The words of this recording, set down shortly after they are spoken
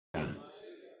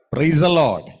Praise the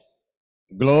Lord.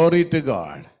 Glory to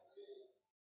God.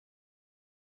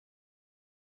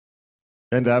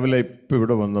 ഞാൻ രാവിലെ ഇപ്പം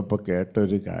ഇവിടെ വന്നപ്പോൾ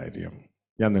കേട്ടൊരു കാര്യം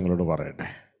ഞാൻ നിങ്ങളോട് പറയട്ടെ.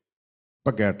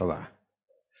 ഇപ്പം കേട്ടതാ.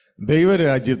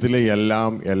 ദൈവരാജ്യത്തിലെ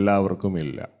എല്ലാം എല്ലാവർക്കും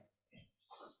ഇല്ല.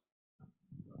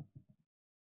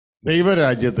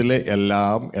 ദൈവരാജ്യത്തിലെ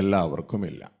എല്ലാം എല്ലാവർക്കും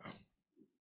ഇല്ല.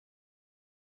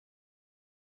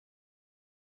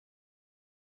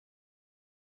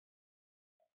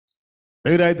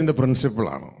 ദൈവരാജ്യത്തിൻ്റെ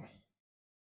പ്രിൻസിപ്പിളാണ്.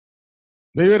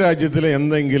 ദൈവരാജ്യത്തിലെ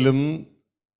എന്തെങ്കിലും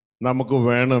നമുക്ക്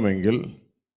വേണമെങ്കിൽ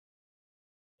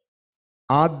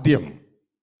ആദ്യം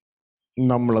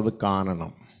നമ്മളത്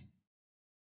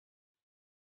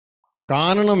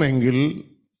കാണണമെങ്കിൽ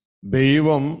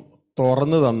ദൈവം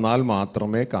തുറന്നു തന്നാൽ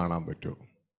മാത്രമേ കാണാൻ പറ്റൂ.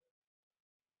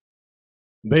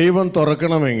 ദൈവം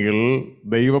തുറക്കണമെങ്കിൽ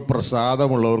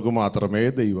ദൈവപ്രസാദമുള്ളവർക്ക് മാത്രമേ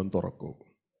ദൈവം തുറക്കൂ.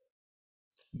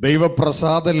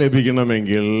 ദൈവപ്രസാദം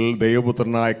ലഭിക്കണമെങ്കിൽ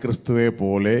ദൈവപുത്രനായ ക്രിസ്തുവെ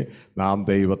പോലെ നാം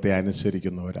ദൈവത്തെ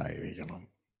അനുസരിക്കുന്നവരായിരിക്കണം.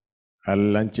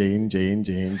 എല്ലാം ചെയിൻ.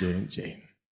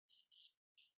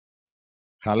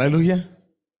 ഹല്ലേലൂയ.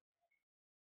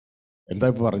 എന്താ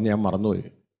ഇപ്പോൾ പറഞ്ഞ് ഞാൻ മറന്നുപോയി.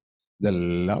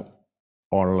 ഇതെല്ലാം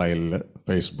ഓൺലൈനിൽ,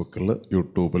 ഫേസ്ബുക്കിൽ,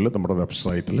 യൂട്യൂബിൽ, നമ്മുടെ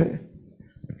വെബ്സൈറ്റിൽ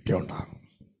ഒക്കെ ഉണ്ടാകും.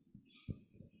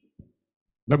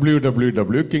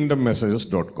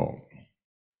 www.kingdommessages.com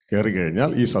കയറി കഴിഞ്ഞാൽ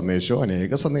ഈ സന്ദേശവും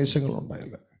അനേക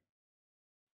സന്ദേശങ്ങളുണ്ടായില്ല.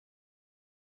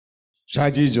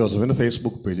 ഷാജി ജോസഫിൻ്റെ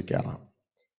ഫേസ്ബുക്ക് പേജിൽ കയറാം.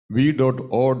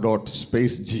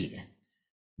 v.o.g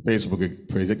ഫേസ്ബുക്ക്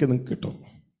പേജൊക്കെ നിങ്ങൾക്ക് കിട്ടും.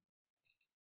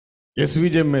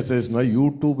 SVJ മെസ്സേജ് എന്ന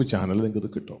യൂട്യൂബ് ചാനൽ നിങ്ങൾക്ക് ഇത്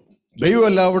കിട്ടും. ദൈവം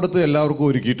എല്ലായിടത്തും എല്ലാവർക്കും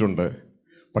ഒരുക്കിയിട്ടുണ്ട്.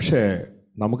 പക്ഷേ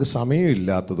നമുക്ക്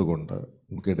സമയമില്ലാത്തത് കൊണ്ട്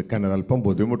നമുക്ക് എടുക്കാൻ അല്പം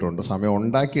ബുദ്ധിമുട്ടുണ്ട്. സമയം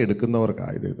ഉണ്ടാക്കി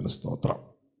എടുക്കുന്നവർക്കായി ദൈവത്തിന് സ്തോത്രം.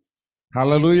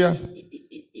 ഹല്ലേലൂയ.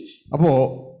 അപ്പോൾ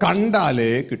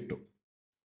കണ്ടാലേ കിട്ടും.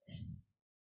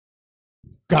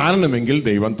 കാണണമെങ്കിൽ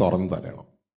ദൈവം തുറന്നു തരണം.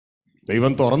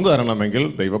 ദൈവം തുറന്നു തരണമെങ്കിൽ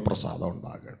ദൈവപ്രസാദം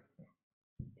ഉണ്ടാകണം.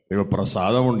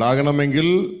 ദൈവപ്രസാദം ഉണ്ടാകണമെങ്കിൽ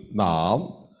നാം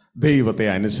ദൈവത്തെ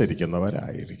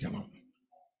അനുസരിക്കുന്നവരായിരിക്കണം.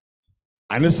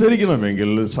 അനുസരിക്കണമെങ്കിൽ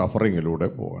സഫറിങ്ങിലൂടെ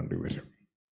പോകേണ്ടി വരും.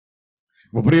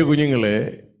 പ്രിയ കുഞ്ഞുങ്ങളെ,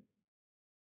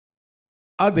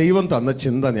 ആ ദൈവം തന്ന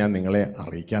ചിന്ത ഞാൻ നിങ്ങളെ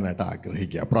അറിയിക്കാനായിട്ട്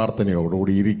ആഗ്രഹിക്കുക.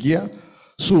 പ്രാർത്ഥനയോടുകൂടി ഇരിക്കുക.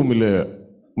 സൂമിൽ,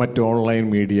 മറ്റ് ഓൺലൈൻ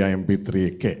മീഡിയ, MP3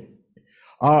 ഒക്കെ,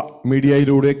 ആ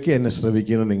മീഡിയയിലൂടെയൊക്കെ എന്നെ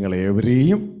ശ്രവിക്കുന്ന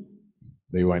നിങ്ങളേവരെയും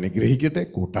ദൈവം അനുഗ്രഹിക്കട്ടെ,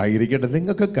 കൂട്ടായിരിക്കട്ടെ.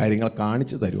 നിങ്ങൾക്ക് കാര്യങ്ങൾ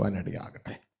കാണിച്ചു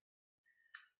തരുവാനിടയാകട്ടെ.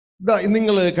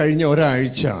 നിങ്ങൾ കഴിഞ്ഞ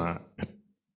ഒരാഴ്ച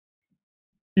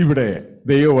ഇവിടെ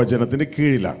ദൈവവചനത്തിൻ്റെ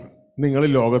കീഴിലാണ്. നിങ്ങൾ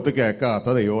ലോകത്ത് കേൾക്കാത്ത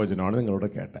ദൈവവചനമാണ് നിങ്ങളോട്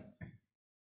കേട്ടത്.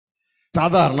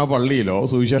 സാധാരണ പള്ളിയിലോ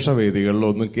സുവിശേഷ വേദികളിലോ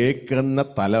ഒന്നും കേൾക്കുന്ന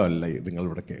തലമല്ല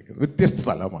നിങ്ങളിവിടെ കേൾക്കുന്നത്. വ്യത്യസ്ത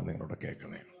തലമാണ് നിങ്ങളിവിടെ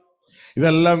കേൾക്കുന്നത്.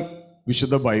 ഇതെല്ലാം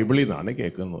വിശുദ്ധ ബൈബിളിൽ നിന്നാണ്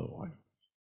കേൾക്കുന്നത്.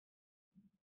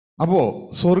 അപ്പോൾ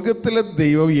സ്വർഗത്തിലെ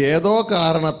ദൈവം ഏതോ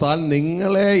കാരണത്താൽ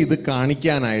നിങ്ങളെ ഇത്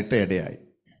കാണിക്കാനായിട്ട് ഇടയായി.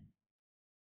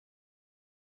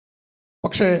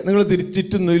 പക്ഷേ നിങ്ങൾ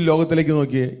ചുറ്റും ഈ ലോകത്തിലേക്ക്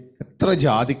നോക്കിയേ, എത്ര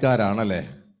ജാതിക്കാരാണല്ലേ.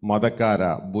 മതക്കാരാ,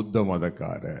 ബുദ്ധ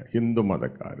മതക്കാര്, ഹിന്ദു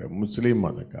മതക്കാര്, മുസ്ലിം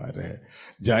മതക്കാര്,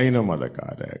 ജൈന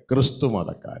മതക്കാര്, ക്രിസ്തു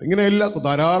മതക്കാര്, ഇങ്ങനെ എല്ലാ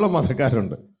ധാരാളം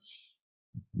മതക്കാരുണ്ട്.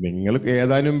 നിങ്ങൾ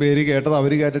ഏതാനും പേര് കേട്ടത്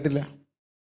അവർ കേട്ടിട്ടില്ല.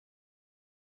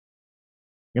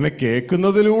 ഇങ്ങനെ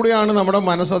കേൾക്കുന്നതിലൂടെയാണ് നമ്മുടെ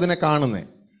മനസ്സതിനെ കാണുന്നത്.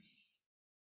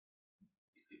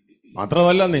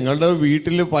 മാത്രമല്ല, നിങ്ങളുടെ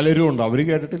വീട്ടിൽ പലരും ഉണ്ട്, അവർ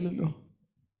കേട്ടിട്ടില്ലല്ലോ.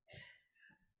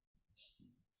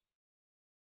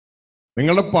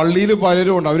 നിങ്ങളുടെ പള്ളിയിൽ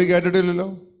പലരും ഉണ്ട്, അവർ കേട്ടിട്ടില്ലല്ലോ.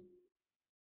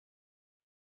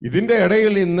 ഇതിൻ്റെ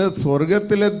ഇടയിൽ ഇന്ന്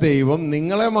സ്വർഗത്തിലെ ദൈവം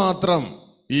നിങ്ങളെ മാത്രം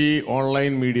ഈ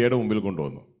ഓൺലൈൻ മീഡിയയുടെ മുമ്പിൽ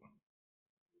കൊണ്ടുവന്നു.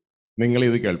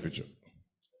 നിങ്ങളിത് കേൾപ്പിച്ചു.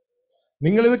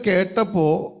 നിങ്ങളിത്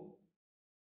കേട്ടപ്പോൾ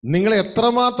നിങ്ങൾ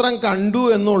എത്രമാത്രം കണ്ടു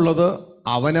എന്നുള്ളത്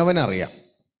അവനവനറിയാം.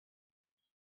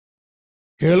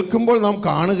 കേൾക്കുമ്പോൾ നാം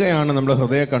കാണുകയാണ് നമ്മുടെ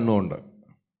ഹൃദയ കണ്ണുകൊണ്ട്.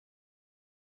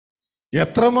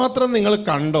 എത്രമാത്രം നിങ്ങൾ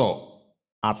കണ്ടോ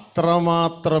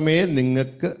അത്രമാത്രമേ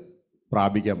നിങ്ങൾക്ക്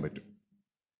പ്രാപിക്കാൻ പറ്റൂ.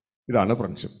 ഇതാണ്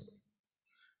പ്രിൻസിപ്പിൾ.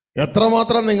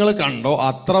 എത്രമാത്രം നിങ്ങൾ കണ്ടോ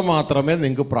അത്രമാത്രമേ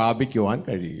നിങ്ങൾക്ക് പ്രാപിക്കുവാൻ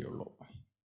കഴിയുള്ളൂ.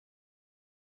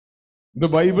 ഇത്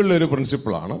ബൈബിളിലൊരു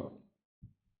പ്രിൻസിപ്പിളാണ്.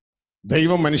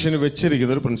 ദൈവം മനുഷ്യന്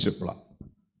വെച്ചിരിക്കുന്നൊരു പ്രിൻസിപ്പിളാണ്.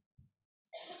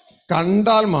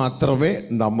 കണ്ടാൽ മാത്രമേ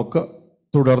നമുക്ക്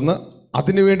തുടർന്ന്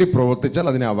അതിനുവേണ്ടി പ്രവർത്തിച്ചാൽ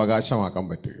അതിനെ അവകാശമാക്കാൻ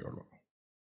പറ്റുകയുള്ളൂ.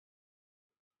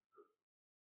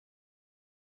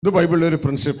 ഇത് ബൈബിളിലെ ഒരു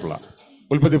പ്രിൻസിപ്പിളാണ്.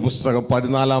 ഉൽപ്പത്തി പുസ്തകം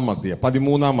 13-ാം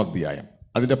അധ്യായം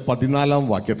അതിൻ്റെ 14-ാം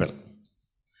വാക്യത്തിൽ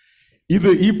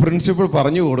ഈ പ്രിൻസിപ്പിൾ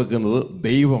പറഞ്ഞു കൊടുക്കുന്നത്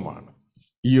ദൈവമാണ്.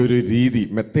 ഈ ഒരു രീതി,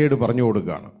 മെത്തേഡ് പറഞ്ഞു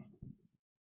കൊടുക്കുകയാണ്.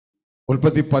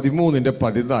 ഉൽപ്പത്തി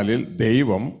 13:14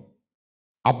 ദൈവം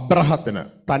അബ്രഹത്തിന്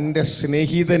തൻ്റെ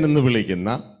സ്നേഹിതൻ എന്ന് വിളിക്കുന്ന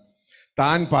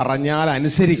താൻ പറഞ്ഞാൽ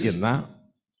അനുസരിക്കുന്ന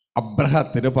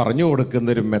അബ്രഹത്തിന് പറഞ്ഞു കൊടുക്കുന്ന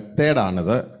ഒരു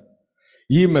മെത്തേഡാണിത്.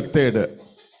 ഈ മെത്തേഡ്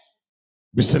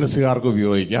ബിസിനസ്സുകാർക്ക്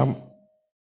ഉപയോഗിക്കാം,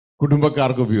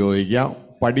 കുടുംബക്കാർക്ക് ഉപയോഗിക്കാം,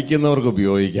 പഠിക്കുന്നവർക്ക്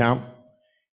ഉപയോഗിക്കാം.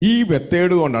 ഈ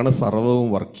മെത്തേഡ് കൊണ്ടാണ് സർവ്വവും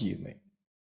വർക്ക് ചെയ്യുന്നത്.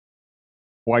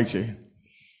 വായിച്ചേ.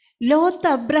 ലോത്ത്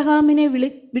അബ്രഹാമിനെ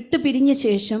വിട്ടു പിരിഞ്ഞ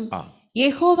ശേഷം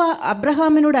യഹോവ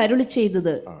അബ്രഹാമിനോട് അരുളി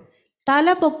ചെയ്തത്, തല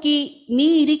പൊക്കി നീ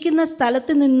ഇരിക്കുന്ന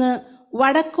സ്ഥലത്ത് നിന്ന്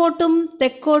വടക്കോട്ടും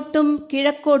തെക്കോട്ടും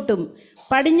കിഴക്കോട്ടും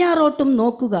പടിഞ്ഞാറോട്ടും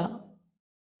നോക്കുക.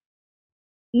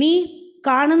 നീ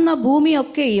കാണുന്ന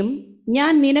ഭൂമിയൊക്കെയും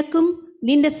ഞാൻ നിനക്കും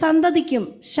നിന്റെ സന്തതിക്കും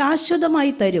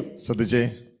ശാശ്വതമായി തരും. ശ്രദ്ധിച്ചേ,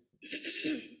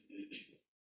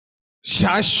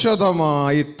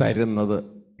 ശാശ്വതമായി തരുന്നത്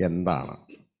എന്താണ്?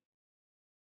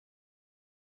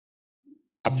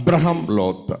 അബ്രഹാം,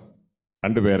 ലോത്ത്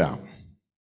രണ്ടുപേരാണ്.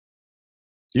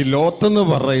 ഈ ലോത്ത് എന്ന്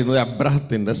പറയുന്നത്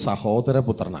അബ്രഹത്തിന്റെ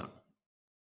സഹോദരപുത്രനാണ്.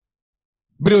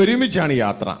 ഇവർ ഒരുമിച്ചാണ്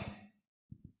യാത്ര.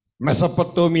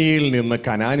 മെസപ്പൊത്തോമിയയിൽ നിന്ന്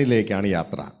കനാനിലേക്കാണ്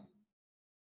യാത്ര.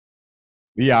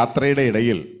 ഈ യാത്രയുടെ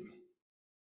ഇടയിൽ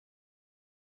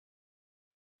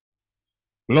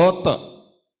ലോത്ത്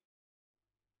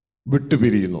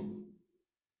വിട്ടുപിരിയുന്നു.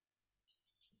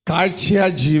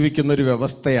 കാഴ്ചയാൽ ജീവിക്കുന്ന ഒരു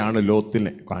വ്യവസ്ഥയാണ്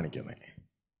ലോത്തിനെ കാണിക്കുന്നത്.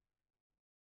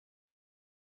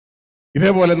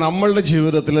 ഇതേപോലെ നമ്മളുടെ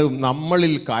ജീവിതത്തിൽ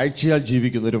നമ്മളിൽ കാഴ്ചയാൽ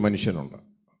ജീവിക്കുന്ന ഒരു മനുഷ്യനുണ്ട്.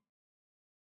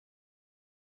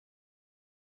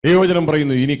 ദൈവവചനം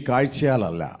പറയുന്നു, ഇനി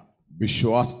കാഴ്ചയാലല്ല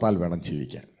വിശ്വാസത്താൽ വേണം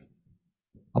ജീവിക്കാൻ.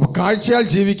 അപ്പൊ കാഴ്ചയാൽ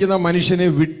ജീവിക്കുന്ന മനുഷ്യനെ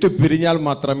വിട്ടു പിരിഞ്ഞാൽ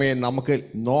മാത്രമേ നമുക്ക്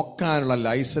നോക്കാനുള്ള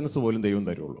ലൈസൻസ് പോലും ദൈവം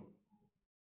തരുള്ളൂ.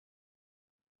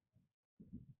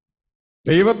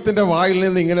 ദൈവത്തിന്റെ വായിൽ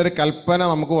നിന്ന് ഇങ്ങനെ ഒരു കൽപ്പന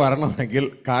നമുക്ക് വരണമെങ്കിൽ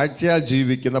കാഴ്ചയാൽ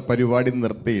ജീവിക്കുന്ന പരിപാടി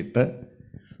നിർത്തിയിട്ട്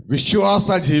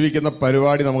വിശ്വാസത്താൽ ജീവിക്കുന്ന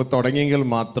പരിപാടി നമുക്ക് തുടങ്ങിയെങ്കിൽ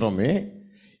മാത്രമേ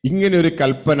ഇങ്ങനെ ഒരു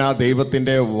കൽപ്പന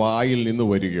ദൈവത്തിന്റെ വായിൽ നിന്ന്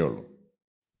വരികയുള്ളൂ.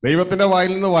 ദൈവത്തിന്റെ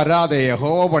വായിൽ നിന്ന് വരാതെ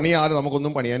യഹോവ പണിയാതെ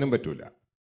നമുക്കൊന്നും പണിയാനും പറ്റൂല.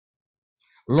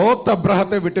 ലോത്ത്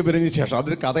അബ്രഹത്തെ വിട്ടുപിരിഞ്ഞ ശേഷം,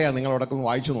 അതൊരു കഥയാണ്, നിങ്ങളോടൊക്കെ ഒന്ന്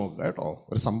വായിച്ചു നോക്കുക കേട്ടോ,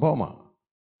 ഒരു സംഭവമാണ്.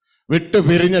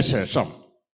 വിട്ടുപിരിഞ്ഞ ശേഷം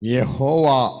യഹോവ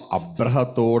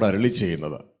അബ്രഹത്തോട് അരുളി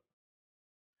ചെയ്യുന്നത്,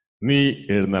 നീ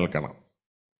എഴുന്നേൽക്കണം,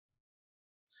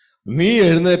 നീ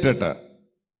എഴുന്നേറ്റിട്ട്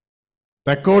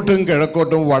തെക്കോട്ടും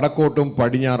കിഴക്കോട്ടും വടക്കോട്ടും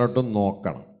പടിഞ്ഞാറോട്ടും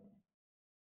നോക്കണം.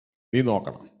 നീ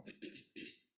നോക്കണം.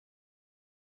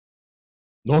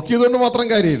 നോക്കിയതുകൊണ്ട് മാത്രം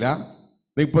കാര്യമില്ല.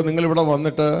 ഇപ്പൊ നിങ്ങളിവിടെ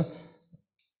വന്നിട്ട്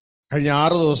കഴിഞ്ഞ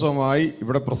 6 ദിവസമായി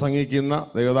ഇവിടെ പ്രസംഗിക്കുന്ന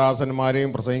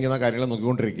ദേവദാസന്മാരെയും പ്രസംഗിക്കുന്ന കാര്യങ്ങൾ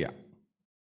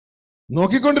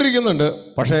നോക്കിക്കൊണ്ടിരിക്കുന്നുണ്ട്.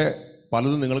 പക്ഷേ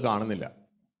പലതും നിങ്ങൾ കാണുന്നില്ല.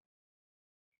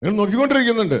 നിങ്ങൾ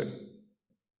നോക്കിക്കൊണ്ടിരിക്കുന്നുണ്ട്,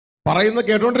 പറയുന്ന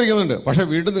കേട്ടോണ്ടിരിക്കുന്നുണ്ട്. പക്ഷെ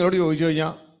വീണ്ടും നിങ്ങളോട് ചോദിച്ചു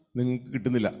കഴിഞ്ഞാൽ നിങ്ങൾക്ക്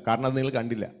കിട്ടുന്നില്ല. കാരണം അത് നിങ്ങൾ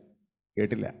കണ്ടില്ല,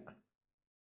 കേട്ടില്ല.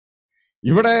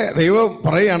 ഇവിടെ ദൈവം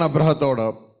പറയുകയാണ് അബ്രഹത്തോട്,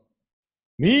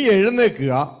 നീ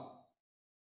എഴുന്നേൽക്കുക,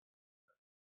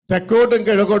 തെക്കോട്ടും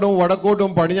കിഴക്കോട്ടും വടക്കോട്ടും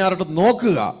പടിഞ്ഞാറോട്ടും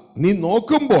നോക്കുക. നീ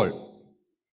നോക്കുമ്പോൾ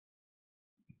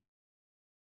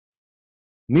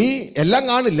നീ എല്ലാം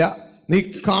കാണില്ല, നീ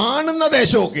കാണുന്ന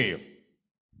ദേശമൊക്കെയും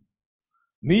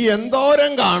നീ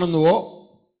എന്തോരം കാണുന്നുവോ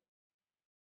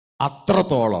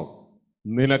അത്രത്തോളം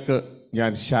നിനക്ക്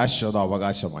ഞാൻ ശാശ്വത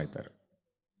അവകാശമായി തരും.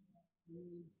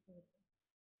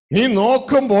 നീ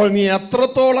നോക്കുമ്പോൾ നീ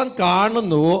എത്രത്തോളം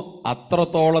കാണുന്നുവോ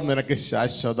അത്രത്തോളം നിനക്ക്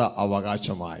ശാശ്വത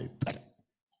അവകാശമായി തരും.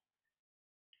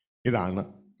 ഇതാണ്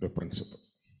ഒരു പ്രിൻസിപ്പിൾ.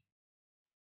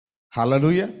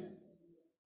 ഹല്ലേലൂയ.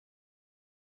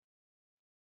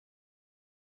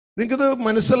 നിങ്ങൾക്കിത്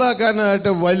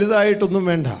മനസ്സിലാക്കാനായിട്ട് വലുതായിട്ടൊന്നും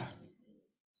വേണ്ട,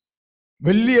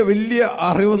 വലിയ വലിയ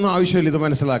അറിവൊന്നും ആവശ്യമില്ല ഇത്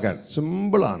മനസ്സിലാക്കാൻ.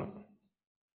 സിമ്പിളാണ്.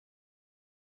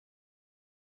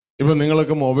 ഇപ്പൊ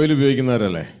നിങ്ങളൊക്കെ മൊബൈൽ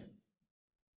ഉപയോഗിക്കുന്നവരല്ലേ?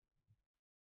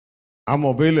 ആ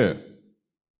മൊബൈല്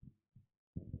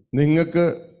നിങ്ങൾക്ക്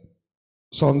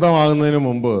സ്വന്തമാകുന്നതിന്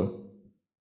മുമ്പ്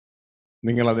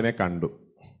നിങ്ങളതിനെ കണ്ടു,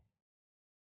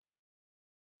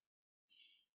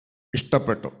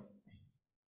 ഇഷ്ടപ്പെട്ടു,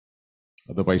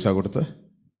 അത് പൈസ കൊടുത്ത്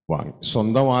വാങ്ങി.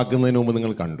 സ്വന്തമാക്കുന്നതിന് മുമ്പ്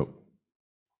നിങ്ങൾ കണ്ടു.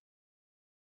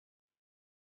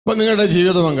 ഇപ്പൊ നിങ്ങളുടെ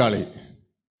ജീവിത പങ്കാളി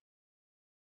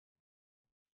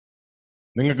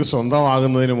നിങ്ങൾക്ക്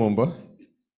സ്വന്തമാകുന്നതിന് മുമ്പ്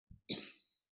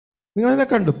നിങ്ങളതിനെ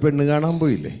കണ്ടു. പെണ്ണ് കാണാൻ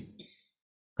പോയില്ലേ?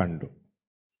 കണ്ടു.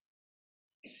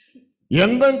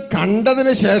 എന്തും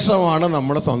കണ്ടതിന് ശേഷമാണ്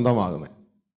നമ്മൾ സ്വന്തമാകുന്നത്.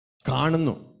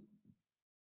 കാണുന്നു,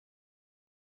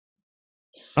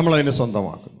 നമ്മളതിനെ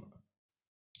സ്വന്തമാക്കുന്നു.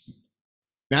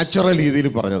 നാച്ചുറൽ രീതിയിൽ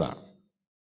പറഞ്ഞതാണ്.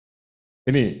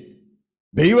 ഇനി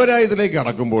ദൈവരാജ്യത്തിലേക്ക്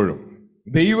കടക്കുമ്പോഴും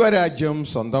ദൈവരാജ്യം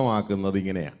സ്വന്തമാക്കുന്നത്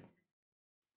ഇങ്ങനെയാണ്.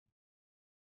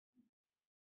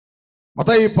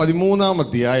 മത്തായി 13-ാം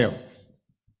അധ്യായം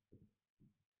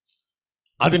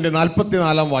അതിൻ്റെ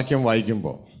 44-ാം വാക്യം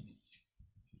വായിക്കുമ്പോൾ,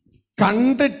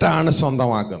 കണ്ടിട്ടാണ്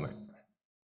സ്വന്തമാക്കുന്നത്.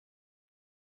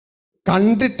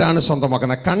 കണ്ടിട്ടാണ്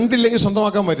സ്വന്തമാക്കുന്നത്. കണ്ടില്ലെങ്കിൽ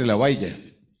സ്വന്തമാക്കാൻ പറ്റില്ല. വായിക്കേ.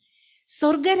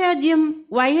 സ്വർഗരാജ്യം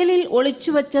വയലിൽ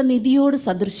ഒളിച്ചുവച്ച നിധിയോട്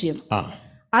സദൃശ്യം.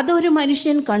 അതൊരു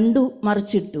മനുഷ്യൻ കണ്ടു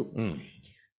മറിച്ചിട്ടു.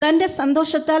 തന്റെ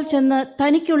സന്തോഷത്താൽ ചെന്ന്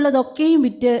തനിക്കുള്ളതൊക്കെയും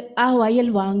വിറ്റ് ആ വയൽ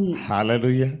വാങ്ങി.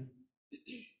 ഹല്ലേലൂയ.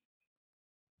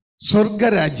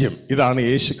 സ്വർഗരാജ്യം ഇതാണ്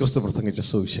യേശുക്രിസ്തു പ്രസംഗിച്ച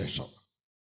സുവിശേഷം.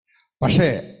 പക്ഷേ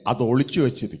അത് ഒളിച്ചു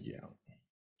വെച്ചിരിക്കുകയാണ്.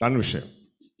 അതാണ് വിഷയം.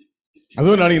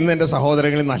 അതുകൊണ്ടാണ് ഇന്ന് എൻ്റെ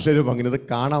സഹോദരങ്ങളിൽ നല്ലൊരു പങ്കിനത്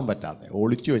കാണാൻ പറ്റാതെ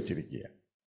ഒളിച്ചു വെച്ചിരിക്കുക.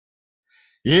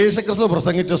 യേശുക്രിസ്തു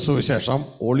പ്രസംഗിച്ച സുവിശേഷം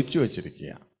ഒളിച്ചു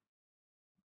വെച്ചിരിക്കുക.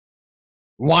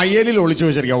 വയലിൽ ഒളിച്ചു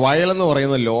വെച്ചിരിക്കുക. വയലെന്ന്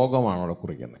പറയുന്നത് ലോകമാണ് അവിടെ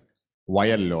കുറിക്കുന്നത്.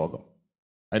 വയൽ ലോകം.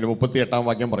 അതിന് 38-ാം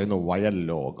വാക്യം പറയുന്നു വയൽ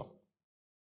ലോകം.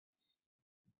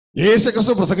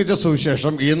 യേശുക്രിസ്തു പ്രസംഗിച്ച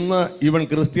സുവിശേഷം ഇന്ന് ഇവൻ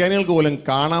ക്രിസ്ത്യാനികൾക്ക് പോലും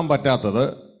കാണാൻ പറ്റാത്തത്,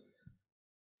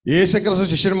 യേശുക്രിസ്തു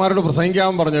ശിഷ്യന്മാരോട്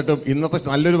പ്രസംഗിക്കാൻ പറഞ്ഞിട്ടും ഇന്നത്തെ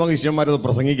നല്ലൊരു പങ്ക് ശിഷ്യന്മാരത്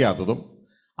പ്രസംഗിക്കാത്തതും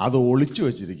അത് ഒളിച്ചു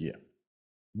വെച്ചിരിക്കുക.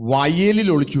 വയലിൽ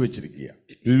ഒളിച്ചു വെച്ചിരിക്കുക,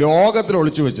 ലോകത്തിൽ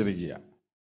ഒളിച്ചു വെച്ചിരിക്കുക.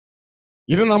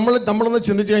 ഇത് നമ്മളൊന്ന്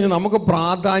ചിന്തിച്ചു കഴിഞ്ഞാൽ നമുക്ക്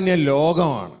പ്രാധാന്യം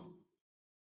ലോകമാണ്.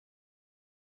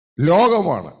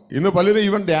 ഇന്ന് പലരും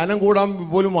ഇവൻ ധ്യാനം കൂടാൻ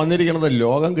പോലും വന്നിരിക്കുന്നത്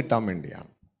ലോകം കിട്ടാൻ വേണ്ടിയാണ്.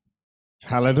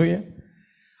 ഹല്ലേലൂയ.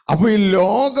 അപ്പോൾ ഈ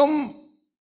ലോകം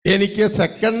എനിക്ക്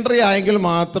സെക്കൻഡറി ആയെങ്കിൽ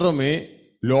മാത്രമേ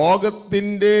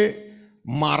ലോകത്തിൻ്റെ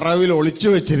മറവിൽ ഒളിച്ചു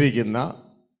വെച്ചിരിക്കുന്ന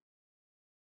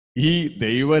ഈ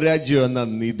ദൈവരാജ്യം എന്ന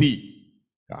നിധി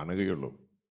കാണുകയുള്ളൂ.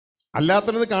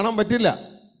 അല്ലാത്തത് കാണാൻ പറ്റില്ല.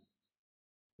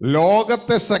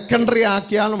 ലോകത്തെ സെക്കൻഡറി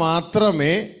ആക്കിയാൽ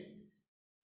മാത്രമേ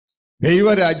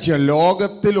ദൈവരാജ്യം,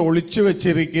 ലോകത്തിൽ ഒളിച്ചു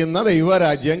വെച്ചിരിക്കുന്ന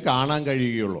ദൈവരാജ്യം കാണാൻ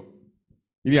കഴിയുകയുള്ളൂ.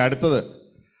 ഇനി അടുത്തത്,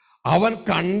 അവൻ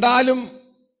കണ്ടാലും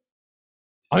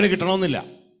അവന് കിട്ടണമെന്നില്ല.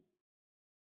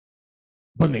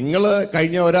 ഇപ്പൊ നിങ്ങൾ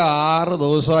കഴിഞ്ഞ 6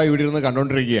 ദിവസമായി ഇവിടെ ഇരുന്ന്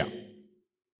കണ്ടുകൊണ്ടിരിക്കുക.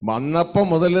 വന്നപ്പം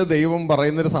മുതൽ ദൈവം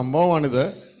പറയുന്നൊരു സംഭവമാണിത്.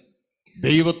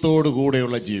 ദൈവത്തോടു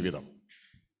കൂടെയുള്ള ജീവിതം,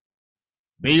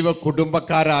 ദൈവ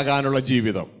കുടുംബക്കാരാകാനുള്ള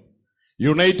ജീവിതം,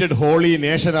 യുണൈറ്റഡ് ഹോളി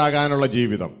നേഷൻ ആകാനുള്ള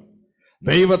ജീവിതം,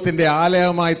 ദൈവത്തിൻ്റെ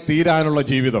ആലയമായി തീരാനുള്ള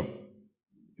ജീവിതം,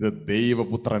 ഇത്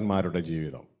ദൈവപുത്രന്മാരുടെ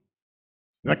ജീവിതം.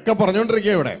 ഇതൊക്കെ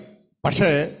പറഞ്ഞുകൊണ്ടിരിക്കുക ഇവിടെ.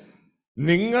 പക്ഷേ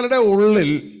നിങ്ങളുടെ ഉള്ളിൽ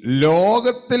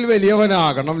ലോകത്തിൽ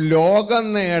വലിയവനാകണം, ലോകം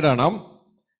നേടണം,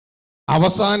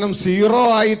 അവസാനം 0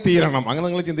 ആയി തീരണം, അങ്ങനെ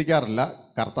നിങ്ങൾ ചിന്തിക്കാറില്ല.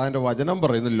 കർത്താവിൻ്റെ വചനം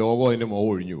പറയുന്നു ലോകം അതിൻ്റെ മോഹം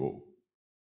ഒഴിഞ്ഞു പോകും.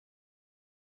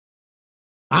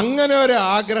 അങ്ങനെ ഒരു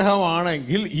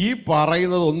ആഗ്രഹമാണെങ്കിൽ ഈ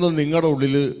പറയുന്നതൊന്നും നിങ്ങളുടെ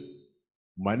ഉള്ളിൽ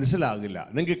മനസ്സിലാകില്ല,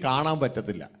 നിങ്ങൾക്ക് കാണാൻ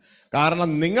പറ്റത്തില്ല. കാരണം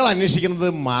നിങ്ങൾ അന്വേഷിക്കുന്നത്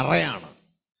മറയാണ്.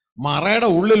 മറയുടെ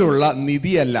ഉള്ളിലുള്ള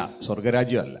നിധിയല്ല,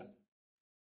 സ്വർഗരാജ്യമല്ല.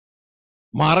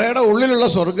 മറയുടെ ഉള്ളിലുള്ള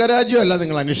സ്വർഗരാജ്യമല്ല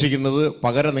നിങ്ങൾ അന്വേഷിക്കുന്നത്,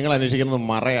 പകരം നിങ്ങൾ അന്വേഷിക്കുന്നത്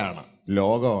മറയാണ്,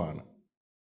 ലോകമാണ്.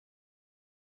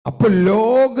 അപ്പൊ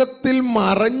ലോകത്തിൽ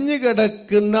മറഞ്ഞു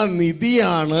കിടക്കുന്ന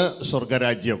നിധിയാണ്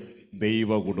സ്വർഗരാജ്യം, ദൈവ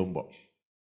കുടുംബം.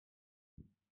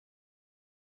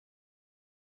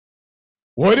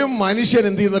 ഒരു മനുഷ്യൻ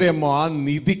എന്ത് ചെയ്യുന്നറിയാമോ? ആ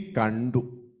നിധി കണ്ടു.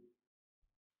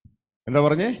 എന്താ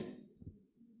പറഞ്ഞേ?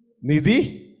 നിധി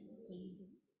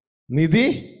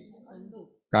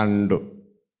കണ്ടു.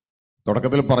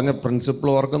 തുടക്കത്തിൽ പറഞ്ഞ പ്രിൻസിപ്പിൾ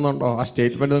ഓർക്കുന്നുണ്ടോ? ആ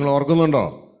സ്റ്റേറ്റ്മെന്റ് നിങ്ങൾ ഓർക്കുന്നുണ്ടോ?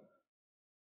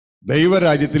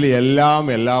 ദൈവരാജ്യത്തിൽ എല്ലാം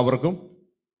എല്ലാവർക്കും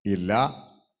ഇല്ല,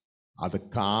 അത്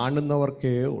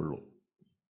കാണുന്നവർക്കേ ഉള്ളൂ.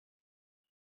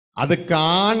 അത്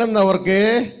കാണുന്നവർക്കേ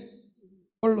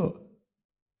ഉള്ളൂ.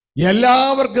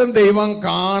 എല്ലാവർക്കും ദൈവം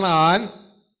കാണാൻ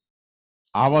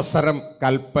അവസരം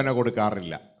കൽപ്പന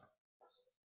കൊടുക്കാറില്ല.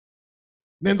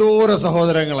 എന്തോരോ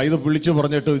സഹോദരങ്ങളാണ് ഇത് വിളിച്ചു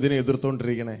പറഞ്ഞിട്ട് ഇതിനെ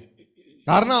എതിർത്തുകൊണ്ടിരിക്കണേ.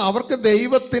 കാരണം അവർക്ക്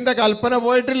ദൈവത്തിന്റെ കൽപ്പന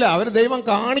പോയിട്ടില്ല, അവർ ദൈവം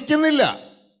കാണിക്കുന്നില്ല.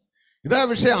 ഇതാ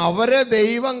വിഷയം, അവരെ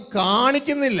ദൈവം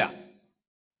കാണിക്കുന്നില്ല.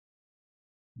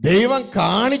 ദൈവം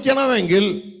കാണിക്കണമെങ്കിൽ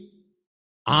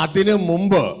അതിനു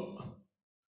മുമ്പ്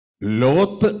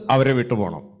ലോത്ത് അവരെ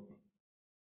വിട്ടുപോകണം.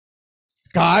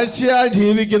 കാഴ്ചയാൽ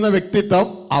ജീവിക്കുന്ന വ്യക്തിത്വം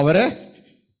അവരെ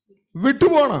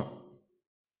വിട്ടുപോകണം.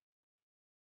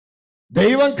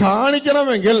 ദൈവം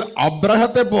കാണിക്കണമെങ്കിൽ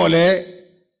അബ്രഹത്തെ പോലെ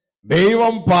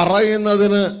ദൈവം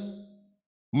പറയുന്നതിന്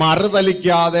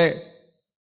മറുതലിക്കാതെ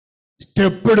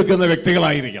സ്റ്റെപ്പ് എടുക്കുന്ന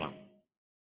വ്യക്തികളായിരിക്കണം.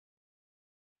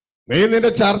 നീ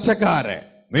നിന്റെ ചർച്ചക്കാരെ,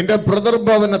 നിന്റെ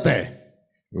പിതൃഭവനത്തെ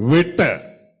വിട്ട്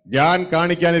ഞാൻ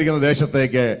കാണിക്കാനിരിക്കുന്ന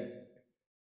ദേശത്തേക്ക്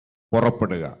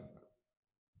പുറപ്പെടുക.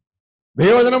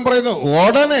 ദൈവവചനം പറയുന്നു,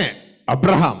 ഉടനെ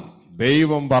അബ്രഹാം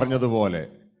ദൈവം പറഞ്ഞതുപോലെ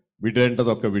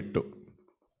വിടേണ്ടതൊക്കെ വിട്ടു.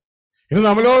 ഇത്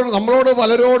നമ്മളോട്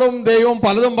പലരോടും ദൈവം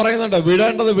പലതും പറയുന്നുണ്ട്.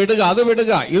 വിടേണ്ടത് വിടുക, അത്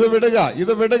വിടുക, ഇത് വിടുക,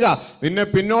 ഇത് വിടുക. നിന്നെ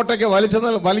പിന്നോട്ടേക്ക്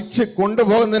വലിച്ച്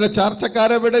കൊണ്ടുപോകുന്ന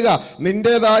ചർച്ചക്കാരെ വിടുക.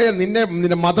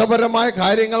 നിന്റെ മതപരമായ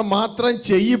കാര്യങ്ങൾ മാത്രം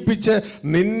ചെയ്യിപ്പിച്ച്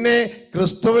നിന്നെ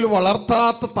ക്രിസ്തുവിൽ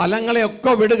വളർത്താത്ത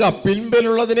തലങ്ങളെയൊക്കെ വിടുക.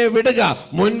 പിൻപിലുള്ളതിനെ വിടുക,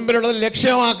 മുൻപിലുള്ളത്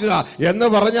ലക്ഷ്യമാക്കുക. എന്ന്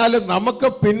പറഞ്ഞാൽ നമുക്ക്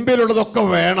പിൻപിലുള്ളതൊക്കെ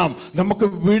വേണം. നമുക്ക്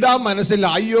വിടാൻ മനസ്സില്ല.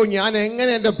 അയ്യോ, ഞാൻ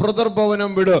എങ്ങനെ എൻ്റെ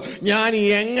പിതൃഭവനം വിടും, ഞാൻ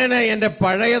എങ്ങനെ എൻ്റെ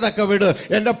പഴയതൊക്കെ വിടും,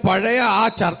 എൻ്റെ പഴയ ആ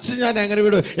ചർച്ച ഞാൻ എങ്ങനെ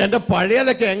വിടും, എൻ്റെ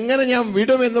പഴയതൊക്കെ എങ്ങനെ ഞാൻ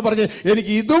വിടും എന്ന് പറഞ്ഞ്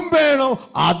എനിക്ക് ഇതും വേണോ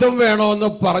അതും വേണോ എന്ന്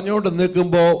പറഞ്ഞുകൊണ്ട്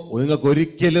നിൽക്കുമ്പോൾ നിങ്ങൾക്ക്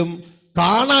ഒരിക്കലും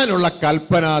കാണാനുള്ള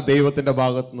കൽപ്പന ദൈവത്തിന്റെ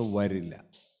ഭാഗത്തുനിന്ന് വരില്ല.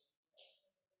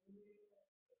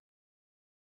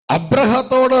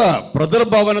 അബ്രഹത്തോട്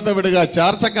പിതൃഭവനത്തെ വിടുക,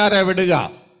 ചാർച്ചക്കാരെ വിടുക.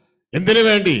 എന്തിനു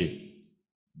വേണ്ടി?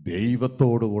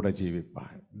 ദൈവത്തോടുകൂടെ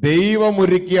ജീവിപ്പാൻ. ദൈവം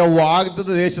ഒരുക്കിയ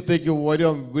വാഗ്ദത്ത ദേശത്തേക്ക്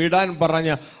വിടാൻ പറഞ്ഞ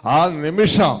ആ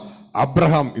നിമിഷം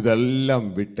അബ്രഹാം ഇതെല്ലാം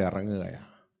വിട്ടിറങ്ങുകയാണ്.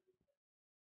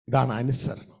 ഇതാണ്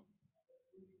അനുസരണം.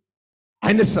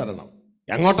 അനുസരണം.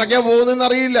 എങ്ങോട്ടൊക്കെയാ പോകുന്നതെന്ന്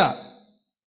അറിയില്ല.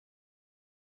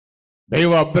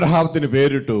 ദൈവം അബ്രഹാമത്തിന്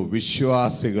പേരിട്ടു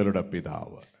വിശ്വാസികളുടെ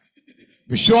പിതാവ്.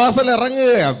 വിശ്വാസം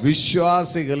ഇറങ്ങുകയാ,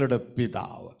 വിശ്വാസികളുടെ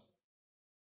പിതാവ്.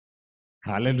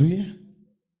 ഹല്ലേലൂയ.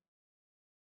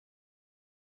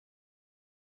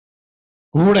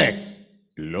 കൂടെ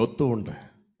ലോത്തുമുണ്ട്,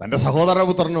 തന്റെ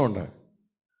സഹോദരപുത്രനുമുണ്ട്.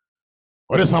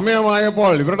 ഒരു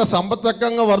സമയമായപ്പോൾ ഇവരുടെ സമ്പത്തൊക്കെ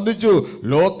അങ്ങ് വർദ്ധിച്ചു.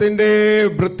 ലോത്തിന്റെ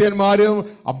ഭൃത്യന്മാരും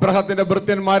അബ്രഹത്തിന്റെ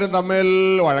ഭൃത്യന്മാരും തമ്മിൽ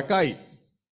വഴക്കായി.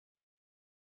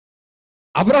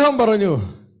 അബ്രഹാം പറഞ്ഞു,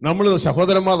 നമ്മൾ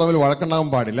സഹോദരന്മാർ തമ്മിൽ വഴക്കുണ്ടാകാൻ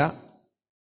പാടില്ല,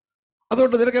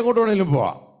 അതുകൊണ്ട് നിനക്ക് എങ്ങോട്ട് വേണേലും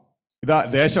പോവാം. ഇതാ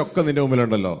ദേശമൊക്കെ നിന്റെ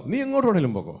മുമ്പിലുണ്ടല്ലോ, നീ എങ്ങോട്ട്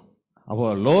വേണേലും പോകോ. അപ്പോൾ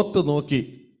ലോത്ത് നോക്കി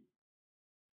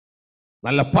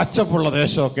നല്ല പച്ചപ്പുള്ള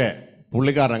ദേശമൊക്കെ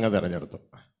പുള്ളിക്കാരൻ അങ്ങ് തിരഞ്ഞെടുത്തു.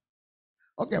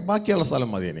 ഓക്കെ, ബാക്കിയുള്ള സ്ഥലം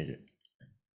മതി എനിക്ക്.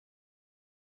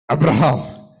 അബ്രഹാം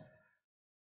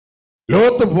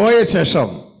ലോത്ത് പോയ ശേഷം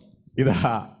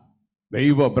ഇതാ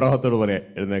ദൈവം അബ്രഹത്തോട് പോലെ,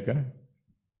 എഴുന്നേക്ക്,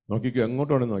 നോക്കിക്കോ,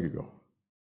 എങ്ങോട്ട് വേണേലും നോക്കിക്കോ,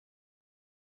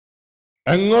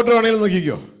 എങ്ങോട്ട് വേണേലും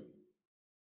നോക്കിക്കോ.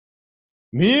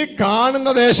 നീ കാണുന്ന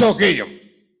ദേശമൊക്കെയും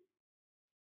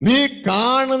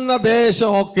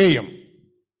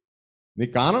നീ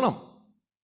കാണണം.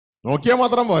 നോക്കിയാൽ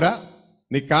മാത്രം പോരാ,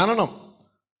 നീ കാണണം.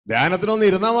 ധ്യാനത്തിനൊന്നും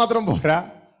ഇരുന്നാൽ മാത്രം പോരാ.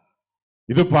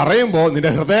 ഇത് പറയുമ്പോൾ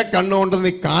നിന്റെ ഹൃദയ കണ്ണുകൊണ്ട്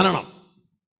നീ കാണണം.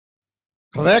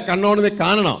 ഹൃദയ കണ്ണുകൊണ്ട് നീ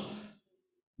കാണണം.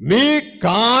 നീ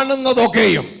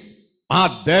കാണുന്നതൊക്കെയും ആ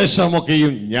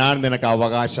ദേശമൊക്കെയും ഞാൻ നിനക്ക്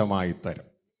അവകാശമായി തരും.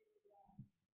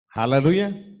 ഹല്ലേലൂയ.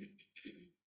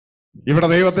 ഇവിടെ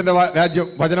ദൈവത്തിന്റെ രാജ്യം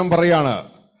വചനം പറയാണ്,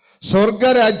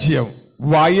 സ്വർഗരാജ്യം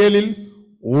വയലിൽ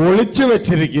ഒളിച്ചു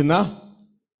വെച്ചിരിക്കുന്ന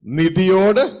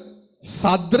നിധിയോട്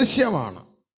സദൃശ്യമാണ്.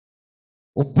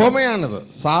 ഉപമയാണിത്,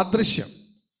 സാദൃശ്യം.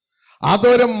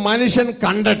 അതൊരു മനുഷ്യൻ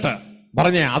കണ്ടിട്ട്,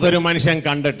 പറഞ്ഞേ, അതൊരു മനുഷ്യൻ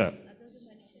കണ്ടിട്ട്.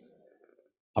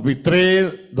 അപ്പൊ ഇത്രയും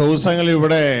ദിവസങ്ങൾ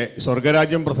ഇവിടെ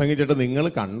സ്വർഗരാജ്യം പ്രസംഗിച്ചിട്ട് നിങ്ങൾ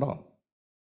കണ്ടോ?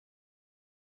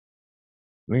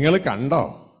 നിങ്ങൾ കണ്ടോ?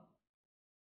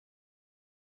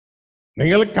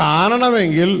 നിങ്ങൾ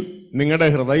കാണണമെങ്കിൽ നിങ്ങളുടെ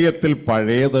ഹൃദയത്തിൽ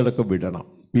പഴയതെടുക്ക് വിടണം.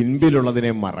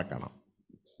 പിൻപിലുള്ളതിനെ മറക്കണം.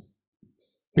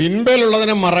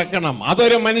 പിൻപിലുള്ളതിനെ മറക്കണം.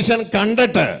 അതൊരു മനുഷ്യൻ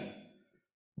കണ്ടിട്ട്,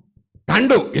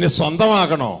 കണ്ടു, ഇനി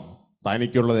സ്വന്തമാക്കണോ?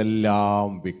 തനിക്കുള്ളതെല്ലാം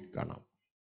വിൽക്കണം.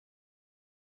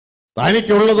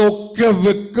 തനിക്കുള്ളതൊക്കെ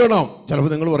വിൽക്കണം.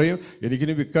 ചിലപ്പോൾ നിങ്ങൾ പറയും,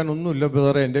 എനിക്കിനി വിൽക്കാൻ ഒന്നുമില്ല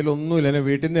ബ്രദറെ, എൻ്റെ കയ്യിൽ ഒന്നുമില്ല, എന്നെ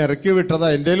വീട്ടിൽ നിന്ന് ഇറക്കി വിട്ടതാ,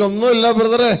 എൻ്റെ കയ്യിൽ ഒന്നുമില്ല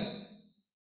ബ്രദറെ.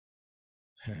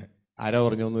 ആരാ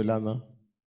പറഞ്ഞു ഒന്നുമില്ല എന്ന്?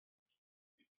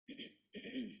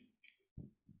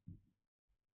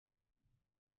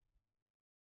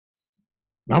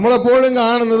 നമ്മളെപ്പോഴും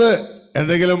കാണുന്നത്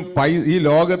എന്തെങ്കിലും ഈ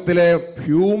ലോകത്തിലെ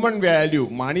ഹ്യൂമൻ വാല്യൂ,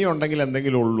 മണി ഉണ്ടെങ്കിൽ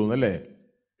എന്തെങ്കിലും ഉള്ളൂ എന്നല്ലേ.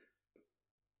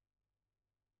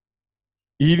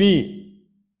 ഇനി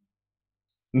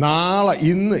നാളെ,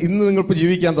 ഇന്ന് നിങ്ങളിപ്പോൾ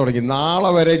ജീവിക്കാൻ തുടങ്ങി, നാളെ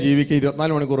വരെ ജീവിക്കാൻ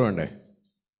 24 മണിക്കൂർ വേണ്ടേ?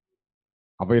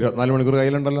 അപ്പൊ 24 മണിക്കൂർ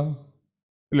കയ്യിലുണ്ടല്ലോ,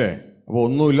 ഇല്ലേ? അപ്പൊ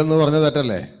ഒന്നുമില്ലെന്ന് പറഞ്ഞത്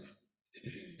തെറ്റല്ലേ?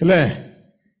 അല്ലേ?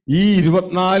 ഈ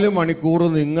 24 മണിക്കൂർ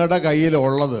നിങ്ങളുടെ കയ്യിൽ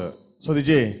ഉള്ളത്,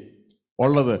 ശ്രദ്ധിച്ചേ,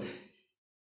 ഉള്ളത്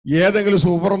ഏതെങ്കിലും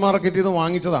സൂപ്പർ മാർക്കറ്റിൽ നിന്ന്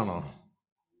വാങ്ങിച്ചതാണോ?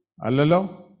 അല്ലല്ലോ.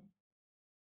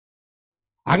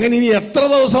 അങ്ങനെ ഇനി എത്ര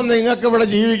ദിവസം നിങ്ങൾക്ക് ഇവിടെ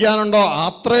ജീവിക്കാനുണ്ടോ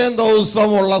അത്രയും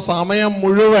ദിവസമുള്ള സമയം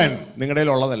മുഴുവൻ നിങ്ങളുടെ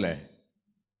കയ്യിൽ ഉള്ളതല്ലേ.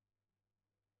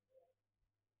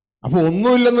 അപ്പൊ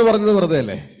ഒന്നുമില്ലെന്ന് പറഞ്ഞത് വെറുതെ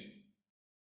അല്ലേ?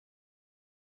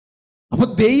 അപ്പൊ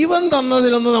ദൈവം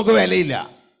തന്നതിനൊന്നും നമുക്ക് വിലയില്ല.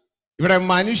 ഇവിടെ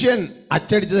മനുഷ്യൻ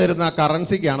അച്ചടിച്ചു തരുന്ന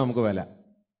കറൻസിക്കാണ് നമുക്ക് വില.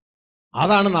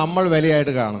 അതാണ് നമ്മൾ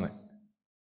വിലയായിട്ട് കാണുന്നത്.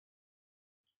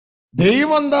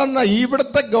 ദൈവം തന്ന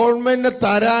ഇവിടുത്തെ ഗവൺമെന്റിന്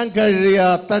തരാൻ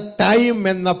കഴിയാത്ത ടൈം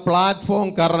എന്ന പ്ലാറ്റ്ഫോം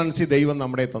കറൻസി ദൈവം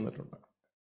നമ്മുടെ തന്നിട്ടുണ്ട്.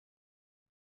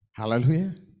 ഹല്ലേലൂയ.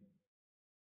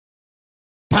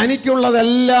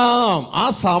 തനിക്കുള്ളതെല്ലാം ആ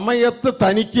സമയത്ത്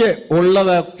തനിക്ക്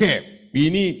ഉള്ളതൊക്കെ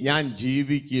ഇനി ഞാൻ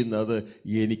ജീവിക്കുന്നത്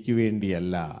എനിക്ക്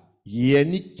വേണ്ടിയല്ല,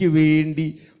 എനിക്ക് വേണ്ടി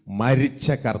മരിച്ച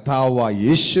കർത്താവായ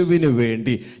യേശുവിന്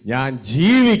വേണ്ടി ഞാൻ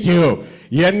ജീവിക്കും.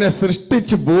 എന്നെ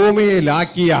സൃഷ്ടിച്ച്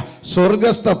ഭൂമിയിലാക്കിയ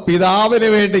സ്വർഗസ്ഥ പിതാവിന്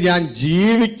വേണ്ടി ഞാൻ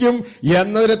ജീവിക്കും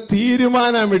എന്നൊരു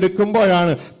തീരുമാനം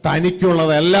എടുക്കുമ്പോഴാണ്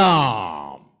തനിക്കുള്ളതെല്ലാം,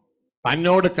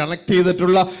 തന്നോട് കണക്ട്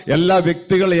ചെയ്തിട്ടുള്ള എല്ലാ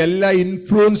വ്യക്തികളെ, എല്ലാ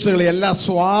ഇൻഫ്ലുവൻസുകളെ, എല്ലാ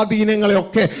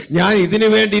സ്വാധീനങ്ങളെയൊക്കെ ഞാൻ ഇതിനു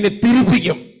വേണ്ടി ഇനി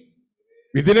തിരിപ്പിക്കും,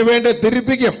 ഇതിനു വേണ്ടി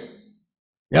തിരിപ്പിക്കും,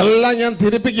 എല്ലാം ഞാൻ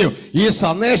തിരിപ്പിക്കും. ഈ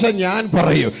സന്ദേശം ഞാൻ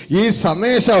പറയും. ഈ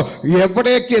സന്ദേശം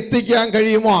എവിടേക്ക് എത്തിക്കാൻ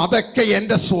കഴിയുമോ അതൊക്കെ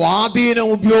എൻ്റെ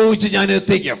സ്വാധീനം ഉപയോഗിച്ച് ഞാൻ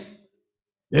എത്തിക്കും.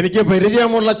 എനിക്ക്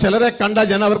പരിചയമുള്ള ചിലരെ കണ്ടാൽ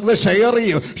ഞാൻ അവർക്ക് ഷെയർ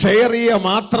ചെയ്യുക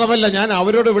മാത്രമല്ല, ഞാൻ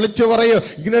അവരോട് വിളിച്ചു പറയൂ,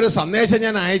 ഇങ്ങനൊരു സന്ദേശം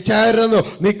ഞാൻ അയച്ചായിരുന്നു,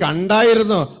 നീ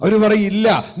കണ്ടായിരുന്നു? അവർ പറയും ഇല്ല,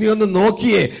 നീ ഒന്ന്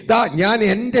നോക്കിയേ, ഞാൻ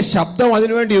എൻ്റെ ശബ്ദം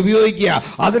അതിനുവേണ്ടി ഉപയോഗിക്കുക.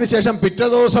 അതിനുശേഷം പിറ്റേ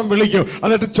ദിവസം വിളിക്കും,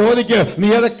 എന്നിട്ട് ചോദിക്കും നീ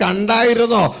അത്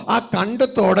കണ്ടായിരുന്നോ? ആ കണ്ടു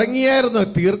തുടങ്ങിയായിരുന്നു,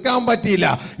 തീർക്കാൻ പറ്റിയില്ല.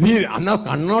 നീ എന്നാ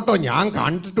കണ്ണോട്ടോ, ഞാൻ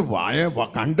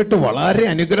കണ്ടിട്ട് വളരെ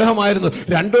അനുഗ്രഹമായിരുന്നു.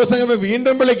 2 ദിവസം കഴിയുമ്പോൾ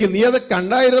വീണ്ടും വിളിക്കും, നീ അത്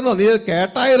കണ്ടായിരുന്നോ, നീ അത്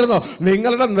കേട്ടായിരുന്നോ?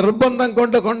 നിങ്ങളുടെ നിർബന്ധം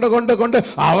കൊണ്ട്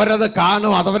അവരത്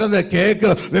കാണും, അവരത് കേക്ക്.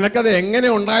 നിനക്കത് എങ്ങനെ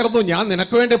ഉണ്ടായിരുന്നു? ഞാൻ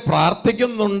നിനക്ക് വേണ്ടി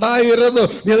പ്രാർത്ഥിക്കുന്നുണ്ടായിരുന്നു,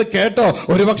 നീ അത് കേട്ടോ?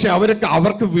 ഒരുപക്ഷെ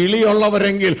അവർക്ക്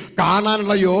വിളിയുള്ളവരെങ്കിൽ,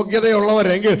 കാണാനുള്ള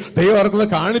യോഗ്യതയുള്ളവരെങ്കിൽ ദൈവം അവർക്കത്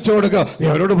കാണിച്ചു കൊടുക്കുക. നീ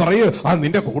അവരോട് പറയൂ,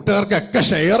 നിന്റെ കൂട്ടുകാർക്കൊക്കെ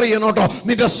ഷെയർ ചെയ്യണോട്ടോ.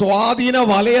 നിന്റെ സ്വാധീന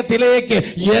വലയത്തിലേക്ക്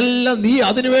എല്ലാം നീ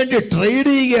അതിനുവേണ്ടി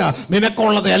ട്രേഡ് ചെയ്യുക.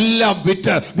 നിനക്കുള്ളത് എല്ലാം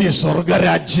വിറ്റ് നീ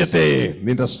സ്വർഗരാജ്യത്തെ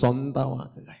നിന്റെ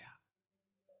സ്വന്തമാക്കുകയാ.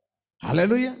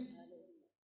 ഹല്ലേലൂയ.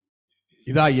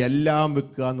 ഇതാ എല്ലാം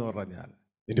വെക്കുക എന്ന് പറഞ്ഞാൽ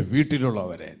നിന്റെ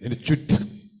വീട്ടിലുള്ളവരെ, നിന്റെ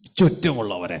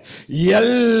ചുറ്റുമുള്ളവരെ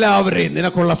എല്ലാവരെയും,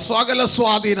 നിനക്കുള്ള സകല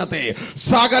സ്വാധീനത്തെ,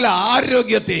 സകല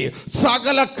ആരോഗ്യത്തെ,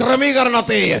 സകല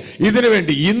ക്രമീകരണത്തെ ഇതിനു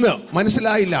വേണ്ടി. ഇന്ന്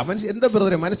മനസ്സിലായില്ല, എന്താ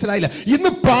ബ്രദറെ മനസ്സിലായില്ല?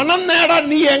 ഇന്ന് പണം നേടാൻ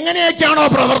നീ എങ്ങനെയൊക്കെയാണോ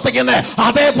പ്രവർത്തിക്കുന്നത്,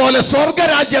 അതേപോലെ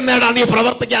സ്വർഗരാജ്യം നേടാൻ നീ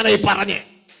പ്രവർത്തിക്കാനായി പറഞ്ഞ്.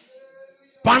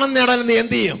 പണം നേടാൻ നീ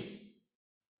എന്ത്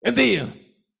ചെയ്യും?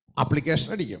 ആപ്ലിക്കേഷൻ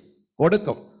അടിക്കും,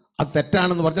 കൊടുക്കും. അത്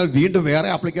തെറ്റാണെന്ന് പറഞ്ഞാൽ വീണ്ടും വേറെ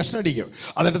ആപ്ലിക്കേഷൻ അടിക്കും.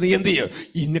 എന്നിട്ട് നീ എന്ത് ചെയ്യും?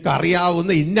 ഇന്നൊക്കെ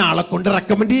അറിയാവുന്ന ഇന്ന ആളെ കൊണ്ട്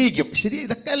റെക്കമെൻഡ് ചെയ്യിക്കും. ശരി,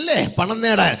 ഇതൊക്കെ അല്ലേ പണം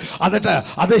നേടാൻ. എന്നിട്ട്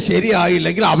അത്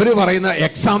ശരിയായില്ലെങ്കിൽ അവര് പറയുന്ന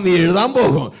എക്സാം നീ എഴുതാൻ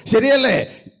പോകും. ശരിയല്ലേ?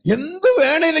 എന്ത്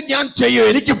വേണേലും ഞാൻ ചെയ്യും,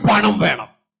 എനിക്ക് പണം വേണം.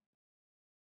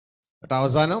 എന്നിട്ട്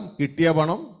അവസാനം കിട്ടിയ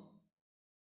പണം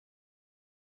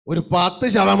ഒരു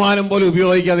 10% പോലും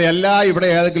ഉപയോഗിക്കാതെ എല്ലാം ഇവിടെ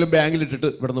ഏതെങ്കിലും ബാങ്കിൽ ഇട്ടിട്ട്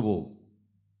ഇവിടുന്ന് പോകും.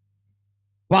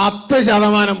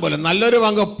 10% പോലും, നല്ലൊരു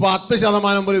പങ്ക്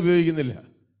 10% പോലും ഉപയോഗിക്കുന്നില്ല.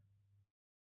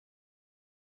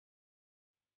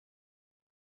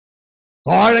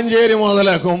 കോഴഞ്ചേരി മുതൽ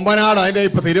കുമ്പനാട്, അതിന്റെ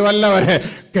ഇപ്പൊ തിരുവല്ല വരെ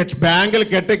ബാങ്കിൽ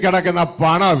കെട്ടിക്കിടക്കുന്ന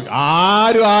പണം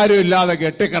ആരും ഇല്ലാതെ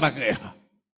കെട്ടിക്കിടക്കുക.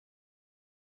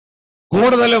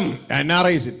 കൂടുതലും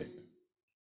NRIസിന്റെ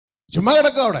ചുമ്മാ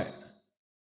കിടക്കുക, അവിടെ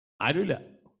ആരുമില്ല.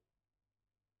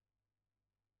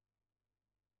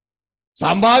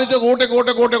 സമ്പാദിച്ച് കൂട്ടി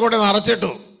നിറച്ചിട്ടു.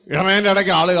 ഇടമേന്റെ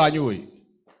ഇടയ്ക്ക് ആള് കാഞ്ഞുപോയി.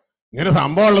 ഇങ്ങനെ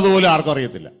സംഭവം ഉള്ളതുപോലെ ആർക്കും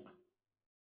അറിയത്തില്ല.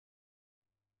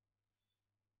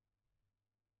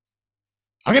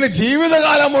 അങ്ങനെ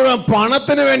ജീവിതകാലം മുഴുവൻ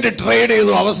പണത്തിന് വേണ്ടി ട്രേഡ്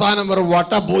ചെയ്തു. അവസാനം വെറും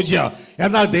വട്ടപൂജ്യ.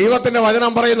 എന്നാൽ ദൈവത്തിന്റെ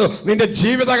വചനം പറയുന്നു, നിന്റെ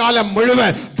ജീവിതകാലം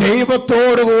മുഴുവൻ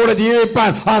ദൈവത്തോടുകൂടെ ജീവിപ്പാൻ,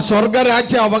 ആ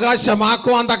സ്വർഗരാജ്യം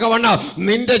അവകാശമാക്കുവാൻ തക്കവണ്ണം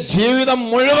നിന്റെ ജീവിതം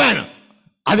മുഴുവൻ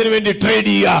അതിനുവേണ്ടി ട്രേഡ്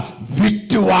ചെയ്യുക,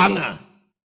 വിറ്റുവാങ്ങുക.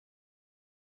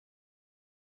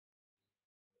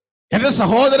 എന്റെ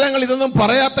സഹോദരങ്ങൾ, ഇതൊന്നും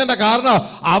പറയാത്തതിന്റെ കാരണം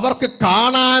അവർക്ക്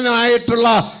കാണാനായിട്ടുള്ള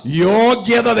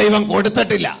യോഗ്യത ദൈവം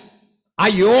കൊടുത്തിട്ടില്ല. ആ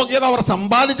യോഗ്യത അവർ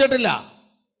സമ്പാദിച്ചിട്ടില്ല.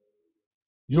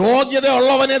 യോഗ്യത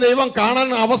ഉള്ളവനെ ദൈവം കാണാൻ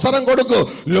അവസരം കൊടുക്കൂ.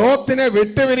 ലോകത്തിനെ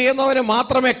വിട്ടുപിരിയുന്നവന്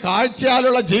മാത്രമേ,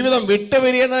 കാഴ്ചയാലുള്ള ജീവിതം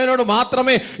വിട്ടുപിരിയുന്നതിനോട്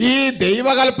മാത്രമേ ഈ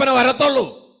ദൈവകൽപ്പന വരത്തുള്ളൂ.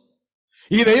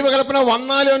 ഈ ദൈവകൽപ്പന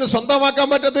വന്നാലും അവന് സ്വന്തമാക്കാൻ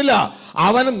പറ്റത്തില്ല.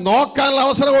 അവന് നോക്കാനുള്ള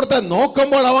അവസരം കൊടുത്ത്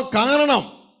നോക്കുമ്പോൾ അവൻ കാണണം.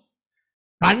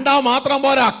 കണ്ടാൽ മാത്രം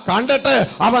പോരാ, കണ്ടിട്ട്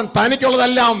അവൻ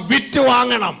തനിക്കുള്ളതെല്ലാം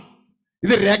വിറ്റുവാങ്ങണം.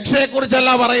 ഇത് രക്ഷയെക്കുറിച്ചല്ല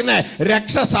പറയുന്നത്,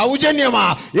 രക്ഷ സൗജന്യമാ.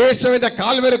 യേശുവിന്റെ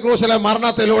കാൽവരി ക്രൂശിലെ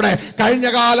മരണത്തിലൂടെ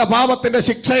കഴിഞ്ഞകാല പാപത്തിന്റെ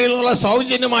ശിക്ഷയിൽ നിന്നുള്ള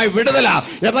സൗജന്യമായി വിടുതല.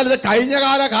 എന്നാൽ ഇത്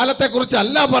കഴിഞ്ഞകാല കാലത്തെ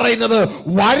കുറിച്ചല്ല പറയുന്നത്,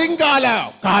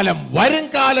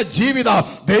 വരുംകാല ജീവിതം,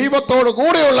 ദൈവത്തോടു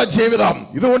കൂടെയുള്ള ജീവിതം.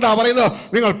 ഇതുകൊണ്ടാണ് പറയുന്നത്,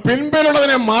 നിങ്ങൾ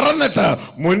പിൻപിലുള്ളതിനെ മറന്നിട്ട്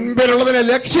മുൻപിലുള്ളതിനെ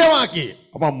ലക്ഷ്യമാക്കി.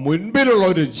 അപ്പൊ മുൻപിലുള്ള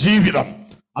ഒരു ജീവിതം,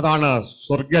 അതാണ്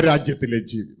സ്വർഗരാജ്യത്തിലെ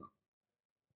ജീവിതം.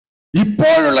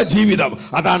 ഇപ്പോഴുള്ള ജീവിതം,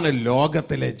 അതാണ്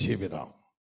ലോകത്തിലെ ജീവിതം.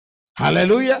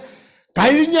 ഹല്ലേലൂയ.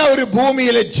 കഴിഞ്ഞ ഒരു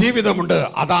ഭൂമിയിലെ ജീവിതമുണ്ട്,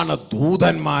 അതാണ്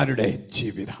ദൂതന്മാരുടെ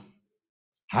ജീവിതം.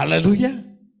 ഹല്ലേലൂയ.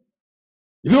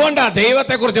 ഇതുകൊണ്ടാ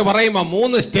ദൈവത്തെക്കുറിച്ച് പറയുമ്പോൾ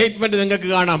 3 സ്റ്റേറ്റ്മെന്റ് നിങ്ങൾക്ക്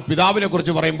കാണാം. പിതാവിനെ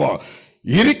കുറിച്ച് പറയുമ്പോൾ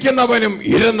ഇരിക്കുന്നവനും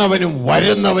ഇരുന്നവനും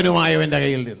വരുന്നവനുമായവന്റെ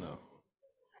കയ്യിൽ നിന്ന്.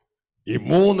 ഈ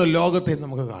 3 ലോകത്തെ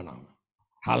നമുക്ക് കാണാം.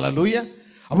 ഹല്ലേലൂയ.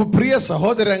 അപ്പൊ പ്രിയ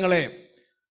സഹോദരങ്ങളെ,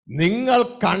 നിങ്ങൾ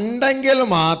കണ്ടെങ്കിൽ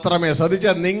മാത്രമേ, ശ്രദ്ധിച്ച,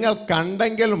 നിങ്ങൾ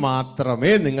കണ്ടെങ്കിൽ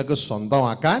മാത്രമേ നിങ്ങൾക്ക്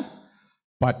സ്വന്തമാക്കാൻ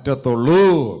പറ്റത്തുള്ളൂ.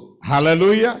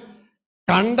 ഹല്ലേലൂയ.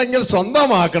 കണ്ടെങ്കിൽ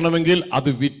സ്വന്തമാക്കണമെങ്കിൽ അത്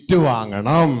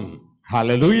വിറ്റുവാങ്ങണം.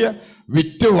 ഹല്ലേലൂയ.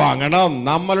 വിറ്റുവാങ്ങണം.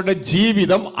 നമ്മളുടെ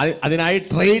ജീവിതം അതിനായി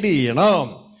ട്രേഡ് ചെയ്യണം.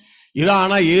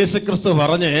 ഇതാണ് യേശുക്രിസ്തു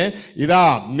പറഞ്ഞ്, ഇതാ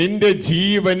നിന്റെ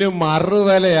ജീവന്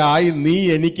മറുവിലയായി നീ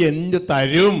എനിക്ക് എന്ത്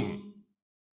തരും?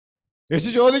 യേശു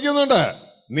ചോദിക്കുന്നുണ്ട്.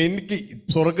 നിനക്ക്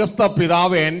സ്വർഗസ്ഥ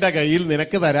പിതാവ് എൻ്റെ കയ്യിൽ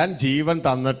നിനക്ക് തരാൻ ജീവൻ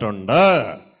തന്നിട്ടുണ്ട്.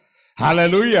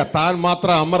 ഹല്ലേലൂയ. താൻ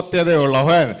മാത്രം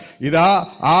അമർത്യതയുള്ളവൻ. ഇതാ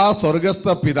ആ സ്വർഗസ്ഥ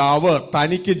പിതാവ്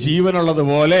തനിക്ക്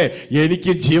ജീവനുള്ളതുപോലെ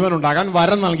എനിക്ക് ജീവൻ ഉണ്ടാകാൻ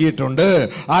വരം നൽകിയിട്ടുണ്ട്.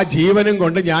 ആ ജീവനും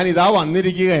കൊണ്ട് ഞാൻ ഇതാ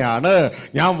വന്നിരിക്കുകയാണ്.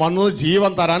 ഞാൻ വന്നത്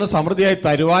ജീവൻ തരാനും സമൃദ്ധിയായി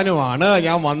തരുവാനുമാണ്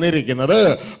ഞാൻ വന്നിരിക്കുന്നത്.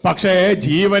 പക്ഷേ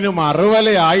ജീവന്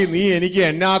മറുവലയായി നീ എനിക്ക്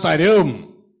എന്നാ തരും?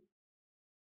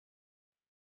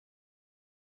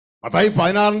 മത്തായി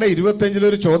 16:25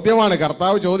 ഒരു ചോദ്യമാണ്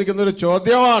കർത്താവ് ചോദിക്കുന്ന ഒരു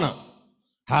ചോദ്യമാണ്.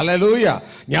 ഹല്ലേലൂയ.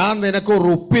 ഞാൻ നിനക്ക്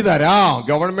റുപ്പി തരാം.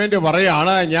 ഗവൺമെന്റ്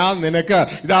പറയാണ്, ഞാൻ നിനക്ക്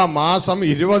ഇതാ മാസം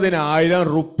 20,000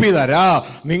 റുപ്പി തരാം.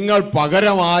 നിങ്ങൾ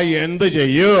പകരമായി എന്ത്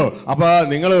ചെയ്യൂ? അപ്പൊ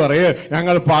നിങ്ങൾ പറയൂ,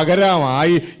 ഞങ്ങൾ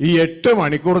പകരമായി ഈ 8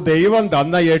 മണിക്കൂർ, ദൈവം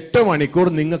തന്ന 8 മണിക്കൂർ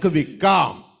നിങ്ങൾക്ക്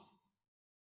വിൽക്കാം.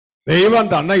 ദൈവം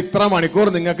തന്ന ഇത്ര മണിക്കൂർ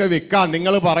നിങ്ങൾക്ക് വിൽക്കാം.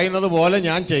 നിങ്ങൾ പറയുന്നത് പോലെ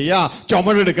ഞാൻ ചെയ്യാം.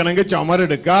 ചുമരെടുക്കണമെങ്കിൽ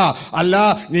ചുമരെടുക്കുക, അല്ല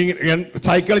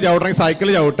സൈക്കിൾ ചവിട്ടണമെങ്കിൽ സൈക്കിൾ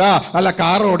ചവിട്ടുക, അല്ല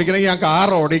കാർ ഓടിക്കണമെങ്കിൽ ഞാൻ കാർ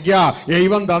ഓടിക്കുക.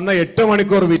 ദൈവം തന്ന 8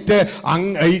 മണിക്കൂർ വിറ്റ്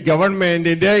ഈ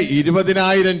ഗവൺമെന്റിന്റെ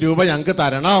 20,000 രൂപ ഞങ്ങൾക്ക്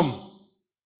തരണം.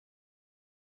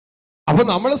 അപ്പൊ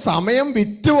നമ്മൾ സമയം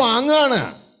വിറ്റ് വാങ്ങാണ്.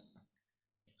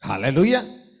 ഹല്ലേലൂയ.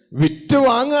 വിറ്റ്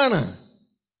വാങ്ങാണ്.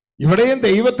 ഇവിടെയും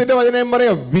ദൈവത്തിന്റെ വചനം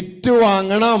പറയാം, വിറ്റ്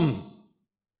വാങ്ങണം,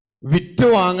 വിറ്റ്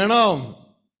വാങ്ങണം.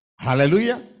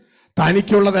 ഹല്ലേലൂയ.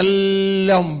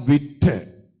 തനിക്കുള്ളതെല്ലാം വിറ്റ്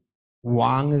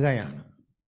വാങ്ങുകയാണ്.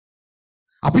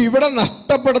 അപ്പൊ ഇവിടെ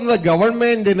നഷ്ടപ്പെടുന്നത്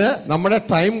ഗവൺമെന്റിന് നമ്മുടെ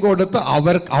ടൈം കൊടുത്ത്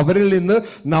അവരിൽ നിന്ന്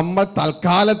നമ്മൾ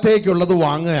തൽക്കാലത്തേക്കുള്ളത്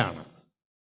വാങ്ങുകയാണ്.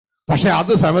 പക്ഷെ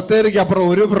അത് സെമിത്തേരിക്ക് അപ്പുറം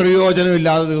ഒരു പ്രയോജനം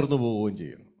ഇല്ലാതെ തീർന്നു പോവുകയും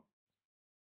ചെയ്യുന്നു.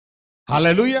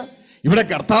 ഹല്ലേലൂയ. ഇവിടെ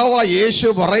കർത്താവ് യേശു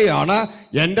പറയാണ്,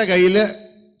 എൻ്റെ കയ്യില്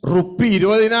റുപ്പി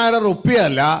 20,000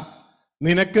 റുപ്പിയല്ല,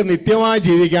 നിനക്ക് നിത്യമായി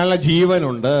ജീവിക്കാനുള്ള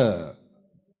ജീവനുണ്ട്.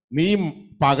 നീ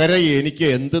പകരം എനിക്ക്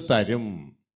എന്ത് തരും?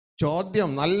 ചോദ്യം.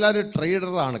 നല്ലൊരു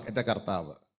ട്രേഡറാണ് എൻ്റെ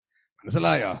കർത്താവ്.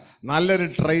 മനസ്സിലായോ? നല്ലൊരു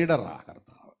ട്രേഡറാ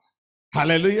കർത്താവ്.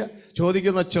 ഹല്ലേലൂയ.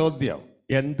 ചോദിക്കുന്ന ചോദ്യം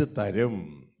എന്ത് തരും?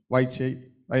 വായിച്ചേ,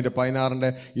 അതിന്റെ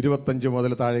 16:25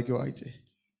 മുതൽ താഴേക്ക് വായിച്ചേ.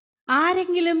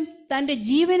 ആരെങ്കിലും തന്റെ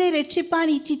ജീവനെ രക്ഷിപ്പാൻ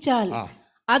ഇച്ഛിച്ചാൽ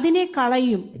അതിനെ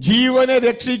കളയും. ജീവനെ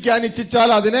രക്ഷിക്കാൻ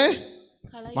ഇച്ഛിച്ചാൽ അതിനെ,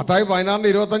 മത്തായി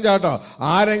 16:25 ആട്ടോ.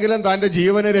 ആരെങ്കിലും തന്റെ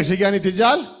ജീവനെ രക്ഷിക്കാൻ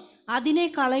ഇച്ഛിച്ചാൽ അതിനെ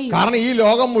കളയും. കാരണം ഈ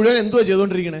ലോകം മുഴുവൻ എന്തുവാ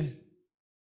ചെയ്തോണ്ടിരിക്കണേ?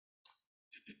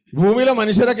 ഭൂമിയിലെ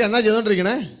മനുഷ്യരൊക്കെ എന്നാ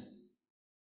ചെയ്തോണ്ടിരിക്കണേ?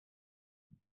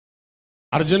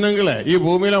 അർജുനങ്ങളെ, ഈ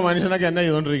ഭൂമിയിലെ മനുഷ്യനൊക്കെ എന്നാ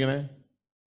ചെയ്തോണ്ടിരിക്കണേ?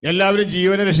 എല്ലാവരും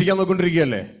ജീവനെ രക്ഷിക്കാൻ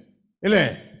നോക്കൊണ്ടിരിക്കുകയല്ലേ? ഇല്ലേ?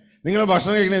 നിങ്ങൾ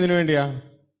ഭക്ഷണം കഴിക്കണേ എന്തിനു വേണ്ടിയാ?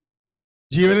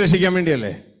 ജീവനെ രക്ഷിക്കാൻ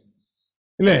വേണ്ടിയല്ലേ?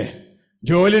 ഇല്ലേ?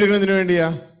 ജോലി എടുക്കുന്നതിന് വേണ്ടിയാ?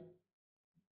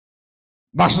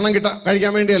 ഭക്ഷണം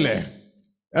കഴിക്കാൻ വേണ്ടിയല്ലേ?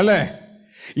 അല്ലേ?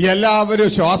 എല്ലാവരും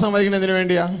ശ്വാസം വലിക്കുന്നതിന്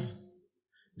വേണ്ടിയാ?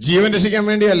 ജീവൻ രക്ഷിക്കാൻ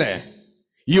വേണ്ടിയല്ലേ?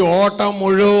 ഈ ഓട്ടം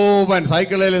മുഴുവൻ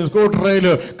സൈക്കിളിലും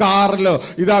സ്കൂട്ടറിലും കാറിലും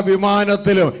ഇതാ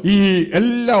വിമാനത്തിലും ഈ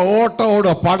എല്ലാ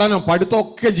ഓട്ടോടും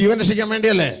പഠിത്തമൊക്കെ ജീവൻ രക്ഷിക്കാൻ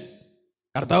വേണ്ടിയല്ലേ?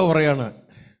 കർത്താവ് പറയാണ്,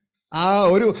 ആ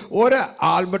ഒരു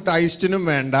ആൽബർട്ട് ഐൻസ്റ്റീനും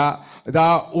വേണ്ട, ഇതാ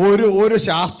ഒരു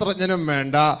ശാസ്ത്രജ്ഞനും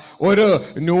വേണ്ട, ഒരു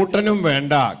ന്യൂട്ടനും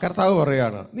വേണ്ട. കർത്താവ്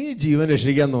പറയാണ്, നീ ജീവൻ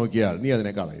രക്ഷിക്കാൻ നോക്കിയാൽ നീ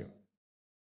അതിനെ കളയും.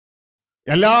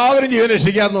 എല്ലാവരും ജീവൻ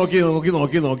രക്ഷിക്കാൻ നോക്കി നോക്കി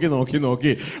നോക്കി നോക്കി നോക്കി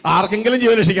നോക്കി ആർക്കെങ്കിലും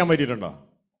ജീവൻ രക്ഷിക്കാൻ പറ്റിയിട്ടുണ്ടോ?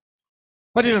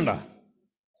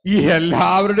 ഈ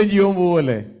എല്ലാവരുടെയും ജീവൻ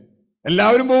പോവല്ലേ?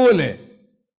 എല്ലാവരും പോവല്ലേ?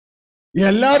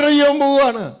 എല്ലാവരുടെയും ജീവൻ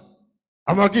പോവാണ്.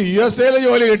 നമുക്ക് USA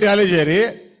ജോലി കിട്ടിയാലും ശരി,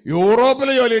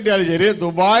 യൂറോപ്പിലെ ജോലി കിട്ടിയാലും ശരി,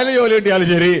 ദുബായിലെ ജോലി കിട്ടിയാലും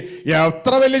ശരി,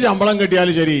 എത്ര വലിയ ശമ്പളം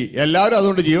കിട്ടിയാലും ശരി, എല്ലാവരും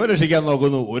അതുകൊണ്ട് ജീവൻ രക്ഷിക്കാൻ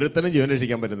നോക്കുന്നു. ഒരുത്തനും ജീവൻ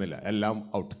രക്ഷിക്കാൻ പറ്റുന്നില്ല. എല്ലാം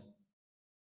ഔട്ട്.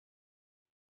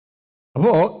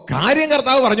 അപ്പോ കാര്യം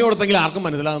കർത്താവ് പറഞ്ഞു കൊടുത്തെങ്കിൽ ആർക്കും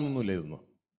മനസ്സിലാകുന്നൊന്നുമില്ല ഇതൊന്നും.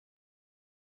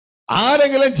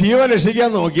 ആരെങ്കിലും ജീവൻ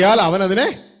രക്ഷിക്കാൻ നോക്കിയാൽ അവൻ അതിനെ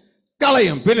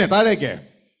കളയും. പിന്നെ താഴേക്ക്,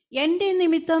 എന്റെ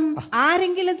നിമിത്തം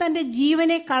ആരെങ്കിലും തന്റെ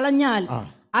ജീവനെ കളഞ്ഞാൽ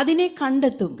അതിനെ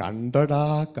കണ്ടെത്തും.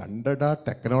 കണ്ടടാ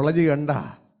ടെക്നോളജി കണ്ട.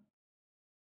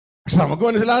 പക്ഷെ നമുക്ക്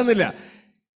മനസ്സിലാകുന്നില്ല.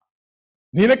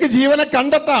 നിനക്ക് ജീവനെ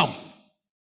കണ്ടെത്താം.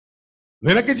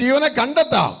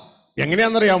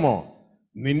 എങ്ങനെയാണെന്നറിയാമോ?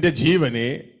 നിന്റെ ജീവനെ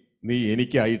നീ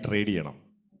എനിക്കായി ട്രേഡ് ചെയ്യണം.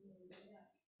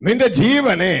 നിന്റെ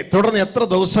ജീവനെ തുടർന്ന് എത്ര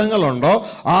ദിവസങ്ങളുണ്ടോ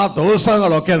ആ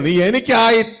ദിവസങ്ങളൊക്കെ നീ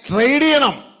എനിക്കായി ട്രേഡ്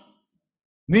ചെയ്യണം.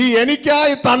 നീ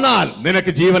എനിക്കായി തന്നാൽ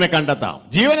നിനക്ക് ജീവനെ കണ്ടെത്താം.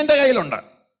 ജീവൻ എൻ്റെ കയ്യിലുണ്ട്,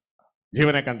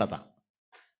 ജീവനെ കണ്ടെത്താം.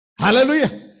 ഹല്ലേലൂയ.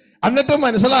 എന്നിട്ട്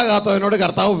മനസ്സിലാകാത്തവനോട്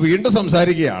കർത്താവ് വീണ്ടും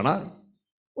സംസാരിക്കുകയാണ്.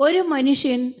 ഒരു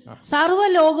മനുഷ്യൻ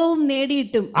സർവ്വലോകവും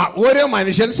നേടിയിട്ടും. ഒരു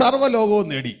മനുഷ്യൻ സർവ്വലോകവും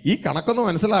നേടി. ഈ കണക്കൊന്ന്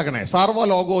മനസ്സിലാക്കണേ.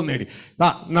 സർവ്വലോകവും നേടി.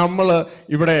 നമ്മള്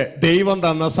ഇവിടെ ദൈവം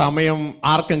തന്ന സമയം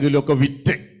ആർക്കെങ്കിലും ഒക്കെ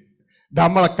വിറ്റ്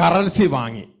നമ്മളെ കറൻസി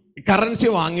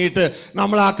വാങ്ങിയിട്ട്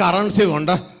നമ്മൾ ആ കറൻസി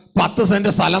കൊണ്ട് 10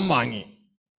 സെന്റ് സ്ഥലം വാങ്ങി.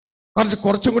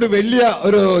 കുറച്ചും കൂടി വലിയ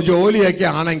ഒരു ജോലിയൊക്കെ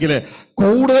ആണെങ്കിൽ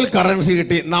കൂടുതൽ കറൻസി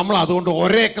കിട്ടി, നമ്മൾ അതുകൊണ്ട്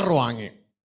 1 ഏക്കർ വാങ്ങി.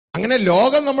 അങ്ങനെ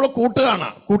ലോകം നമ്മൾ കൂട്ടുകയാണ്,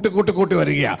 കൂട്ടി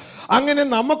വരിക. അങ്ങനെ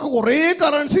നമുക്ക് കുറേ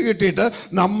കറൻസി കിട്ടിയിട്ട്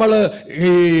നമ്മൾ ഈ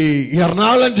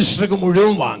എറണാകുളം ഡിസ്ട്രിക്ട്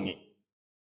മുഴുവൻ വാങ്ങി.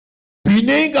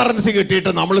 പിന്നെയും കറൻസി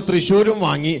കിട്ടിയിട്ട് നമ്മൾ തൃശ്ശൂരും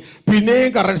വാങ്ങി. പിന്നെയും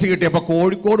കറൻസി കിട്ടിയപ്പോൾ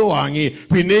കോഴിക്കോട് വാങ്ങി.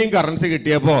 പിന്നെയും കറൻസി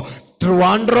കിട്ടിയപ്പോൾ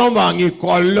ട്രിവാൻഡ്രം വാങ്ങി,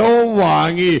 കൊല്ലവും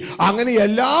വാങ്ങി. അങ്ങനെ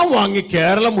എല്ലാം വാങ്ങി,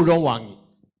 കേരളം മുഴുവൻ വാങ്ങി.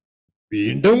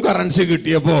 വീണ്ടും കറൻസി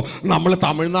കിട്ടിയപ്പോൾ നമ്മൾ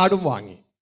തമിഴ്നാടും വാങ്ങി.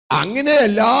 അങ്ങനെ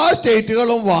എല്ലാ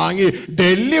സ്റ്റേറ്റുകളും വാങ്ങി,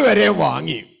 ഡൽഹി വരെ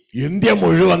വാങ്ങി. ഇന്ത്യ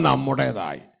മുഴുവൻ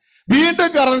നമ്മുടേതായി. വീണ്ടും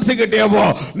കറൻസി കിട്ടിയപ്പോൾ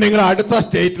നിങ്ങൾ അടുത്ത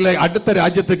സ്റ്റേറ്റിലെ അടുത്ത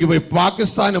രാജ്യത്തേക്ക് പോയി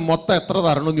പാകിസ്ഥാന് മൊത്തം എത്ര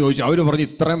തരണമെന്ന് ചോദിച്ചു. അവർ പറഞ്ഞു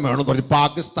ഇത്രയും വേണമെന്ന് പറഞ്ഞു.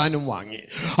 പാകിസ്ഥാനും വാങ്ങി.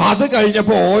 അത്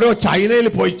കഴിഞ്ഞപ്പോൾ ഓരോ ചൈനയിൽ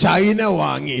പോയി ചൈന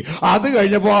വാങ്ങി. അത്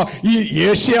കഴിഞ്ഞപ്പോൾ ഈ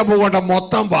ഏഷ്യ ഭൂഖണ്ഡ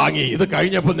മൊത്തം വാങ്ങി. ഇത്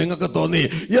കഴിഞ്ഞപ്പോൾ നിങ്ങൾക്ക് തോന്നി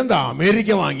എന്താ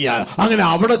അമേരിക്ക വാങ്ങിയാൽ. അങ്ങനെ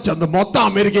അവിടെ ചെന്ന് മൊത്തം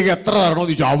അമേരിക്കയ്ക്ക് എത്ര തരണമെന്ന്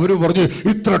ചോദിച്ചു. അവർ പറഞ്ഞു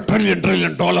ഇത്ര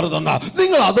ട്രില്യൺ ഡോളർ തന്നാ.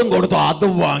 നിങ്ങൾ അതും കൊടുത്തു,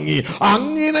 അതും വാങ്ങി.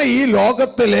 അങ്ങനെ ഈ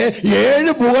ലോകത്തിലെ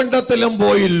 7 ഭൂഖണ്ഡത്തിലും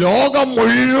പോയി ലോകം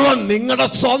മുഴുവൻ നിങ്ങളുടെ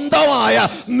സ്വന്തമായ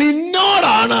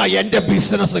നിന്നോടാണ് എന്റെ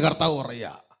ബിസിനസ്. കർത്താവ്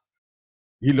പറയാ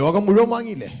ഈ ലോകം മുഴുവൻ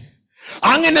വാങ്ങിയില്ലേ.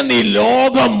 അങ്ങനെ നീ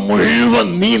ലോകം മുഴുവൻ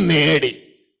നീ നേടി.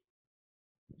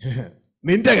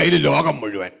 നിന്റെ കയ്യിൽ ലോകം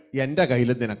മുഴുവൻ, എന്റെ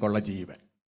കയ്യിൽ നിനക്കുള്ള ജീവൻ.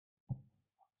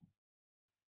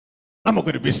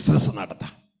 നമുക്കൊരു ബിസിനസ്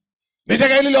നടത്താം. നിന്റെ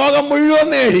കയ്യിൽ ലോകം മുഴുവൻ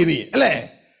നേടി നീ, അല്ലേ?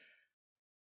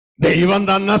 ദൈവം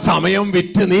തന്ന സമയം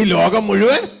വിറ്റ് നീ ലോകം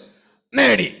മുഴുവൻ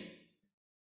നേടി.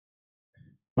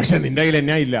 പക്ഷെ നിന്റെ കയ്യിൽ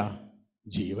എന്നാ ഇല്ല?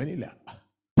 ജീവനില്ല.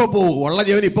 ഇപ്പൊ പോവും, ഉള്ള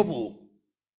ജീവൻ ഇപ്പൊ പോവും.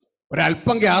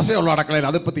 ഒരല്പം ഗ്യാസേ ഉള്ളൂ അടുക്കളയിൽ,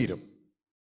 അതിപ്പോ തീരും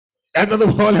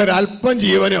എന്നതുപോലെ ഒരല്പം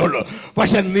ജീവനേ ഉള്ളൂ.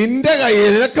 പക്ഷെ നിന്റെ കയ്യിൽ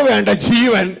നിനക്ക് വേണ്ട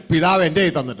ജീവൻ പിതാവ് എൻ്റെ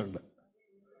കയ്യിൽ തന്നിട്ടുണ്ട്.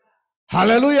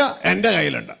 ഹല്ലേലൂയ. എൻ്റെ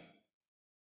കയ്യിലുണ്ട്.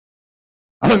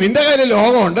 അപ്പൊ നിന്റെ കയ്യിൽ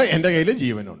ലോകമുണ്ട്, എൻ്റെ കയ്യിൽ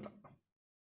ജീവനുണ്ട്.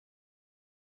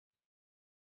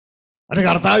 അത്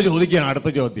കർത്താവ് ചോദിക്കുകയാണ് അടുത്ത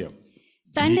ചോദ്യം.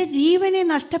 തന്റെ ജീവനെ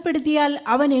നഷ്ടപ്പെടുത്തിയാൽ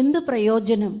അവൻ എന്ത്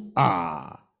പ്രയോജനം?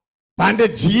 തന്റെ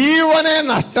ജീവനെ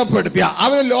നഷ്ടപ്പെടുത്തിയ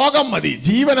അവന് ലോകം മതി,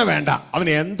 ജീവനെ വേണ്ട,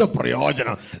 അവന് എന്ത്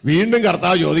പ്രയോജനം? വീണ്ടും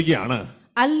കർത്താവ് ചോദിക്കുകയാണ്,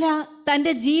 അല്ല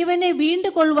തന്റെ ജീവനെ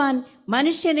വീണ്ടുകൊള്ളുവാൻ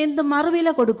മനുഷ്യൻ എന്ത്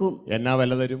മറുവില കൊടുക്കും? എന്നാ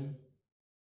വില തരും?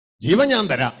 ജീവൻ ഞാൻ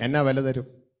തരാം, എന്നാ വില തരും?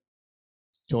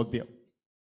 ചോദ്യം.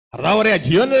 കർത്താവ് പറയാ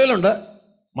ജീവൻ ഇതിലുണ്ട്,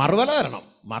 മറുവില തരണം.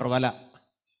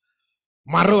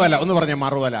 മറുവില ഒന്ന് പറഞ്ഞ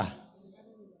മറുവില.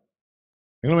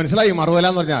 നിങ്ങൾ മനസ്സിലായി മറുവില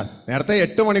എന്ന് പറഞ്ഞാൽ? നേരത്തെ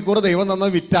 8 മണിക്കൂർ ദൈവം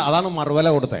തന്നത് വിറ്റ, അതാണ് മറുവില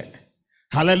കൊടുത്തേ.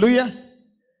 ഹല്ലേലൂയ.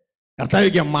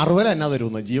 കർത്താവ് മറുവില എന്നാ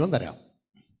തരുമെന്ന്? ജീവൻ തരാം.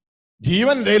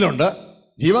 ജീവൻ കയ്യിലുണ്ട്,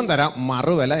 ജീവൻ തരാം.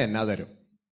 മറുവില എന്നാ തരും?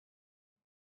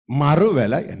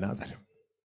 മറുവില എന്നാ തരും?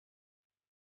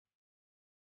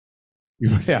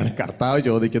 ഇവിടെയാണ് കർത്താവ്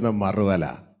ചോദിക്കുന്ന മറുവില.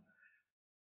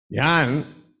 ഞാൻ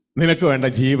നിനക്ക് വേണ്ട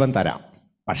ജീവൻ തരാം,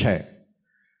 പക്ഷേ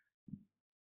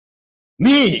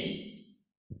നീ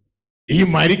ഈ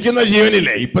മരിക്കുന്ന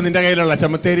ജീവനില്ലേ, ഇപ്പൊ നിന്റെ കയ്യിലുള്ള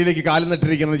ചെമത്തേരിയിലേക്ക് കാലം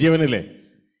നട്ടിരിക്കുന്ന ജീവനില്ലേ,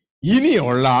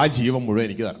 ഇനിയുള്ള ആ ജീവൻ മുഴുവൻ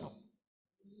എനിക്ക് തരണം.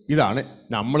 ഇതാണ്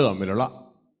നമ്മൾ തമ്മിലുള്ള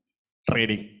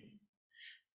ട്രേഡിങ്.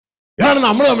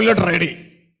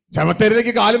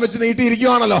 ചെമത്തേരിയിലേക്ക് കാലം വെച്ച്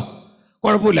നീട്ടിയിരിക്കുവാണല്ലോ,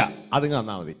 കുഴപ്പമില്ല, അതിങ്ങ്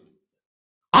തന്നാൽ മതി.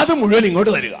 അത് മുഴുവൻ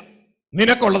ഇങ്ങോട്ട് തരിക.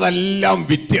 നിനക്കുള്ളതെല്ലാം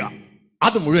വിറ്റുക,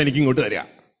 അത് മുഴുവൻ എനിക്ക് ഇങ്ങോട്ട് തരിക.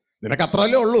 നിനക്ക്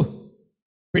അത്രയല്ലേ ഉള്ളൂ.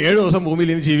 ഇപ്പൊ 7 ദിവസം ഭൂമിയിൽ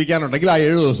ഇനി ജീവിക്കാനുണ്ടെങ്കിൽ ആ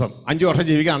 7 ദിവസം, 5 വർഷം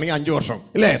ജീവിക്കാണെങ്കിൽ 5 വർഷം,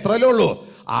 ഇല്ലേ? എത്രയല്ലേ ഉള്ളൂ.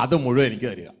 അത് മുഴുവൻ എനിക്ക്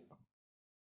തരിക.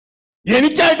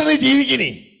 എനിക്കായിട്ട് നീ ജീവിക്കിനി,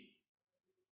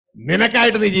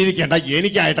 നിനക്കായിട്ട് നീ ജീവിക്കേണ്ട,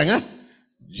 എനിക്കായിട്ടങ്ങ്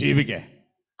ജീവിക്കേ.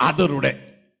 അതിലൂടെ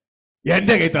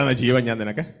എൻ്റെ കയ്യിൽ തന്ന ജീവൻ ഞാൻ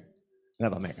നിനക്ക്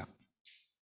തന്നേക്കാം.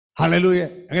 ഹല്ലേലൂയ.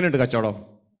 എങ്ങനെയുണ്ട് കച്ചവടം?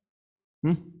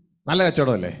 നല്ല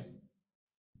കച്ചവടം അല്ലേ?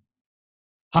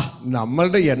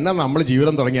 നമ്മളുടെ നമ്മൾ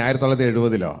ജീവിതം തുടങ്ങി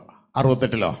 1970-ലോ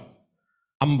 68-ലോ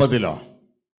 50-ലോ.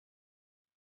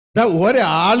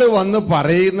 ഒരാള് വന്ന്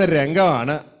പറയുന്ന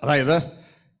രംഗമാണ്. അതായത്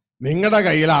നിങ്ങളുടെ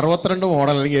കയ്യിൽ 62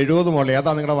 മോഡൽ അല്ലെങ്കിൽ 70 മോഡൽ,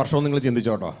 ഏതാ നിങ്ങളുടെ വർഷവും നിങ്ങൾ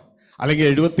ചിന്തിച്ചോട്ടോ. അല്ലെങ്കിൽ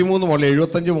 73 മോഡൽ,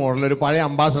 75 മോഡൽ ഒരു പഴയ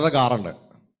അംബാസഡർ കാറുണ്ട്.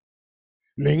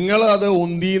 നിങ്ങൾ അത്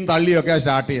ഉന്തിയും തള്ളിയൊക്കെ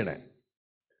സ്റ്റാർട്ട് ചെയ്യണേ,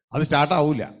 അത്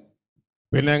സ്റ്റാർട്ടാവില്ല.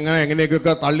 പിന്നെ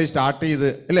എങ്ങനെയൊക്കെ തള്ളി സ്റ്റാർട്ട് ചെയ്ത്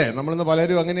അല്ലേ? നമ്മളിന്ന്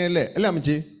പലരും അങ്ങനെയല്ലേ അല്ലേ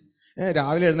അമ്മച്ചി?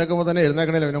 രാവിലെ എഴുന്നേൽക്കുമ്പോൾ തന്നെ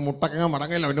എഴുന്നേക്കണല്ലോ, പിന്നെ മുട്ടക്കങ്ങ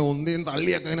മടങ്ങല്ലോ, പിന്നെ ഉന്തിയും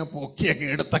തള്ളിയൊക്കെ ഇങ്ങനെ പൊക്കിയൊക്കെ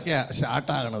എടുത്തൊക്കെയാണ്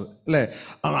സ്റ്റാർട്ടാകണത് അല്ലേ?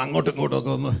 അത് അങ്ങോട്ടും ഇങ്ങോട്ടും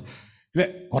ഒക്കെ ഒന്ന് ഇല്ലേ,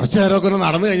 കുറച്ച് നേരമൊക്കെ ഒന്ന്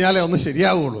നടന്നു കഴിഞ്ഞാലേ ഒന്ന്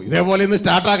ശരിയാവുള്ളൂ. ഇതേപോലെ ഇന്ന്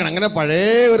സ്റ്റാർട്ടാക്കണം. അങ്ങനെ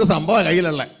പഴയ ഒരു സംഭവം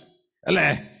കയ്യിലുള്ള അല്ലേ?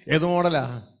 ഏത് മോഡലാ?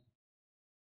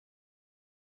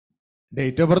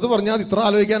 ഡേറ്റ് ഓഫ് ബർത്ത് പറഞ്ഞാൽ ഇത്ര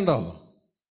ആലോചിക്കാനുണ്ടോ?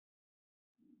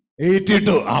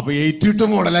 82. അപ്പൊ 82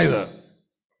 മോഡലാ ഇത്,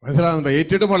 മനസ്സിലാകുന്നുണ്ടോ?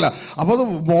 82 മോഡലാ. അപ്പൊ അത്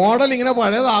മോഡൽ ഇങ്ങനെ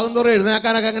പഴയതാകും തോറും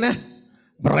എഴുന്നേക്കാനൊക്കെ അങ്ങനെ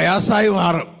പ്രയാസമായി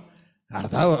മാറും.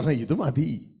 കർത്താവ് പറഞ്ഞ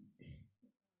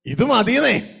ഇത്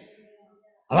മതിയെന്നേ.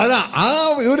 അതായത് ആ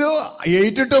ഒരു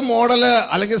 82 മോഡല്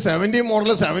അല്ലെങ്കിൽ 70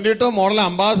 മോഡൽ 72 മോഡൽ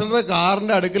അംബാസഡർ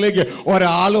കാറിന്റെ അടുക്കിലേക്ക്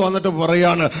ഒരാൾ വന്നിട്ട്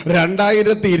പറയാണ്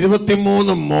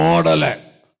 2023 model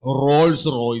Rolls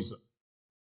Royce,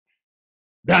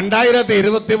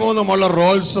 2023 model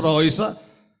Rolls Royce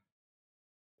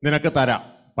നിനക്ക് തരാം,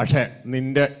 പക്ഷെ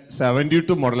നിന്റെ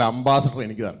 72 മോഡൽ അംബാസഡർ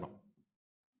എനിക്ക് തരണം.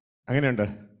 അങ്ങനെയുണ്ട്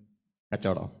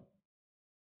കച്ചവടം.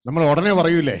 നമ്മൾ ഉടനെ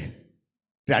പറയൂലേ,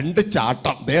 2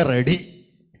 ചാട്ടം ദേ റെഡി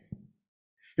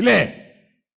ഇല്ലേ?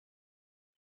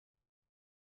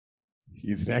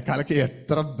 ഇതിനേക്കാളൊക്കെ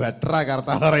എത്ര ബെറ്ററാ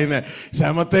കർത്താവ് പറയുന്നത്.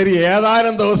 സെമത്തേരി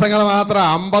ഏതാനും ദിവസങ്ങൾ മാത്രം,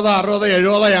 50, 60,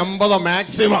 70, 80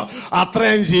 മാക്സിമം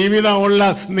അത്രയും ജീവിതമുള്ള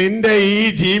നിന്റെ ഈ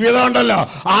ജീവിതം ഉണ്ടല്ലോ,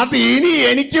 അത് ഇനി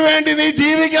എനിക്ക് വേണ്ടി നീ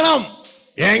ജീവിക്കണം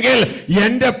എങ്കിൽ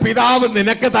എന്റെ പിതാവ്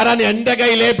നിനക്ക് തരാൻ എന്റെ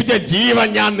കയ്യിൽ ഏൽപ്പിച്ച ജീവൻ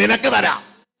ഞാൻ നിനക്ക് തരാം.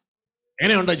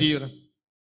 എങ്ങനെയുണ്ടോ ജീവനം?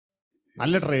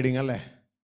 നല്ല ട്രേഡിംഗ് അല്ലേ?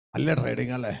 നല്ല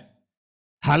ട്രേഡിംഗ് അല്ലേ?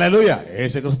 ഹല്ലേലൂയ.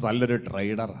 യേശുക്രിസ്തു നല്ലൊരു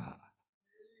ട്രേഡറാ,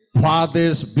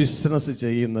 ഫാദേഴ്സ് ബിസിനസ്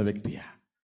ചെയ്യുന്ന വ്യക്തിയാ.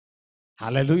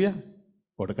 ഹല്ലേലൂയ.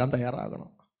 കൊടുക്കാൻ തയ്യാറാകണം.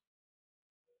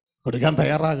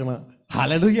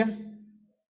 ഹല്ലേലൂയ.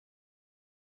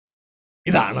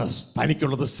 ഇതാണ്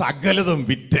തനിക്കുള്ളത് സകലതും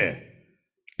വിറ്റ്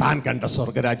താൻ കണ്ട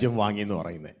സ്വർഗരാജ്യം വാങ്ങി എന്ന്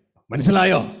പറയുന്നത്.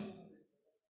 മനസ്സിലായോ?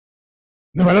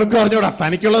 ഇന്ന് പലർക്കും അറിഞ്ഞൂടാ,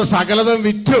 തനിക്കുള്ളത് സകലതും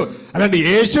വിറ്റു. അല്ലാണ്ട്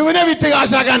യേശുവിനെ വിറ്റ്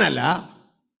കാശാക്കാനല്ല,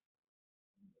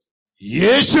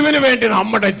 യേശുവിന് വേണ്ടി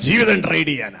നമ്മുടെ ജീവിതം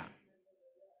ട്രേഡ് ചെയ്യാനാ.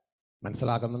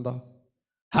 മനസ്സിലാക്കുന്നുണ്ടോ?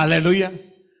 ഹല്ലേലൂയ.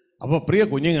 അപ്പൊ പ്രിയ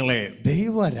കുഞ്ഞുങ്ങളെ,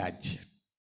 ദൈവരാജ്യം,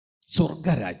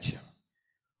 സ്വർഗരാജ്യം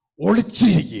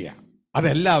ഒളിച്ചിരിക്കുക.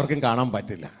 അതെല്ലാവർക്കും കാണാൻ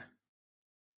പറ്റില്ല,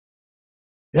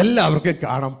 എല്ലാവർക്കും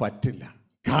കാണാൻ പറ്റില്ല.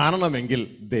 കാണണമെങ്കിൽ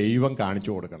ദൈവം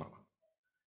കാണിച്ചു കൊടുക്കണം.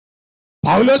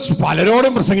 പൗലോസ്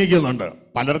പലരോടും പ്രസംഗിക്കുന്നുണ്ട്,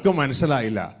 പലർക്കും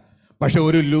മനസ്സിലായില്ല. പക്ഷെ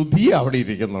ഒരു ലുദിയ അവിടെ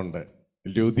ഇരിക്കുന്നുണ്ട്.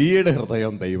 ലുദിയുടെ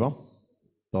ഹൃദയം ദൈവം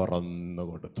തുറന്നു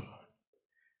കൊടുത്തു.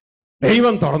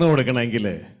 ദൈവം തുറന്നു കൊടുക്കണമെങ്കിൽ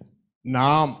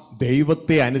നാം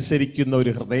ദൈവത്തെ അനുസരിക്കുന്ന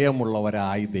ഒരു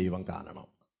ഹൃദയമുള്ളവരായി ദൈവം കാണണം.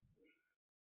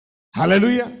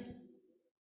 ഹല്ലേലൂയ.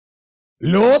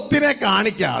 ലോത്തിനെ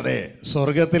കാണിക്കാതെ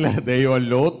സ്വർഗത്തിലെ ദൈവം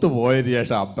ലോത്ത് പോയതിനു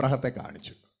ശേഷം അബ്രഹത്തെ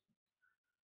കാണിച്ചു.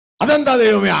 അതെന്താ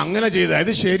ദൈവമേ അങ്ങനെ ചെയ്ത?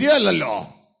 ഇത് ശരിയല്ലല്ലോ.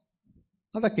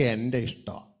 അതൊക്കെ എൻ്റെ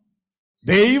ഇഷ്ടം.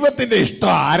 ദൈവത്തിന്റെ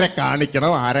ഇഷ്ടം ആരെ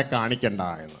കാണിക്കണം ആരെ കാണിക്കണ്ട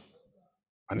എന്ന്.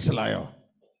 മനസ്സിലായോ?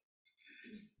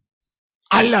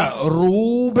 അല്ല,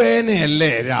 റൂബേനെ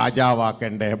അല്ലേ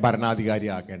രാജാവാക്കണ്ടേ, ഭരണാധികാരി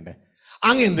ആക്കണ്ടേ?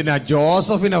 അങ്ങ് എന്തിനാ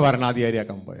ജോസഫിനെ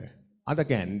ഭരണാധികാരിയാക്കാൻ പോയെ?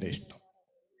 അതൊക്കെ എൻ്റെ ഇഷ്ടം.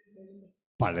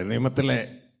 പഴയ നിയമത്തിലെ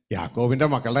യാക്കോബിന്റെ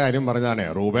മക്കളുടെ കാര്യം പറഞ്ഞാണ്.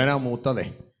 റൂബേനാ മൂത്തതേ.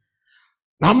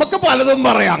 നമുക്ക് പലതും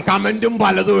പറയാം, കമന്റും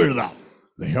പലതും എഴുതാം.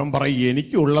 ദൈവം പറയും,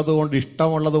 എനിക്കുള്ളത് കൊണ്ട്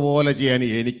ഇഷ്ടമുള്ളത് പോലെ ചെയ്യാൻ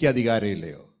എനിക്ക്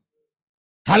അധികാരമില്ലയോ?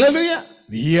 ഹല്ലേലൂയ.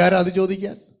 നീ ആരാ അത്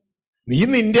ചോദിക്കാൻ? നീ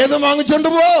നിന്റേത് വാങ്ങിച്ചോണ്ട്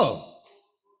പോ.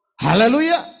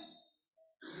 ഹല്ലേലൂയ.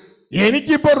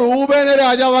 എനിക്കിപ്പോ റൂബേനെ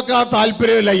രാജാവാക്കാൻ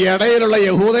താല്പര്യമില്ല, ഇടയിലുള്ള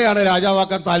യഹൂദയാണ്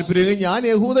രാജാവാക്കാൻ താല്പര്യം, ഞാൻ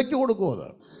യഹൂദയ്ക്ക് കൊടുക്കും അത്.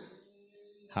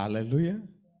 ഹല്ലേലൂയ.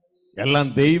 എല്ലാം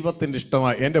ദൈവത്തിന്റെ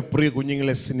ഇഷ്ടമായി. എൻ്റെ പ്രിയ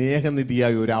കുഞ്ഞുങ്ങളെ,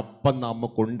 സ്നേഹനിധിയായ ഒരു അപ്പൻ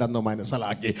നമുക്കുണ്ടെന്ന്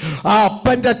മനസ്സിലാക്കി ആ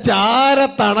അപ്പന്റെ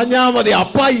ചാരത്തണഞ്ഞാ മതി.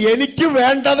 അപ്പ എനിക്ക്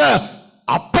വേണ്ടത്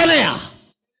അപ്പനെയാ,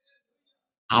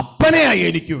 അപ്പനെയാ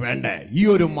എനിക്ക് വേണ്ടേ. ഈ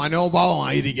ഒരു മനോഭാവം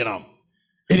ആയിരിക്കണം.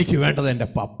 എനിക്ക് വേണ്ടത് എൻ്റെ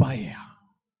പപ്പായെയാ.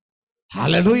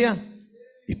 ഹല്ലേലൂയ.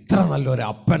 ഇത്ര നല്ലൊരു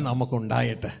അപ്പൻ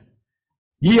നമുക്കുണ്ടായിട്ട്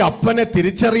ഈ അപ്പനെ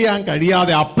തിരിച്ചറിയാൻ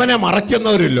കഴിയാതെ അപ്പനെ മറയ്ക്കുന്ന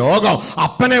ഒരു ലോകം,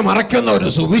 അപ്പനെ മറയ്ക്കുന്ന ഒരു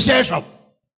സുവിശേഷം,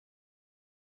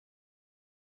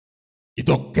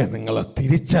 ഇതൊക്കെ നിങ്ങൾ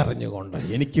തിരിച്ചറിഞ്ഞുകൊണ്ട്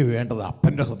എനിക്ക് വേണ്ടത്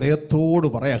അപ്പൻ്റെ ഹൃദയത്തോട്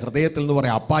പറയാ, ഹൃദയത്തിൽ നിന്ന്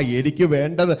പറയാം, അപ്പ എനിക്ക്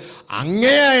വേണ്ടത്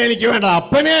അങ്ങനെയാ, എനിക്ക് വേണ്ടത്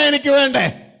അപ്പനെയാ എനിക്ക് വേണ്ടേ.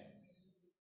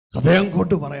 ഹൃദയം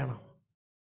കൊണ്ട് പറയണം.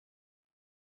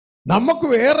 നമുക്ക്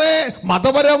വേറെ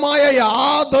മതപരമായ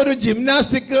യാതൊരു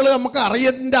ജിംനാസ്റ്റിക്കുകൾ നമുക്ക്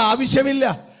അറിയേണ്ട ആവശ്യമില്ല.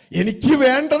 എനിക്ക്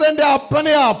വേണ്ടത് എൻ്റെ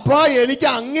അപ്പനെയാ. അപ്പ എനിക്ക്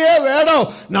അങ്ങേ വേണോ.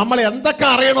 നമ്മൾ എന്തൊക്കെ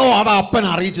അറിയണോ അത് അപ്പൻ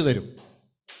അറിയിച്ചു തരും.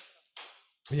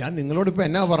 ഞാൻ നിങ്ങളോട് ഇപ്പം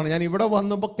എന്നാ പറഞ്ഞു? ഞാൻ ഇവിടെ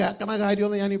വന്നപ്പോൾ കേൾക്കണ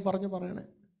കാര്യമെന്ന് ഞാൻ ഈ പറയണേ.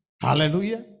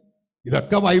 ഹല്ലേലൂയ.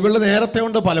 ഇതൊക്കെ ബൈബിളിൽ നേരത്തെ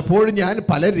ഉണ്ട്. പലപ്പോഴും ഞാൻ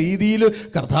പല രീതിയിൽ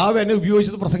കർത്താവ് എന്നെ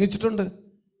ഉപയോഗിച്ചത് പ്രസംഗിച്ചിട്ടുണ്ട്.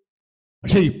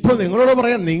 പക്ഷെ ഇപ്പൊ നിങ്ങളോട്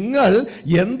പറയാം, നിങ്ങൾ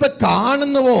എന്ത്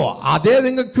കാണുന്നുവോ അതേ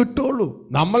നിങ്ങൾക്ക് കിട്ടുള്ളൂ.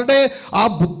 നമ്മളുടെ ആ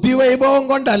ബുദ്ധി വൈഭവം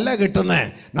കൊണ്ടല്ല കിട്ടുന്നേ.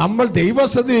 നമ്മൾ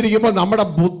ദൈവസ്ഥിതി ഇരിക്കുമ്പോൾ നമ്മുടെ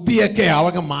ബുദ്ധിയൊക്കെ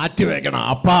അവങ്ങ് മാറ്റി വെക്കണം.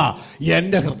 അപ്പാ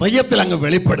എൻ്റെ ഹൃദയത്തിൽ അങ്ങ്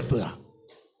വെളിപ്പെടുത്തുക.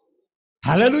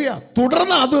 ഹല്ലേലൂയ.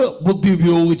 തുടർന്ന് അത് ബുദ്ധി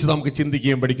ഉപയോഗിച്ച് നമുക്ക്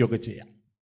ചിന്തിക്കുകയും പഠിക്കുകയൊക്കെ ചെയ്യാം.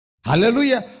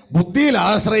 ഹല്ലേലൂയ. ബുദ്ധിയിൽ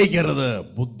ആശ്രയിക്കരുത്,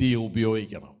 ബുദ്ധി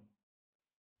ഉപയോഗിക്കണം.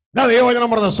 ദൈവവചനം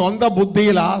പറഞ്ഞത് സ്വന്തം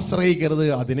ബുദ്ധിയിൽ ആശ്രയിക്കരുത്,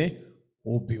 അതിനെ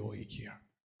ഉപയോഗിക്കുക.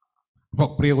 അപ്പൊ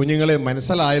പ്രിയ കുഞ്ഞുങ്ങളെ,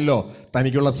 മനസ്സിലായല്ലോ?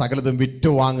 തനിക്കുള്ള സകലതും വിറ്റ്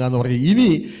വാങ്ങുക എന്ന് പറഞ്ഞ് ഇനി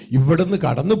ഇവിടുന്ന്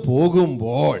കടന്നു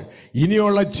പോകുമ്പോൾ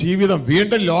ഇനിയുള്ള ജീവിതം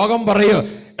വീണ്ടും ലോകം പറയൂ,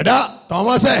 എടാ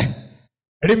തോമസേ,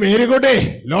 എടി മേരിക്കുട്ടി,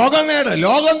 ലോകം നേട്,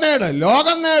 ലോകം നേട്,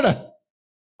 ലോകം നേട്.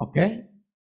 ഓക്കെ,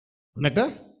 എന്നിട്ട്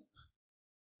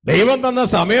ദൈവം തന്ന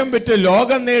സമയം വിറ്റ്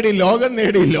ലോകം നേടി, ലോകം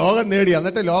നേടി, ലോകം നേടി.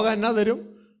 എന്നിട്ട് ലോകം എന്നാ തരും?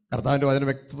 കർത്താവിന്റെ വചനം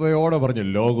വ്യക്തതയോടെ പറഞ്ഞു,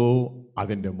 ലോകവും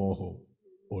അതിൻ്റെ മോഹവും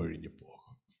ഒഴിഞ്ഞു പോകും.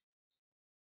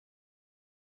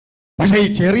 പക്ഷെ ഈ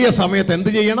ചെറിയ സമയത്ത് എന്ത്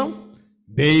ചെയ്യണം?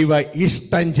 ദൈവ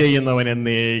ഇഷ്ടം ചെയ്യുന്നവൻ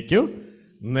എന്നേക്കും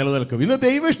നിലനിൽക്കും. ഇന്ന്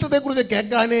ദൈവ ഇഷ്ടത്തെക്കുറിച്ച്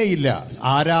കേൾക്കാനേ ഇല്ല.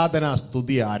 ആരാധന,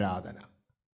 സ്തുതി ആരാധന.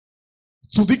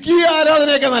 സ്തുതിക്കുക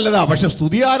ആരാധനയൊക്കെ നല്ലതാ, പക്ഷെ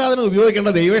സ്തുതി ആരാധന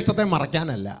ഉപയോഗിക്കേണ്ട ദൈവ ഇഷ്ടത്തെ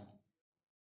മറയ്ക്കാനല്ല,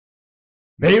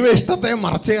 ദൈവ ഇഷ്ടത്തെ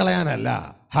മറച്ചു കളയാനല്ല.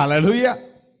 ഹല്ലേലൂയ.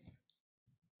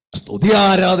 സ്തുതി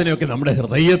ആരാധനയൊക്കെ നമ്മുടെ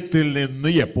ഹൃദയത്തിൽ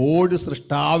നിന്ന് എപ്പോഴും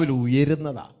സൃഷ്ടാവിൽ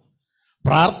ഉയരുന്നതാ.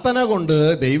 പ്രാർത്ഥന കൊണ്ട്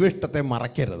ദൈവ ഇഷ്ടത്തെ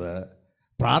മറക്കരുത്,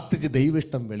 പ്രാർത്ഥിച്ച് ദൈവ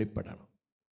ഇഷ്ടം വെളിപ്പെടണം.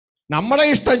 നമ്മുടെ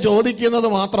ഇഷ്ടം ചോദിക്കുന്നത്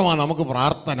മാത്രമാണ് നമുക്ക്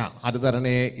പ്രാർത്ഥന. അത്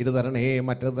തരണേ, ഇത് തരണേ,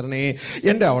 മറ്റത് തരണേ,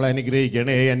 എൻ്റെ അവളെ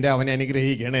അനുഗ്രഹിക്കണേ, എൻ്റെ അവനെ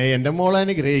അനുഗ്രഹിക്കണേ, എൻ്റെ മോളെ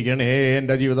അനുഗ്രഹിക്കണേ,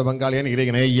 എൻ്റെ ജീവിത പങ്കാളി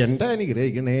അനുഗ്രഹിക്കണേ, എൻ്റെ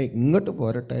അനുഗ്രഹിക്കണേ, ഇങ്ങോട്ട്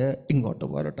പോരട്ടെ, ഇങ്ങോട്ട്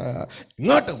പോരട്ടെ,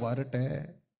 ഇങ്ങോട്ട് പോരട്ടെ,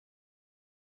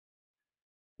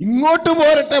 ഇങ്ങോട്ട്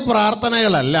പോരട്ടെ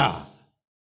പ്രാർത്ഥനകളല്ല.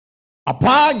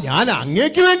 അപ്പാ ഞാൻ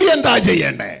അങ്ങേക്ക് വേണ്ടി എന്താ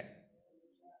ചെയ്യണ്ടേ?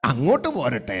 അങ്ങോട്ട്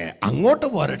പോരട്ടെ, അങ്ങോട്ട്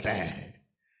പോരട്ടെ.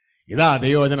 ഇതാ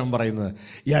ദൈവവചനം പറയുന്നത്.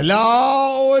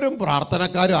 എല്ലാവരും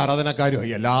പ്രാർത്ഥനക്കാരും ആരാധനക്കാരും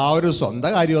എല്ലാവരും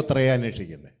സ്വന്തം കാര്യം അത്രയേ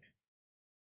അന്വേഷിക്കുന്നത്.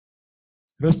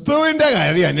 ക്രിസ്തുവിന്റെ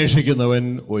കാര്യം അന്വേഷിക്കുന്നവൻ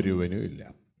ഒരുവനും ഇല്ല.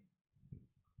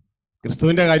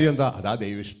 ക്രിസ്തുവിന്റെ കാര്യം എന്താ? അതാ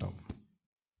ദൈവിഷ്ടം.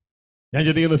 ഞാൻ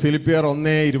ചിന്തിക്കുന്നത് ഫിലിപ്പിയർ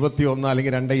 1:21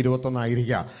 അല്ലെങ്കിൽ 2:21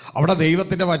 ആയിരിക്കാം. അവിടെ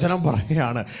ദൈവത്തിന്റെ വചനം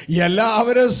പറയുകയാണ്,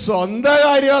 എല്ലാവരും സ്വന്തം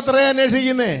കാര്യം അത്രയേ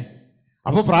അന്വേഷിക്കുന്നേ.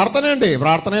 അപ്പൊ പ്രാർത്ഥനയുണ്ടേ.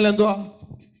 പ്രാർത്ഥനയിൽ എന്തുവാ?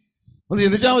 ഒന്ന്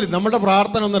ചിന്തിച്ചാൽ മതി. നമ്മുടെ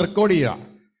പ്രാർത്ഥന ഒന്ന് റെക്കോർഡ് ചെയ്യുക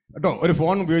കേട്ടോ. ഒരു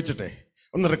ഫോൺ ഉപയോഗിച്ചിട്ടേ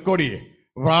ഒന്ന് റെക്കോർഡ് ചെയ്യേ.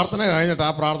 പ്രാർത്ഥന കഴിഞ്ഞിട്ട്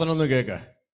ആ പ്രാർത്ഥന ഒന്ന് കേൾക്കുക.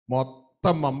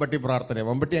 മൊത്തം വമ്പട്ടി പ്രാർത്ഥന.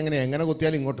 വമ്പട്ടി എങ്ങനെ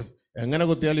കുത്തിയാലും ഇങ്ങോട്ട്, എങ്ങനെ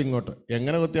കുത്തിയാലും ഇങ്ങോട്ട്,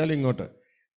 എങ്ങനെ കുത്തിയാലും ഇങ്ങോട്ട്.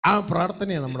 ആ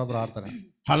പ്രാർത്ഥനയാണ് നമ്മുടെ പ്രാർത്ഥന.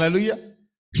 ഹല്ലേലൂയ.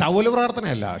 ശൗല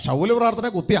പ്രാർത്ഥനയല്ല. ശൗല പ്രാർത്ഥന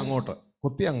കുത്തി അങ്ങോട്ട്,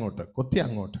 കുത്തി അങ്ങോട്ട്, കുത്തി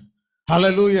അങ്ങോട്ട്.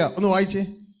 ഹല്ലേലൂയ. ഒന്ന് വായിച്ചേ.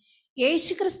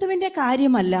 യേശുക്രിസ്തുവിന്റെ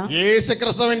കാര്യമല്ല,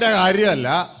 യേശുക്രിസ്തുവിന്റെ കാര്യമല്ല,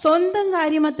 സ്വന്തം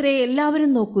കാര്യമത്രേ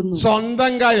എല്ലാവരും നോക്കുന്നു.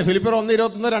 സ്വന്തം കാര്യം. ഫിലിപ്പിയർ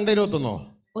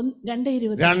 1:21,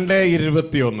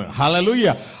 2:21. ഹല്ലേലൂയ.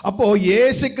 അപ്പോ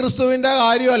യേശുക്രിസ്തുവിന്റെ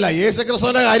കാര്യമല്ല,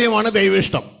 യേശുക്രിസ്തുവിന്റെ കാര്യമാണ്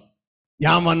ദൈവിഷ്ടം.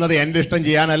 ഞാൻ വന്നത് എൻ്റെ ഇഷ്ടം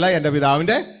ചെയ്യാനല്ല, എൻ്റെ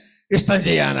പിതാവിന്റെ ഇഷ്ടം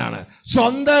ചെയ്യാനാണ്.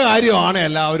 സ്വന്തം കാര്യമാണ്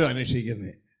എല്ലാവരും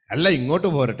അന്വേഷിക്കുന്നത്. അല്ല ഇങ്ങോട്ട്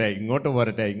പോരട്ടെ, ഇങ്ങോട്ട്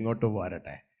പോരട്ടെ, ഇങ്ങോട്ട്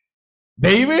പോരട്ടെ.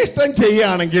 ദൈവ ഇഷ്ടം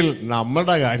ചെയ്യുകയാണെങ്കിൽ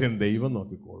നമ്മളുടെ കാര്യം ദൈവം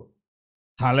നോക്കിക്കോളും.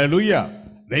 ഹല്ലേലൂയ.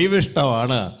 ദൈവ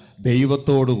ഇഷ്ടമാണ്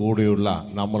ദൈവത്തോടു കൂടിയുള്ള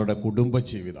നമ്മളുടെ കുടുംബ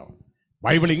ജീവിതം.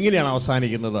 ബൈബിൾ ഇങ്ങനെയാണ്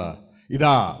അവസാനിക്കുന്നത്.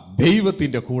 ഇതാ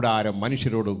ദൈവത്തിന്റെ കൂടാരം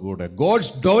മനുഷ്യരോടുകൂടെ.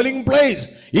 God's dwelling place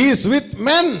is with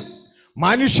men.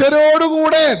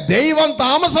 മനുഷ്യരോടുകൂടെ ദൈവം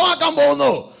താമസമാക്കാൻ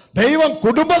പോകുന്നു. ദൈവം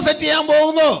കുടുംബം സെറ്റ് ചെയ്യാൻ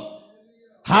പോകുന്നു.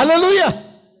 ഹല്ലേലൂയ.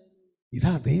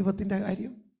 ഇതാ ദൈവത്തിന്റെ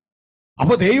കാര്യം.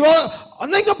 അപ്പൊ ദൈവം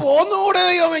ഒന്നെങ്കിൽ പോന്നുകൂടെ,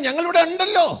 ദൈവമേ ഞങ്ങളിവിടെ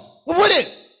ഉണ്ടല്ലോ, പോര്.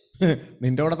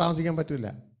 നിന്റെ കൂടെ താമസിക്കാൻ പറ്റൂല.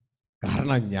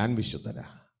 കാരണം ഞാൻ വിശുദ്ധനാ,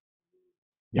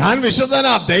 ഞാൻ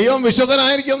വിശുദ്ധനാ. ദൈവം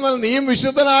വിശുദ്ധനായിരിക്കുന്നത് നീയും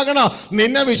വിശുദ്ധനാകണം.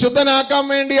 നിന്നെ വിശുദ്ധനാക്കാൻ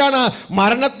വേണ്ടിയാണ്,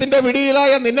 മരണത്തിന്റെ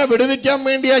പിടിയിലായ നിന്നെ വിടുവിക്കാൻ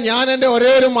വേണ്ടിയാ ഞാൻ എൻ്റെ ഒരേ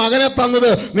ഒരു മകനെ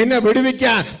തന്നത്, നിന്നെ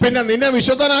വിടുവിക്കാൻ. പിന്നെ നിന്നെ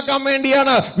വിശുദ്ധനാക്കാൻ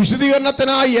വേണ്ടിയാണ്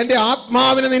വിശുദ്ധീകരണത്തിനായി എൻ്റെ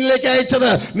ആത്മാവിനെ നിന്നിലേക്ക്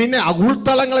അയച്ചത്, നിന്നെ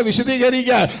ഉൾത്തളങ്ങളെ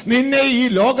വിശുദ്ധീകരിക്കാൻ. നിന്നെ ഈ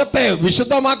ലോകത്തെ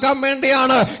വിശുദ്ധമാക്കാൻ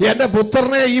വേണ്ടിയാണ് എൻ്റെ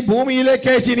പുത്രനെ ഈ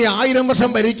ഭൂമിയിലേക്ക് അയച്ച് ഇനി 1000 വർഷം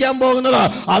ഭരിക്കാൻ പോകുന്നത്.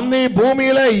 അന്ന് ഈ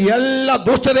ഭൂമിയിലെ എല്ലാ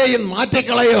ദുഷ്ടരെയും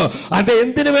മാറ്റിക്കളയോ. അത്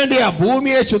എന്തിനു വേണ്ടിയാ?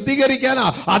 ഭൂമിയെ ശുദ്ധീകരിക്കാനാ.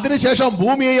 അതിനുശേഷം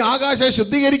ഭൂമിയെ ആകാശം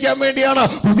ശുദ്ധീകരിക്കാൻ വേണ്ടിയാണ്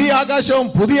പുതിയ ആകാശവും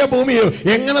പുതിയ ഭൂമിയും.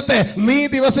 എങ്ങനത്തെ? നീ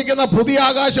ദിവസിക്കുന്ന പുതിയ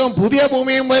ആകാശവും പുതിയ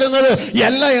ഭൂമിയും വരുന്നത്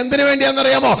എല്ലാം എന്തിനു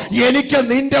വേണ്ടിയാണെന്നറിയാമോ? എനിക്ക്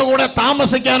നിന്റെ കൂടെ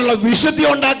താമസിക്കാനുള്ള വിശുദ്ധി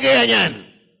ഉണ്ടാക്കുക. ഞാൻ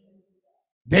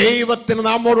ദൈവത്തിന്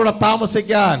നമ്മോടുകൂടെ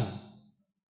താമസിക്കാൻ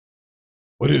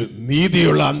ഒരു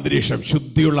നീതിയുള്ള അന്തരീക്ഷം,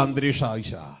 ശുദ്ധിയുള്ള അന്തരീക്ഷം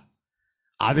ആവശ്യമാണ്.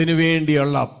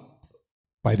 അതിനുവേണ്ടിയുള്ള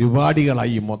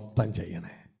പരിപാടികളായി മൊത്തം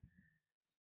ചെയ്യണേ.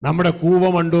 നമ്മുടെ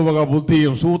കൂപമണ്ടൂപക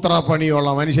ബുദ്ധിയും സൂത്രപ്പണിയുള്ള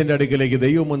മനുഷ്യൻ്റെ അടുക്കിലേക്ക്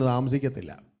ദൈവം ഒന്ന്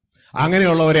താമസിക്കത്തില്ല.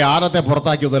 അങ്ങനെയുള്ളവരെ ആരത്തെ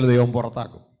പുറത്താക്കിയതല്ല, ദൈവം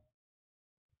പുറത്താക്കും.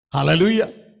 ഹല്ലേലൂയ.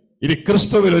 ഇനി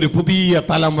ക്രിസ്തുവിൽ ഒരു പുതിയ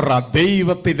തലമുറ,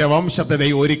 ദൈവത്തിന്റെ വംശത്തെ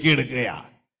ദൈവം ഒരുക്കിയെടുക്കുകയാണ്.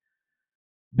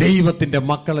 ദൈവത്തിന്റെ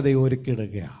മക്കളെ ദൈവം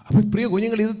ഒരുക്കിയെടുക്കുകയാണ്. അപ്പൊ പ്രിയ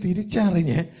കുഞ്ഞുങ്ങൾ, ഇത്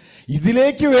തിരിച്ചറിഞ്ഞ്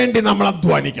ഇതിലേക്ക് വേണ്ടി നമ്മൾ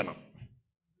അധ്വാനിക്കണം.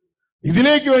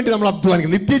 ഇതിലേക്ക് വേണ്ടി നമ്മൾ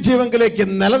അധ്വാനിക്കണം. നിത്യജീവനിലേക്ക്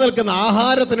നിലനിൽക്കുന്ന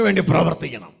ആഹാരത്തിന് വേണ്ടി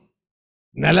പ്രവർത്തിക്കണം.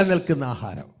 നിലനിൽക്കുന്ന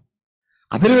ആഹാരം,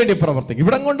 അതിനുവേണ്ടി പ്രവർത്തിക്കണം.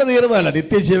 ഇവിടം കൊണ്ട് തീർന്നതല്ല,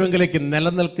 നിത്യജീവനിലേക്ക്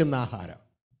നിലനിൽക്കുന്ന ആഹാരം,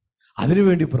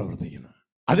 അതിനുവേണ്ടി പ്രവർത്തിക്കണം.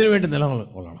 അതിനുവേണ്ടി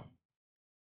നിലനിൽക്കൊള്ളണം.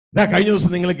 ഇതാ കഴിഞ്ഞ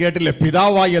ദിവസം നിങ്ങൾ കേട്ടില്ലേ,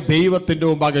 പിതാവായ ദൈവത്തിന്റെ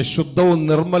മുമ്പാകെ ശുദ്ധവും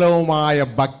നിർമ്മലവുമായ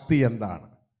ഭക്തി എന്താണ്?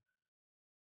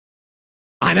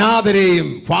 അനാഥരെയും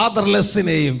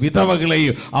ഫാദർലെസ്സിനെയും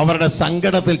വിധവകളെയും അവരുടെ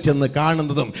സങ്കടത്തിൽ ചെന്ന്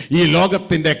കാണുന്നതും ഈ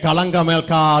ലോകത്തിന്റെ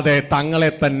കളങ്കമേൽക്കാതെ തങ്ങളെ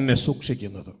തന്നെ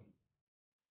സൂക്ഷിക്കുന്നതും,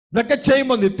 ഇതൊക്കെ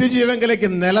ചെയ്യുമ്പോൾ നിത്യജീവനിലേക്ക്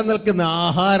നിലനിൽക്കുന്ന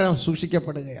ആഹാരം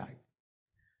സൂക്ഷിക്കപ്പെടുകയായി.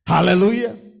 ഹല്ലേലൂയ.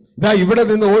 ഇതാ ഇവിടെ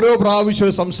നിന്ന് ഓരോ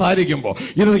പ്രാവശ്യവും സംസാരിക്കുമ്പോൾ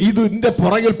ഇതിന്റെ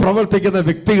പുറകിൽ പ്രവർത്തിക്കുന്ന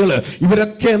വ്യക്തികൾ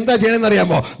ഇവരൊക്കെ എന്താ ചെയ്യണമെന്ന്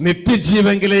അറിയാമോ?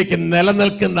 നിത്യജീവനിലേക്ക്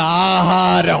നിലനിൽക്കുന്ന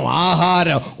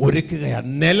ആഹാരം ഒരുക്കുകയാണ്.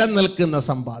 നിലനിൽക്കുന്ന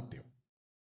സമ്പാദ്യം,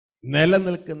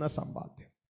 നിലനിൽക്കുന്ന സമ്പാദ്യം.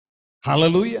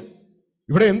 ഹല്ലേലൂയ.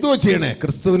 ഇവിടെ എന്തുവാ ചെയ്യണേ?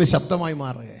 ക്രിസ്തുവിന് ശബ്ദമായി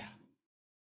മാറുകയാണ്.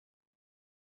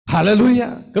 ഹല്ലേലൂയ.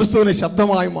 ക്രിസ്തുവിന്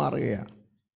ശബ്ദമായി മാറുകയാണ്.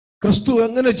 ക്രിസ്തു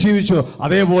എങ്ങനെ ജീവിച്ചോ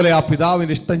അതേപോലെ ആ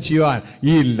പിതാവിന് ഇഷ്ടം ചെയ്യുവാൻ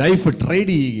ഈ ലൈഫ്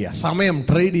ട്രേഡ് ചെയ്യുക, സമയം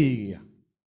ട്രേഡ് ചെയ്യുക.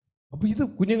 അപ്പൊ ഇത്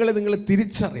കുഞ്ഞുങ്ങളെ നിങ്ങൾ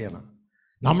തിരിച്ചറിയണം.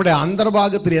 നമ്മുടെ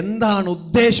അന്തർഭാഗത്തിൽ എന്താണ്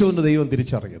ഉദ്ദേശമെന്ന് ദൈവം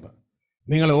തിരിച്ചറിയുന്നത്.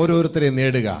 നിങ്ങൾ ഓരോരുത്തരെയും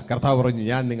നേടുക. കർത്താവ് പറഞ്ഞു,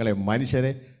 ഞാൻ നിങ്ങളെ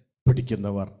മനുഷ്യരെ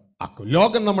പിടിക്കുന്നവർ ആക്കും.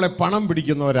 ലോകം നമ്മളെ പണം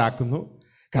പിടിക്കുന്നവരാക്കുന്നു,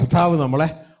 കർത്താവ് നമ്മളെ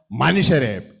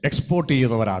മനുഷ്യരെ എക്സ്പോർട്ട്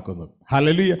ചെയ്യുന്നവരാക്കുന്നു.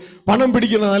 ഹല്ലേലൂയ. പണം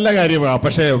പിടിക്കുന്നത് നല്ല കാര്യമാണ്,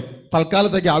 പക്ഷേ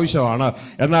തൽക്കാലത്തേക്ക് ആവശ്യമാണ്.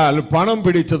 എന്നാൽ പണം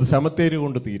പിടിച്ചത് സെമത്തേരി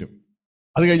കൊണ്ട് തീരും.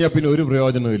 അത് കഴിഞ്ഞാൽ പിന്നെ ഒരു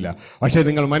പ്രയോജനമില്ല. പക്ഷേ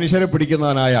നിങ്ങൾ മനുഷ്യരെ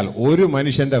പിടിക്കുന്നവനായാൽ ഒരു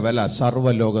മനുഷ്യന്റെ വില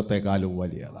സർവ്വലോകത്തെക്കാളും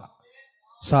വലിയതാണ്.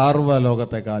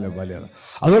 സർവ്വലോകത്തെക്കാളും വലിയതാണ്.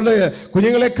 അതുകൊണ്ട്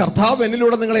കുഞ്ഞുങ്ങളെ, കർത്താവ്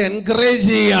എന്നിലൂടെ നിങ്ങളെ എൻകറേജ്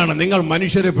ചെയ്യുകയാണ്, നിങ്ങൾ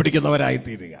മനുഷ്യരെ പിടിക്കുന്നവരായി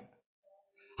തീരുക.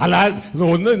 അല്ല,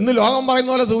 ഇന്ന് ലോകം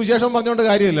പറയുന്ന പോലെ സുവിശേഷം പറഞ്ഞുകൊണ്ട്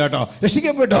കാര്യമില്ല കേട്ടോ.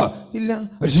 രക്ഷിക്കപ്പെട്ടോ? ഇല്ല.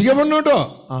 രക്ഷിക്കപ്പെടണം കേട്ടോ.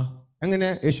 ആ, എങ്ങനെ?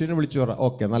 യേശുവിനെ വിളിച്ചു പറ.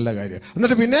 ഓക്കെ, നല്ല കാര്യം.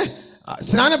 എന്നിട്ട് പിന്നെ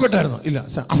സ്നാനപ്പെട്ടായിരുന്നോ? ഇല്ല.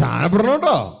 സ്നാനപ്പെടണം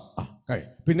കേട്ടോ. ആ,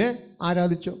 പിന്നെ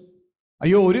ആരാധിച്ചോ?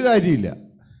 അയ്യോ, ഒരു കാര്യമില്ല.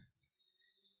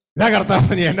 ഇതാ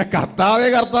കർത്താവ്, എന്നെ കർത്താവേ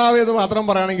കർത്താവേ എന്ന് മാത്രം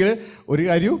പറയുകയാണെങ്കിൽ ഒരു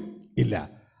കാര്യവും ഇല്ല.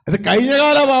 അത്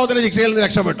കഴിഞ്ഞകാല പാപത്തിന്റെ ശിക്ഷയിൽ നിന്ന്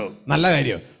രക്ഷപ്പെട്ടു, നല്ല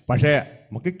കാര്യം. പക്ഷേ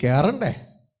നമുക്ക് കയറണ്ടേ?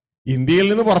 ഇന്ത്യയിൽ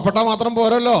നിന്ന് പുറപ്പെട്ടാൽ മാത്രം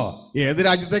പോരല്ലോ, ഏത്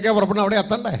രാജ്യത്തേക്കാണ് പുറപ്പെടണം അവിടെ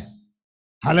എത്തണ്ടേ?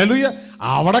 ഹല്ലേലൂയ.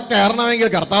 അവിടെ കയറണമെങ്കിൽ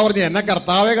കർത്താവ് പറഞ്ഞു, എന്നെ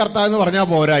കർത്താവേ കർത്താവ് എന്ന് പറഞ്ഞാൽ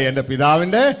പോരാ, എൻ്റെ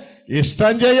പിതാവിൻ്റെ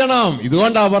ഇഷ്ടം ചെയ്യണം.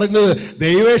 ഇതുകൊണ്ടാണ് പറയുന്നത്,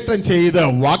 ദൈവ ഇഷ്ടം ചെയ്ത്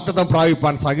വാഗ്ദത്തം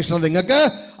പ്രാപിപ്പാൻ സഹിഷ്ണുത നിങ്ങൾക്ക്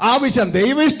ആവശ്യം.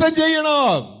 ദൈവ ഇഷ്ടം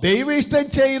ചെയ്യണം, ദൈവ ഇഷ്ടം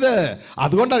ചെയ്ത്.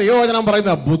 അതുകൊണ്ടാണ് ദൈവവചനം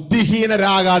പറയുന്നത്,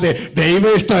 ബുദ്ധിഹീനരാകാതെ ദൈവ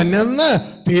ഇഷ്ടം എന്നെന്ന്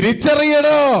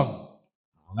തിരിച്ചറിയണം.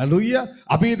 ഹല്ലേലൂയ.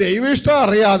 അപ്പൊ ഈ ദൈവ ഇഷ്ടം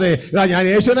അറിയാതെ ഞാൻ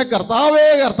യേശുവിനെ കർത്താവേ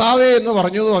കർത്താവേ എന്ന്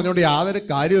പറഞ്ഞുകൊണ്ട് യാതൊരു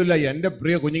കാര്യമില്ല എൻ്റെ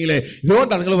പ്രിയ കുഞ്ഞുങ്ങളെ.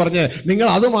 ഇതുകൊണ്ടാണ് നിങ്ങൾ പറഞ്ഞ്, നിങ്ങൾ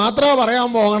അത് മാത്രമേ പറയാൻ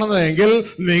പോകണമെന്നെങ്കിൽ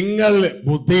നിങ്ങൾ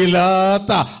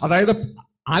ബുദ്ധിയില്ലാത്ത, അതായത്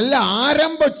നല്ല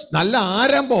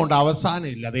ആരംഭം ഉണ്ട്, അവസാനം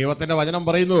ഇല്ല. ദൈവത്തിന്റെ വചനം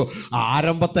പറയുന്നു,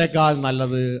 ആരംഭത്തെക്കാൾ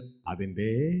നല്ലത്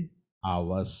അതിൻ്റെ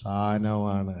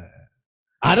അവസാനമാണ്.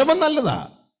 ആരംഭം നല്ലതാ.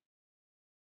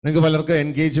 നിങ്ങൾക്ക് പലർക്കും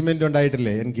എൻഗേജ്മെന്റ്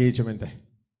ഉണ്ടായിട്ടില്ലേ?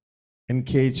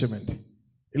 എൻഗേജ്മെന്റ്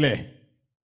ഇല്ലേ?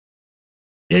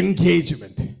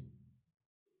 എൻഗേജ്മെന്റ്,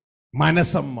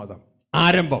 മനസമ്മതം,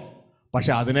 ആരംഭം.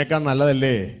 പക്ഷെ അതിനേക്കാൾ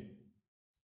നല്ലതല്ലേ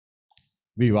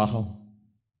വിവാഹം?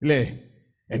 ഇല്ലേ?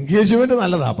 എൻഗേജ്മെന്റ്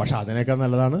നല്ലതാ, പക്ഷെ അതിനേക്കാൾ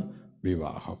നല്ലതാണ്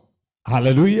വിവാഹം.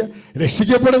 ഹല്ലേലൂയ.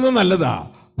 രക്ഷിക്കപ്പെടുന്നത് നല്ലതാ,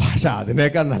 പക്ഷെ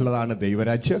അതിനേക്കാൾ നല്ലതാണ്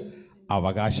ദൈവരാജ്യം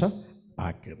അവകാശം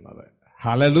ആക്കുന്നത്.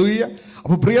 ഹല്ലേലൂയ.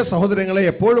 അപ്പൊ പ്രിയ സഹോദരങ്ങളെ,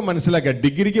 എപ്പോഴും മനസ്സിലാക്കുക,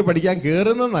 ഡിഗ്രിക്ക് പഠിക്കാൻ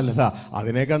കയറുന്നത് നല്ലതാ,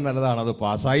 അതിനേക്കാൾ നല്ലതാണ് അത്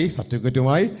പാസ്സായി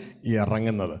സർട്ടിഫിക്കറ്റുമായി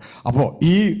ഇറങ്ങുന്നത്. അപ്പോൾ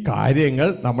ഈ കാര്യങ്ങൾ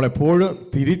നമ്മളെപ്പോഴും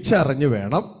തിരിച്ചറിഞ്ഞ്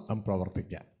വേണം നാം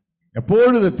പ്രവർത്തിക്കാൻ.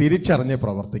 എപ്പോഴും ഇത് തിരിച്ചറിഞ്ഞ്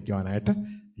പ്രവർത്തിക്കുവാനായിട്ട്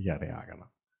ഇടയാകണം.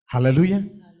 ഹല്ലേലൂയ.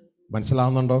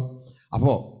 മനസ്സിലാവുന്നുണ്ടോ?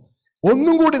 അപ്പോൾ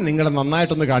ഒന്നും കൂടി നിങ്ങളെ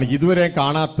നന്നായിട്ടൊന്ന് കാണിക്കുക. ഇതുവരെ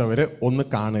കാണാത്തവർ ഒന്ന്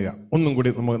കാണുക, ഒന്നും കൂടി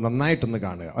നമുക്ക് നന്നായിട്ടൊന്ന്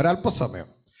കാണുക, ഒരല്പസമയം.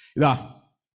 ഇതാ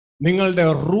നിങ്ങളുടെ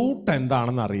റൂട്ട്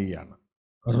എന്താണെന്ന് അറിയുകയാണ്.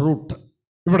 റൂട്ട്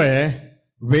ഇവിടെ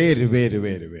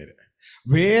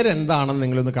വേരെന്താണെന്ന്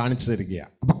നിങ്ങളൊന്ന് കാണിച്ചു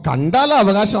തരികയാണ്. അപ്പൊ കണ്ടാൽ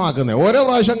അവകാശമാക്കുന്നത്, ഓരോ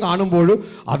പ്രാവശ്യം കാണുമ്പോഴും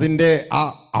അതിൻ്റെ ആ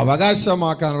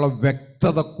അവകാശമാക്കാനുള്ള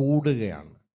വ്യക്തത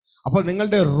കൂടുകയാണ്. അപ്പോൾ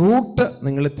നിങ്ങളുടെ റൂട്ട്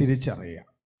നിങ്ങൾ തിരിച്ചറിയുക.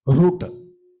 റൂട്ട്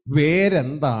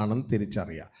വേരെന്താണെന്ന്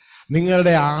തിരിച്ചറിയുക.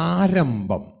 നിങ്ങളുടെ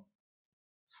ആരംഭം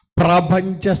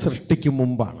പ്രപഞ്ച സൃഷ്ടിക്ക്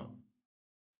മുമ്പാണ്.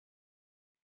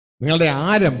 നിങ്ങളുടെ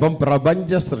ആരംഭം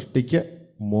പ്രപഞ്ച സൃഷ്ടിക്ക്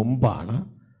മുമ്പാണ്.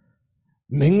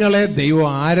 നിങ്ങളെ ദൈവം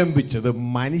ആരംഭിച്ചത്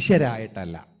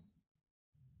മനുഷ്യരായിട്ടല്ല.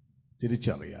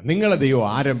 തിരിച്ചറിയുക, നിങ്ങളെ ദൈവം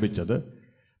ആരംഭിച്ചത്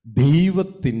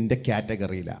ദൈവത്തിൻ്റെ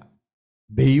കാറ്റഗറിയിലാണ്,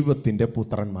 ദൈവത്തിൻ്റെ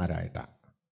പുത്രന്മാരായിട്ടാണ്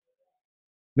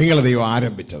നിങ്ങളെ ദൈവം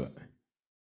ആരംഭിച്ചത്.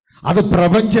 അത്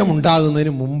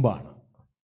പ്രപഞ്ചമുണ്ടാകുന്നതിന് മുമ്പാണ്.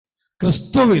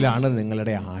 ക്രിസ്തുവിലാണ്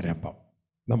നിങ്ങളുടെ ആരംഭം.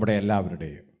 നമ്മുടെ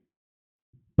എല്ലാവരുടെയും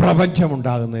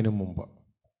പ്രപഞ്ചമുണ്ടാകുന്നതിന് മുമ്പ്.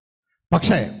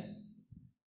 പക്ഷേ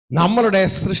നമ്മളുടെ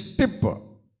സൃഷ്ടിപ്പ്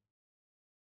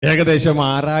ഏകദേശം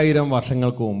 6000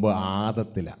 വർഷങ്ങൾക്ക് മുമ്പ്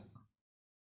ആദത്തിലാണ്.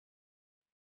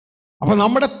 അപ്പൊ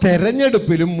നമ്മുടെ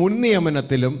തെരഞ്ഞെടുപ്പിലും മുൻ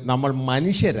നിയമനത്തിലും നമ്മൾ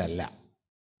മനുഷ്യരല്ല,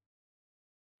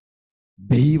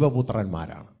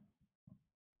 ദൈവപുത്രന്മാരാണ്.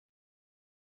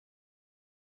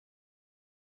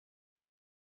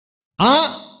 ആ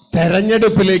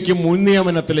തെരഞ്ഞെടുപ്പിലേക്ക്, മുൻ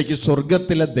നിയമനത്തിലേക്ക്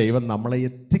സ്വർഗത്തിലെ ദൈവം നമ്മളെ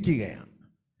എത്തിക്കുകയാണ്.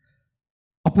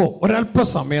 അപ്പോൾ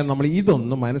ഒരല്പസമയം നമ്മൾ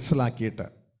ഇതൊന്ന് മനസ്സിലാക്കിയിട്ട്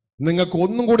നിങ്ങൾക്ക്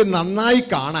ഒന്നും കൂടി നന്നായി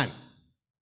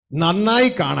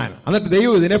കാണാൻ, എന്നിട്ട്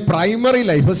ദൈവം ഇതിനെ പ്രൈമറി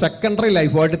ലൈഫ്, സെക്കൻഡറി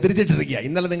ലൈഫുമായിട്ട് തിരിച്ചിട്ടിരിക്കുക.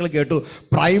 ഇന്നലെ നിങ്ങൾ കേട്ടു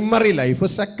primary life,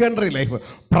 secondary life.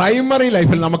 Primary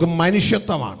ലൈഫിൽ നമുക്ക്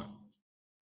മനുഷ്യത്വമാണ്,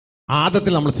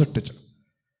 ആദത്തിൽ നമ്മൾ സൃഷ്ടിച്ചു.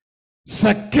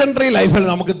 സെക്കൻഡറി ലൈഫിൽ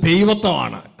നമുക്ക്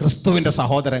ദൈവത്വമാണ്, ക്രിസ്തുവിൻ്റെ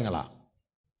സഹോദരങ്ങളാണ്.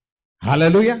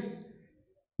 ഹല്ലേലൂയ.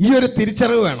 ഈ ഒരു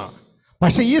തിരിച്ചറിവ് വേണം.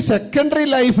 പക്ഷെ ഈ സെക്കൻഡറി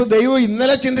ലൈഫ് ദൈവം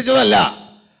ഇന്നലെ ചിന്തിച്ചതല്ല.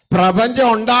 പ്രപഞ്ചം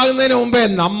ഉണ്ടാകുന്നതിന് മുമ്പേ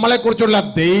നമ്മളെക്കുറിച്ചുള്ള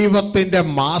ദൈവത്തിൻ്റെ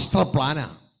മാസ്റ്റർ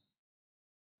പ്ലാനാണ്.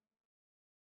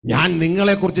 ഞാൻ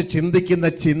നിങ്ങളെക്കുറിച്ച് ചിന്തിക്കുന്ന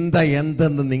ചിന്ത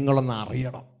എന്തെന്ന് നിങ്ങളൊന്ന്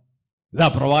അറിയണം. ഇതാ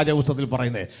പ്രവാചക പുസ്തകത്തിൽ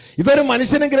പറയുന്നത്. ഇതൊരു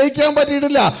മനുഷ്യനെ ഗ്രഹിക്കാൻ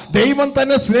പറ്റിയിട്ടില്ല. ദൈവം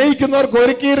തന്നെ സ്നേഹിക്കുന്നവർക്ക്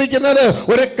ഒരുക്കിയിരിക്കുന്നത്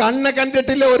ഒരു കണ്ണ്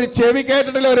കണ്ടിട്ടില്ല, ഒരു ചെവി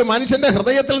കേട്ടിട്ടില്ല, ഒരു മനുഷ്യന്റെ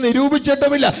ഹൃദയത്തിൽ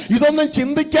നിരൂപിച്ചിട്ടുമില്ല. ഇതൊന്നും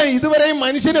ചിന്തിക്കാൻ ഇതുവരെയും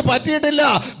മനുഷ്യന് പറ്റിയിട്ടില്ല.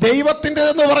 ദൈവത്തിന്റെ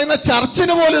എന്ന് പറയുന്ന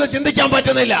ചർച്ചിന് പോലും ഇത് ചിന്തിക്കാൻ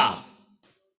പറ്റുന്നില്ല.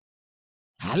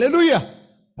 ഹല്ലേലൂയ.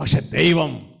 പക്ഷെ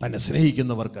ദൈവം തന്നെ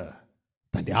സ്നേഹിക്കുന്നവർക്ക്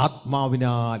തൻ്റെ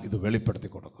ആത്മാവിനാൽ ഇത് വെളിപ്പെടുത്തി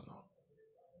കൊടുക്കുന്നു.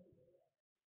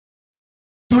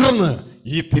 തുടർന്ന്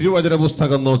ഈ തിരുവചന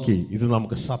പുസ്തകം നോക്കി ഇത്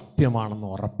നമുക്ക് സത്യമാണെന്ന്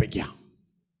ഉറപ്പിക്കാം.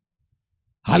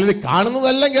 അല്ലെങ്കിൽ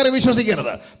കാണുന്നതെല്ലാം കയറി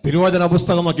വിശ്വസിക്കരുത്. തിരുവചന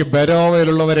പുസ്തകം നോക്കി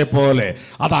ബെരോവയിലുള്ളവരെ പോലെ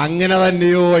അത് അങ്ങനെ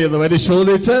തന്നെയോ എന്ന്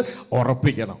പരിശോധിച്ച്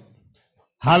ഉറപ്പിക്കണം.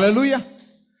 ഹല്ലേലൂയ.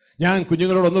 ഞാൻ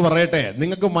കുഞ്ഞുങ്ങളോടൊന്ന് പറയട്ടെ,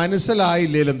 നിങ്ങൾക്ക്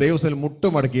മനസ്സിലായില്ലേലും ദൈവത്തിൽ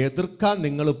മുട്ടുമടക്കി എതിർക്കാൻ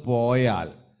നിങ്ങൾ പോയാൽ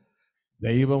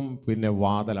ദൈവം പിന്നെ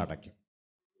വാതിലടയ്ക്കും.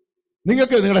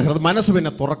 നിങ്ങൾക്ക് നിങ്ങളുടെ മനസ്സ്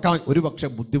പിന്നെ തുറക്കാൻ ഒരുപക്ഷെ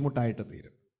ബുദ്ധിമുട്ടായിട്ട്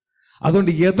തീരും.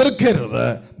 അതുകൊണ്ട് എതിർക്കരുത്.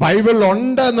 ബൈബിളിൽ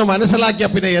ഉണ്ടെന്ന് മനസ്സിലാക്കിയ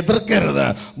പിന്നെ എതിർക്കരുത്.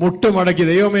 മുട്ടുമടക്കി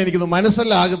ദൈവമേ എനിക്കൊന്ന്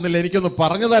മനസ്സിലാകുന്നില്ല, എനിക്കൊന്ന്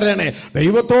പറഞ്ഞു തരണേ.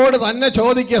 ദൈവത്തോട് തന്നെ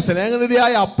ചോദിക്കുക.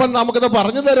 സ്നേഹനിധിയായ അപ്പൻ നമുക്കത്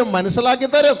പറഞ്ഞു തരും, മനസ്സിലാക്കി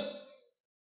തരും.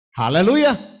 ഹല്ലേലൂയ.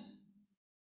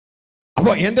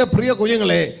 അപ്പോൾ എൻ്റെ പ്രിയ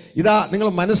കുഞ്ഞുങ്ങളെ, ഇതാ നിങ്ങൾ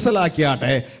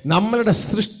മനസ്സിലാക്കിയാട്ടെ, നമ്മളുടെ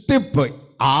സൃഷ്ടിപ്പ്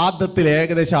ആദത്തിൽ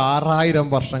ഏകദേശം 6000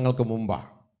 വർഷങ്ങൾക്ക് മുമ്പാണ്.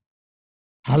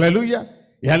 ഹല്ലേലൂയ.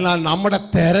 എന്നാൽ നമ്മുടെ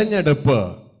തെരഞ്ഞെടുപ്പ്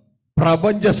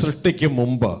പ്രപഞ്ച സൃഷ്ടിക്ക്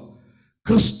മുമ്പ്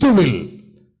ക്രിസ്തുവിൽ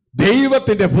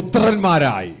ദൈവത്തിൻ്റെ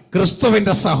പുത്രന്മാരായി,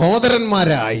 ക്രിസ്തുവിൻ്റെ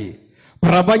സഹോദരന്മാരായി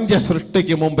പ്രപഞ്ച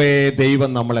സൃഷ്ടിക്ക് മുമ്പേ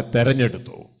ദൈവം നമ്മളെ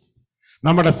തെരഞ്ഞെടുത്തു.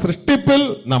 നമ്മുടെ സൃഷ്ടിപ്പിൽ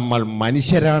നമ്മൾ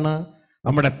മനുഷ്യരാണ്,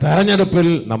 നമ്മുടെ തെരഞ്ഞെടുപ്പിൽ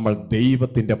നമ്മൾ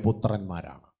ദൈവത്തിൻ്റെ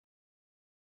പുത്രന്മാരാണ്.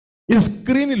 ഈ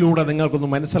സ്ക്രീനിലൂടെ നിങ്ങൾക്കൊന്ന്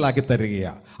മനസ്സിലാക്കി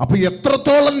തരികയാണ്. അപ്പോൾ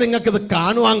എത്രത്തോളം നിങ്ങൾക്കിത്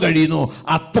കാണുവാൻ കഴിയുന്നു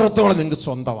അത്രത്തോളം നിങ്ങൾക്ക്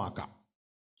സ്വന്തമാക്കാം.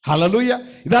 ഹല്ലേലൂയ.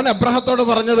 ഇതാണ് അബ്രഹത്തോട്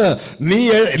പറഞ്ഞത്. നീ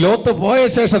ലോത്ത് പോയ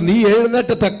ശേഷം നീ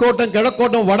എഴുന്നേറ്റ് തെക്കോട്ടും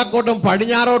കിഴക്കോട്ടും വടക്കോട്ടും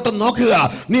പടിഞ്ഞാറോട്ടും നോക്കുക.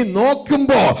 നീ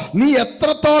നോക്കുമ്പോ നീ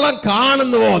എത്രത്തോളം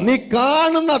കാണുന്നുവോ, നീ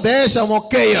കാണുന്ന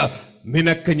ദേശമൊക്കെ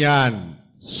നിനക്ക് ഞാൻ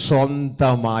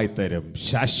സ്വന്തമായി തരും,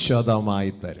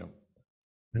 ശാശ്വതമായി തരും.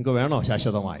 നിങ്ങൾക്ക് വേണോ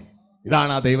ശാശ്വതമായി?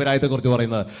 ഇതാണ് ആ ദൈവരാജ്യത്തെ കുറിച്ച്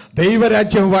പറയുന്നത്.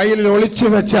 ദൈവരാജ്യം വയലിൽ ഒളിച്ചു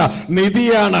വെച്ച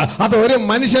നിധിയാണ്. അത് ഒരു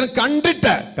മനുഷ്യൻ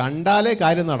കണ്ടാലേ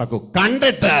കാര്യം നടക്കൂ.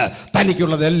 കണ്ടിട്ട്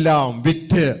തനിക്കുള്ളതെല്ലാം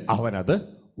വിറ്റ് അവനത്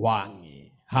വാങ്ങി.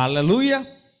 ഹല്ലേലൂയ.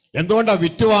 എന്തുകൊണ്ടാണ്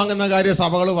വിറ്റ് വാങ്ങുന്ന കാര്യം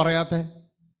സഭകൾ പറയാത്തെ?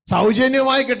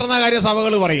 സൗജന്യമായി കിട്ടുന്ന കാര്യം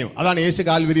സഭകൾ പറയും. അതാണ് യേശു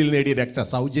കാൽവരിയിൽ നേടിയ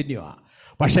രക്തം, സൗജന്യമാണ്.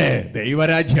 പക്ഷേ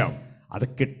ദൈവരാജ്യം അത്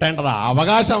കിട്ടേണ്ടതാ,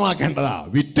 അവകാശമാക്കേണ്ടതാ,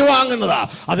 വിറ്റുവാങ്ങുന്നതാ.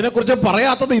 അതിനെക്കുറിച്ച്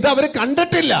പറയാത്തത് ഇത് അവർ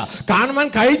കണ്ടിട്ടില്ല, കാണുവാൻ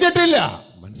കഴിഞ്ഞിട്ടില്ല.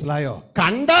 മനസ്സിലായോ?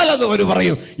 കണ്ടാൽ അത് അവർ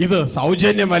പറയും ഇത്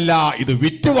സൗജന്യമല്ല, ഇത്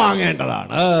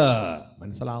വിറ്റുവാങ്ങേണ്ടതാണ്.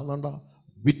 മനസ്സിലാവുന്നുണ്ടോ?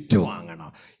 വിറ്റുവാങ്ങണം.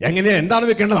 എങ്ങനെയാ? എന്താണ്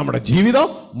വിൽക്കേണ്ടത്? നമ്മുടെ ജീവിതം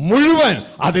മുഴുവൻ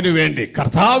അതിനു വേണ്ടി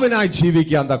കർത്താവിനായി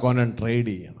ജീവിക്കാൻ തക്കോണം ട്രേഡ്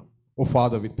ചെയ്യണം. ഓ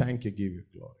father, V thank you, give you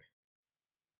glory.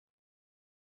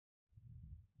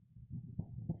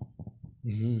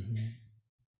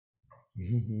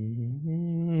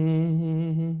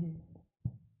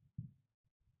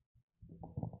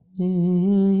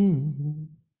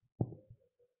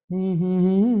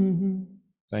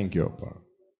 Thank you അപ്പ.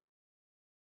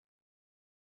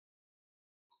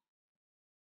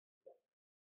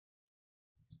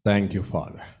 Thank you,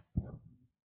 Father.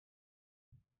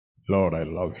 Lord, I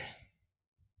love you.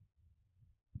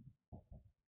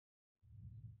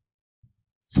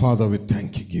 Father, we thank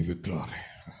you, give you glory.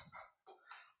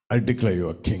 I declare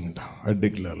your kingdom. I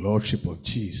declare Lordship of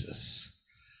Jesus.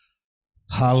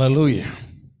 Hallelujah.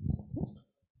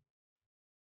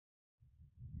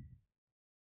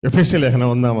 എഫെസ്യ ലേഖനം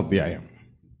 1-ാം അധ്യായം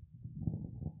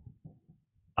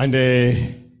അതിൻ്റെ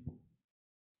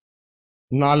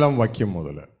 4-ാം വാക്യം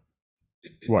മുതൽ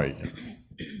വായിക്കാം.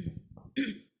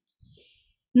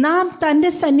 നാം തന്റെ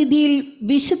സന്നിധിയിൽ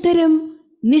വിശുദ്ധരും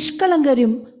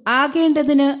നിഷ്കളങ്കരും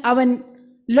ആകേണ്ടതിന് അവൻ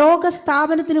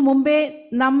ലോകസ്ഥാപനത്തിനു മുമ്പേ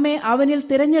നമ്മെ അവനിൽ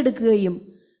തിരഞ്ഞെടുക്കുകയും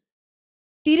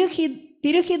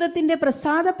തിരുഹിതത്തിന്റെ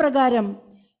പ്രസാദപ്രകാരം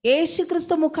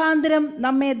യേശുക്രിസ്തു മുഖാന്തരം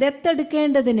നമ്മെ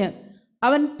ദത്തെടുക്കേണ്ടതിന്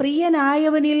അവൻ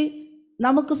പ്രിയനായവനിൽ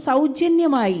നമുക്ക്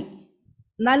സൗജന്യമായി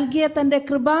നൽകിയ തന്റെ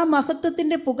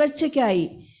കൃപാമഹത്വത്തിന്റെ പുകഴ്ചയ്ക്കായി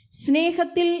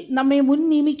സ്നേഹത്തിൽ നമ്മെ മുൻ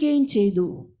നിയമിക്കുകയും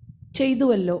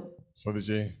ചെയ്തുവല്ലോ.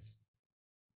 ശ്രദ്ധിച്ചേ,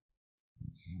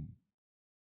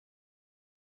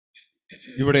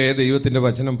 ഇവിടെ ദൈവത്തിന്റെ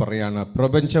വചനം പറയാണ്,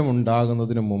 പ്രപഞ്ചം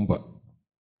ഉണ്ടാകുന്നതിന് മുമ്പ്,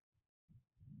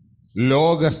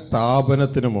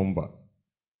 ലോകസ്ഥാപനത്തിന് മുമ്പ്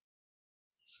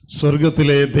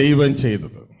സ്വർഗത്തിലെ ദൈവം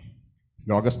ചെയ്തത്.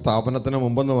 ലോകസ്ഥാപനത്തിന്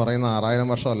മുമ്പെന്ന് പറയുന്ന 6000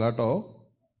 വർഷം അല്ല കേട്ടോ,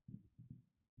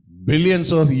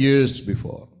 ബില്യൺസ് ഓഫ് ഇയേഴ്സ്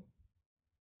ബിഫോർ.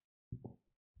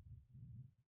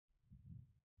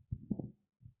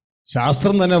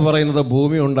 ശാസ്ത്രം തന്നെ പറയുന്നത്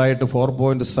ഭൂമി ഉണ്ടായിട്ട്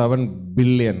 4.7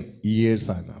 ബില്യൺ ഇയേഴ്സ്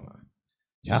ആണെന്നാണ്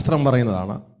ശാസ്ത്രം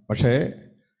പറയുന്നതാണ്. പക്ഷേ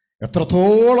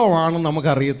എത്രത്തോളമാണെന്ന്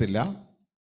നമുക്കറിയത്തില്ല.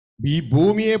 ഈ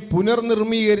ഭൂമിയെ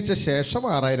പുനർനിർമ്മീകരിച്ച ശേഷം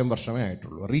 6000 വർഷമേ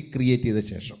ആയിട്ടുള്ളൂ, റീക്രിയേറ്റ് ചെയ്ത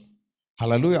ശേഷം.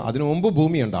 ഹല്ലേലൂയ. അതിനു മുമ്പ്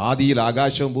ഭൂമിയുണ്ട്. ആദിയിൽ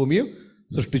ആകാശവും ഭൂമിയും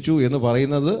സൃഷ്ടിച്ചു എന്ന്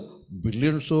പറയുന്നത്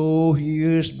ബില്യൺസ് ഓഫ്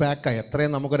ഇയേഴ്സ് ബാക്കായി.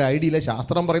 എത്രയും നമുക്കൊരു ഐഡിയ ഇല്ല.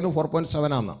 ശാസ്ത്രം പറയുന്നത്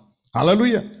 4.7 ആണ്.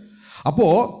 ഹല്ലേലൂയ.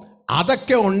 അപ്പോൾ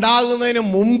അതൊക്കെ ഉണ്ടാകുന്നതിന്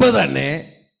മുമ്പ് തന്നെ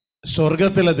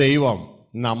സ്വർഗത്തിലെ ദൈവം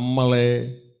നമ്മളെ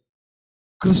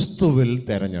ക്രിസ്തുവിൽ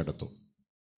തെരഞ്ഞെടുത്തു.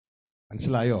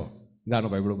 മനസ്സിലായോ? ഇതാണ്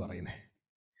ബൈബിൾ പറയുന്നത്.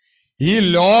 ഈ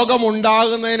ലോകം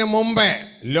ഉണ്ടാകുന്നതിന് മുമ്പേ,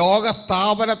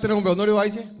 ലോകസ്ഥാപനത്തിന് മുമ്പേ, ഒന്നുകൂടി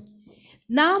വായിച്ചേ.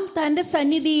 നാം തന്റെ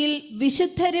സന്നിധിയിൽ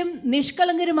വിശുദ്ധരും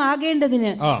നിഷ്കളങ്കരും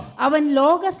ആകേണ്ടതിന് അവൻ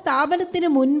ലോകസ്ഥാപനത്തിന്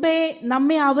മുൻപേ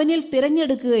നമ്മെ അവനിൽ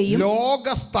തിരഞ്ഞെടുക്കുകയും.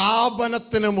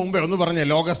 ലോകസ്ഥാപനത്തിന് മുമ്പേ ഒന്ന് പറഞ്ഞേ,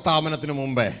 ലോകസ്ഥാപനത്തിന്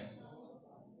മുമ്പേ.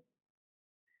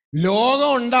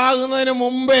 ലോകം ഉണ്ടാകുന്നതിന്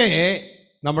മുമ്പേ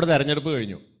നമ്മുടെ തെരഞ്ഞെടുപ്പ്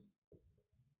കഴിഞ്ഞു.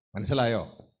 മനസ്സിലായോ?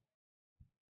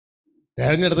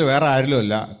 തെരഞ്ഞെടുത്ത് വേറെ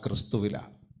ആരിലുമല്ല, ക്രിസ്തുവില.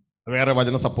 വേറെ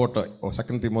വചന സപ്പോർട്ട്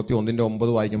 2 തിമോത്തി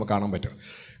 1:9 വായിക്കുമ്പോൾ കാണാൻ പറ്റും.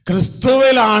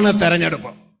 ക്രിസ്തുവിലാണ്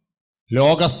തെരഞ്ഞെടുപ്പ്.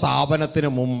 ലോകസ്ഥാപനത്തിന്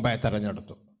മുമ്പേ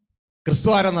തെരഞ്ഞെടുത്തു. ക്രിസ്തു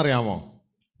ആരെന്നറിയാമോ?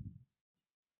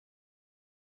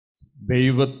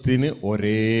 ദൈവത്തിന്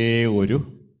ഒരേ ഒരു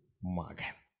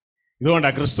മകൻ.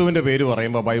 ഇതുകൊണ്ടാണ് ക്രിസ്തുവിൻ്റെ പേര്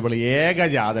പറയുമ്പോൾ ബൈബിൾ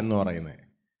ഏകജാതൻ എന്ന് പറയുന്നത്.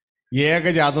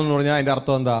 ഏകജാതം എന്ന് പറഞ്ഞാൽ അതിൻ്റെ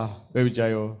അർത്ഥം എന്താ?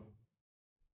 വേവിച്ചായോ?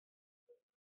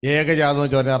 ഏകജാതം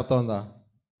എന്ന് വെച്ചാൽ അർത്ഥം എന്താ?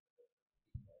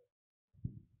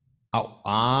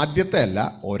 ആദ്യത്തെ അല്ല,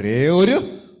 ഒരേ ഒരു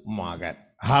മകൻ.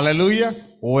 ഹല്ലേലൂയ.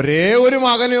 ഒരേ ഒരു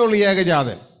മകനേ ഉള്ളൂ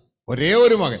ഏകജാതൻ. ഒരേ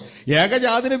ഒരു മകൻ.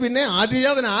 ഏകജാതന് പിന്നെ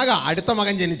ആദ്യജാതനാകാം അടുത്ത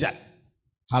മകൻ ജനിച്ചാൽ.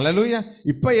 ഹല്ലേലൂയ.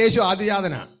 ഇപ്പൊ യേശു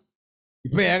ആദ്യജാതനാ,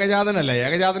 ഇപ്പൊ ഏകജാതനല്ല.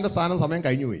 ഏകജാതന്റെ സ്ഥാനം സമയം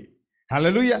കഴിഞ്ഞു പോയി.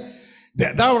 ഹല്ലേലൂയ.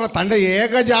 തൻ്റെ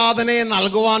ഏകജാതനെ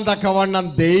നൽകുവാൻ തക്കവണ്ണം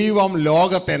ദൈവം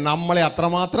ലോകത്തെ, നമ്മളെ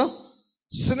അത്രമാത്രം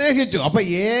സ്നേഹിച്ചു. അപ്പൊ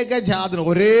ഏകജാതന്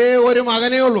ഒരേ ഒരു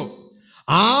മകനേ ഉള്ളൂ.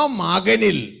 ആ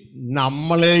മകനിൽ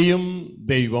നമ്മളെയും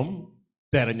ദൈവം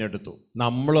തെരഞ്ഞെടുത്തു.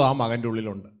 നമ്മളും ആ മകൻ്റെ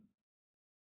ഉള്ളിലുണ്ട്.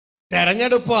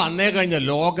 തെരഞ്ഞെടുപ്പ് അന്നേ കഴിഞ്ഞ,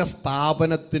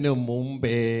 ലോകസ്ഥാപനത്തിന്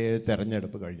മുമ്പേ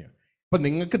തെരഞ്ഞെടുപ്പ് കഴിഞ്ഞു. ഇപ്പൊ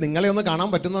നിങ്ങൾക്ക് നിങ്ങളെ ഒന്ന് കാണാൻ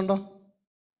പറ്റുന്നുണ്ടോ?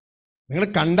 നിങ്ങൾ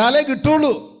കണ്ടാലേ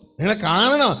കിട്ടുള്ളൂ. നിങ്ങൾ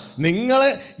കാണണം. നിങ്ങൾ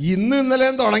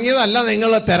ഇന്നലെയും തുടങ്ങിയതല്ല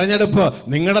നിങ്ങളുടെ തെരഞ്ഞെടുപ്പ്.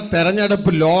 നിങ്ങളുടെ തെരഞ്ഞെടുപ്പ്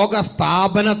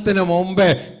ലോകസ്ഥാപനത്തിന് മുമ്പേ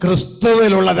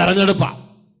ക്രിസ്തുവിലുള്ള തെരഞ്ഞെടുപ്പാണ്.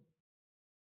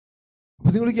 അപ്പൊ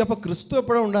നിങ്ങൾ അപ്പൊ ക്രിസ്തു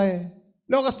എപ്പോഴാണ് ഉണ്ടായേ?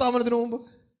 ലോകസ്ഥാപനത്തിന് മുമ്പ്.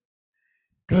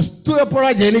 ക്രിസ്തു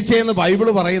എപ്പോഴാണ് ജനിച്ചതെന്ന് ബൈബിൾ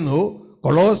പറയുന്നു.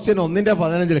 കൊളോസ്യൻ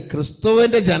 1:15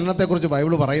 ക്രിസ്തുവിന്റെ ജനനത്തെക്കുറിച്ച്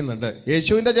ബൈബിൾ പറയുന്നുണ്ട്.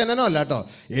 യേശുവിന്റെ ജനനം അല്ല കേട്ടോ.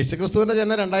 യേശുക്രിസ്തുവിന്റെ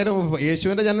ജനനം 2000,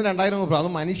 യേശുവിന്റെ ജനനം 2000, അത്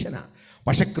മനുഷ്യനാ.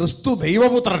 പക്ഷെ ക്രിസ്തു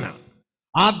ദൈവപുത്രനാണ്.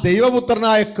 ആ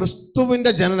ദൈവപുത്രനായ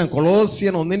ക്രിസ്തുവിന്റെ ജനനം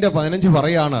കൊളോസ്യൻ 1:15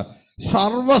 പറയാണ്,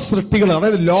 സർവ സൃഷ്ടികൾ,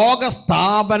 അതായത്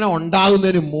ലോകസ്ഥാപനം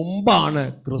ഉണ്ടാകുന്നതിന് മുമ്പാണ്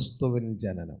ക്രിസ്തുവിൻ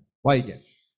ജനനം. വായിക്കാൻ.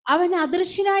 അവൻ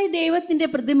അദൃശ്യനായ ദൈവത്തിന്റെ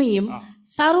പ്രതിമയും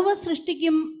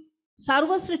സർവസൃഷ്ടിക്കും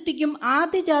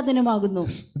ആദ്യജാതനുമാകുന്നു.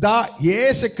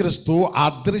 യേശു ക്രിസ്തു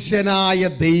അദൃശ്യനായ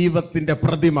ദൈവത്തിന്റെ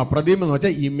പ്രതിമ എന്ന്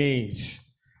വെച്ചാൽ ഇമേജ്.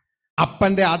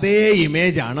 അപ്പന്റെ അതേ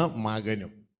ഇമേജ് ആണ്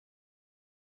മകനും.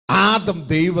 ആദം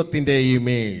ദൈവത്തിന്റെ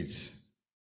ഇമേജ്,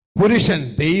 പുരുഷൻ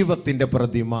ദൈവത്തിന്റെ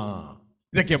പ്രതിമ.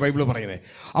 ഇതൊക്കെയാ ബൈബിൾ പറയുന്നത്.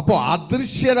 അപ്പോൾ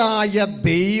അദൃശ്യനായ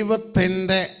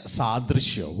ദൈവത്തിന്റെ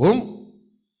സാദൃശ്യവും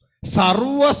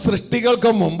സർവ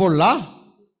സൃഷ്ടികൾക്കും മുമ്പുള്ള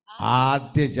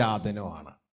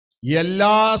ആദ്യജാതനുമാണ്.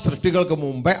 എല്ലാ സൃഷ്ടികൾക്കും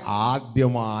മുമ്പേ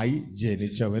ആദ്യമായി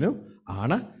ജനിച്ചവനും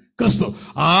ആണ് ക്രിസ്തു.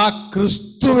 ആ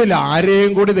ക്രിസ്തുവിൽ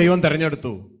ആരെയും കൂടി ദൈവം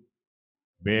തെരഞ്ഞെടുത്തു.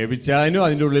 ബേബിച്ചാനും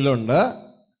അതിൻ്റെ ഉള്ളിലുണ്ട്,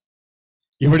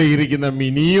 ഇവിടെ ഇരിക്കുന്ന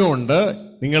മിനിയും ഉണ്ട്,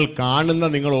 നിങ്ങൾ കാണുന്ന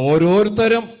നിങ്ങൾ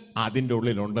ഓരോരുത്തരും അതിൻ്റെ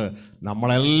ഉള്ളിലുണ്ട്.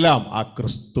 നമ്മളെല്ലാം ആ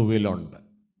ക്രിസ്തുവിലുണ്ട്.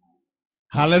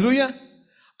 ഹല്ലേലൂയ.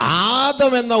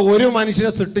 ആദം എന്ന ഒരു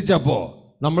മനുഷ്യനെ സൃഷ്ടിച്ചപ്പോ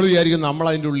നമ്മൾ വിചാരിക്കും നമ്മൾ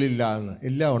അതിൻ്റെ ഉള്ളിലില്ല എന്ന്.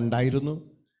 ഇല്ല, ഉണ്ടായിരുന്നു.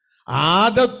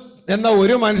 ആദം എന്ന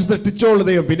ഒരു മനുഷ്യൻ സൃഷ്ടിച്ചോളൂ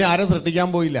ദൈവം, പിന്നെ ആരും സൃഷ്ടിക്കാൻ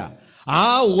പോയില്ല. ആ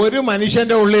ഒരു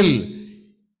മനുഷ്യന്റെ ഉള്ളിൽ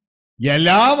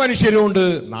എല്ലാ മനുഷ്യരും ഉണ്ട്.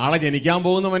 നാളെ ജനിക്കാൻ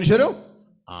പോകുന്ന മനുഷ്യരും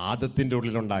ആദത്തിന്റെ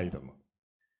ഉള്ളിലുണ്ടായിരുന്നു.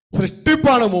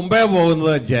 സൃഷ്ടിപ്പാണ് മുമ്പേ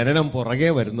പോകുന്നത്, ജനനം പുറകെ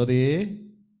വരുന്നതേ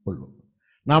ഉള്ളൂ.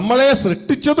 നമ്മളെ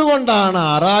സൃഷ്ടിച്ചത് കൊണ്ടാണ്,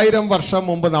 6000 വർഷം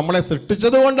മുമ്പ് നമ്മളെ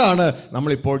സൃഷ്ടിച്ചത് കൊണ്ടാണ്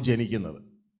നമ്മളിപ്പോൾ ജനിക്കുന്നത്.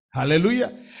 ഹല്ലേലൂയ.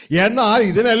 എന്നാൽ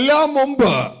ഇതിനെല്ലാം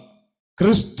മുമ്പ്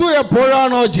ക്രിസ്തു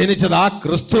എപ്പോഴാണോ ജനിച്ചത്, ആ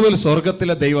ക്രിസ്തുവിൽ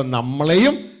സ്വർഗത്തിലെ ദൈവം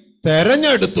നമ്മളെയും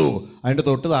തെരഞ്ഞെടുത്തു. അതിൻ്റെ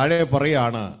തൊട്ട് താഴെ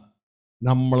പറയാണ്,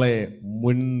 നമ്മളെ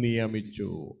മുൻ നിയമിച്ചു.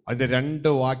 അതിന്റെ 2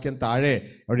 വാക്യം താഴെ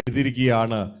അവിടെ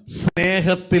എഴുതിയിരിക്കുകയാണ്,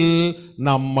 സ്നേഹത്തിൽ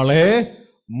നമ്മളെ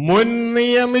മുൻ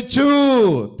നിയമിച്ചു.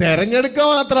 തെരഞ്ഞെടുക്കുക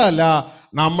മാത്രമല്ല,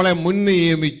 നമ്മളെ മുൻ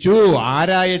നിയമിച്ചു.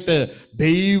 ആരായിട്ട്?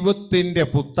 ദൈവത്തിന്റെ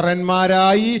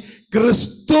പുത്രന്മാരായി,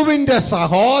 ക്രിസ്തുവിന്റെ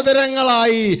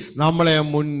സഹോദരങ്ങളായി നമ്മളെ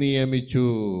മുൻ നിയമിച്ചു.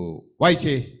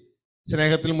 വായിച്ചേ,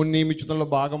 സ്നേഹത്തിൽ മുൻ നിയമിച്ചു എന്നുള്ള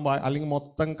ഭാഗം, അല്ലെങ്കിൽ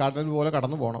മൊത്തം കടൽ പോലെ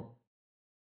കടന്നു പോകണം.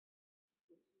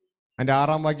 അതിൻ്റെ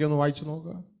 6-ാം വാക്യം ഒന്ന് വായിച്ചു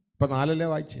നോക്കുക. ഇപ്പൊ 4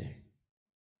 വായിച്ചേ,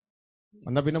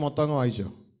 എന്നാ പിന്നെ മൊത്തം അങ്ങ് വായിച്ചോ.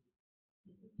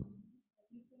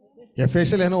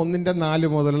 എഫേസ്യ ലേഖനം 1:4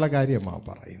 മുതലുള്ള കാര്യമാണ്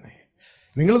പറയുന്നത്.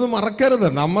 നിങ്ങളിത് മറക്കരുത്.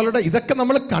 ഇതൊക്കെ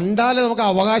നമ്മൾ കണ്ടാലേ നമുക്ക്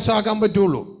അവകാശമാക്കാൻ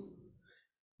പറ്റുള്ളൂ.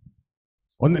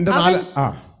 1:4.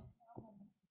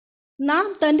 നാം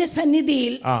തന്റെ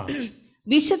സന്നിധിയിൽ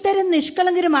വിശുദ്ധരും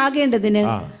നിഷ്കളങ്കരുമാകേണ്ടതിന്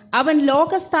അവൻ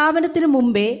ലോകസ്ഥാപനത്തിന്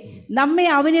മുമ്പേ നമ്മെ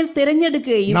അവനിൽ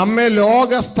തിരഞ്ഞെടുക്കുകയും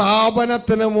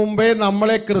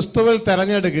നമ്മളെ ക്രിസ്തുവിൽ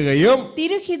തിരഞ്ഞെടുക്കുകയും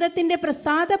തിരുഹിതത്തിന്റെ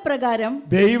പ്രസാദപ്രകാരം,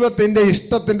 ദൈവത്തിന്റെ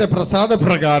ഇഷ്ടത്തിന്റെ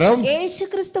പ്രസാദപ്രകാരം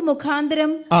യേശുക്രിസ്തു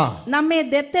മുഖാന്തരം നമ്മെ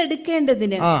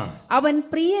ദത്തെടുക്കേണ്ടതിന് അവൻ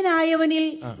പ്രിയനായവനിൽ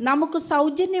നമുക്ക്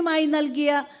സൗജന്യമായി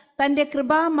നൽകിയ തന്റെ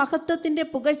കൃപാമഹത്വത്തിന്റെ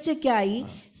പുകഴ്ചയ്ക്കായി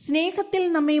സ്നേഹത്തിൽ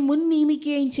നമ്മെ മുൻ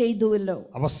നിയമിക്കുകയും ചെയ്തുവല്ലോ.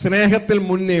 അപ്പൊ സ്നേഹത്തിൽ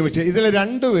മുൻ നിയമിച്ചു. ഇതിൽ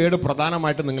 2 വേർഡ്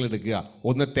പ്രധാനമായിട്ട് നിങ്ങൾ എടുക്കുക.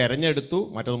 ഒന്ന് തെരഞ്ഞെടുത്തു,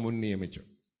 മറ്റൊന്ന് മുൻ നിയമിച്ചു.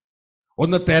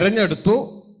 ഒന്ന് തെരഞ്ഞെടുത്തു,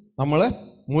 നമ്മൾ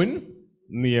മുൻ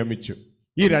നിയമിച്ചു.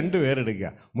 ഈ 2 പേര്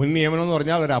എടുക്കുക. മുൻ നിയമനം എന്ന്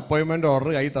പറഞ്ഞാൽ ഒരു അപ്പോയിൻമെന്റ്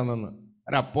ഓർഡർ കൈ തന്നെന്ന്.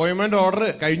 ഒരു അപ്പോയിൻമെന്റ് ഓർഡർ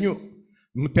കഴിഞ്ഞു,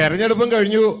 തെരഞ്ഞെടുപ്പും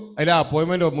കഴിഞ്ഞു, അതിൽ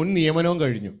അപ്പോയിൻമെന്റ് മുൻ നിയമനവും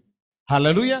കഴിഞ്ഞു.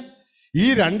 ഹല്ലേലൂയ. ഈ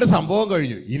 2 സംഭവം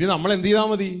കഴിഞ്ഞു. ഇനി നമ്മൾ എന്ത് ചെയ്താൽ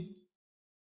മതി?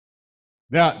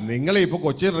 നിങ്ങൾ ഇപ്പോൾ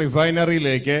കൊച്ചിൻ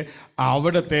റിഫൈനറിയിലേക്ക്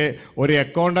അവിടുത്തെ ഒരു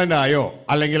അക്കൗണ്ടന്റ് ആയോ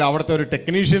അല്ലെങ്കിൽ അവിടുത്തെ ഒരു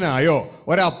ടെക്നീഷ്യനായോ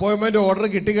ഒരു അപ്പോയിൻമെന്റ് ഓർഡർ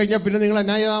കിട്ടിക്കഴിഞ്ഞാൽ പിന്നെ നിങ്ങൾ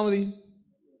എന്നാ ചെയ്താൽ മതി?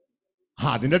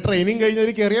 അതിൻ്റെ ട്രെയിനിങ്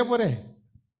കഴിഞ്ഞതിൽ കയറിയാൽ പോരെ.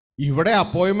 ഇവിടെ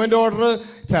അപ്പോയിൻമെന്റ് ഓർഡർ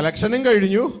സെലക്ഷനും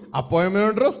കഴിഞ്ഞു, അപ്പോയിൻമെന്റ്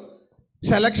ഓർഡർ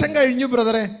സെലക്ഷൻ കഴിഞ്ഞു.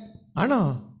 ബ്രദറെ, ആണോ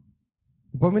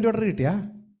അപ്പോയിൻമെന്റ് ഓർഡർ കിട്ടിയാ?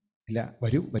 ഇല്ല,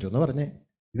 വരും എന്ന് പറഞ്ഞേ.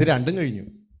 ഇത് 2ഉം കഴിഞ്ഞു.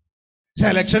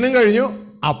 സെലക്ഷനും കഴിഞ്ഞു,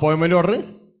 അപ്പോയിൻമെന്റ് ഓർഡർ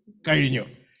കഴിഞ്ഞു.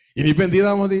 ഇനിയിപ്പോൾ എന്ത്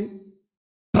ചെയ്താൽ മതി?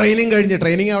 ട്രെയിനിങ് കഴിഞ്ഞ്.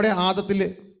 ട്രെയിനിങ് അവിടെ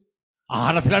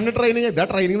ആഴത്തിലാണ് ട്രെയിനിങ്. ഇതാ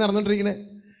ട്രെയിനിങ് നടന്നുകൊണ്ടിരിക്കുന്നത്.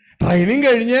 ട്രെയിനിങ്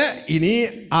കഴിഞ്ഞ് ഇനി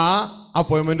ആ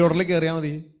അപ്പോയിൻമെന്റ് ഓർഡറിൽ കയറിയാൽ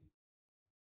മതി.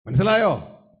 മനസ്സിലായോ?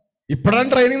 ഇപ്പോഴാണ്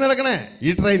ട്രെയിനിങ് നടക്കണേ.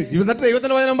 ഈ എന്നിട്ട്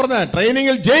ദൈവത്തിന്റെ വചനം പറഞ്ഞ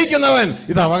ട്രെയിനിങ്ങിൽ ജയിക്കുന്നവൻ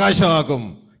ഇത് അവകാശമാക്കും,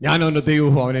 ഞാൻ അവൻ്റെ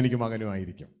ദൈവവും അവൻ എനിക്ക്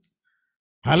മകനുമായിരിക്കും.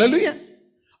 ഹല്ലേലൂയ.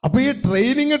 അപ്പൊ ഈ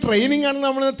ട്രെയിനിങ് ആണെന്ന്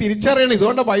നമ്മൾ തിരിച്ചറിയണം.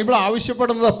 ഇതുകൊണ്ട് ബൈബിൾ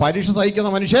ആവശ്യപ്പെടുന്നത് പരീക്ഷ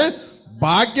സഹിക്കുന്ന മനുഷ്യൻ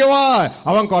ഭാഗ്യവാൻ,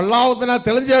 അവൻ കൊള്ളാവുന്നതിനെ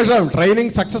തെളിഞ്ഞ ശേഷം,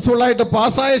 ട്രെയിനിങ് സക്സസ്ഫുൾ ആയിട്ട്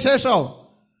പാസ്സായ ശേഷം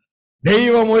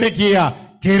ദൈവം ഒരുക്കിയ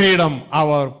കിരീടം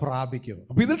അവർ പ്രാപിക്കും.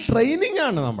 അപ്പൊ ഇത് ട്രെയിനിങ്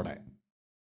ആണ് നമ്മുടെ.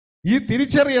 ഈ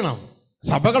തിരിച്ചറിയണം.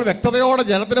 സഭകൾ വ്യക്തതയോടെ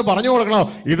ജനത്തിന് പറഞ്ഞു കൊടുക്കണം,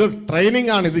 ഇത്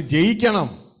ട്രെയിനിങ് ആണ്, ഇത് ജയിക്കണം.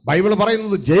 ബൈബിൾ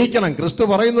പറയുന്നത് ജയിക്കണം. ക്രിസ്തു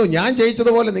പറയുന്നു ഞാൻ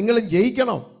ജയിച്ചതുപോലെ നിങ്ങളും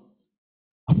ജയിക്കണം.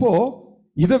 അപ്പോ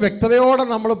ഇത് വ്യക്തതയോടെ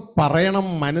നമ്മൾ പറയണം,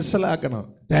 മനസ്സിലാക്കണം.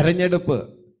 തെരഞ്ഞെടുപ്പ്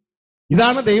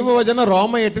ഇതാണ് ദൈവവചനം.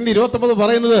 റോമ 8:29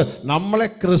 പറയുന്നത് നമ്മളെ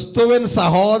ക്രിസ്തുവിൻ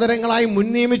സഹോദരങ്ങളായി മുൻ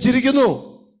നിയമിച്ചിരിക്കുന്നു.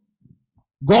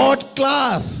 God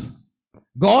class.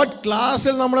 ഗോഡ്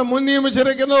ക്ലാസ്സിൽ നമ്മളെ മുൻ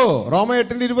നിയമിച്ചിരിക്കുന്നു. റോമ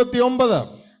 8:29.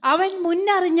 അവൻ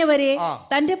മുന്നറിഞ്ഞവരെ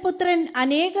തന്റെ പുത്രൻ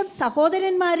അനേകം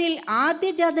സഹോദരന്മാരിൽ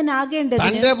ആദ്യജാതനാകേണ്ടതിന്.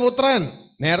 തന്റെ പുത്രൻ,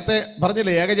 നേരത്തെ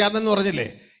പറഞ്ഞില്ലേ ഏകജാതൻ എന്ന് പറഞ്ഞില്ലേ,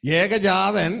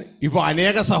 ഏകജാതൻ ഇപ്പൊ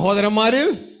അനേക സഹോദരന്മാരിൽ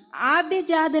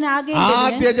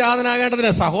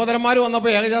ആദ്യജാതനാകേണ്ടതിന്. സഹോദരന്മാർ വന്നപ്പോ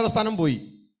ഏകജാത സ്ഥാനം പോയി,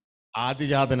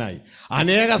 ആദ്യജാതനായി.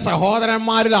 അനേക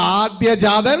സഹോദരന്മാരിൽ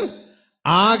ആദ്യജാതൻ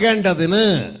ആകേണ്ടതിന്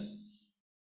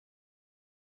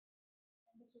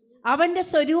അവന്റെ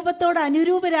സ്വരൂപത്തോട്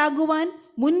അനുരൂപരാകുവാൻ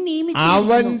മുൻ നിയമിച്ചു.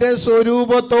 അവന്റെ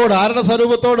സ്വരൂപത്തോട്, ആരുടെ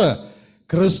സ്വരൂപത്തോട്?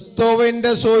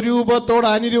 ക്രിസ്തുവിന്റെ സ്വരൂപത്തോട്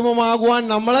അനുരൂപമാകുവാൻ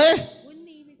നമ്മളെ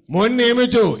മുൻ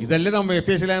നിയമിച്ചു. ഇതല്ലേ നമ്മൾ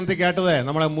എഫേസ്യ ലേഖനത്തിൽ കേട്ടത്,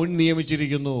 നമ്മളെ മുൻ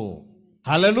നിയമിച്ചിരിക്കുന്നു.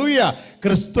 ഹല്ലേലൂയ.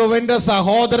 ക്രിസ്തുവിന്റെ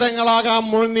സഹോദരങ്ങളാകാൻ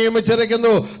മുൻ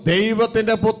നിയമിച്ചിരിക്കുന്നു.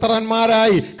 ദൈവത്തിന്റെ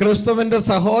പുത്രന്മാരായി ക്രിസ്തുവിന്റെ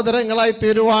സഹോദരങ്ങളായി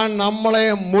തീരുവാൻ നമ്മളെ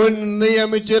മുൻ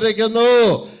നിയമിച്ചിരിക്കുന്നു.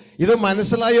 ഇത്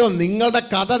മനസ്സിലായോ? നിങ്ങളുടെ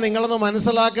കഥ നിങ്ങളൊന്ന്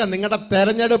മനസ്സിലാക്കുക. നിങ്ങളുടെ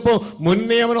തെരഞ്ഞെടുപ്പ് മുൻ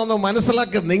നിയമനം ഒന്ന്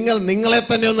മനസ്സിലാക്കുക. നിങ്ങളെ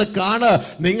തന്നെ ഒന്ന് കാണുക.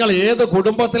 നിങ്ങൾ ഏത്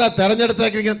കുടുംബത്തിലാണ്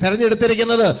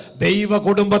തെരഞ്ഞെടുത്തിരിക്കുന്നത്? ദൈവ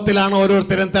കുടുംബത്തിലാണ്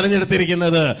ഓരോരുത്തരും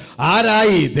തെരഞ്ഞെടുത്തിരിക്കുന്നത്.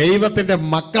 ആരായി? ദൈവത്തിന്റെ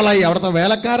മക്കളായി. അവിടുത്തെ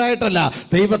വേലക്കാരായിട്ടല്ല,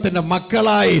 ദൈവത്തിന്റെ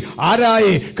മക്കളായി.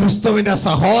 ആരായി? ക്രിസ്തുവിന്റെ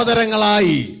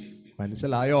സഹോദരങ്ങളായി.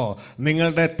 മനസ്സിലായോ?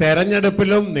 നിങ്ങളുടെ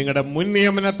തെരഞ്ഞെടുപ്പിലും നിങ്ങളുടെ മുൻ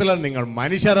നിയമനത്തിലും നിങ്ങൾ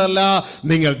മനുഷ്യരല്ല,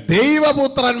 നിങ്ങൾ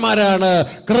ദൈവപുത്രന്മാരാണ്,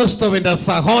 ക്രിസ്തുവിന്റെ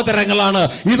സഹോദരങ്ങളാണ്.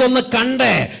 ഇതൊന്ന്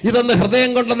കണ്ടേ, ഇതൊന്ന്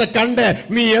ഹൃദയം കൊണ്ടൊന്ന് കണ്ടേ.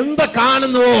 നീ എന്ത്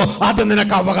കാണുന്നുവോ അത്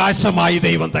നിനക്ക് അവകാശമായി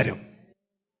ദൈവം തരും.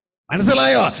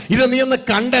 മനസ്സിലായോ? ഇത് നീ ഒന്ന്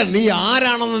കണ്ടേ, നീ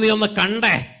ആരാണെന്ന് നീ ഒന്ന്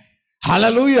കണ്ടേ.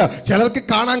 ഹല്ലേലൂയ. ചിലർക്ക്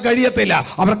കാണാൻ കഴിയത്തില്ല.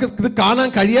 അവർക്ക് ഇത് കാണാൻ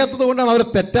കഴിയാത്തത് കൊണ്ടാണ് അവർ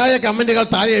തെറ്റായ കമന്റുകൾ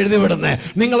താഴെ എഴുതി വിടുന്നത്.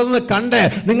 നിങ്ങളൊന്ന് കണ്ടേ,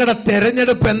 നിങ്ങളുടെ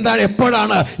തെരഞ്ഞെടുപ്പ് എന്താണ്?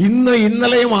 എപ്പോഴാണ്?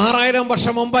 ഇന്നലെയും 6000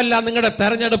 വർഷം മുമ്പല്ല നിങ്ങളുടെ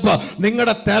തെരഞ്ഞെടുപ്പ്.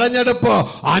 നിങ്ങളുടെ തെരഞ്ഞെടുപ്പ്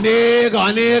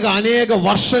അനേക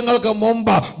വർഷങ്ങൾക്ക്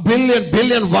മുമ്പ്,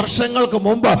 ബില്യൺ വർഷങ്ങൾക്ക്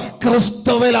മുമ്പ്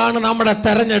ക്രിസ്തുവിലാണ് നമ്മുടെ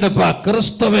തെരഞ്ഞെടുപ്പ്.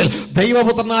 ക്രിസ്തുവിൽ,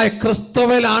 ദൈവപുത്രനായ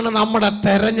ക്രിസ്തുവിലാണ് നമ്മുടെ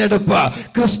തെരഞ്ഞെടുപ്പ്.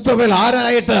 ക്രിസ്തുവിൽ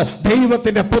ആരായിട്ട്?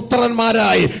 ദൈവത്തിന്റെ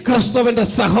പുത്രന്മാരായി, ക്രിസ്തുവിന്റെ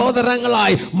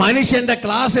സഹോദരങ്ങളായി. മനുഷ്യന്റെ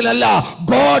ക്ലാസ്സിലല്ല,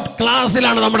 ഗോഡ്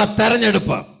ക്ലാസ്സിലാണ് നമ്മുടെ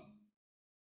തെരഞ്ഞെടുപ്പ്.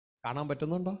 കാണാൻ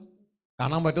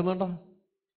പറ്റുന്നുണ്ടോ?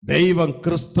 ദൈവം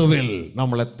ക്രിസ്തുവിൽ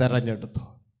നമ്മളെ തെരഞ്ഞെടുത്തു.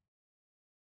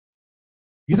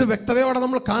 ഇത് വ്യക്തതയോടെ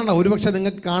നമ്മൾ കാണണം. ഒരുപക്ഷെ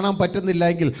നിങ്ങൾക്ക് കാണാൻ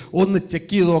പറ്റുന്നില്ലെങ്കിൽ ഒന്ന്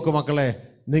ചെക്ക് ചെയ്ത് നോക്ക് മക്കളെ.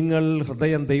 നിങ്ങൾ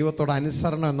ഹൃദയം ദൈവത്തോട്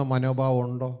അനുസരണം എന്ന മനോഭാവം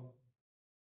ഉണ്ടോ?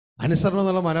 അനുസരണം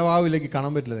എന്നുള്ള മനോഭാവമില്ലെങ്കിൽ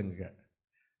കാണാൻ പറ്റില്ല നിങ്ങൾക്ക്.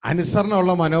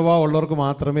 അനുസരണമുള്ള മനോഭാവം ഉള്ളവർക്ക്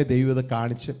മാത്രമേ ദൈവം ഇത്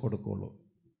കാണിച്ച് കൊടുക്കുള്ളൂ.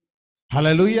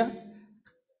 ഹല്ലേലൂയ.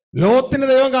 ലോത്തിന്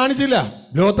ദൈവം കാണിച്ചില്ല.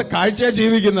 ലോത്ത് കാഴ്ചയാൽ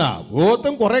ജീവിക്കുന്ന,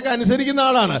 ലോത്തും കുറെയൊക്കെ അനുസരിക്കുന്ന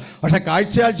ആളാണ്, പക്ഷെ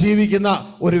കാഴ്ചയാൽ ജീവിക്കുന്ന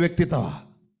ഒരു വ്യക്തിത്വമാണ്.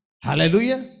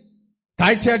 ഹല്ലേലൂയ.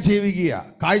 കാഴ്ചയാൽ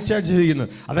ജീവിക്കുന്നു.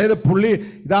 അതായത് പുള്ളി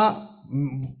ഇതാ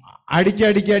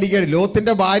അടിക്കടി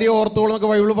ലോത്തിന്റെ ഭാര്യ ഓർത്തോളം എന്നൊക്കെ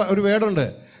ബൈബിൾ ഒരു വേടുണ്ട്.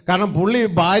 കാരണം പുള്ളി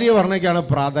ഭാര്യ പറഞ്ഞേക്കാണ്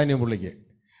പ്രാധാന്യം. പുള്ളിക്ക്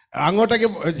അങ്ങോട്ടേക്ക്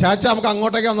ചാച്ച നമുക്ക്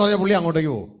അങ്ങോട്ടേക്കാന്ന് പറഞ്ഞാൽ പുള്ളി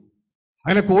അങ്ങോട്ടേക്ക് പോകും.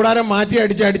 അങ്ങനെ കൂടാരം മാറ്റി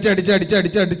അടിച്ച്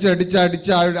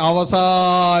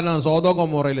അവസാനം സോദോം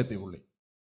ഗൊമോറയിലെത്തി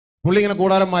പുള്ളി ഇങ്ങനെ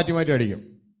കൂടാരം മാറ്റി അടിക്കും.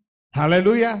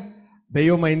 ഹല്ലേലൂയ.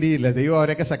 ദൈവം മൈൻഡ് ചെയ്യില്ല. ദൈവം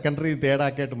അവരൊക്കെ സെക്കൻഡറി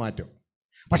തേർഡാക്കിയിട്ട് മാറ്റും.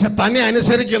 പക്ഷെ തന്നെ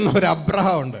അനുസരിക്കുന്ന ഒരു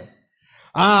അബ്രഹാം ഉണ്ട്.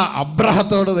 ആ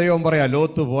അബ്രഹത്തോട് ദൈവം പറയാ,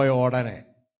 ലോത്ത് പോയ ഉടനെ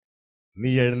നീ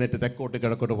എഴുന്നേറ്റ് തെക്കോട്ട്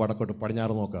കിഴക്കോട്ട് വടക്കോട്ട്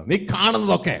പടിഞ്ഞാറ് നോക്കുക. നീ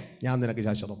കാണുന്നതൊക്കെ ഞാൻ നിനക്ക്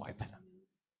ശാശ്വതമായി തരാം.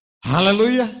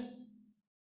 ഹല്ലേലൂയ.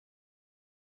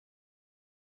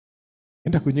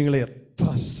 എൻ്റെ കുഞ്ഞുങ്ങളെ എത്ര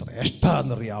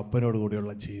ശ്രേഷ്ഠന്നറിയാം അപ്പനോട്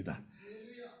കൂടിയുള്ള ജീവിതം.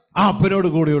 ആ അപ്പനോട്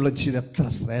കൂടിയുള്ള ജീവിതം എത്ര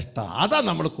ശ്രേഷ്ഠ. അതാ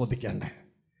നമ്മൾ കൊതിക്കണ്ടേ.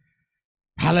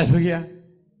 ഹല്ലേലൂയ.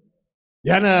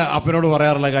 ഞാൻ അപ്പനോട്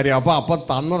പറയാറുള്ള കാര്യം, അപ്പം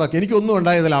തന്നതൊക്കെ എനിക്കൊന്നും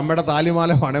ഉണ്ടായതില്ല. അമ്മയുടെ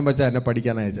താലിമാല പണയം വെച്ചാൽ എന്നെ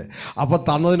പഠിക്കാൻ അയച്ചത്. അപ്പം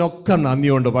തന്നതിനൊക്കെ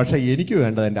നന്ദിയുണ്ട്. പക്ഷെ എനിക്ക്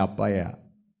വേണ്ടത് എൻ്റെ അപ്പായ.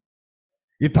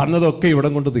 ഈ തന്നതൊക്കെ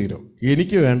ഇവിടം കൊണ്ട് തീരും.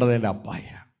 എനിക്ക് വേണ്ടത് എൻ്റെ അപ്പായ.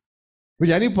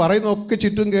 ഞാനീ പറയുന്നതൊക്കെ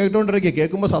ചുറ്റും കേട്ടുകൊണ്ടിരിക്കുക,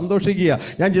 കേൾക്കുമ്പോൾ സന്തോഷിക്കുക.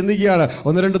 ഞാൻ ചിന്തിക്കുകയാണ്,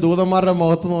 1-2 ദൂതന്മാരുടെ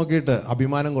മുഖത്ത് നോക്കിയിട്ട്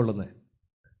അഭിമാനം കൊള്ളുന്നത്.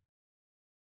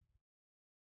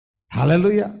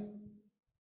 ഹല്ലേലൂയ.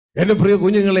 എൻ്റെ പ്രിയ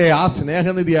കുഞ്ഞുങ്ങളെ, ആ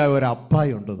സ്നേഹനിധിയായ ഒരു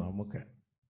അപ്പായുണ്ട് നമുക്ക്.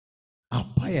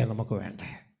 അപ്പായ നമുക്ക് വേണ്ടേ?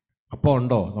 അപ്പം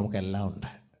ഉണ്ടോ? നമുക്കെല്ലാം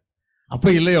ഉണ്ട്.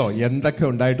 അപ്പം ഇല്ലയോ? എന്തൊക്കെ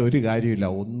ഉണ്ടായിട്ട് ഒരു കാര്യമില്ല,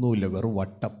 ഒന്നുമില്ല, വെറും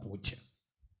വട്ടപ്പൂച്ച.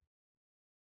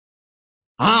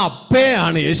 ആ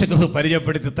അപ്പയാണ് യേശുക്രിസ്തു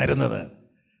പരിചയപ്പെടുത്തി തരുന്നത്.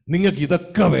 നിങ്ങൾക്ക്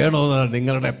ഇതൊക്കെ വേണമെന്ന്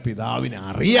നിങ്ങളുടെ പിതാവിനെ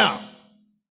അറിയാം.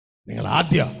 നിങ്ങൾ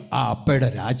ആദ്യം ആ അപ്പയുടെ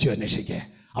രാജ്യം അന്വേഷിക്കേ,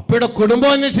 അപ്പയുടെ കുടുംബം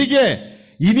അന്വേഷിക്കേ.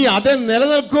 ഇനി അതേ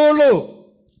നിലനിൽക്കുള്ളൂ.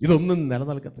 ഇതൊന്നും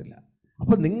നിലനിൽക്കത്തില്ല.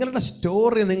 അപ്പൊ നിങ്ങളുടെ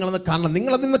സ്റ്റോറി നിങ്ങളൊന്ന് കാണണം.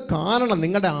 നിങ്ങളതിന്ന് കാണണം.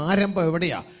 നിങ്ങളുടെ ആരംഭം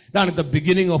എവിടെയാ? ഇതാണ് the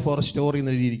beginning of our story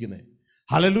എന്ന് എഴുതിയിരിക്കുന്നത്.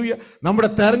 ഹല്ലേലൂയ. നമ്മുടെ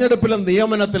തെരഞ്ഞെടുപ്പിലും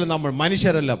നിയമനത്തിലും നമ്മൾ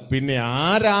മനുഷ്യരല്ല, പിന്നെ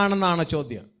ആരാണെന്നാണ്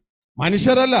ചോദ്യം.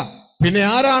 മനുഷ്യരല്ല, പിന്നെ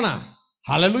ആരാണ്?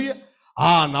 ഹല്ലേലൂയ.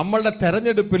 നമ്മളുടെ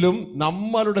തെരഞ്ഞെടുപ്പിലും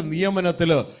നമ്മളുടെ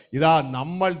നിയമനത്തില് ഇതാ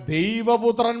നമ്മൾ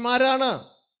ദൈവപുത്രന്മാരാണ്.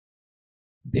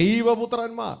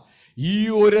 ദൈവപുത്രന്മാർ. ഈ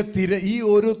ഒരു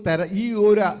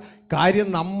കാര്യം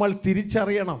നമ്മൾ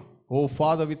തിരിച്ചറിയണം. ഓ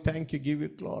father V thank you, give you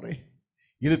glory.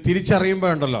 ഇത്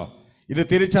തിരിച്ചറിയുമ്പോണ്ടല്ലോ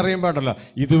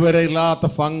ഇതുവരെ ഇല്ലാത്ത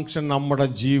ഫങ്ഷൻ നമ്മുടെ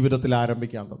ജീവിതത്തിൽ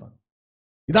ആരംഭിക്കാൻ തുടങ്ങും.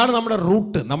 ഇതാണ് നമ്മുടെ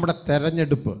റൂട്ട്, നമ്മുടെ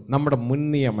തെരഞ്ഞെടുപ്പ്, നമ്മുടെ മുൻ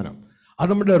നിയമനം. അത്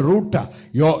നമ്മുടെ റൂട്ടാ.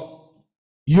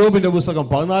 യോബിന്റെ പുസ്തകം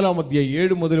 14-ാം അധ്യായം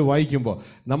 7 മുതൽ വായിക്കുമ്പോൾ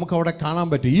നമുക്കവിടെ കാണാൻ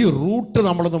പറ്റും. ഈ റൂട്ട്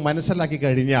നമ്മളൊന്ന് മനസ്സിലാക്കി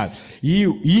കഴിഞ്ഞാൽ,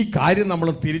 ഈ കാര്യം നമ്മൾ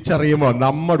തിരിച്ചറിയുമ്പോൾ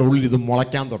നമ്മുടെ ഉള്ളിൽ ഇത്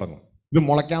മുളയ്ക്കാൻ തുടങ്ങും.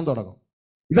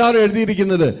 ഇതാണ്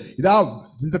എഴുതിയിരിക്കുന്നത്.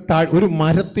 ഒരു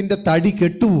മരത്തിന്റെ തടി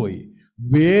കെട്ടുപോയി,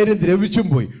 വേര് ദ്രവിച്ചും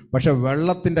പോയി, പക്ഷെ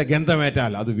വെള്ളത്തിന്റെ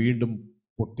ഗന്ധമേറ്റാൽ അത് വീണ്ടും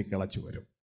പൊട്ടിക്കിളച്ചു വരും.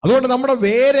 അതുകൊണ്ട് നമ്മുടെ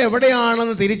വേര്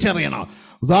എവിടെയാണെന്ന് തിരിച്ചറിയണം.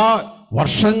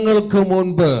 വർഷങ്ങൾക്ക്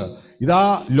മുൻപ്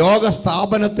ലോക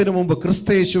സ്ഥാപനത്തിന് മുമ്പ്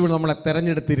ക്രിസ്തയേശുവിൽ നമ്മളെ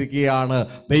തെരഞ്ഞെടുത്തിരിക്കുകയാണ്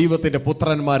ദൈവത്തിന്റെ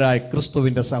പുത്രന്മാരായ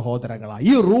ക്രിസ്തുവിന്റെ സഹോദരങ്ങളായി.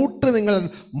 ഈ റൂട്ട് നിങ്ങൾ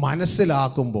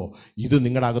മനസ്സിലാക്കുമ്പോൾ ഇത്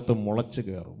നിങ്ങളുടെ അകത്ത് മുളച്ചു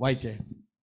കയറും. വായിച്ചേ.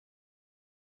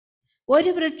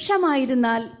 ഒരു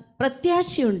വൃക്ഷമായിരുന്നാൽ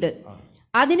പ്രത്യാശയുണ്ട്,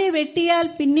 അതിനെ വെട്ടിയാൽ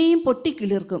പിന്നെയും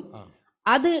പൊട്ടിക്കിളിർക്കും,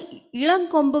 അത് ഇളം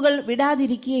കൊമ്പുകൾ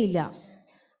വിടാതിരിക്കുകയില്ല.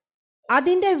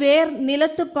 അതിൻ്റെ വേർ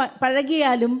നിലത്ത്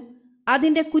പഴകിയാലും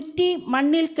അതിൻ്റെ കുറ്റി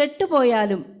മണ്ണിൽ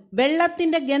കെട്ടുപോയാലും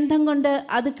വെള്ളത്തിന്റെ ഗന്ധം കൊണ്ട്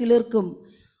അത് കിളിർക്കും,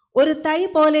 ഒരു തൈ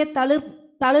പോലെ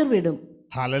തളിർവിടും.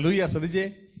 ഹല്ലേലൂയ. ശ്രദ്ധിച്ചേ,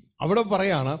 അവിടെ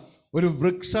പറയാണ് ഒരു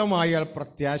വൃക്ഷമായാൽ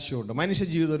പ്രത്യാശയുണ്ട്. മനുഷ്യ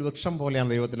ജീവിതം ഒരു വൃക്ഷം പോലെയാണ്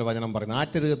ദൈവത്തിന്റെ വചനം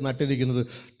പറയുന്നത്. നട്ടിരിക്കുന്നത്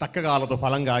തക്ക കാലത്ത്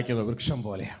ഫലം കായ്ക്കുന്ന വൃക്ഷം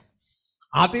പോലെയാണ്.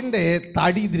 അതിൻ്റെ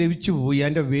തടി ദ്രവിച്ചു പോയി,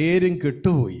 അതിൻ്റെ വേരും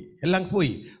കെട്ടുപോയി, എല്ലാം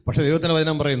പോയി. പക്ഷെ ദൈവത്തിന്റെ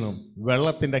വചനം പറയുന്നു,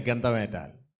 വെള്ളത്തിന്റെ ഗന്ധമേറ്റാൽ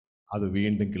അത്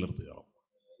വീണ്ടും കിളിർത്ത്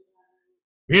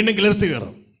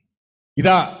കയറും.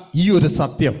 ഇതാ ഈ ഒരു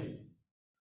സത്യം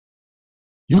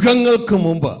യുഗങ്ങൾക്ക്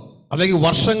മുമ്പ് അല്ലെങ്കിൽ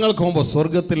വർഷങ്ങൾക്ക് മുമ്പ്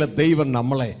സ്വർഗത്തിലെ ദൈവം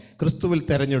നമ്മളെ ക്രിസ്തുവിൽ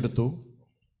തെരഞ്ഞെടുത്തു,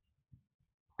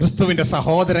 ക്രിസ്തുവിൻ്റെ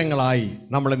സഹോദരങ്ങളായി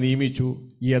നമ്മളെ നിയമിച്ചു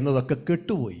എന്നതൊക്കെ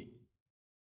കെട്ടുപോയി.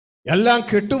 എല്ലാം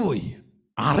കെട്ടുപോയി,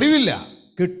 അറിവില്ല,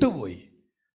 കെട്ടുപോയി.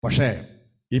 പക്ഷേ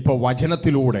ഇപ്പോൾ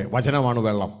വചനത്തിലൂടെ, വചനമാണ്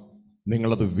വെള്ളം,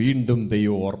 നിങ്ങളത് വീണ്ടും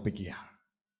ദൈവം ഓർപ്പിക്കുക.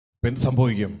 ഇപ്പം എന്ത്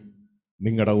സംഭവിക്കും?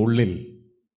 നിങ്ങളുടെ ഉള്ളിൽ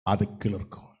അത്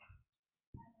കിളിർക്കും.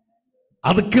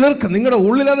 നിങ്ങളുടെ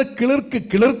ഉള്ളിൽ അത്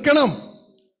കിളിർക്കണം.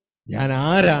 ഞാൻ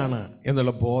ആരാണ്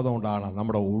എന്നുള്ള ബോധം കൊണ്ടാണ്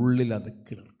നമ്മുടെ ഉള്ളിൽ അത്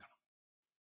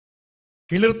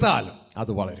കിളിർത്താൽ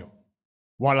അത്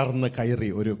വളർന്ന് കയറി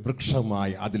ഒരു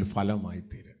വൃക്ഷമായി അതിൽ ഫലമായി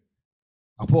തീരും.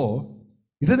 അപ്പോൾ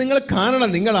ഇത് നിങ്ങൾ കാണണം,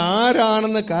 നിങ്ങൾ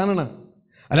ആരാണെന്ന് കാണണം.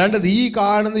 അല്ലാണ്ട് ഈ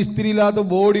കാണുന്ന ഇസ്തിരിയില്ലാത്ത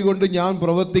ബോഡി കൊണ്ട് ഞാൻ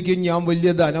പ്രവർത്തിക്കും, ഞാൻ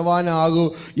വലിയ ധനവാനാകൂ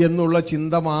എന്നുള്ള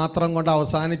ചിന്ത മാത്രം കൊണ്ട്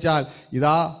അവസാനിച്ചാൽ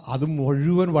അത്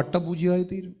മുഴുവൻ വട്ടപൂജയായി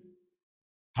തീരും.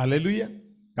 ഹല്ലേലൂയ.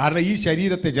 കാരണം ഈ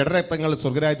ശരീരത്തെ ജഡരക്തങ്ങൾ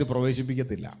സ്വർഗരാജ്യത്തിൽ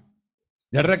പ്രവേശിപ്പിക്കത്തില്ല,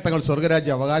 ജഡരക്തങ്ങൾ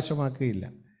സ്വർഗരാജ്യം അവകാശമാക്കുകയില്ല.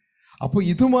 അപ്പോൾ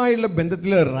ഇതുമായുള്ള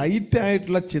ബന്ധത്തിൽ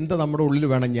റൈറ്റായിട്ടുള്ള ചിന്ത നമ്മുടെ ഉള്ളിൽ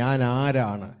വേണം. ഞാൻ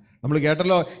ആരാണ്? നമ്മൾ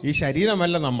കേട്ടല്ലോ, ഈ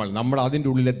ശരീരമല്ല നമ്മൾ അതിൻ്റെ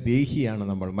ഉള്ളിലെ ദേഹിയാണ്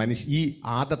നമ്മൾ. ഈ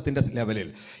ആദത്തിൻ്റെ ലെവലിൽ.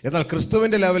 എന്നാൽ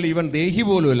ക്രിസ്തുവിൻ്റെ ലെവലിൽ ഇവൻ ദേഹി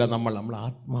പോലുമല്ല, നമ്മൾ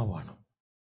ആത്മാവാണ്.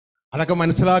 അതൊക്കെ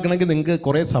മനസ്സിലാക്കണമെങ്കിൽ നിങ്ങൾക്ക്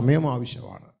കുറേ സമയം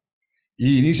ആവശ്യമാണ്. ഈ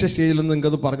ഇനീഷ്യൽ സ്റ്റേജിലൊന്നും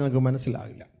നിങ്ങൾക്കത് പറഞ്ഞ് നിങ്ങൾക്ക്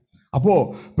മനസ്സിലാകില്ല. അപ്പോൾ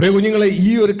പ്രിയ കുഞ്ഞുങ്ങളെ, ഈ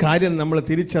ഒരു കാര്യം നമ്മൾ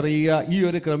തിരിച്ചറിയുക, ഈ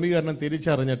ഒരു ക്രമീകരണം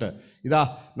തിരിച്ചറിഞ്ഞിട്ട്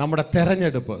നമ്മുടെ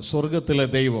തെരഞ്ഞെടുപ്പ്, സ്വർഗത്തിലെ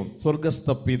ദൈവം, സ്വർഗസ്ഥ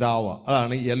പിതാവ്,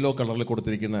 അതാണ് ഈ യെല്ലോ കളറിൽ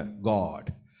കൊടുത്തിരിക്കുന്ന ഗോഡ്.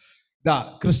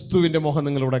 ക്രിസ്തുവിൻ്റെ മുഖം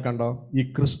നിങ്ങളിവിടെ കണ്ടോ? ഈ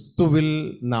ക്രിസ്തുവിൽ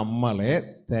നമ്മളെ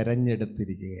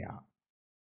തെരഞ്ഞെടുത്തിരിക്കുകയാണ്.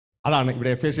 അതാണ്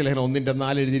ഇവിടെ എഫേസ്യ ലേഖനം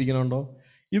 1:4 എഴുതിയിരിക്കണുണ്ടോ?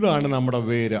 ഇതാണ് നമ്മുടെ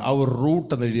വേര്, അവർ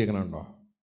റൂട്ട് എന്ന് എഴുതിയിരിക്കണുണ്ടോ?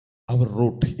 അവർ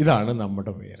റൂട്ട്, ഇതാണ്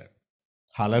നമ്മുടെ വേര്.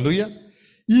 ഹല്ലേലൂയ.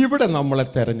 ഇവിടെ നമ്മളെ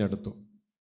തെരഞ്ഞെടുത്തു.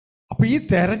 അപ്പൊ ഈ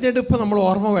തെരഞ്ഞെടുപ്പ് നമ്മൾ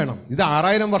ഓർമ്മ വേണം. ഇത്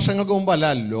 6000 വർഷങ്ങൾക്ക് മുമ്പല്ല,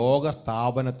 ലോക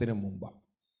സ്ഥാപനത്തിന് മുമ്പാണ്.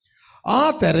 ആ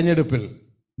തെരഞ്ഞെടുപ്പിൽ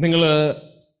നിങ്ങൾ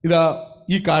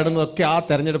ഈ കാണുന്നതൊക്കെ ആ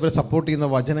തെരഞ്ഞെടുപ്പിൽ സപ്പോർട്ട് ചെയ്യുന്ന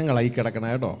വചനങ്ങളായി കിടക്കണം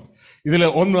കേട്ടോ. ഇതിൽ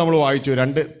ഒന്ന് നമ്മൾ വായിച്ചു,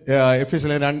 2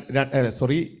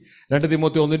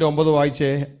 തിമോത്തി 1:9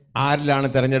 വായിച്ചേ. ആരിലാണ്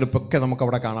തെരഞ്ഞെടുപ്പൊക്കെ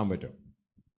നമുക്കവിടെ കാണാൻ പറ്റും.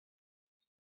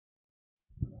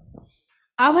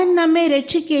 അവൻ നമ്മെ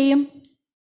രക്ഷിക്കുകയും,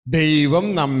 ദൈവം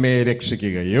നമ്മെ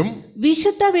രക്ഷിക്കുകയും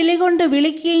വിശുദ്ധ വിളി കൊണ്ട്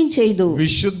വിളിക്കുകയും ചെയ്തു.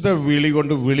 വിശുദ്ധ വിളി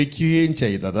കൊണ്ട് വിളിക്കുകയും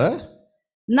ചെയ്തത്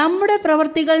നമ്മുടെ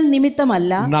പ്രവൃത്തികൾ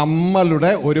നിമിത്തമല്ല,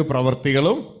 നമ്മളുടെ ഒരു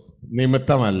പ്രവൃത്തികളും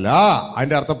നിമിത്തമല്ല.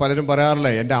 അതിൻ്റെ അർത്ഥം പലരും പറയാറില്ല,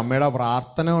 എൻ്റെ അമ്മയുടെ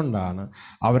പ്രാർത്ഥന കൊണ്ടാണ്,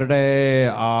 അവരുടെ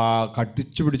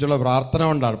കട്ടിച്ചു പിടിച്ചുള്ള പ്രാർത്ഥന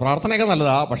കൊണ്ടാണ്. പ്രാർത്ഥനയൊക്കെ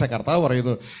നല്ലതാ, പക്ഷെ കർത്താവ്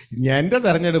പറയുന്നു, എൻ്റെ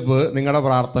തെരഞ്ഞെടുപ്പ് നിങ്ങളുടെ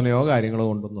പ്രാർത്ഥനയോ കാര്യങ്ങളോ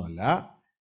കൊണ്ടൊന്നുമല്ല,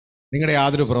 നിങ്ങളുടെ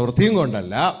യാതൊരു പ്രവൃത്തിയും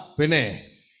കൊണ്ടല്ല, പിന്നെ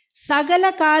സകല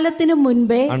കാലത്തിനു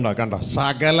മുൻപേ. കണ്ടോ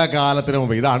സകല കാലത്തിന്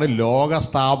മുമ്പേ. ഇതാണ് ലോക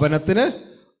സ്ഥാപനത്തിന്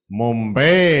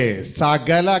മുമ്പേ.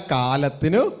 സകല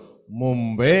കാലത്തിനു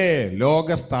മുമ്പേ, ലോക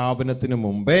സ്ഥാപനത്തിന്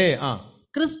മുമ്പേ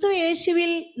ക്രിസ്തു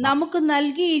യേശുവിൽ നമുക്ക്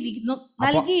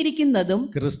നൽകിയിരിക്കുന്നതും.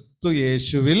 ക്രിസ്തു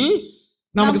യേശുവിൽ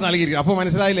നമുക്ക് നൽകിയിരിക്കും. അപ്പൊ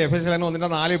മനസ്സിലായില്ലേ? എഫെസ്യർ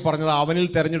 1:4 പറഞ്ഞത് അവനിൽ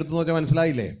തെരഞ്ഞെടുത്തു എന്ന് വെച്ചാൽ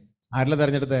മനസ്സിലായില്ലേ? ആരില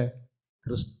തെരഞ്ഞെടുത്തേ?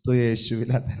 ക്രിസ്തു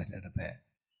യേശുവിലാ തെരഞ്ഞെടുത്തേ.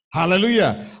 ഹല്ലേലൂയ.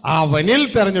 അവനിൽ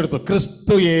തെരഞ്ഞെടുത്തു,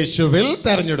 ക്രിസ്തു യേശുവിൽ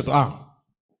തെരഞ്ഞെടുത്തു.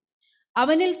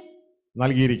 അവനിൽ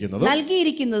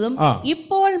നൽകിയിരിക്കുന്നതും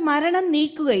ഇപ്പോൾ മരണം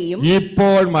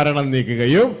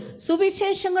നീക്കുകയും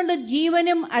സുവിശേഷം കൊണ്ട്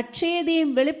ജീവനും അക്ഷയതയും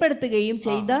വെളിപ്പെടുത്തുകയും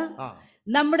ചെയ്ത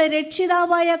നമ്മുടെ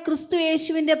രക്ഷിതാവായ ക്രിസ്തു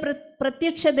യേശുവിന്റെ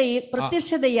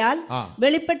പ്രത്യക്ഷതയാൽ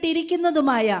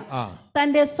വെളിപ്പെട്ടിരിക്കുന്നതുമായ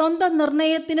തന്റെ സ്വന്തം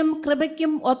നിർണയത്തിനും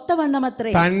കൃപയ്ക്കും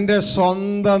ഒത്തവണ്ണമത്രേ. തന്റെ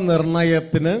സ്വന്തം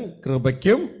നിർണയത്തിനും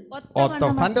കൃപയ്ക്കും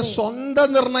തന്റെ സ്വന്തം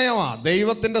നിർണയമാ.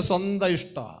 ദൈവത്തിന്റെ സ്വന്തം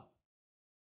ഇഷ്ടമാണ്.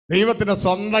 ദൈവത്തിന്റെ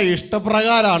സ്വന്തം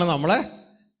ഇഷ്ടപ്രകാരമാണ് നമ്മളെ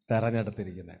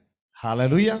തെരഞ്ഞെടുത്തിരിക്കുന്നത്.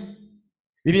 ഹല്ലേലൂയ.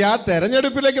 ഇനി ആ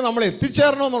തെരഞ്ഞെടുപ്പിലേക്ക് നമ്മൾ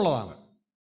എത്തിച്ചേരണമെന്നുള്ളതാണ്.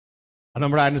 അത്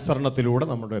നമ്മുടെ അനുസരണത്തിലൂടെ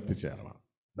നമ്മൾ എത്തിച്ചേരണം.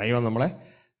 ദൈവം നമ്മളെ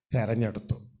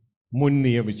തെരഞ്ഞെടുത്തു, മുൻ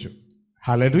നിയമിച്ചു.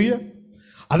 ഹല്ലേലൂയ.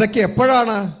 അതൊക്കെ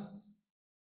എപ്പോഴാണ്?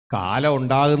 കാലം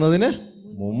ഉണ്ടാകുന്നതിന്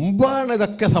മുമ്പാണ്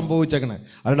ഇതൊക്കെ സംഭവിച്ചേക്കണേ.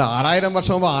 അതുകൊണ്ട് 6000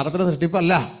 വർഷം മുമ്പ് ആരാധന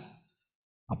സൃഷ്ടിപ്പല്ല.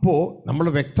 അപ്പോൾ നമ്മൾ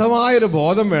വ്യക്തമായൊരു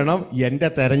ബോധം വേണം. എൻ്റെ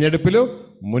തെരഞ്ഞെടുപ്പിലും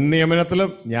മുൻ നിയമനത്തിലും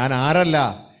ഞാൻ ആരല്ല?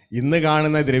 ഇന്ന്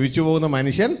കാണുന്ന ദ്രവിച്ചു പോകുന്ന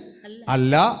മനുഷ്യൻ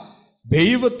അല്ല,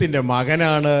 ദൈവത്തിൻ്റെ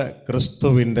മകനാണ്,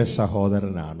 ക്രിസ്തുവിൻ്റെ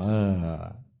സഹോദരനാണ്.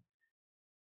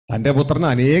 തൻ്റെ പുത്രന്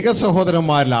അനേക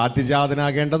സഹോദരന്മാരിൽ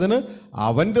ആദ്യജാതനാകേണ്ടതിന്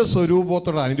അവൻ്റെ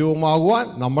സ്വരൂപത്തോട് അനുരൂപമാകുവാൻ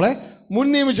നമ്മളെ മുൻ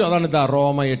നിയമിച്ചു. അതാണ്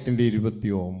റോമ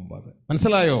 8:29.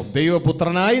 മനസ്സിലായോ?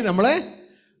 ദൈവപുത്രനായി നമ്മളെ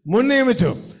മുൻ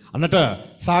നിയമിച്ചു. എന്നിട്ട്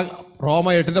റോമ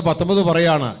 8:19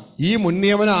 പറയാണ്, ഈ മുൻ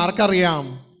നിയമനം ആർക്കറിയാം?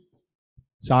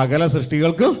 സകല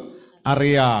സൃഷ്ടികൾക്കും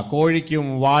അറിയാം. കോഴിക്കും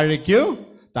വാഴയ്ക്കും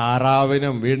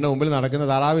താറാവിനും, വീടിന് മുമ്പിൽ നടക്കുന്ന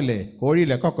താറാവില്ലേ,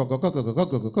 കോഴിയില്ലേ,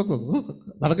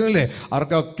 നടക്കുന്നില്ലേ,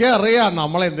 അവർക്കൊക്കെ അറിയാം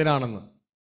നമ്മളെന്തിനാണെന്ന്.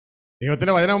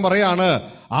 ദൈവത്തിന്റെ വചനം പറയാണ്,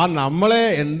 നമ്മളെ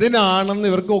എന്തിനാണെന്ന്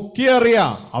ഇവർക്കൊക്കെ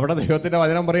അറിയാം. അവിടെ ദൈവത്തിന്റെ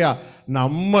വചനം പറയാ,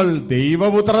 നമ്മൾ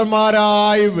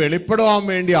ദൈവപുത്രന്മാരായി വെളിപ്പെടുവാൻ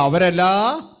വേണ്ടി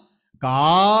അവരെല്ലാം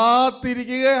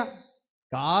കാത്തിരിക്കുക.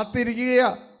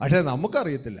 പക്ഷെ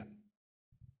നമുക്കറിയത്തില്ല.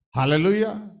 ഹല്ലേലൂയ.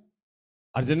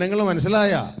 അർജുനങ്ങൾ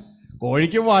മനസ്സിലായ?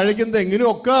 കോഴിക്കും വാഴയ്ക്കും തെങ്ങിനും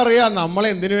ഒക്കെ അറിയാം നമ്മൾ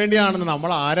എന്തിനു വേണ്ടിയാണെന്ന്,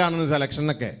 നമ്മൾ ആരാണെന്ന്,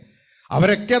 സെലക്ഷനൊക്കെ.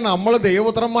 അവരൊക്കെ നമ്മൾ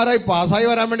ദൈവപുത്രന്മാരായി പാസ്സായി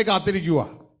വരാൻ വേണ്ടി കാത്തിരിക്കുക.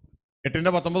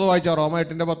 8:19 വായിച്ചോ? റോമ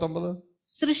 8:19.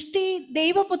 സൃഷ്ടി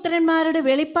ദൈവപുത്രന്മാരുടെ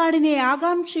വെളിപ്പാടിനെ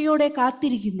ആകാംക്ഷയോടെ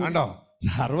കാത്തിരിക്കുന്നു. കണ്ടോ?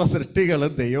 സർവ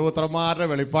സൃഷ്ടികളും ദൈവപുത്രന്മാരുടെ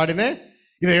വെളിപ്പാടിനെ.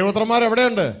 ഈ ദൈവപുത്രന്മാർ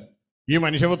എവിടെയുണ്ട്? ഈ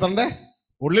മനുഷ്യപുത്രന്റെ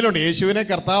ഉള്ളിലുണ്ട്. യേശുവിനെ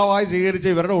കർത്താവായി സ്വീകരിച്ച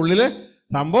ഇവരുടെ ഉള്ളില്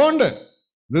സംഭവമുണ്ട്.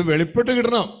 ഇത് വെളിപ്പെട്ട്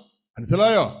കിട്ടണം.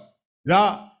 മനസ്സിലായോ? ഇതാ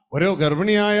ഒരു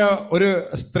ഗർഭിണിയായ ഒരു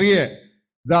സ്ത്രീയെ,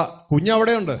 ഇതാ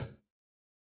കുഞ്ഞവിടെയുണ്ട്,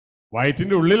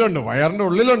 വയറ്റിന്റെ ഉള്ളിലുണ്ട്, വയറിന്റെ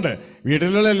ഉള്ളിലുണ്ട്.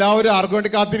 വീട്ടിലുള്ള എല്ലാവരും ആർക്കു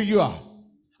വേണ്ടി കാത്തിരിക്കുക?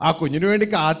 ആ കുഞ്ഞിനു വേണ്ടി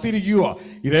കാത്തിരിക്കുക.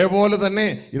 ഇതേപോലെ തന്നെ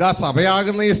ഇതാ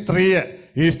സഭയാകുന്ന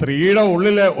ഈ സ്ത്രീയുടെ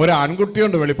ഉള്ളില് ഒരു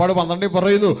ആൺകുട്ടിയുണ്ട്. വെളിപ്പാട് 12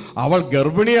 പറയുന്നു, അവൾ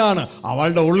ഗർഭിണിയാണ്,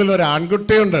 അവളുടെ ഉള്ളിൽ ഒരു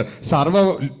ആൺകുട്ടിയുണ്ട്. സർവ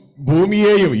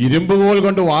ഭൂമിയെയും ഇരുമ്പുകോൽ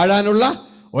കൊണ്ട് വാഴാനുള്ള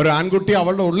ഒരു ആൺകുട്ടി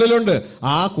അവളുടെ ഉള്ളിലുണ്ട്.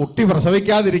 ആ കുട്ടി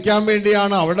പ്രസവിക്കാതിരിക്കാൻ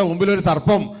വേണ്ടിയാണ് അവളുടെ മുമ്പിൽ ഒരു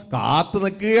സർപ്പം കാത്തു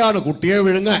നിൽക്കുകയാണ് കുട്ടിയെ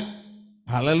വിഴുങ്ങാൻ.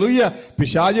 ഹല്ലേലൂയ.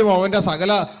 പിശാചും അവന്റെ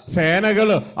സകല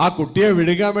സേനകള് ആ കുട്ടിയെ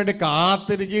വിഴുങ്ങാൻ വേണ്ടി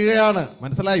കാത്തിരിക്കുകയാണ്.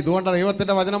 മനസ്സിലായി? ഇതുകൊണ്ട്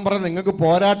ദൈവത്തിന്റെ വചനം പറയുന്നത്, നിങ്ങൾക്ക്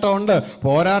പോരാട്ടമുണ്ട്.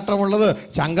 പോരാട്ടമുള്ളത്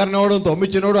ശങ്കരനോടും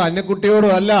തൊമ്മിച്ചനോടും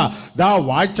അന്നക്കുട്ടിയോടും അല്ല,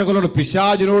 വാഴ്ചകളോട്,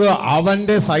 പിശാചിനോടും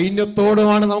അവന്റെ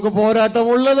സൈന്യത്തോടുമാണ് നമുക്ക്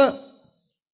പോരാട്ടമുള്ളത്.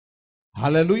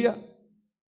 ഹല്ലേലൂയ.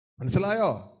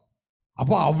 മനസ്സിലായോ?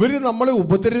 അപ്പൊ അവര് നമ്മളെ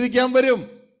ഉപദ്രവിക്കാൻ വരും.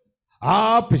 ആ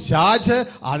പിശാച്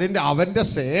അവന്റെ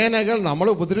സേനകൾ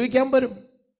നമ്മളെ ഉപദ്രവിക്കാൻ വരും.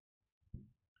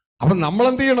 അപ്പൊ നമ്മൾ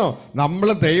എന്ത് ചെയ്യണോ? നമ്മൾ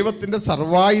ദൈവത്തിന്റെ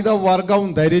സർവായുധ വർഗം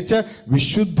ധരിച്ച്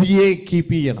വിശുദ്ധിയെ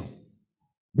കീപ്പ് ചെയ്യണം.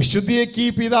 വിശുദ്ധിയെ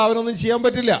കീപ്പ് ചെയ്താൽ അവനൊന്നും ചെയ്യാൻ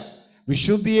പറ്റില്ല.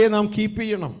 വിശുദ്ധിയെ നാം കീപ്പ്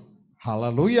ചെയ്യണം.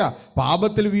 ഹല്ലേലൂയ.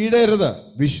 പാപത്തിൽ വീഴരുത്,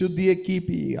 വിശുദ്ധിയെ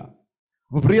കീപ്പ് ചെയ്യുക.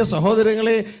 അപ്പോൾ പ്രിയ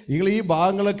സഹോദരങ്ങളെ, നിങ്ങൾ ഈ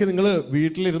ഭാഗങ്ങളൊക്കെ നിങ്ങൾ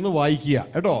വീട്ടിലിരുന്ന് വായിക്കുക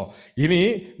കേട്ടോ. ഇനി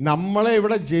നമ്മളെ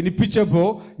ഇവിടെ ജനിപ്പിച്ചപ്പോൾ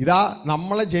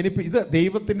ഇത്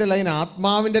ദൈവത്തിൻ്റെ ലൈൻ,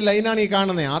 ആത്മാവിൻ്റെ ലൈനാണ് ഈ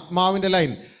കാണുന്നത്. ആത്മാവിൻ്റെ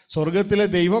ലൈൻ. സ്വർഗത്തിലെ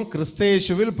ദൈവം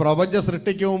ക്രിസ്തുയേശുവിൽ പ്രപഞ്ച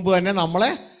സൃഷ്ടിക്ക് മുമ്പ് തന്നെ നമ്മളെ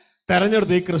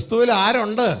തെരഞ്ഞെടുത്തു. ഈ ക്രിസ്തുവിൽ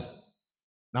ആരുണ്ട്?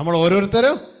 നമ്മൾ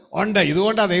ഓരോരുത്തരും ഉണ്ട്.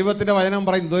 ഇതുകൊണ്ടാണ് ദൈവത്തിൻ്റെ വചനം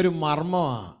പറയും, ഇതൊരു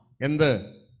മർമ്മമാണ്. എന്ത്?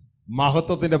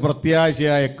 മഹത്വത്തിൻ്റെ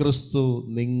പ്രത്യാശയായ ക്രിസ്തു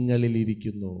നിങ്ങളിൽ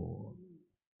ഇരിക്കുന്നു.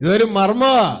 ഇതൊരു മർമ്മ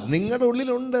നിങ്ങളുടെ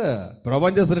ഉള്ളിലുണ്ട്.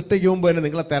 പ്രപഞ്ച സൃഷ്ടിക്ക് മുമ്പ് തന്നെ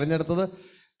നിങ്ങളെ തെരഞ്ഞെടുത്തത്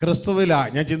ക്രിസ്തുവില.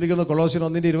 ഞാൻ ചിന്തിക്കുന്നു കൊളോസ്യർ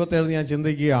 1:27 ഞാൻ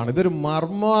ചിന്തിക്കുകയാണ്. ഇതൊരു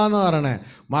മർമ്മം എന്ന് പറയണേ.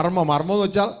 മർമ്മം എന്ന്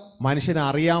വെച്ചാൽ മനുഷ്യനെ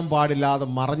അറിയാൻ പാടില്ലാതെ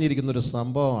മറഞ്ഞിരിക്കുന്ന ഒരു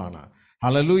സംഭവമാണ്.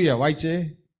 ഹല്ലേലൂയ. വായിച്ചേ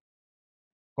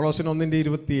കൊളോസ്യർ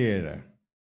 1:27.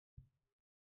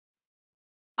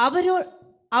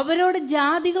 അവരോട്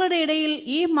ജാതികളുടെ ഇടയിൽ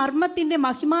ഈ മർമ്മത്തിന്റെ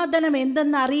മഹിമാധനം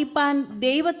എന്തെന്ന് അറിയിപ്പാൻ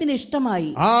ദൈവത്തിന്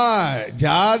ഇഷ്ടമായി.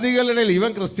 ജാതികളുടെ ഇടയിൽ,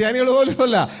 ഇവൻ ക്രിസ്ത്യാനികൾ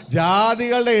പോലുമല്ല,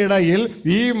 ജാതികളുടെ ഇടയിൽ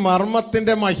ഈ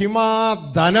മർമ്മത്തിന്റെ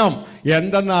മഹിമാധനം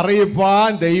എന്തെന്ന് അറിയിപ്പാൻ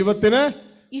ദൈവത്തിന്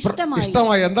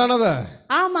ഇഷ്ടമായി. എന്താണത്?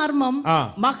 ആ മർമ്മം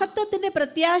മഹത്വത്തിന്റെ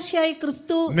പ്രത്യാശയായി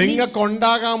ക്രിസ്തു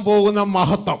നിങ്ങൾക്കുണ്ടാകാൻ പോകുന്ന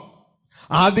മഹത്വം,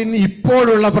 അതിന്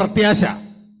ഇപ്പോഴുള്ള പ്രത്യാശ.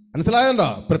 മനസ്സിലായതുണ്ടോ?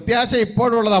 പ്രത്യാശ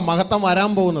ഇപ്പോഴുള്ളതാ, മഹത്വം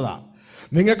വരാൻ പോകുന്നതാ.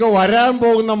 നിങ്ങൾക്ക് വരാൻ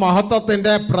പോകുന്ന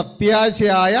മഹത്വത്തിന്റെ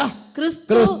പ്രത്യാശയായ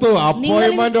ക്രിസ്തു.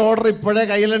 അപ്പോയിന്റ്മെന്റ് ഓർഡർ ഇപ്പോഴേ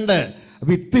കയ്യിലുണ്ട്,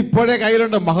 വിത്ത് ഇപ്പോഴേ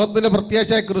കയ്യിലുണ്ട്. മഹത്വത്തിന്റെ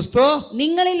പ്രത്യാശയായ ക്രിസ്തു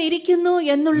നിങ്ങളിൽ ഇരിക്കുന്നു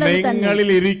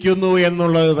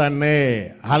എന്നുള്ളത് തന്നെ.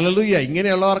 ഹല്ലേലൂയ.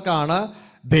 ഇങ്ങനെയുള്ളവർക്കാണ്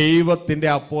ദൈവത്തിന്റെ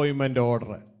അപ്പോയിന്റ്മെന്റ്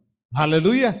ഓർഡർ.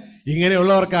 ഹല്ലേലൂയ.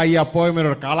 ഇങ്ങനെയുള്ളവർക്കാണ് ഈ അപ്പോയിന്റ്മെന്റ്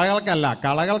ഓർഡർ.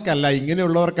 കളകൾക്കല്ല,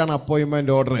 ഇങ്ങനെയുള്ളവർക്കാണ്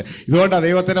appointment order. ഇതുകൊണ്ടാണ്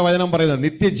ദൈവത്തിന്റെ വചനം പറയുന്നത്,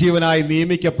 നിത്യജീവനായി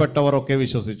നിയമിക്കപ്പെട്ടവരൊക്കെ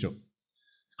വിശ്വസിച്ചു.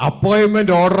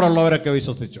 അപ്പോയിന്റ്മെന്റ് ഓർഡർ ഉള്ളവരൊക്കെ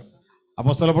വിശ്വസിച്ചു.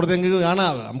 അപ്പോസ്തലപ്രവൃത്തി നിങ്ങൾക്ക്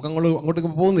കാണാതെ, നമുക്ക്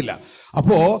അങ്ങോട്ടേക്ക് പോകുന്നില്ല.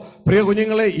 അപ്പോൾ പ്രിയ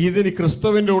കുഞ്ഞുങ്ങളെ, ഇതിന്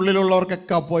ക്രിസ്തുവിന്റെ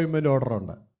ഉള്ളിലുള്ളവർക്കൊക്കെ അപ്പോയിന്റ്മെന്റ് ഓർഡർ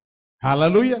ഉണ്ട്.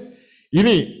 ഹല്ലേലൂയ.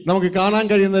 ഇനി നമുക്ക് കാണാൻ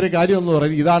കഴിയുന്ന ഒരു കാര്യം എന്ന്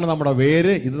പറയുന്നത്, ഇതാണ് നമ്മുടെ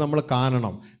വേര്. ഇത് നമ്മൾ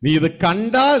കാണണം. നീ ഇത്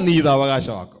കണ്ടാൽ നീ ഇത്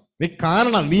അവകാശമാക്കും. നീ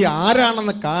കാണണം, നീ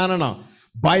ആരാണെന്ന് കാണണം.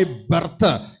 ബൈ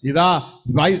ബർത്ത്,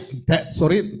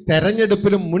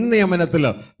 തെരഞ്ഞെടുപ്പിലും മുൻ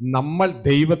നിയമനത്തിലും നമ്മൾ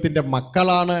ദൈവത്തിന്റെ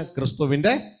മക്കളാണ്,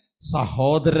 ക്രിസ്തുവിന്റെ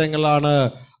സഹോദരങ്ങളാണ്.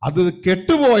 അത്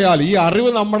കെട്ടുപോയാൽ, ഈ അറിവ്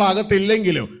നമ്മുടെ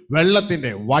അകത്തില്ലെങ്കിലും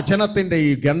വെള്ളത്തിന്റെ വചനത്തിന്റെ ഈ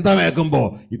ഗന്ധമേക്കുമ്പോൾ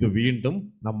ഇത് വീണ്ടും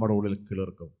നമ്മുടെ ഉള്ളിൽ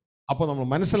കിളിർക്കും. അപ്പോൾ നമ്മൾ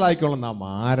മനസ്സിലാക്കിക്കോളാം നാം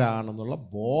ആരാണെന്നുള്ള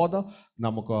ബോധം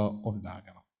നമുക്ക്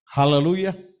ഉണ്ടാകണം. ഹല്ലേലൂയ.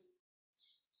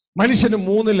 മനുഷ്യന്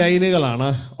 3 ലൈനുകളാണ്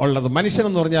ഉള്ളത്. മനുഷ്യൻ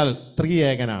എന്ന് പറഞ്ഞാൽ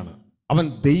ത്രിയേകനാണ്. അവൻ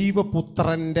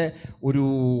ദൈവപുത്രന്റെ ഒരു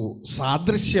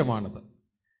സാദൃശ്യമാണിത്.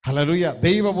 ഹല്ലേലൂയ.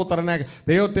 ദൈവപുത്രനെ,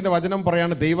 ദൈവത്തിന്റെ വചനം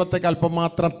പറയാണ്, ദൈവത്തെ അല്പം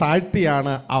മാത്രം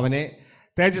താഴ്ത്തിയാണ് അവനെ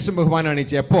തേജസ്സും ബഹുമാനം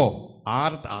അണിയിച്ചത്. എപ്പോ?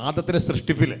 ആദത്തിലെ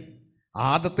സൃഷ്ടിപ്പ്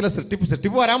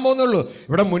വരാൻ പോകുന്നുള്ളൂ.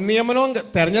 ഇവിടെ മുൻനിയമനവും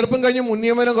തെരഞ്ഞെടുപ്പും കഴിഞ്ഞ്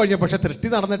മുൻനിയമനവും കഴിഞ്ഞു, പക്ഷെ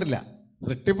സൃഷ്ടിപ്പ് നടന്നിട്ടില്ല.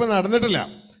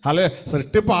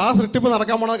 സൃഷ്ടിപ്പ്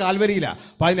നടക്കാൻ പോണത് കാൽവരിയില്ല.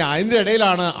 അപ്പൊ അതിൻ്റെ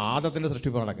ഇടയിലാണ് ആദത്തിന്റെ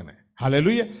സൃഷ്ടിപ്പ് നടക്കുന്നത്.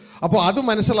 ഹല്ലേലൂയ. അപ്പോൾ അത്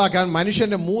മനസ്സിലാക്കാൻ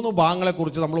മനുഷ്യന്റെ 3 ഭാഗങ്ങളെ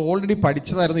കുറിച്ച് നമ്മൾ ഓൾറെഡി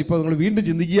പഠിച്ചതായിരുന്നു. ഇപ്പോൾ നിങ്ങൾ വീണ്ടും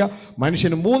ചിന്തിക്കുക.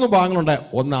 മനുഷ്യന് 3 ഭാഗങ്ങളുണ്ട്.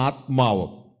 ഒന്ന് ആത്മാവ്.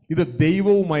 ഇത്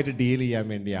ദൈവവുമായിട്ട് ഡീൽ ചെയ്യാൻ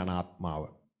വേണ്ടിയാണ് ആത്മാവ്.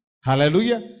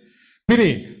 ഹല്ലേലൂയ.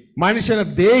 പിന്നെ മനുഷ്യന്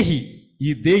ദേഹി. ഈ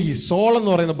ദേഹി, സോൾ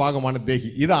എന്ന് പറയുന്ന ഭാഗമാണ് ദേഹി.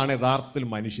 ഇതാണ് യഥാർത്ഥത്തിൽ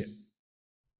മനുഷ്യൻ.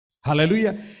 ഹല്ലേലൂയ.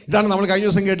 ഇതാണ് നമ്മൾ കഴിഞ്ഞ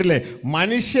ദിവസം കേട്ടില്ലേ,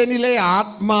 മനുഷ്യനിലെ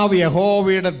ആത്മാവ്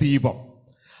യഹോവയുടെ ദീപം.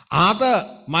 അത്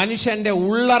മനുഷ്യന്റെ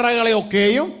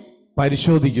ഉള്ളറകളെയൊക്കെയും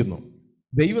പരിശോധിക്കുന്നു.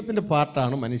 ദൈവത്തിന്റെ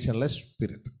പാർട്ടാണ് മനുഷ്യനിലെ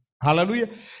സ്പിരിറ്റ്. ഹല്ലേലൂയ.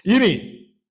 ഇനി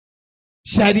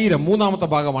ശരീരം, 3ാമത്തെ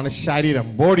ഭാഗമാണ് ശരീരം,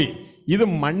 ബോഡി. ഇത്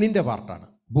മണ്ണിന്റെ പാർട്ടാണ്.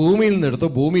 ഭൂമിയിൽ നിന്നെടുത്ത്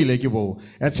ഭൂമിയിലേക്ക് പോകും.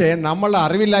 പക്ഷേ നമ്മളുടെ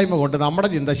അറിവില്ലായ്മ കൊണ്ട് നമ്മുടെ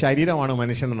ചിന്ത ശരീരമാണ്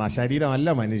മനുഷ്യനെന്നാ.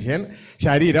 ശരീരമല്ല മനുഷ്യൻ.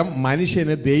 ശരീരം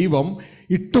മനുഷ്യന് ദൈവം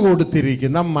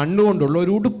ഇട്ടുകൊടുത്തിരിക്കുന്ന മണ്ണുകൊണ്ടുള്ള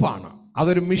ഒരു ഉടുപ്പാണ്.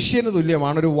 അതൊരു മിഷ്യന്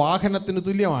തുല്യമാണ്, ഒരു വാഹനത്തിന്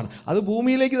തുല്യമാണ്. അത്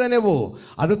ഭൂമിയിലേക്ക് തന്നെ പോകും.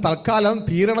 അത് തൽക്കാലം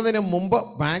തീരണതിന് മുമ്പ്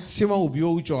മാക്സിമം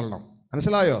ഉപയോഗിച്ചോളണം.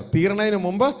 മനസ്സിലായോ? തീരണതിന്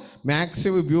മുമ്പ്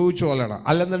മാക്സിമം ഉപയോഗിച്ചോളണം.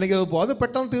 അല്ലെന്നുണ്ടെങ്കിൽ അത്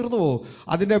പെട്ടെന്ന് തീർന്നു പോകും.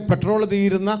 അതിൻ്റെ പെട്രോൾ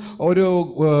തീരുന്ന ഒരു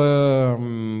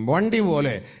വണ്ടി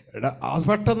പോലെ അത്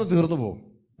പെട്ടെന്ന് തീർന്നു പോകും.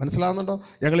 മനസ്സിലാകുന്നുണ്ടോ?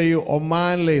 ഞങ്ങൾ ഈ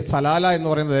ഒമാനിലെ സലാല എന്ന്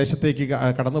പറയുന്ന ദേശത്തേക്ക്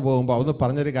കടന്നു പോകുമ്പോൾ അവിടുന്ന്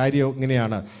പറഞ്ഞൊരു കാര്യം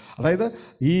ഇങ്ങനെയാണ്. അതായത്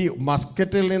ഈ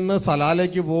മസ്കറ്റിൽ നിന്ന്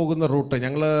സലാലയ്ക്ക് പോകുന്ന റൂട്ട്,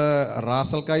 ഞങ്ങൾ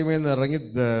റാസൽ ഖൈമയിൽ നിന്ന് ഇറങ്ങി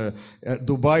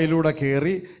ദുബായിലൂടെ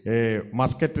കയറി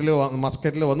മസ്കറ്റിൽ വന്ന്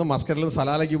മസ്കറ്റിൽ നിന്ന്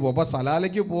സലാലയ്ക്ക് പോകും. അപ്പോൾ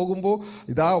സലാലയ്ക്ക് പോകുമ്പോൾ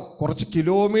ഇതാ കുറച്ച്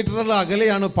കിലോമീറ്ററുകൾ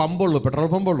അകലെയാണ് പെട്രോൾ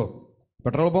പമ്പുള്ളൂ.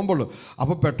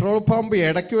 അപ്പോൾ പെട്രോൾ പമ്പ്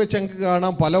ഇടയ്ക്ക് വെച്ച് ഞങ്ങൾക്ക്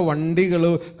കാണാം പല വണ്ടികൾ,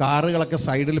 കാറുകളൊക്കെ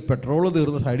സൈഡിൽ പെട്രോൾ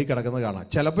തീർന്ന് സൈഡിൽ കിടക്കുന്നത് കാണാം.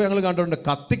 ചിലപ്പോൾ ഞങ്ങൾ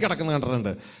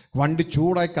കണ്ടിട്ടുണ്ട്, വണ്ടി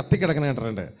ചൂടായി കത്തിക്കിടക്കുന്നത്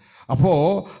കണ്ടിട്ടുണ്ട്. അപ്പോൾ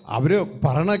അവർ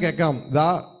പറയണ കേൾക്കാം, ഇതാ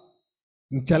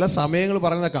ചില സമയങ്ങൾ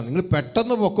പറയുന്നേക്കാം, നിങ്ങൾ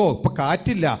പെട്ടെന്ന് പൊക്കോ, ഇപ്പോൾ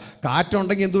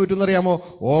കാറ്റുണ്ടെങ്കിൽ എന്ത് പറ്റുമെന്നറിയാമോ?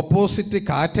 ഓപ്പോസിറ്റ്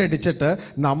കാറ്റടിച്ചിട്ട്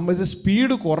ഇത്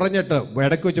സ്പീഡ് കുറഞ്ഞിട്ട്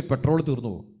ഇടയ്ക്ക് വെച്ച് പെട്രോൾ തീർന്നു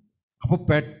പോകും. അപ്പോൾ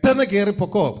പെട്ടെന്ന് കയറി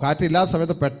പൊക്കോ, കാറ്റില്ലാത്ത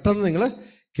സമയത്ത് പെട്ടെന്ന് നിങ്ങൾ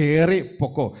കയറി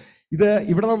പൊക്കോ.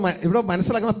 ഇവിടെ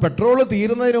മനസ്സിലാക്കുന്ന പെട്രോൾ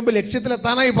തീരുന്നതിന് മുമ്പ്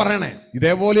ലക്ഷ്യത്തിലെത്താനായി പറയണേ.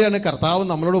 ഇതേപോലെയാണ് കർത്താവ്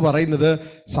നമ്മളോട് പറയുന്നത്,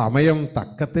 സമയം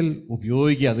തക്കത്തിൽ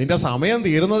ഉപയോഗിക്കുക. നിന്റെ സമയം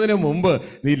തീരുന്നതിന് മുമ്പ്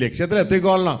നീ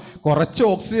ലക്ഷ്യത്തിലെത്തിക്കൊള്ളണം. കുറച്ച്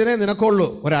ഓക്സിജനെ നിനക്കുള്ളൂ,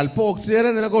 ഒരല്പം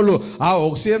ഓക്സിജനെ നിനക്കുള്ളൂ. ആ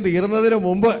ഓക്സിജൻ തീരുന്നതിന്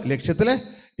മുമ്പ് ലക്ഷ്യത്തിൽ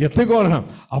എത്തിക്കൊള്ളണം.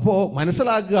 അപ്പോൾ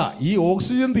മനസ്സിലാക്കുക, ഈ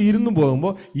ഓക്സിജൻ തീരുന്നു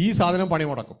പോകുമ്പോൾ ഈ സാധനം പണി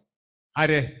മുടക്കും.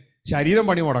 ആരെ? ശരീരം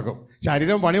പണി മുടക്കും.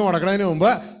 ശരീരം പണി മുടക്കുന്നതിന്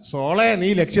മുമ്പ് സോളെ നീ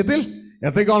ലക്ഷ്യത്തിൽ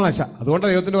എത്തിക്കൊള്ളണം. അതുകൊണ്ട്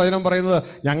ദൈവത്തിൻ്റെ വചനം പറയുന്നത്,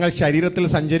 ഞങ്ങൾ ശരീരത്തിൽ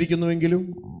സഞ്ചരിക്കുന്നുവെങ്കിലും.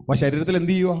 അപ്പോൾ ശരീരത്തിൽ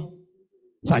എന്ത് ചെയ്യുക?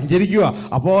 സഞ്ചരിക്കുക.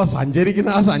 അപ്പോൾ സഞ്ചരിക്കുന്ന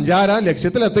ആ സഞ്ചാരം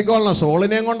ലക്ഷ്യത്തിൽ എത്തിക്കൊള്ളണം.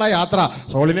 സോളിനെയും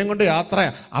കൊണ്ട് യാത്ര.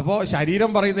 അപ്പോൾ ശരീരം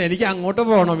പറയുന്നത്, എനിക്ക് അങ്ങോട്ട്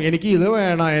പോകണം, എനിക്ക് ഇത്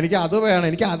വേണം, എനിക്ക് അത് വേണം,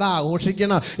 എനിക്ക് അത്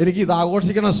ആഘോഷിക്കണം, എനിക്ക് ഇത്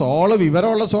ആഘോഷിക്കണം. സോള്,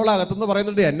 വിവരമുള്ള സോൾ അകത്തുനിന്ന്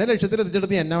പറയുന്നുണ്ട്, എന്നെ ലക്ഷ്യത്തിൽ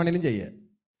എത്തിച്ചിട്ട് നീ എന്നെ വേണേലും ചെയ്യേ,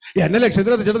 എന്നെ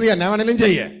ലക്ഷ്യത്തിൽ എത്തിച്ചിട്ട് നീ എന്നെ വേണേലും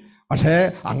ചെയ്യേ. പക്ഷേ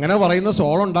അങ്ങനെ പറയുന്ന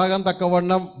സോൾ ഉണ്ടാകാൻ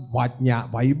തക്കവണ്ണം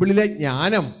ബൈബിളിലെ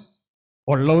ജ്ഞാനം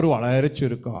ഉള്ളവർ വളരെ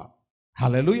ചുരുക്കമാണ്.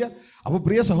 ഹല്ലേലൂയ. അപ്പോൾ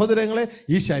പ്രിയ സഹോദരങ്ങളെ,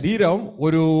 ഈ ശരീരം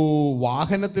ഒരു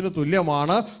വാഹനത്തിന്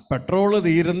തുല്യമാണ്. പെട്രോൾ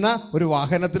തീരുന്ന ഒരു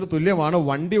വാഹനത്തിന് തുല്യമാണ്.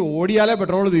 വണ്ടി ഓടിയാലേ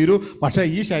പെട്രോൾ തീരൂ. പക്ഷേ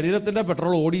ഈ ശരീരത്തിൻ്റെ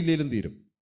പെട്രോൾ ഓടിയില്ലേലും തീരും.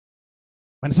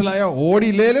 മനസ്സിലായോ?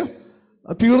 ഓടിയില്ലേലും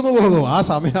തീർന്നു പോകും. ആ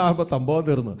സമയമാകുമ്പോൾ സംഭവം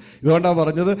തീർന്നു. ഇതുകൊണ്ടാണ്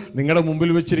പറഞ്ഞത്, നിങ്ങളുടെ മുമ്പിൽ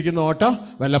വെച്ചിരിക്കുന്ന ഓട്ടം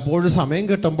വല്ലപ്പോഴും സമയം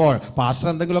കിട്ടുമ്പോൾ പാസ്റ്റർ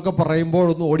എന്തെങ്കിലുമൊക്കെ പറയുമ്പോൾ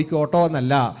ഒന്ന് ഓടിക്കോട്ടോ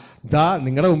എന്നല്ല.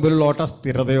 നിങ്ങളുടെ മുമ്പിലുള്ള ഓട്ടം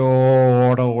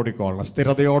സ്ഥിരതയോടെ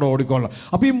ഓടിക്കൊള്ളണം.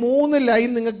 അപ്പോൾ ഈ 3 ലൈൻ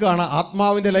നിങ്ങൾക്ക് കാണാം.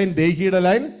 ആത്മാവിൻ്റെ ലൈൻ, ദേഹിയുടെ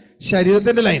ലൈൻ,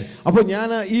 ശരീരത്തിൻ്റെ ലൈൻ. അപ്പോൾ ഞാൻ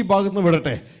ഈ ഭാഗത്ത് നിന്ന്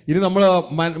വിടട്ടെ. ഇനി നമ്മൾ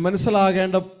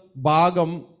മനസ്സിലാകേണ്ട ഭാഗം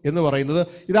എന്ന് പറയുന്നത്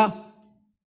ഇതാ,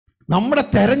 നമ്മുടെ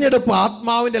തെരഞ്ഞെടുപ്പ്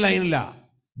ആത്മാവിൻ്റെ ലൈനില്ല.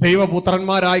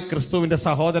 ദൈവപുത്രന്മാരായി ക്രിസ്തുവിൻ്റെ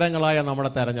സഹോദരങ്ങളായ നമ്മുടെ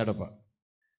തെരഞ്ഞെടുപ്പ്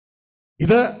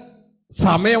ഇത്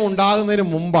സമയമുണ്ടാകുന്നതിന്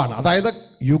മുമ്പാണ്. അതായത്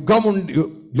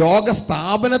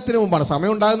ലോകസ്ഥാപനത്തിന് മുമ്പാണ്.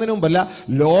 സമയം ഉണ്ടാകുന്നതിന് മുമ്പല്ല,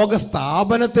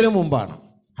 ലോകസ്ഥാപനത്തിന് മുമ്പാണ്.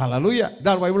 ഹല്ലേലൂയ.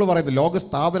 ഇതാണ് ബൈബിൾ പറയുന്നത്.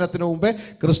 ലോകസ്ഥാപനത്തിന് മുമ്പേ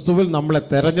ക്രിസ്തുവിൽ നമ്മളെ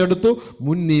തെരഞ്ഞെടുത്തു,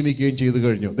 മുൻ നിയമിക്കുകയും ചെയ്തു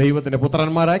കഴിഞ്ഞു, ദൈവത്തിൻ്റെ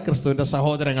പുത്രന്മാരായി ക്രിസ്തുവിൻ്റെ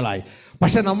സഹോദരങ്ങളായി.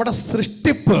 പക്ഷെ നമ്മുടെ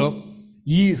സൃഷ്ടിപ്പ്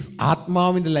ഈ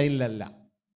ആത്മാവിൻ്റെ ലൈനിലല്ല.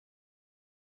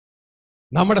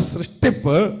 നമ്മുടെ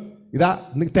സൃഷ്ടിപ്പ് ഇതാ,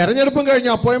 തെരഞ്ഞെടുപ്പും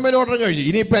കഴിഞ്ഞു, അപ്പോയിൻമെന്റ് ഓർഡർ കഴിഞ്ഞു,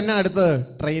 ഇനിയിപ്പോൾ എന്നാ അടുത്ത്?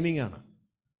 ട്രെയിനിങ് ആണ്.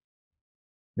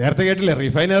 നേരത്തെ കേട്ടില്ലേ,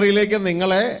 റിഫൈനറിയിലേക്ക്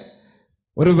നിങ്ങളെ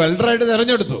ഒരു വെൽഡറായിട്ട്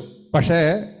തിരഞ്ഞെടുത്തു. പക്ഷേ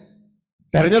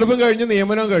തെരഞ്ഞെടുപ്പും കഴിഞ്ഞു,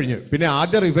 നിയമനവും കഴിഞ്ഞു. പിന്നെ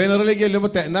ആദ്യം റിഫൈനറിയിലേക്ക്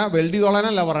ചെല്ലുമ്പോൾ എന്നാ വെൽഡ്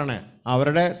ചെയ്തോളാനല്ല പറയണേ,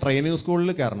 അവരുടെ ട്രെയിനിങ്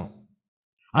സ്കൂളിൽ കയറണം.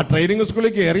 ആ ട്രെയിനിങ്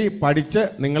സ്കൂളിൽ കയറി പഠിച്ച്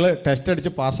നിങ്ങൾ ടെസ്റ്റ്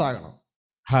അടിച്ച് പാസ്സാകണം.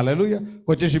 ഹല്ലേലൂയ.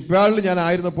 കൊച്ചി ഷിപ്പ്യാർഡിൽ ഞാൻ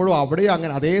ആയിരുന്നപ്പോഴും അവിടെയും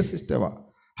അങ്ങനെ അതേ സിസ്റ്റമാണ്.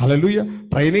 ഹല്ലേലൂയ.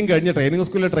 ട്രെയിനിങ്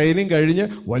സ്കൂളിലെ ട്രെയിനിങ് കഴിഞ്ഞ്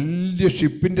വലിയ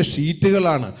ഷിപ്പിൻ്റെ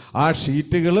ഷീറ്റുകളാണ്. ആ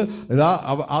ഷീറ്റുകൾ ഇതാ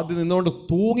അത് നിന്നുകൊണ്ട്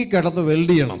തൂങ്ങിക്കിടന്ന്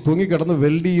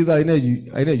വെൽഡ് ചെയ്ത്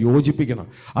അതിനെ യോജിപ്പിക്കണം.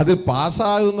 അത്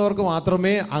പാസ്സാകുന്നവർക്ക്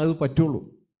മാത്രമേ അത് പറ്റുള്ളൂ.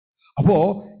 അപ്പോൾ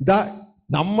ഇതാ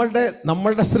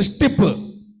നമ്മളുടെ സൃഷ്ടിപ്പ്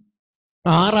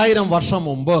 6000 വർഷം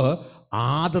മുമ്പ്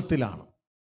ആദത്തിലാണ്.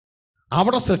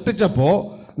 അവിടെ സൃഷ്ടിച്ചപ്പോൾ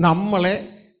നമ്മളെ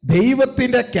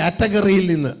ദൈവത്തിൻ്റെ കാറ്റഗറിയിൽ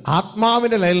നിന്ന്,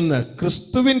 ആത്മാവിൻ്റെ ലൈനിൽ നിന്ന്,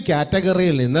 ക്രിസ്തുവിൻ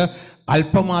കാറ്റഗറിയിൽ നിന്ന്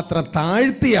അല്പമാത്രം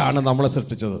താഴ്ത്തിയാണ് നമ്മളെ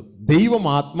സൃഷ്ടിച്ചത്. ദൈവം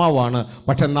ആത്മാവാണ്,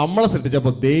 പക്ഷെ നമ്മളെ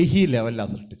സൃഷ്ടിച്ചപ്പോൾ ദേഹി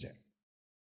ലെവലിലാണ് സൃഷ്ടിച്ചത്.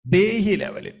 ദേഹി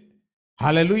ലെവലിൽ.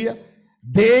 ഹല്ലേലൂയ.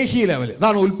 ദേഹി ലെവൽ.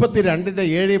 അതാണ് ഉൽപ്പത്തി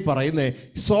 2:7 പറയുന്നത്.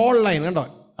 സോൾ ലൈൻ കണ്ടോ,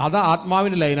 അതാ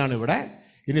ആത്മാവിൻ്റെ ലൈനാണ് ഇവിടെ.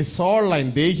 ഇനി സോൾ ലൈൻ,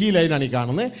 ദേഹി ലൈനാണ് ഈ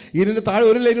കാണുന്നത്. ഇതിൻ്റെ താഴെ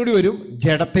ഒരു ലൈൻ കൂടി വരും,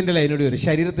 ജഡത്തിൻ്റെ ലൈൻ കൂടി വരും,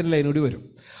 ശരീരത്തിൻ്റെ ലൈൻ കൂടി വരും.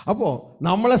 അപ്പോൾ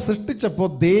നമ്മളെ സൃഷ്ടിച്ചപ്പോൾ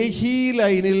ദേഹി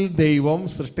ലൈനിൽ ദൈവം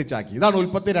സൃഷ്ടിച്ചാക്കി. ഇതാണ്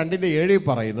ഉൽപ്പത്തി 2:7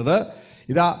 പറയുന്നത്.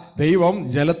 ഇതാ, ദൈവം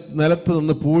നിലത്ത്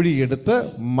നിന്ന് പൂഴിയെടുത്ത്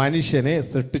മനുഷ്യനെ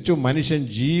സൃഷ്ടിച്ചു, മനുഷ്യൻ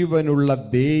ജീവനുള്ള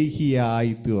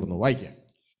ദേഹിയായി തീർന്നു. വായിക്കാം.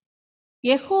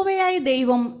 യഹോവയായ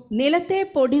ദൈവം നിലത്തെ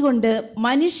പൊടി കൊണ്ട്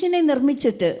മനുഷ്യനെ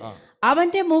നിർമ്മിച്ചിട്ട്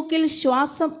അവന്റെ മൂക്കിൽ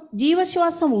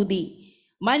ജീവശ്വാസം ഊതി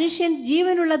മനുഷ്യൻ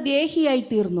ജീവനുള്ള ദേഹിയായി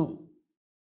തീർന്നു.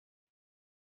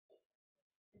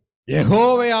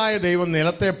 യഹോവയായ ദൈവം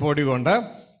നിലത്തെ പൊടി കൊണ്ട്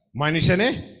മനുഷ്യനെ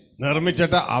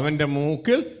നിർമ്മിച്ചിട്ട് അവന്റെ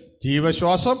മൂക്കിൽ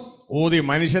ജീവശ്വാസം ഊതി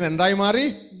മനുഷ്യൻ എന്തായി മാറി?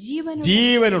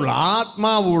 ജീവനുള്ള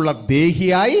ആത്മാവുള്ള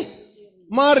ദേഹിയായി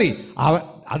മാറി.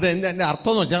 അത് എൻ്റെ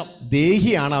അർത്ഥം എന്ന് വെച്ചാൽ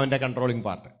ദേഹിയാണ് അവൻ്റെ കൺട്രോളിങ്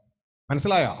പാർട്ട്.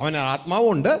 മനസ്സിലായോ? അവന്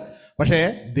ആത്മാവുണ്ട്, പക്ഷേ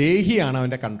ദേഹിയാണ്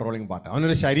അവൻ്റെ കൺട്രോളിങ് പാർട്ട്.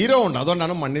 അവനൊരു ശരീരമുണ്ട്,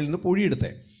 അതുകൊണ്ടാണ് മണ്ണിൽ നിന്ന്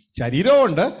പൂഴിയെടുത്തത്.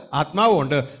 ശരീരമുണ്ട്,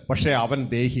 ആത്മാവുമുണ്ട്, പക്ഷേ അവൻ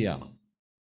ദേഹിയാണ്.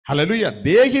 ഹല്ലേലൂയ.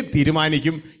 ദേഹി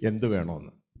തീരുമാനിക്കും എന്ത്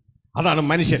വേണമെന്ന്. അതാണ്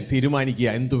മനുഷ്യൻ തീരുമാനിക്കുക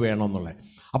എന്ത് വേണമെന്നുള്ളത്.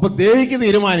 അപ്പോൾ ദേഹിക്ക്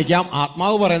തീരുമാനിക്കാം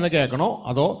ആത്മാവ് പറയുന്നത് കേൾക്കണോ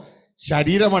അതോ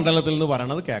ശരീരമണ്ഡലത്തിൽ നിന്ന്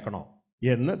പറയണത് കേൾക്കണോ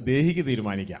എന്ന് ദേഹിക്ക്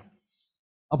തീരുമാനിക്കാം.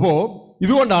 അപ്പോൾ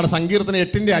ഇതുകൊണ്ടാണ് സങ്കീർത്തനം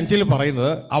 8:5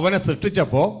 പറയുന്നത്, അവനെ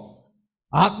സൃഷ്ടിച്ചപ്പോൾ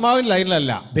ആത്മാവിൻ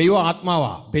ലൈനിലല്ല, ദൈവം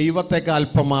ആത്മാവാ, ദൈവത്തേക്കാൾ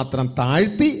അല്പം മാത്രം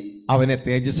താഴ്ത്തി അവനെ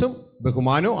തേജസ്സും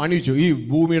ബഹുമാനവും അണിയിച്ചു. ഈ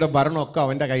ഭൂമിയുടെ ഭരണമൊക്കെ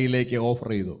അവൻ്റെ കയ്യിലേക്ക് ഓഫർ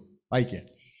ചെയ്തു. വായിക്കാൻ.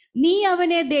 നീ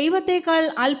അവനെ ദൈവത്തെക്കാൾ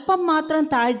അല്പം മാത്രം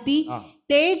താഴ്ത്തി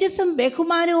തേജസ്സും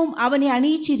ബഹുമാനവും അവനെ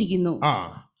അണിയിച്ചിരിക്കുന്നു.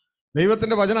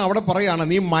 ദൈവത്തിന്റെ വചനം അവിടെ പറയാണ്,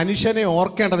 നീ മനുഷ്യനെ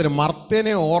ഓർക്കേണ്ടതിന്,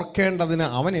 മർത്യനെ ഓർക്കേണ്ടതിന്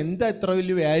അവൻ എന്താ ഇത്ര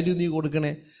വലിയ വാല്യൂ നീ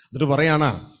കൊടുക്കണേ. എന്നിട്ട് പറയാണ്,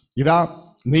 ഇതാ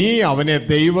നീ അവനെ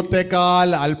ദൈവത്തെക്കാൾ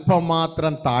അല്പം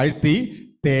മാത്രം താഴ്ത്തി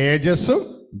തേജസ്സും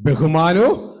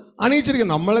ബഹുമാനവും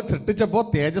അണിയിച്ചിരിക്കുന്നു. നമ്മളെ സൃഷ്ടിച്ചപ്പോൾ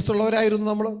തേജസ്സുള്ളവരായിരുന്നു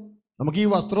നമ്മൾ. നമുക്ക് ഈ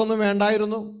വസ്ത്രമൊന്നും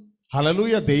വേണ്ടായിരുന്നു.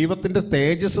 ഹല്ലേലൂയ. ദൈവത്തിൻ്റെ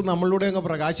തേജസ് നമ്മളിലൂടെ അങ്ങ്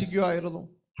പ്രകാശിക്കുമായിരുന്നു.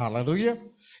 ഹല്ലേലൂയ.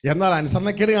 എന്നാൽ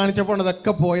അനുസരണക്കേട് കാണിച്ചപ്പോൾ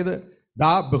ഇതൊക്കെ പോയത്.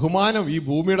 ബഹുമാനം, ഈ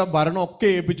ഭൂമിയുടെ ഭരണം ഒക്കെ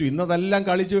ഏൽപ്പിച്ചു. ഇന്നതെല്ലാം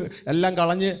എല്ലാം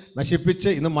കളഞ്ഞ് നശിപ്പിച്ച്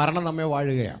ഇന്ന് മരണം നമ്മെ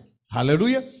വാഴുകയാണ്.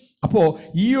 ഹല്ലേലൂയ. അപ്പോൾ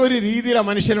ഈ ഒരു രീതിയിലാണ്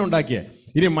മനുഷ്യനെ ഉണ്ടാക്കിയത്.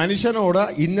 ഇനി മനുഷ്യനോട്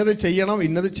ഇന്നത് ചെയ്യണം,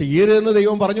 ഇന്നത് ചെയ്യരുതെന്ന്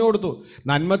ദൈവം പറഞ്ഞു കൊടുത്തു.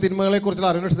 നന്മ തിന്മകളെക്കുറിച്ചുള്ള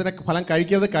അറിവിൻ്റെ ഫലം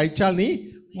കഴിച്ചാൽ നീ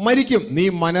മരിക്കും. നീ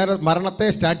മരണത്തെ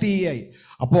സ്റ്റാർട്ട് ചെയ്യായി.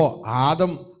 അപ്പോൾ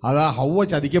ഹവ്വ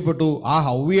ചതിക്കപ്പെട്ടു. ആ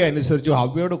ഹവ്വയെ അനുസരിച്ചു,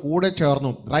 ഹവ്വയോട് കൂടെ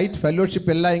ചേർന്നു. റൈറ്റ്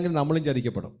ഫെലോഷിപ്പ് അല്ല എങ്കിൽ നമ്മളും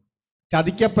ചതിക്കപ്പെടും.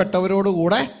 ചതിക്കപ്പെട്ടവരോട്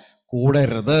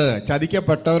കൂടരുത്.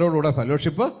 ചതിക്കപ്പെട്ടവരോടുകൂടെ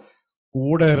ഫെലോഷിപ്പ്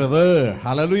കൂടരുത്.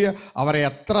 ഹല്ലേലൂയ. അവരെ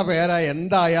എത്ര പേരായി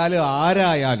എന്തായാലും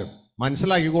ആരായാലും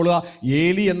മനസ്സിലാക്കിക്കൊള്ളുക.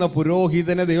 ഏലി എന്ന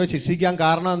പുരോഹിതനെ ദൈവം ശിക്ഷിക്കാൻ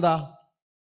കാരണം എന്താ?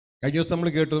 കഴിഞ്ഞ ദിവസം നമ്മൾ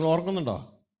കേട്ടു, നിങ്ങൾ ഓർക്കുന്നുണ്ടോ?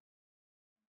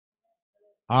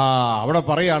 അവിടെ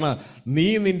പറയാണ്, നീ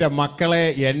നിന്റെ മക്കളെ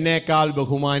എന്നേക്കാൾ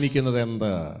ബഹുമാനിക്കുന്നത്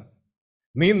എന്ത്?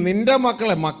 നീ നിന്റെ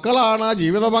മക്കളാണ്,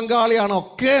 ജീവിത പങ്കാളിയാണ്,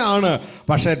 ഒക്കെയാണ്.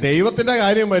 പക്ഷെ ദൈവത്തിൻ്റെ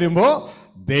കാര്യം വരുമ്പോൾ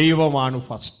ദൈവമാണ്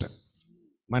ഫസ്റ്റ്.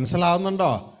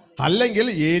 മനസ്സിലാവുന്നുണ്ടോ? അല്ലെങ്കിൽ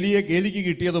ഏലിക്ക്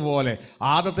കിട്ടിയതുപോലെ,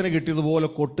 ആദത്തിന് കിട്ടിയതുപോലെ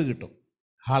കൊട്ട് കിട്ടും.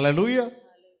 ഹല്ലേലൂയ.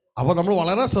 അപ്പോൾ നമ്മൾ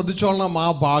വളരെ ശ്രദ്ധിച്ചോളണം ആ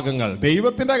ഭാഗങ്ങൾ.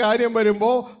 ദൈവത്തിൻ്റെ കാര്യം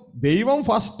വരുമ്പോൾ ദൈവം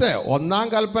ഫസ്റ്റ്. ഒന്നാം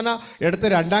കൽപ്പന എടുത്ത്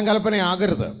രണ്ടാം കൽപ്പന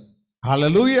ആകരുത്.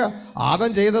 ഹല്ലേലൂയ. ആദം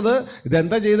ചെയ്തത്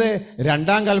ഇതെന്താ ചെയ്തേ?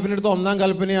 രണ്ടാം കൽപ്പന എടുത്ത് ഒന്നാം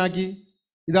കൽപ്പനയാക്കി.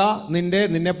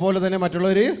 നിന്നെ പോലെ തന്നെ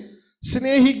മറ്റുള്ളവരെ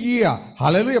സ്നേഹിക്കുക.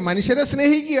 ഹല്ലേലൂയ. മനുഷ്യരെ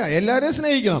സ്നേഹിക്കുക, എല്ലാവരെയും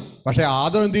സ്നേഹിക്കണം. പക്ഷെ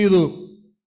ആദം എന്ത് ചെയ്തു?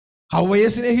 ഹവ്വയെ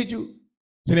സ്നേഹിച്ചു.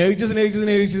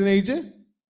 സ്നേഹിച്ച്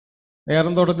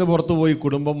ഏറൻ തോട്ടത്തിന് പുറത്തു പോയി,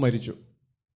 കുടുംബം മരിച്ചു.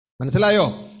 മനസ്സിലായോ?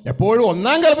 എപ്പോഴും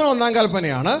ഒന്നാം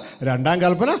കൽപ്പനയാണ്. രണ്ടാം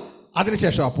കൽപ്പന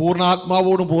അതിനുശേഷം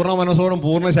പൂർണ്ണാത്മാവോടും പൂർണ്ണ മനസ്സോടും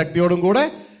പൂർണ്ണ ശക്തിയോടും കൂടെ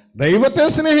ദൈവത്തെ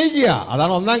സ്നേഹിക്കുക.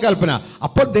 അതാണ് ഒന്നാം കൽപ്പന.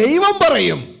 അപ്പൊ ദൈവം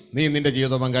പറയും, നീ നിന്റെ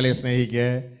ജീവിത പങ്കാളിയെ സ്നേഹിക്കുക,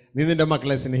 നീ നിന്റെ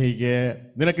മക്കളെ സ്നേഹിക്കുക,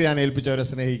 നിനക്ക് ഞാൻ ഏൽപ്പിച്ചവരെ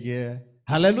സ്നേഹിക്കുക.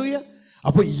 ഹല്ലേലൂയ.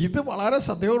 അപ്പോൾ ഇത് വളരെ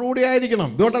ശ്രദ്ധയോടുകൂടി ആയിരിക്കണം.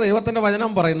 ഇതുകൊണ്ടാണ് ദൈവത്തിന്റെ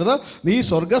വചനം പറയുന്നത്, നീ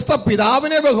സ്വർഗസ്ഥ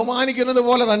പിതാവിനെ ബഹുമാനിക്കുന്നത്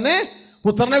പോലെ തന്നെ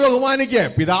പുത്രനെ ബഹുമാനിക്കുക.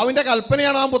 പിതാവിന്റെ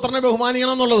കൽപ്പനയാണ് ആ പുത്രനെ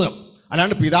ബഹുമാനിക്കണം എന്നുള്ളത്.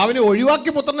 അല്ലാണ്ട് പിതാവിനെ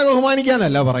ഒഴിവാക്കി പുത്രനെ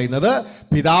ബഹുമാനിക്കാനല്ല പറയുന്നത്.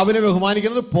 പിതാവിനെ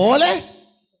ബഹുമാനിക്കുന്നത് പോലെ.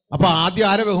 അപ്പൊ ആദ്യം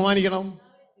ആരെ ബഹുമാനിക്കണം?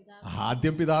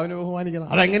 ആദ്യം പിതാവിനെ ബഹുമാനിക്കണം.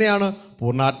 അതെങ്ങനെയാണ്?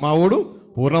 പൂർണ്ണാത്മാവോടും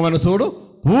പൂർണ്ണ മനസ്സോടും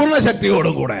പൂർണ്ണ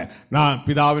ശക്തിയോടും കൂടെ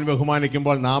പിതാവിനെ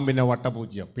ബഹുമാനിക്കുമ്പോൾ നാം പിന്നെ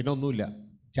വട്ടപൂജ്യം, പിന്നെ ഒന്നുമില്ല,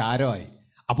 ചാരമായി.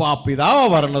 അപ്പോൾ ആ പിതാവ്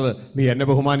പറഞ്ഞത്, നീ എന്നെ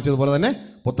ബഹുമാനിച്ചതുപോലെ തന്നെ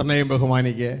പുത്രനെയും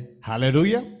ബഹുമാനിക്കേ.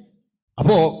 ഹല്ലേലൂയ.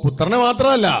 അപ്പോൾ പുത്രനെ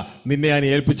മാത്രമല്ല, നിന്നെ ഞാൻ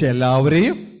ഏൽപ്പിച്ച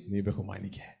എല്ലാവരെയും നീ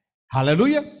ബഹുമാനിക്കേ.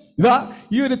 ഹല്ലേലൂയ.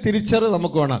 ഈ ഒരു തിരിച്ചറിവ്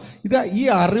നമുക്ക് വേണം. ഈ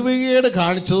അറിവുകേട്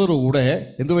കാണിച്ചതോടുകൂടെ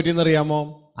എന്ത് പറ്റിയെന്നറിയാമോ?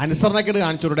 അനുസരണക്കേട്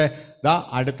കാണിച്ചതോടെ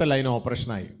അടുത്ത ലൈൻ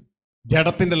ഓപ്പറേഷനായി.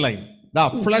 ജഡത്തിന്റെ ലൈൻ,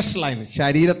 ഫ്ലഷ് ലൈൻ,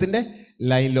 ശരീരത്തിന്റെ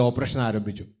ലൈനിൽ ഓപ്പറേഷൻ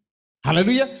ആരംഭിച്ചു.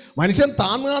 ഹല്ലേലൂയ. മനുഷ്യൻ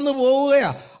താന്നു പോവുകയാ.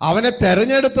 അവനെ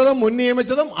തെരഞ്ഞെടുത്തതും മുൻ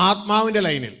നിയമിച്ചതും ആത്മാവിന്റെ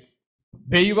ലൈനിൽ.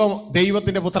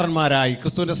 ദൈവത്തിന്റെ പുത്രന്മാരായി,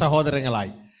 ക്രിസ്തുവിന്റെ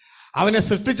സഹോദരങ്ങളായി. അവനെ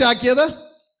സൃഷ്ടിച്ചാക്കിയത്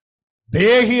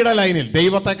ദേഹിയുടെ ലൈനിൽ.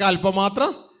 ദൈവത്തെക്കാൾ അല്പം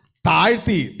മാത്രം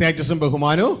താഴ്ത്തി തേജസ്സും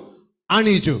ബഹുമാനവും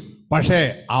അണിയിച്ചു. പക്ഷേ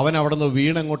അവൻ അവിടെ നിന്ന്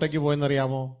വീണെങ്ങോട്ടേക്ക്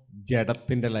പോയെന്നറിയാമോ?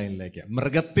 ജഡത്തിന്റെ ലൈനിലേക്ക്,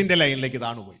 മൃഗത്തിന്റെ ലൈനിലേക്ക്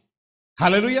ഇതാണ് പോയി.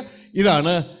 ഹല്ലേലൂയ.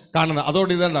 ഇതാണ് കാണുന്നത്.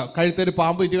 അതുകൊണ്ട് ഇതുണ്ടോ, കഴുത്തൊരു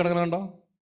പാമ്പ് കിറ്റി കിടക്കണുണ്ടോ?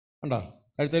 ഉണ്ടോ?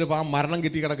 കഴുത്തൊരു പാമ്പ് മരണം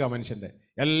കിറ്റി കിടക്കുക മനുഷ്യന്റെ.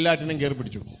 എല്ലാറ്റിനും കയറി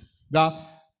പിടിച്ചു.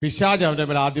 പിശാച് അവന്റെ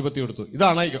മേലെ ആധിപത്യം എടുത്തു.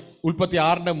 ഇതാണ് ഉൽപ്പത്തി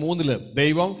 6:3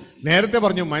 ദൈവം നേരത്തെ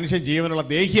പറഞ്ഞു മനുഷ്യൻ ജീവനുള്ള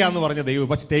ദേഹിയാന്ന് പറഞ്ഞ ദൈവം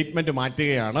ഇപ്പൊ സ്റ്റേറ്റ്മെന്റ്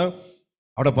മാറ്റുകയാണ്.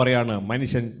 അവിടെ പറയാണ്,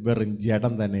 മനുഷ്യൻ വെറും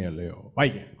ജഡം തന്നെയല്ലയോ.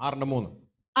 വായിക്കാം 6:3.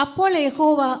 അപ്പോൾ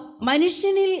യഹോവ,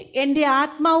 മനുഷ്യനിൽ എന്റെ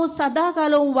ആത്മാവ്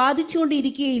സദാകാലവും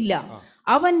വാദിച്ചുകൊണ്ടിരിക്കുകയില്ല,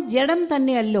 അവൻ ജഡം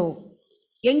തന്നെയല്ലോ.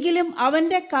 എങ്കിലും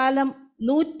അവന്റെ കാലം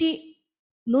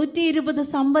 120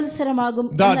 സംവത്സരമാകും.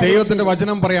 ദൈവത്തിന്റെ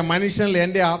വചനം പറയാം, മനുഷ്യനിൽ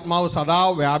എന്റെ ആത്മാവ് സദാ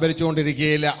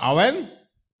വ്യാപരിച്ചുകൊണ്ടിരിക്കുകയില്ല, അവൻ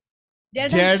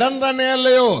ജഡം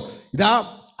തന്നെയല്ലയോ.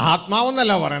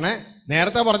 ആത്മാവെന്നല്ല പറയണേ,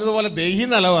 നേരത്തെ പറഞ്ഞതുപോലെ ദേഹി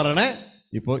എന്നല്ല പറയണേ,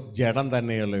 ഇപ്പോൾ ജഡം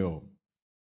തന്നെയല്ലയോ.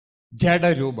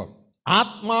 ജഡരൂപം,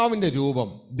 ആത്മാവിന്റെ രൂപം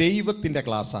ദൈവത്തിന്റെ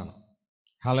ക്ലാസ്സാണ്.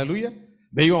 ഹല്ലേലൂയ.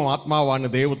 ദൈവം ആത്മാവാണ്,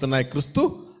 ദൈവത്തിനായ ക്രിസ്തു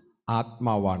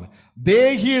ആത്മാവാണ്.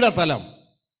 ദേഹിയുടെ തലം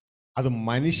അത്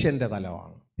മനുഷ്യന്റെ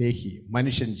തലമാണ്. ദേഹി,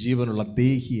 മനുഷ്യൻ ജീവനുള്ള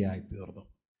ദേഹിയായി തീർന്നു.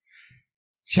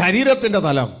 ശരീരത്തിന്റെ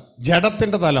തലം,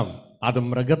 ജഡത്തിന്റെ തലം അത്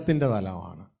മൃഗത്തിന്റെ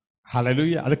തലമാണ്.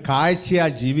 ഹല്ലേലൂയ. അത്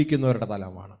കാഴ്ചയാൽ ജീവിക്കുന്നവരുടെ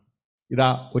തലമാണ്.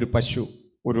 ഒരു പശു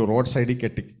ഒരു റോഡ് സൈഡിൽ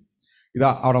കെട്ടി,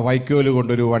 അവിടെ വൈക്കോല്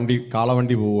കൊണ്ടൊരു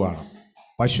കാളവണ്ടി പോവുകയാണ്.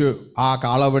 പശു ആ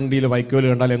കാളവണ്ടിയിൽ വൈക്കോല്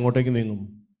കണ്ടാൽ എങ്ങോട്ടേക്ക് നീങ്ങും?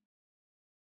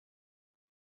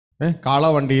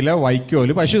 കാളവണ്ടിയിലെ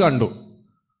വൈക്കോല് പശു കണ്ടു.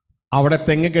 അവിടെ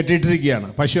തെങ്ങ് കെട്ടിയിട്ടിരിക്കുകയാണ്.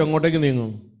 പശു അങ്ങോട്ടേക്ക്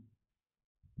നീങ്ങും?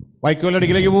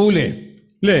 വൈക്കോലടുക്കിലേക്ക് പോകൂലേ?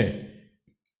 ഇല്ലേ?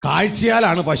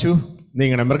 കാഴ്ചയാലാണ് പശു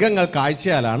നീങ്ങണേ. മൃഗങ്ങൾ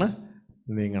കാഴ്ചയാലാണ്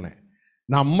നീങ്ങണേ.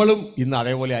 നമ്മളും ഇന്ന്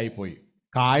അതേപോലെ ആയിപ്പോയി.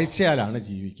 കാഴ്ചയാലാണ്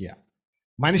ജീവിക്കുക.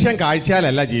 മനുഷ്യൻ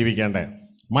കാഴ്ചയാലല്ല ജീവിക്കേണ്ടത്.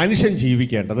 മനുഷ്യൻ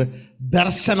ജീവിക്കേണ്ടത്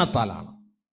ദർശനത്താലാണ്.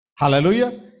 ഹല്ലേലൂയ.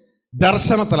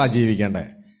 ദർശനത്താലാണ് ജീവിക്കേണ്ടത്.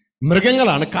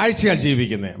 മൃഗങ്ങളാണ് കാഴ്ചയാൽ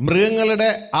ജീവിക്കുന്നത്. മൃഗങ്ങളുടെ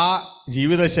ആ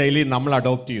ജീവിതശൈലി നമ്മൾ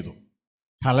അഡോപ്റ്റ് ചെയ്തു.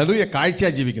 ഹല്ലേലൂയ.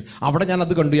 കാഴ്ചയാൽ ജീവിക്കുന്നു. അവിടെ ഞാൻ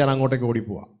അത് കണ്ടു, ഞാൻ അങ്ങോട്ടേക്ക്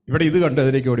ഓടിപ്പോവാം. ഇവിടെ ഇത് കണ്ടു,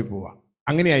 അതിലേക്ക് ഓടിപ്പോവാം.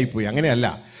 അങ്ങനെയായിപ്പോയി. അങ്ങനെയല്ല.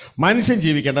 മനുഷ്യൻ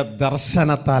ജീവിക്കേണ്ട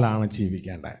ദർശനത്താലാണ്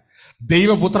ജീവിക്കേണ്ടത്.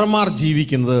 ദൈവപുത്രന്മാർ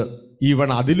ജീവിക്കുന്നത്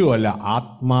അതിലുമല്ല,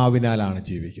 ആത്മാവിനാലാണ്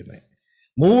ജീവിക്കുന്നത്.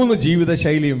 3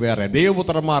 ജീവിതശൈലിയും വേറെ.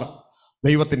 ദൈവപുത്രന്മാർ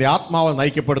ദൈവത്തിൻ്റെ ആത്മാവ്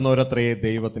നയിക്കപ്പെടുന്നവരത്രേ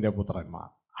ദൈവത്തിൻ്റെ പുത്രന്മാർ.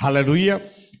 ഹല്ലേലൂയ.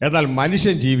 എന്നാൽ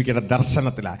മനുഷ്യൻ ജീവിക്കേണ്ട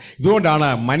ദർശനത്തിലാണ്. ഇതുകൊണ്ടാണ്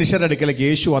മനുഷ്യരുടെ അടുക്കലേക്ക്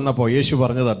യേശു വന്നപ്പോൾ യേശു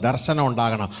പറഞ്ഞത്, ദർശനം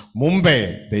ഉണ്ടാകണം മുമ്പേ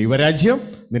ദൈവരാജ്യം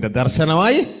നിന്റെ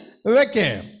ദർശനമായി വെക്കേ.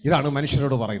 ഇതാണ്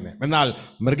മനുഷ്യരോട് പറയുന്നത്. എന്നാൽ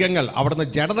മൃഗങ്ങൾ അവിടുന്ന്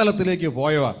ജഡതലത്തിലേക്ക്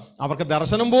പോയവ അവർക്ക്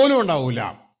ദർശനം പോലും ഉണ്ടാവില്ല.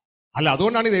 അല്ല,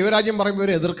 അതുകൊണ്ടാണ് ഈ ദൈവരാജ്യം പറയുമ്പോൾ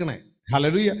ഇവർ എതിർക്കണേ.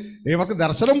 ഹല്ലേലൂയ. ദൈവർക്ക്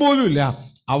ദർശനം പോലും ഇല്ല.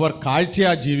 അവർ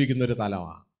കാഴ്ചയാ ജീവിക്കുന്ന ഒരു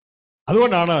തലമാണ്.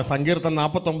 അതുകൊണ്ടാണ് സങ്കീർത്തനം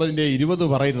 49:20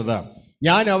 പറയുന്നത്,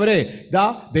 ഞാൻ അവരെ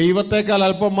ദൈവത്തെക്കാൾ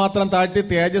അല്പം മാത്രം താഴ്ത്തി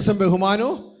തേജസ്സും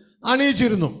ബഹുമാനവും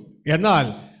അണിയിച്ചിരുന്നു. എന്നാൽ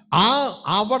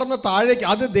അവിടുന്ന് താഴേക്ക്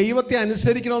അത് ദൈവത്തെ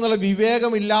അനുസരിക്കണമെന്നുള്ള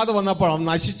വിവേകമില്ലാതെ വന്നപ്പോൾ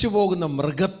നശിച്ചു പോകുന്ന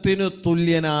മൃഗത്തിനു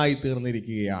തുല്യനായി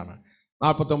തീർന്നിരിക്കുകയാണ്.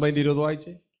 49:20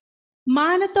 വായിച്ചേ.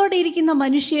 മാനത്തോടെ ഇരിക്കുന്ന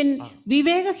മനുഷ്യൻ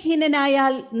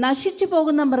വിവേകഹീനനായാൽ നശിച്ചു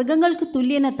പോകുന്ന മൃഗങ്ങൾക്ക്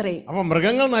തുല്യനത്രേ. അപ്പൊ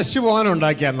മൃഗങ്ങൾ നശിച്ചു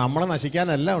പോകാനുണ്ടാക്കിയ, നമ്മളെ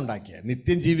നശിക്കാനല്ല ഉണ്ടാക്കിയ,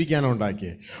 നിത്യം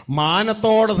ജീവിക്കാനുണ്ടാക്കിയ.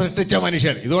 മാനത്തോടെ സൃഷ്ടിച്ച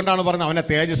മനുഷ്യൻ. ഇതുകൊണ്ടാണ് പറഞ്ഞത് അവനെ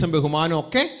തേജസ്സും ബഹുമാനവും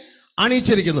ഒക്കെ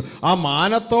അണിയിച്ചിരിക്കുന്നു. ആ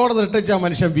മാനത്തോടെ സൃഷ്ടിച്ച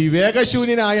മനുഷ്യൻ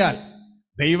വിവേകശൂന്യനായാൽ,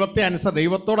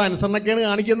 ദൈവത്തോട് അനുസരണക്കേട്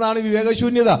കാണിക്കുന്നതാണ്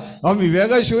വിവേകശൂന്യത. അവൻ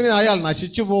വിവേകശൂന്യനായാൽ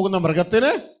നശിച്ചു പോകുന്ന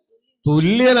മൃഗത്തിന്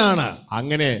തുല്യനാണ്.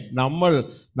 അങ്ങനെ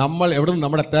നമ്മൾ എവിടുന്ന്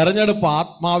നമ്മുടെ തെരഞ്ഞെടുപ്പ്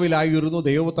ആത്മാവിലായിരുന്നു,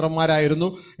 ദൈവപുത്രന്മാരായിരുന്നു.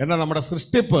 എന്നാൽ നമ്മുടെ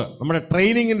സൃഷ്ടിപ്പ്, നമ്മുടെ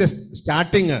ട്രെയിനിങ്ങിൻ്റെ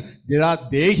സ്റ്റാർട്ടിങ്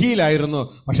ദേഹിയിലായിരുന്നു.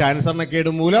 പക്ഷെ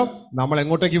അനുസരണക്കേട് മൂലം നമ്മൾ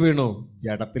എങ്ങോട്ടേക്ക് വീണു?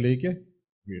 ജഡത്തിലേക്ക്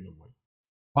വീണുപോയി,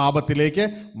 പാപത്തിലേക്ക്,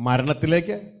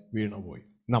 മരണത്തിലേക്ക് വീണുപോയി.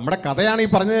 നമ്മുടെ കഥയാണ് ഈ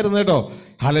പറഞ്ഞു തരുന്നത് കേട്ടോ.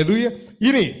 ഹല്ലേലൂയ.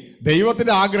 ഇനി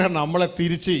ദൈവത്തിൻ്റെ ആഗ്രഹം നമ്മളെ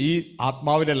തിരിച്ച് ഈ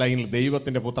ആത്മാവിൻ്റെ ലൈനിൽ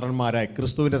ദൈവത്തിൻ്റെ പുത്രന്മാരായി,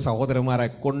 ക്രിസ്തുവിൻ്റെ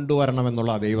സഹോദരന്മാരായി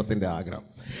കൊണ്ടുവരണമെന്നുള്ള ദൈവത്തിൻ്റെ ആഗ്രഹം.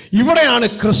 ഇവിടെയാണ്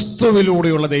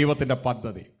ക്രിസ്തുവിലൂടെയുള്ള ദൈവത്തിൻ്റെ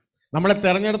പദ്ധതി. നമ്മളെ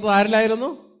തെരഞ്ഞെടുത്തത് ആരിലായിരുന്നു?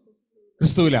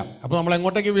 ക്രിസ്തുവില. അപ്പോൾ നമ്മൾ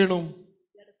എങ്ങോട്ടേക്ക് വീണു?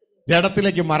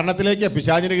 ജഡത്തിലേക്ക്, മരണത്തിലേക്ക്,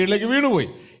 പിശാചിൻ്റെ കീഴിലേക്ക് വീണുപോയി.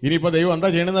 ഇനിയിപ്പോൾ ദൈവം എന്താ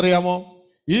ചെയ്യണമെന്ന് അറിയാമോ?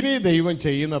 ഇനി ദൈവം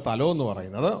ചെയ്യുന്ന തലം എന്ന്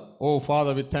പറയുന്നത്, ഓ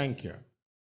father V thank you,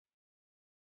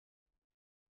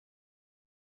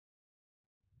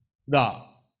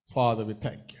 father V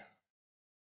thank you.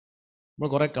 നമ്മൾ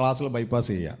കുറേ ക്ലാസ്സുകൾ ബൈപ്പാസ്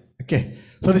ചെയ്യുക. ഓക്കെ,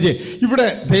 ശ്രദ്ധിച്ചേ. ഇവിടെ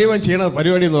ദൈവം ചെയ്യണ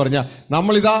പരിപാടി എന്ന് പറഞ്ഞാൽ,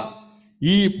 നമ്മളിതാ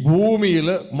ഈ ഭൂമിയിൽ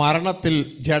മരണത്തിൽ,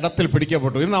 ജഡത്തിൽ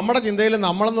പിടിക്കപ്പെട്ടു. ഇത് നമ്മുടെ ചിന്തയിൽ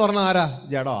നമ്മളെന്ന് പറഞ്ഞാൽ ആരാ?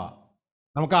 ജഡമാ.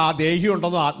 നമുക്ക് ആ ദേഹി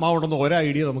ഉണ്ടെന്നോ ആത്മാവുണ്ടെന്നോ ഒരു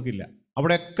ഐഡിയ നമുക്കില്ല.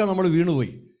 അവിടെയൊക്കെ നമ്മൾ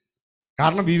വീണുപോയി.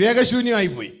 കാരണം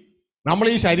വിവേകശൂന്യമായിപ്പോയി. നമ്മൾ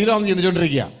ഈ ശരീരമാണ്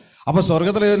ചിന്തിച്ചുകൊണ്ടിരിക്കുക. അപ്പോൾ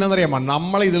സ്വർഗത്തിൽ എന്താണെന്നറിയാമോ?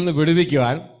 നമ്മളെ ഇതിൽ നിന്ന്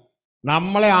വിടുവിക്കുവാൻ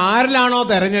നമ്മളെ ആരിലാണോ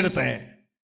തെരഞ്ഞെടുത്തത്,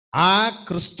 ആ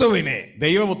ക്രിസ്തുവിനെ,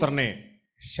 ദൈവപുത്രനെ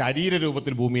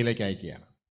ശരീരരൂപത്തിൽ ഭൂമിയിലേക്ക് അയക്കുകയാണ്.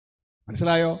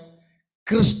 മനസ്സിലായോ?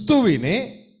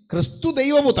 ക്രിസ്തു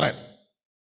ദൈവപുത്രൻ,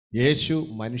 യേശു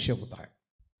മനുഷ്യപുത്രൻ.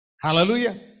 ഹല്ലേലൂയ.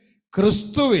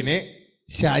 ക്രിസ്തുവിനെ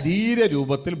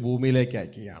ശരീരരൂപത്തിൽ ഭൂമിയിലേക്ക്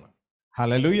അയക്കുകയാണ്.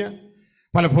 ഹല്ലേലൂയ.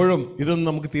 പലപ്പോഴും ഇതൊന്നും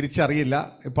നമുക്ക് തിരിച്ചറിയില്ല.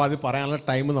 ഇപ്പം അത് പറയാനുള്ള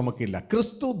ടൈം നമുക്കില്ല.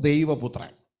 ക്രിസ്തു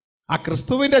ദൈവപുത്രൻ. ആ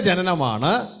ക്രിസ്തുവിൻ്റെ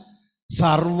ജനനമാണ്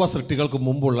സർവ്വ സൃഷ്ടികൾക്ക്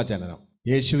മുമ്പുള്ള ജനനം.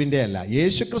 യേശുവിൻ്റെ അല്ല.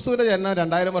 യേശു ക്രിസ്തുവിൻ്റെ ജനനം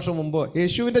 2000 വർഷം മുമ്പ്.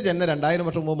 യേശുവിൻ്റെ ജനനം 2000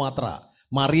 വർഷം മുമ്പ് മാത്രമാണ്.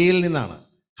 മറിയയിൽ നിന്നാണ്.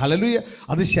 ഹല്ലേലൂയ.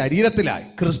 അത് ശരീരത്തിലായി.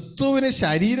 ക്രിസ്തുവിന്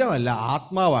ശരീരമല്ല,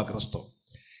 ആത്മാവാ ക്രിസ്തു.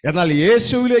 എന്നാൽ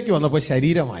യേശുവിലേക്ക് വന്നപ്പോൾ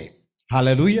ശരീരമായി.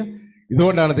 ഹല്ലേലൂയ.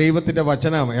 ഇതുകൊണ്ടാണ് ദൈവത്തിൻ്റെ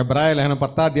വചനം എബ്രായ ലേഖനം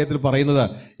 10-ാം അധ്യായത്തിൽ പറയുന്നത്,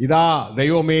 ഇതാ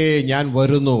ദൈവമേ ഞാൻ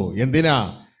വരുന്നു. എന്തിനാ?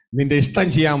 നിന്റെ ഇഷ്ടം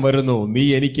ചെയ്യാൻ വരുന്നു. നീ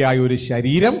എനിക്കായി ഒരു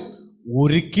ശരീരം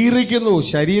ഒരുക്കിയിരിക്കുന്നു.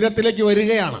 ശരീരത്തിലേക്ക്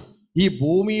വരികയാണ്. ഈ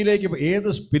ഭൂമിയിലേക്ക് ഏത്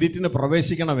സ്പിരിറ്റിന്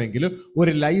പ്രവേശിക്കണമെങ്കിലും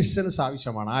ഒരു ലൈസൻസ്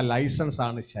ആവശ്യമാണ്. ആ ലൈസൻസ്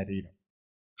ആണ് ശരീരം.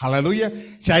 ഹല്ലേലൂയ.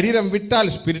 ശരീരം വിട്ടാൽ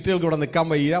സ്പിരിറ്റുകൾക്ക് ഇവിടെ നിൽക്കാൻ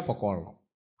വയ്യ, പൊക്കോളണം.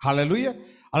 ഹല്ലേലൂയ.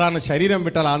 അതാണ് ശരീരം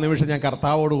വിട്ടാൽ ആ നിമിഷം ഞാൻ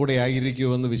കർത്താവോടുകൂടെ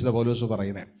ആയിരിക്കുമെന്ന് വിശുദ്ധ പൗലോസ്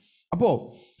പറയുന്നത്. അപ്പോൾ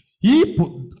ഈ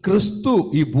ക്രിസ്തു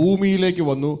ഈ ഭൂമിയിലേക്ക്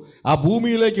വന്നു. ആ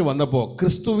ഭൂമിയിലേക്ക് വന്നപ്പോൾ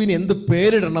ക്രിസ്തുവിന് എന്ത്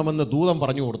പേരിടണമെന്ന് ദൂതൻ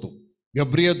പറഞ്ഞു കൊടുത്തു.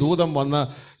 ഗബ്രിയേൽ ദൂതൻ വന്ന്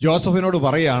ജോസഫിനോട്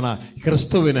പറയാണ്,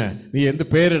 ക്രിസ്തുവിന് നീ എന്ത്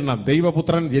പേരിടണം?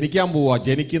 ദൈവപുത്രൻ ജനിക്കാൻ പോവുക,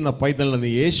 ജനിക്കുന്ന പൈതലിന്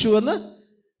നീ യേശു എന്ന്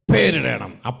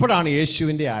പേരിടണം. അപ്പോഴാണ്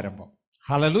യേശുവിൻ്റെ ആരംഭം.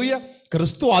 ഹല്ലേലൂയ.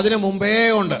 ക്രിസ്തു അതിനു മുമ്പേ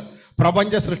ഉണ്ട്,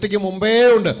 പ്രപഞ്ച സൃഷ്ടിക്ക് മുമ്പേ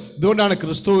ഉണ്ട്. ഇതുകൊണ്ടാണ്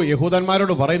ക്രിസ്തു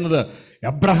യഹൂദന്മാരോട് പറയുന്നത്,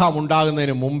 അബ്രഹാം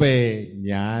ഉണ്ടാകുന്നതിന് മുമ്പേ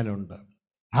ഞാനുണ്ട്.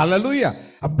 ഹല്ലേലൂയ.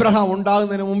 അബ്രഹാം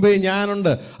ഉണ്ടാകുന്നതിന് മുമ്പേ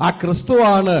ഞാനുണ്ട്. ആ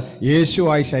ക്രിസ്തുവാണ്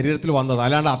യേശുവായി ശരീരത്തിൽ വന്നത്,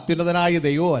 അല്ലാണ്ട് അത്യുന്നതനായ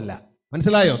ദൈവമല്ല.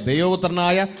 മനസ്സിലായോ?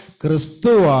 ദൈവപുത്രനായ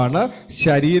ക്രിസ്തുവാണ്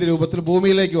ശരീരരൂപത്തിൽ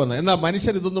ഭൂമിയിലേക്ക് വന്നത്. എന്നാൽ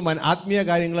മനുഷ്യർ ഇതൊന്നും ആത്മീയ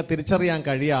കാര്യങ്ങളെ തിരിച്ചറിയാൻ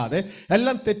കഴിയാതെ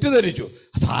എല്ലാം തെറ്റിദ്ധരിച്ചു.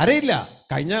 സാരമില്ല,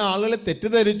 കഴിഞ്ഞ ആളുകളെ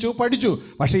തെറ്റിദ്ധരിച്ചു, പഠിച്ചു.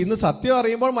 പക്ഷെ ഇന്ന് സത്യം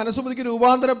അറിയുമ്പോൾ മനസ്സുബുദ്ധിക്ക്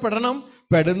രൂപാന്തരപ്പെടണം.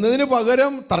 പെടുന്നതിന്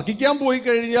പകരം തർക്കിക്കാൻ പോയി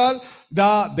കഴിഞ്ഞാൽ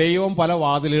ദൈവം പല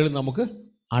വാതിലുകളും നമുക്ക്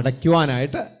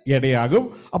അടയ്ക്കുവാനായിട്ട് ഇടയാകും.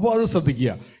 അപ്പോൾ അത്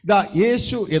ശ്രദ്ധിക്കുക.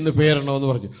 യേശു എന്ന് പേരിടണമെന്ന്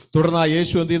പറഞ്ഞു. തുടർന്ന് ആ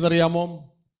യേശു എന്ത് ചെയ്യുന്നറിയാമോ?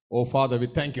 ഓ ഫാദർ, വി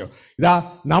താങ്ക് യു.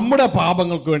 നമ്മുടെ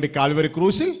പാപങ്ങൾക്ക് വേണ്ടി കാൽവരി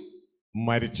ക്രൂശിൽ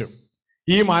മരിച്ചു.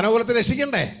 ഈ മാനവകുലത്തെ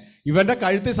രക്ഷിക്കണ്ടേ? ഇവന്റെ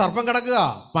കഴുത്തിൽ സർപ്പം കിടക്കുക,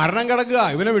 മരണം കിടക്കുക,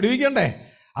 ഇവനെ വിടുവിക്കണ്ടേ?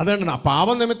 അതുകൊണ്ട്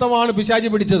പാപം നിമിത്തമാണ് പിശാചി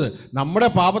പിടിച്ചത്. നമ്മുടെ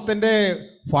പാപത്തിന്റെ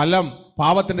ഫലം,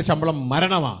 പാപത്തിന്റെ ശമ്പളം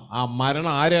മരണമാണ്. ആ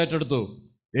മരണം ആരെ ഏറ്റെടുത്തു?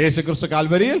 യേശുക്രിസ്തു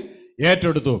കാൽവരിയിൽ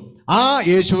ഏറ്റെടുത്തു. ആ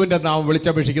യേശുവിന്റെ നാമം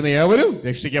വിളിച്ചപേക്ഷിക്കുന്ന ഏവരും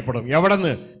രക്ഷിക്കപ്പെടും.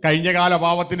 എവിടെന്ന്? കഴിഞ്ഞകാല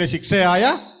പാപത്തിന്റെ ശിക്ഷയായ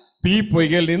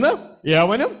തീപ്പൊയ്കയിൽ നിന്ന്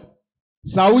ഏവനും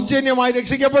സൗജന്യമായി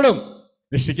രക്ഷിക്കപ്പെടും.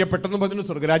 രക്ഷിക്കപ്പെട്ടെന്ന് പറഞ്ഞു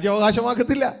സ്വർഗരാജ്യം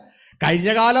അവകാശമാക്കത്തില്ല.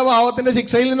 കഴിഞ്ഞകാല പാപത്തിന്റെ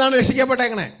ശിക്ഷയിൽ നിന്നാണ്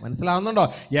രക്ഷിക്കപ്പെട്ടേക്കണേ. മനസ്സിലാവുന്നുണ്ടോ?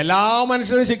 എല്ലാ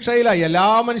മനുഷ്യരും ശിക്ഷയില്ല, എല്ലാ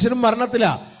മനുഷ്യരും മരണത്തില.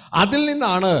 അതിൽ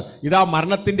നിന്നാണ്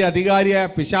മരണത്തിന്റെ അധികാരിയായ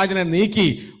പിശാചിനെ നീക്കി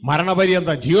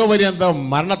മരണപര്യന്തം, ജീവപര്യന്തം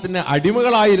മരണത്തിന്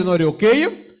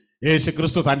അടിമകളായിരുന്നവരൊക്കെയും യേശു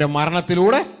ക്രിസ്തു തന്റെ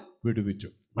മരണത്തിലൂടെ വിടുവിച്ചു.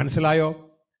 മനസ്സിലായോ?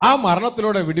 ആ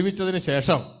മരണത്തിലൂടെ വിടുവിച്ചതിന്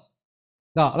ശേഷം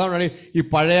അതാണ് ഈ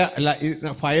പഴയ ഈ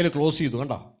ഫയൽ ക്ലോസ് ചെയ്തു.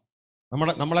 കണ്ടോ?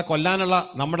 നമ്മളെ കൊല്ലാനുള്ള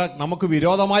നമുക്ക്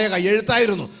വിരോധമായ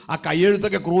കയ്യെഴുത്തായിരുന്നു. ആ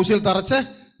കയ്യെഴുത്തൊക്കെ ക്രൂശിൽ തറച്ച്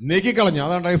നീക്കിക്കളഞ്ഞു.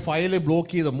 അതുകൊണ്ട് ഈ ഫയൽ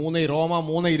ബ്ലോക്ക് ചെയ്ത് റോമ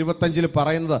 3:25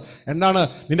 പറയുന്നത് എന്താണ്?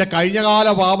 നിന്റെ കഴിഞ്ഞകാല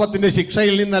പാപത്തിന്റെ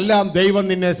ശിക്ഷയിൽ നിന്നെല്ലാം ദൈവം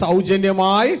നിന്നെ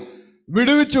സൗജന്യമായി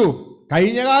വിടുവിച്ചു.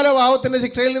 കഴിഞ്ഞകാല പാപത്തിന്റെ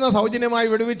ശിക്ഷയിൽ നിന്ന് സൗജന്യമായി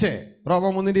വിടുവിച്ചേ. റോമ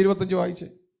 3:25 വായിച്ചേ.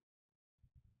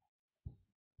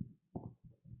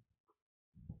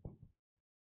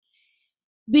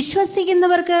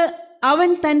 വിശ്വസിക്കുന്നവർക്ക് അവൻ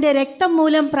തന്റെ രക്തം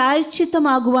മൂലം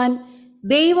പ്രായശ്ചിത്തമാകുവാൻ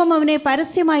ദൈവം അവനെ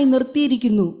പരസ്യമായി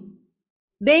നിർത്തിയിരിക്കുന്നു.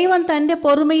 ദൈവം തന്റെ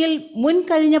പൊറുമയിൽ മുൻ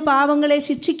കഴിഞ്ഞ പാവങ്ങളെ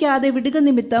ശിക്ഷിക്കാതെ വിടുക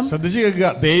നിമിത്തം. ശ്രദ്ധിച്ചു കേൾക്കുക.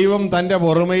 ദൈവം തന്റെ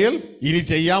പൊറുമയിൽ ഇനി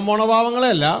ചെയ്യാൻ പോണ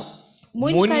പാവങ്ങളെയല്ല,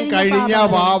 മുൻ കഴിഞ്ഞ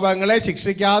പാപങ്ങളെ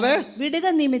ശിക്ഷിക്കാതെ വിടുക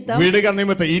നിമിത്തം.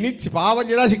 ഇനി പാപം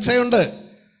ചെയ്താൽ ശിക്ഷയുണ്ട്.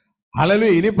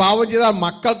 ഹല്ലേലൂയ. ഇനി പാപം ചെയ്താൽ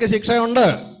മക്കൾക്ക് ശിക്ഷയുണ്ട്,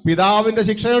 പിതാവിന്റെ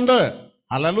ശിക്ഷയുണ്ട്.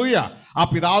 ഹല്ലേലൂയ. ആ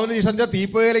പിതാവിന്റെ ശിക്ഷ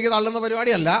തീപ്പൊയ്കയിലേക്ക് തള്ളുന്ന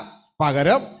പരിപാടിയല്ല.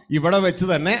 പകരം ഇവിടെ വെച്ച്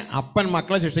തന്നെ അപ്പൻ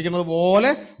മക്കളെ ശിക്ഷിക്കുന്നത്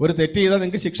പോലെ ഒരു തെറ്റ് ചെയ്താൽ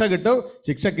നിങ്ങൾക്ക് ശിക്ഷ കിട്ടും.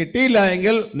 ശിക്ഷ കിട്ടിയില്ല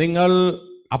എങ്കിൽ നിങ്ങൾ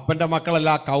അപ്പൻ്റെ മക്കളല്ല,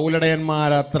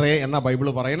 കൗലടയന്മാരത്രേ എന്ന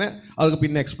ബൈബിള് പറയുന്നത്. അത്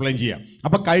പിന്നെ എക്സ്പ്ലെയിൻ ചെയ്യാം.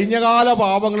 അപ്പൊ കഴിഞ്ഞകാല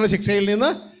പാപങ്ങളുടെ ശിക്ഷയിൽ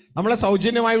നിന്ന് നമ്മളെ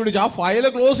സൗജന്യമായി വിളിച്ചു. ആ ഫയൽ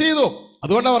ക്ലോസ് ചെയ്തു.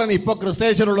 അതുകൊണ്ടാണ് പറയുന്നത് ഇപ്പൊ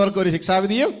ക്രിസ്തേശ്വരുള്ളവർക്ക് ഒരു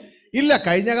ശിക്ഷാവിധിയും ഇല്ല.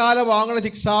 കഴിഞ്ഞകാല പാപങ്ങളുടെ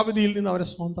ശിക്ഷാവിധിയിൽ നിന്ന് അവരെ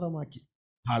സ്വതന്ത്രമാക്കി.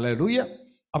 ഹല്ലേലൂയ.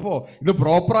 അപ്പോൾ ഇത്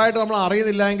പ്രോപ്പറായിട്ട് നമ്മൾ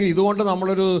അറിയുന്നില്ല എങ്കിൽ ഇതുകൊണ്ട്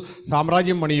നമ്മളൊരു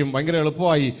സാമ്രാജ്യം പണിയും, ഭയങ്കര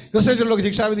എളുപ്പമായി. ക്രിസ്തേശ്വരുള്ളവർക്ക്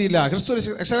ശിക്ഷാവിധി ഇല്ല, ക്രിസ്തു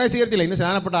രക്ഷകനായി സ്വീകരിച്ചില്ല, ഇന്ന്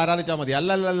സ്നാനപ്പെട്ട് ആരാധിച്ചാൽ മതി.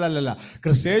 അല്ലല്ല.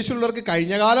 ക്രിസ്തേശ്വരുള്ളവർക്ക്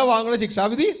കഴിഞ്ഞകാല പാപങ്ങളുടെ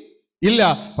ശിക്ഷാവിധി ഇല്ല.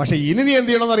 പക്ഷെ ഇനി നീ എന്ത്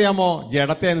ചെയ്യണമെന്ന് അറിയാമോ?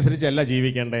 ജഡത്തെ അനുസരിച്ചല്ല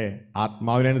ജീവിക്കണ്ടേ,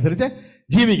 ആത്മാവിനനുസരിച്ച്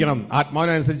ജീവിക്കണം.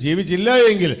 ആത്മാവിനനുസരിച്ച് ജീവിച്ചില്ല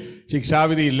എങ്കിൽ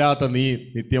ശിക്ഷാവിധി ഇല്ലാത്ത നീ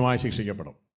നിത്യമായി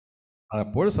ശിക്ഷിക്കപ്പെടും.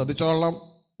 അതെപ്പോഴും ശ്രദ്ധിച്ചോളണം.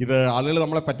 ഇത് ആളുകൾ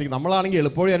നമ്മളെ നമ്മളാണെങ്കിൽ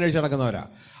എളുപ്പവഴി അന്വേഷിച്ച് നടക്കുന്നവരാ.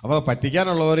 അപ്പോൾ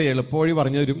പറ്റിക്കാനുള്ളവർ എളുപ്പവഴി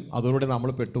പറഞ്ഞു തരും, അതോടുകൂടി നമ്മൾ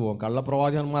പെട്ടുപോകും.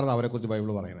 കള്ളപ്രവാചകന്മാരെന്ന് അവരെക്കുറിച്ച് ബൈബിൾ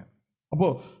പറയുന്നത്.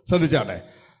 അപ്പോൾ ശ്രദ്ധിച്ചാട്ടെ.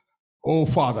 ഓ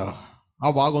ഫാദർ, ആ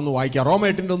ഭാഗം ഒന്ന് വായിക്കാം. റോമ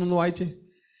 8:1 ഒന്ന് വായിച്ചേ.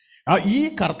 ഈ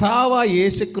കർത്താവ്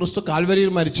യേശു ക്രിസ്തു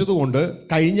കാൽവരിയിൽ മരിച്ചതുകൊണ്ട്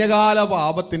കഴിഞ്ഞകാല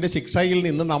പാപത്തിന്റെ ശിക്ഷയിൽ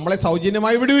നിന്ന് നമ്മളെ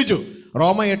സൗജന്യമായി വിടുവിച്ചു.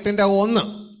 റോമ 8:1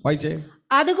 വായിച്ചേ.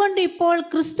 അതുകൊണ്ട് ഇപ്പോൾ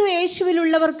ക്രിസ്തു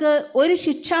യേശുവിലുള്ളവർക്ക് ഒരു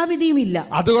ശിക്ഷാവിധിയും ഇല്ല.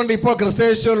 അതുകൊണ്ട് ഇപ്പോൾ ക്രിസ്തു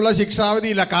യേശുവിലുള്ള ശിക്ഷാവിധി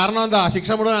ഇല്ല. കാരണം എന്താ? ശിക്ഷ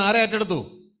മുഴുവൻ ആരെ ഏറ്റെടുത്തു?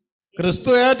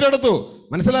 ക്രിസ്തു ഏറ്റെടുത്തു.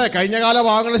 മനസ്സിലായ? കഴിഞ്ഞകാല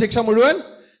പാപങ്ങളുടെ ശിക്ഷ മുഴുവൻ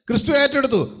ക്രിസ്തു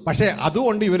ഏറ്റെടുത്തു. പക്ഷേ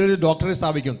അതുകൊണ്ട് ഇവരൊരു ഡോക്ടറെ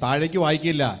സ്ഥാപിക്കും. താഴേക്ക്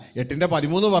വായിക്കില്ല.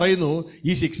 8:13 പറയുന്നു,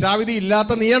 ഈ ശിക്ഷാവിധി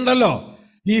ഇല്ലാത്ത നീയുണ്ടല്ലോ,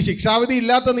 ഈ ശിക്ഷാവിധി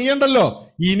ഇല്ലാത്ത നീയുണ്ടല്ലോ,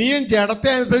 ഇനിയും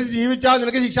ജഡത്തെ അനുസരിച്ച് ജീവിച്ചാൽ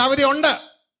നിനക്ക് ശിക്ഷാവിധി ഉണ്ട്.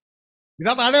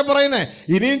 ഇതാ താഴെ പറയുന്നേ.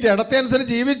 ഇനിയും ജഡത്തെ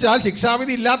അനുസരിച്ച് ജീവിച്ചാൽ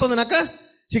ശിക്ഷാവിധി ഇല്ലാത്ത നിനക്ക്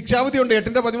ശിക്ഷാവിധി ഉണ്ട്.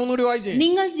 8:13 കൂടി വായിച്ചേ.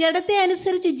 നിങ്ങൾ ജഡത്തെ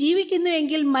അനുസരിച്ച് ജീവിക്കുന്നു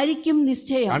എങ്കിൽ മരിക്കും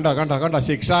നിശ്ചയം. കണ്ടോ.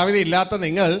 ശിക്ഷാവിധി ഇല്ലാത്ത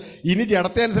നിങ്ങൾ ഇനി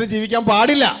ജഡത്തെ അനുസരിച്ച് ജീവിക്കാൻ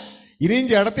പാടില്ല. ഇനിയും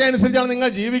ജഡത്തെ അനുസരിച്ചാണ് നിങ്ങൾ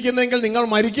ജീവിക്കുന്നതെങ്കിൽ നിങ്ങൾ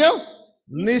മരിക്കും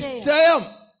നിശ്ചയം.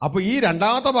 അപ്പൊ ഈ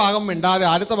രണ്ടാമത്തെ ഭാഗം മിണ്ടാതെ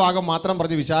ആദ്യത്തെ ഭാഗം മാത്രം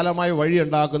പറഞ്ഞ് വിശാലമായ വഴി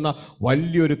ഉണ്ടാക്കുന്ന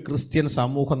വലിയൊരു ക്രിസ്ത്യൻ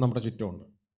സമൂഹം നമ്മുടെ ചുറ്റുമുണ്ട്.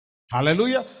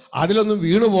 ഹല്ലേലൂയ. അതിലൊന്നും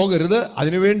വീണു പോകരുത്.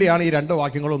 അതിനുവേണ്ടിയാണ് ഈ 2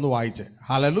 വാക്യങ്ങളൊന്ന് വായിച്ച്.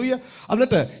 ഹല്ലേലൂയ.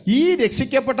 എന്നിട്ട് ഈ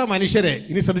രക്ഷിക്കപ്പെട്ട മനുഷ്യരെ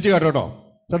ഇനി ശ്രദ്ധിച്ചു കേട്ടോ.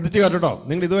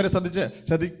 നിങ്ങൾ ഇതുവരെ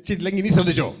ശ്രദ്ധിച്ചില്ലെങ്കിൽ ഇനി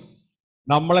ശ്രദ്ധിച്ചോ.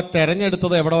 നമ്മളെ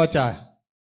തെരഞ്ഞെടുത്തത് എവിടെ വച്ചാ?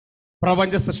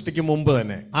 പ്രപഞ്ച സൃഷ്ടിക്ക് മുമ്പ്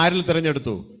തന്നെ. ആരിൽ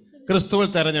തെരഞ്ഞെടുത്തു? ക്രിസ്തുവിൽ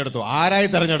തെരഞ്ഞെടുത്തു. ആരായി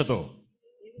തെരഞ്ഞെടുത്തു?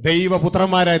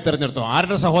 ദൈവപുത്രന്മാരായി തെരഞ്ഞെടുത്തു.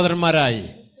 ആരുടെ സഹോദരന്മാരായി?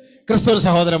 ക്രിസ്തു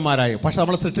സഹോദരന്മാരായി. പക്ഷെ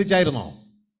നമ്മൾ സൃഷ്ടിച്ചായിരുന്നോ?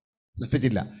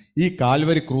 സൃഷ്ടിച്ചില്ല. ഈ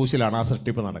കാൽവരി ക്രൂശിലാണ് ആ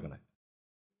സൃഷ്ടിപ്പ് നടക്കുന്നത്.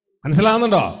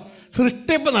 മനസ്സിലാകുന്നുണ്ടോ?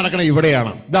 സൃഷ്ടിപ്പ് നടക്കണ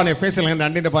ഇവിടെയാണ്. ഇതാണ് എഫേസ്യർ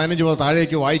 2:15 മുതൽ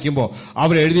താഴേക്ക് വായിക്കുമ്പോൾ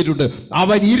അവർ എഴുതിയിട്ടുണ്ട്,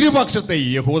 അവൻ ഇരുപക്ഷത്തെയും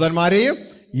യഹൂദന്മാരെയും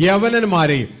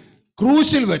യവനന്മാരെയും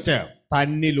ക്രൂശിൽ വെച്ച്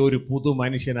തന്നിൽ ഒരു പുതു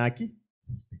മനുഷ്യനാക്കി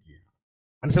സൃഷ്ടിക്കുകയാണ്.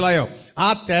 മനസ്സിലായോ? ആ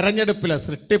തെരഞ്ഞെടുപ്പിലെ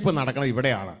സൃഷ്ടിപ്പ് നടക്കണം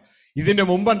ഇവിടെയാണ്. ഇതിന്റെ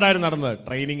മുമ്പുണ്ടായിരുന്നു നടന്നത്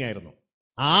ട്രെയിനിങ് ആയിരുന്നു.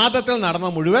 ആദത്തിൽ നടന്ന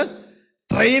മുഴുവൻ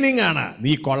ട്രെയിനിങ് ആണ്.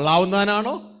 നീ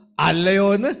കൊള്ളാവുന്നവനാണോ അല്ലയോ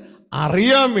എന്ന്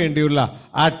അറിയാൻ വേണ്ടിയുള്ള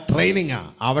ആ ട്രെയിനിങ്.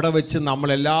 അവിടെ വെച്ച്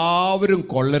നമ്മളെല്ലാവരും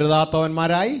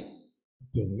കൊള്ളരുതാത്തവന്മാരായി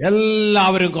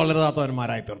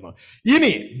തീർന്നു.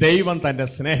 ഇനി ദൈവം തൻ്റെ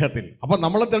സ്നേഹത്തിൽ, അപ്പൊ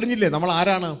നമ്മൾ തെളിഞ്ഞില്ലേ നമ്മൾ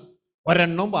ആരാണ്?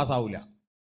 ഒരെണ്ണവും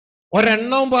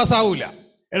പാസ്സാവൂല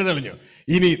എന്ന് തെളിഞ്ഞു.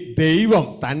 ഇനി ദൈവം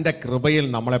തൻ്റെ കൃപയിൽ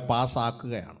നമ്മളെ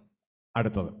പാസ്സാക്കുകയാണ്.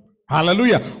 അടുത്തത്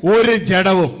ഹല്ലേലൂയ. ഒരു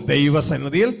ജഡവും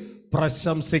ദൈവസന്നിധിയിൽ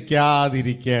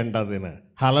പ്രശംസിക്കാതിരിക്കേണ്ടതിന്.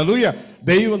 ഹല്ലേലൂയ.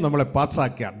 ദൈവം നമ്മളെ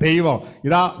പാസ്സാക്കിയ ദൈവം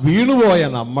ഇതാ വീണുപോയ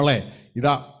നമ്മളെ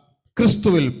ഇതാ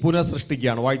ക്രിസ്തുവിൽ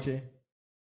പുനഃസൃഷ്ടിക്കുകയാണ്. വായിച്ചേ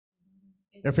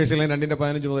എഫേസ്യർ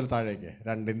 2:15 മുതൽ താഴേക്ക്.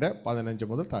 2:15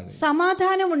 മുതൽ താഴെ.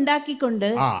 സമാധാനം ഉണ്ടാക്കിക്കൊണ്ട്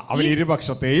അവൻ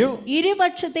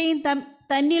ഇരുപക്ഷത്തെയും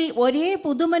തന്നിൽ ഒരേ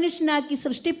പുതുമനുഷ്യനാക്കി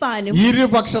സൃഷ്ടിപ്പാനും.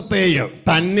 ഇരുപക്ഷത്തെയും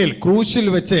തന്നിൽ ക്രൂശിൽ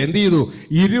വെച്ച് എന്ത് ചെയ്തു?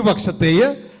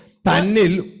 ഇരുപക്ഷത്തെയും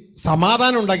തന്നിൽ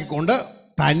സമാധാനം ഉണ്ടാക്കിക്കൊണ്ട്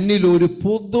തന്നിൽ ഒരു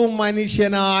പുതു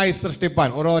മനുഷ്യനായി സൃഷ്ടിപ്പാൻ.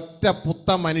 ഒരൊറ്റ പുത്ത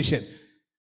മനുഷ്യൻ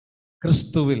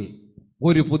ക്രിസ്തുവിൽ,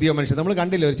 ഒരു പുതിയ മനുഷ്യൻ. നമ്മൾ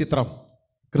കണ്ടില്ലേ ഒരു ചിത്രം?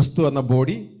 ക്രിസ്തു എന്ന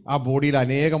ബോഡി, ആ ബോഡിയിൽ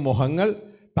അനേകം മുഖങ്ങൾ,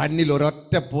 തന്നിൽ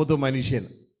ഒരൊറ്റ പുതു മനുഷ്യൻ.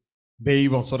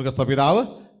 ദൈവം സ്വർഗസ്ഥ പിതാവ്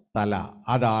തല.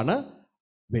 അതാണ്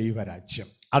ദൈവരാജ്യം.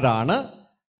 അതാണ്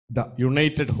the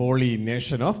United holy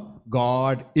nation of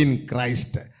God in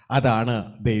Christ. അതാണ്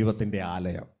ദൈവത്തിൻ്റെ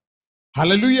ആലയം.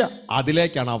 ഹല്ലേലൂയ.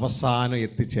 അതിലേക്കാണ് അവസാനം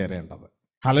എത്തിച്ചേരേണ്ടത്.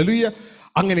 ഹല്ലേലൂയ.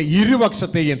 അങ്ങനെ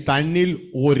ഇരുപക്ഷത്തെയും തന്നിൽ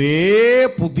ഒരേ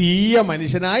പുതിയ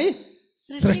മനുഷ്യനായി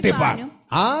സൃഷ്ടിപ്പാൻ.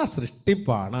 ആ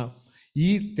സൃഷ്ടിപ്പാണ് ഈ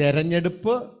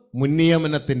തെരഞ്ഞെടുപ്പ്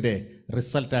മുൻനിയമനത്തിന്റെ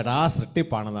റിസൾട്ടായിട്ട് ആ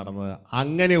സൃഷ്ടിപ്പാണ് നടന്നത്.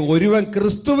 അങ്ങനെ ഒരുവൻ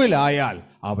ക്രിസ്തുവിലായാൽ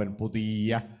അവൻ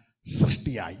പുതിയ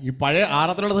സൃഷ്ടിയായി. ഈ പഴയ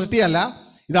ആറത്തിലുള്ള സൃഷ്ടിയല്ല.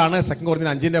 ഇതാണ് 2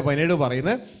 കൊരിന്ത്യർ 5:17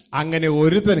 പറയുന്നത്. അങ്ങനെ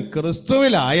ഒരുവൻ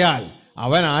ക്രിസ്തുവിലായാൽ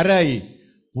അവൻ ആരായി?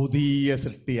 പുതിയ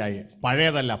സൃഷ്ടിയായി.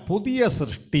 പഴയതല്ല, പുതിയ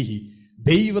സൃഷ്ടി.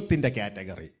 ദൈവത്തിൻ്റെ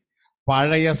കാറ്റഗറി.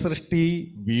 പഴയ സൃഷ്ടി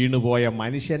വീണുപോയ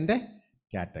മനുഷ്യൻ്റെ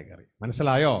കാറ്റഗറി.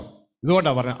 മനസ്സിലായോ?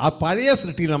 ഇതുകൊണ്ടാണ് പറഞ്ഞത് ആ പഴയ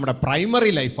സൃഷ്ടിയിൽ നമ്മുടെ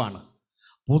പ്രൈമറി ലൈഫാണ്,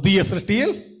 പുതിയ സൃഷ്ടിയിൽ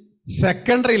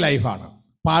സെക്കൻഡറി ലൈഫാണ്.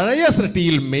 പഴയ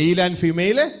സൃഷ്ടിയിൽ മെയിൽ ആൻഡ്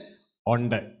ഫീമെയില്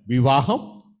ഉണ്ട്, വിവാഹം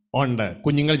ഉണ്ട്,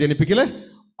 കുഞ്ഞുങ്ങൾ ജനിപ്പിക്കല്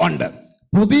ഉണ്ട്.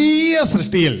 പുതിയ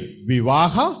സൃഷ്ടിയിൽ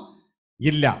വിവാഹം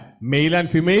ഇല്ല, മെയിൽ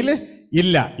ആൻഡ് ഫീമെയില്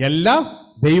ഇല്ല, എല്ലാം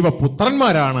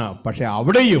ദൈവപുത്രന്മാരാണ്. പക്ഷെ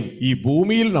അവിടെയും ഈ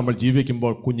ഭൂമിയിൽ നമ്മൾ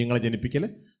ജീവിക്കുമ്പോൾ കുഞ്ഞുങ്ങളെ ജനിപ്പിക്കല്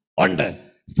ഉണ്ട്.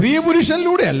 സ്ത്രീ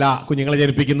പുരുഷനിലൂടെയല്ല കുഞ്ഞുങ്ങളെ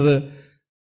ജനിപ്പിക്കുന്നത്,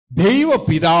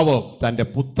 ദൈവപിതാവ് തൻ്റെ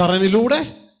പുത്രനിലൂടെ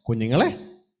കുഞ്ഞുങ്ങളെ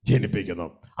ജനിപ്പിക്കുന്നു.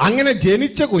 അങ്ങനെ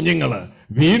ജനിച്ച കുഞ്ഞുങ്ങൾ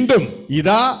വീണ്ടും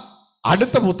ഇതാ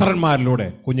അടുത്ത പുത്രന്മാരിലൂടെ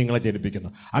കുഞ്ഞുങ്ങളെ ജനിപ്പിക്കുന്നു.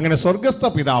 അങ്ങനെ സ്വർഗസ്ഥ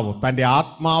പിതാവ് തൻ്റെ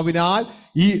ആത്മാവിനാൽ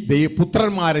ഈ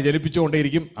പുത്രന്മാരെ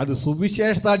ജനിപ്പിച്ചുകൊണ്ടേയിരിക്കും. അത്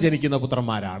സുവിശേഷത്താൽ ജനിക്കുന്ന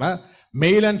പുത്രന്മാരാണ്.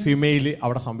 മെയിൽ ആൻഡ് ഫീമെയിൽ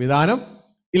അവിടെ സംവിധാനം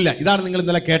ഇല്ല. ഇതാണ് നിങ്ങൾ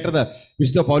ഇന്നലെ കേട്ടത്.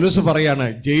 വിശുദ്ധ പൗലോസ് പറയാണ്,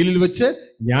 ജയിലിൽ വെച്ച്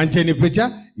ഞാൻ ജനിപ്പിച്ച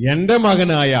എൻ്റെ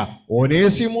മകനായ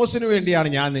ഒനേസിമോസിന് വേണ്ടിയാണ്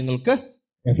ഞാൻ നിങ്ങൾക്ക്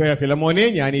ഫിലമോനെ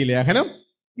ഞാൻ ഈ ലേഖനം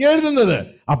എഴുതുന്നത്.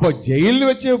 അപ്പൊ ജയിലിൽ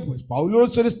വെച്ച്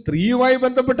പൗലോസ് ഒരു സ്ത്രീയുമായി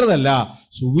ബന്ധപ്പെട്ടതല്ല,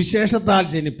 സുവിശേഷത്താൽ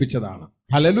ജനിപ്പിച്ചതാണ്.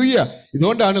 ഹല്ലേലൂയ.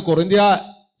 ഇതുകൊണ്ടാണ് കൊറിന്ത്യ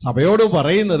സഭയോട്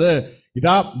പറയുന്നത്,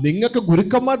 ഇതാ നിങ്ങൾക്ക്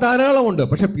ഗുരുക്കന്മാർ ധാരാളമുണ്ട്,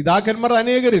 പക്ഷെ പിതാക്കന്മാർ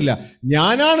അനേകരില്ല.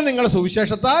 ഞാനാണ് നിങ്ങളെ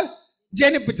സുവിശേഷത്താൽ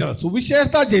ജനിപ്പിച്ചത്.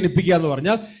 സുവിശേഷത്താൽ ജനിപ്പിക്കുക എന്ന്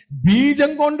പറഞ്ഞാൽ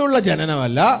ബീജം കൊണ്ടുള്ള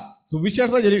ജനനമല്ല.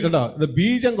 സുവിശേഷത്താൽ ജനിക്കണ്ടോ, ഇത്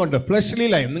ബീജം കൊണ്ട്, ഫ്ലഷ്ലി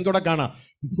ലൈൻ നിങ്ങൾക്ക് ഇവിടെ കാണാം.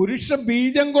 പുരുഷ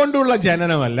ബീജം കൊണ്ടുള്ള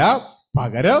ജനനമല്ല,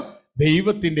 പകരം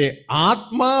ദൈവത്തിന്റെ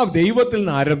ആത്മാവ്, ദൈവത്തിൽ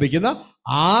നിന്ന് ആരംഭിക്കുന്ന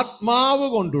ആത്മാവ്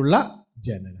കൊണ്ടുള്ള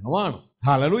ജനനമാണ്.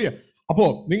 ഹല്ലേലൂയ. അപ്പോ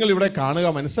നിങ്ങൾ ഇവിടെ കാണുക,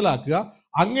 മനസ്സിലാക്കുക.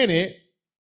 അങ്ങനെ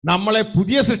നമ്മളെ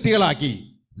പുതിയ സൃഷ്ടികളാക്കി.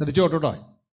 ശ്രദ്ധിച്ചു കേട്ടോ,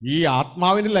 ഈ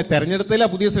ആത്മാവിൻ്റെ തെരഞ്ഞെടുത്തില്ല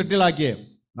പുതിയ സൃഷ്ടികളാക്കിയേ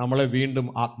നമ്മളെ വീണ്ടും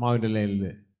ആത്മാവിൻ്റെ ലൈനിൽ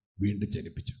വീണ്ടും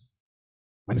ജനിപ്പിച്ചു.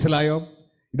 മനസ്സിലായോ?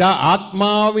 ഇതാ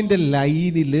ആത്മാവിൻ്റെ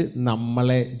ലൈനിൽ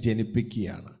നമ്മളെ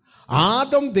ജനിപ്പിക്കുകയാണ്.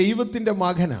 ആദം ദൈവത്തിൻ്റെ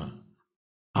മകനാണ്.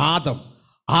 ആദം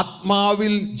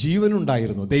ആത്മാവിൽ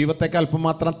ജീവനുണ്ടായിരുന്നു. ദൈവത്തെക്കാൾ അല്പം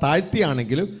മാത്രം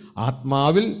താഴ്ത്തിയാണെങ്കിലും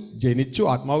ആത്മാവിൽ ജനിച്ചു,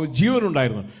 ആത്മാവിൽ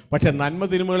ജീവനുണ്ടായിരുന്നു. പക്ഷെ നന്മ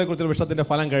തിന്മകളെ കുറിച്ചുള്ള വിഷത്തിന്റെ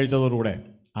ഫലം കഴിച്ചതോടുകൂടെ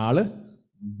ആള്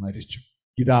മരിച്ചു.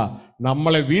 ഇതാ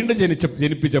നമ്മളെ വീണ്ടും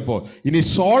ജനിപ്പിച്ചപ്പോൾ ഇനി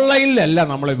സോൾ ലൈനിലല്ല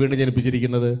നമ്മളെ വീണ്ടും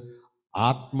ജനിപ്പിച്ചിരിക്കുന്നത്,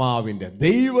 ആത്മാവിൻ്റെ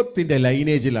ദൈവത്തിൻ്റെ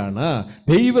ലൈനേജിലാണ്,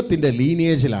 ദൈവത്തിൻ്റെ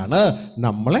ലീനേജിലാണ്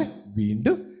നമ്മളെ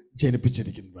വീണ്ടും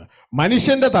ജനിപ്പിച്ചിരിക്കുന്നത്.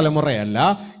 മനുഷ്യന്റെ തലമുറയല്ല,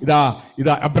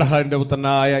 ഇതാ അബ്രഹാമിന്റെ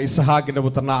പുത്രനായ ഇസ്ഹാക്കിന്റെ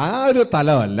പുത്രനായ ആ ഒരു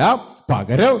തലമല്ല,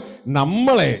 പകരം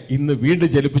നമ്മളെ ഇന്ന് വീണ്ടും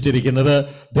ജനിപ്പിച്ചിരിക്കുന്നത്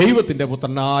ദൈവത്തിന്റെ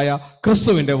പുത്രനായ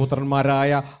ക്രിസ്തുവിന്റെ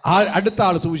പുത്രന്മാരായ അടുത്ത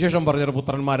ആൾ സുവിശേഷം പറഞ്ഞ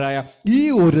പുത്രന്മാരായ ഈ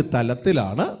ഒരു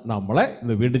തലത്തിലാണ് നമ്മളെ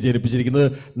ഇന്ന് വീണ്ടും ജനിപ്പിച്ചിരിക്കുന്നത്.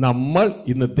 നമ്മൾ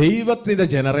ഇന്ന് ദൈവത്തിന്റെ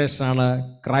ജനറേഷനാണ്,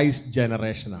 ക്രൈസ്റ്റ്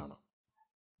ജനറേഷനാണ്.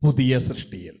 പുതിയ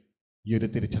സൃഷ്ടിയിൽ ഈ ഒരു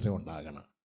തിരിച്ചറിവ് ഉണ്ടാകണം.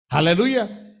 ഹല്ലേലൂയ.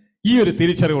 ഈ ഒരു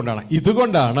തിരിച്ചറിവുകൊണ്ടാണ്,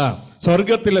 ഇതുകൊണ്ടാണ്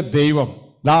സ്വർഗത്തിലെ ദൈവം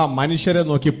മനുഷ്യരെ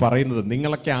നോക്കി പറയുന്നത്.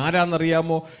 നിങ്ങളൊക്കെ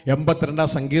ആരാന്നറിയാമോ? 82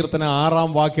 സങ്കീർത്തന 6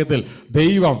 വാക്യത്തിൽ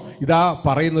ദൈവം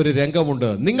പറയുന്ന ഒരു രംഗമുണ്ട്.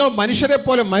 നിങ്ങൾ മനുഷ്യരെ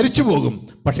പോലെ മരിച്ചു പോകും,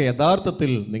 പക്ഷെ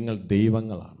യഥാർത്ഥത്തിൽ നിങ്ങൾ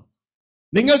ദൈവങ്ങളാണ്.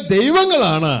 നിങ്ങൾ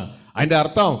ദൈവങ്ങളാണ്. അതിൻ്റെ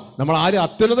അർത്ഥം നമ്മൾ ആരും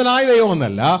അത്യുന്നതനായ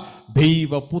ദൈവമെന്നല്ല,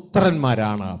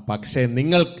 ദൈവപുത്രന്മാരാണ്. പക്ഷെ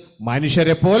നിങ്ങൾ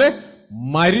മനുഷ്യരെ പോലെ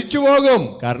മരിച്ചു പോകും,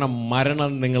 കാരണം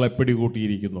മരണം നിങ്ങളെ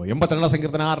പിടികൂട്ടിയിരിക്കുന്നു. 82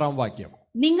 സങ്കീർത്തന 6 വാക്യം.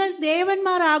 നിങ്ങൾ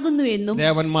ദേവന്മാരാകുന്നു എന്നും,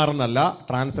 ദേവന്മാർ എന്നല്ല,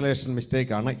 ട്രാൻസ്ലേഷൻ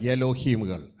മിസ്റ്റേക്ക് ആണ്,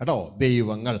 എലോഹീമുകൾ കേട്ടോ,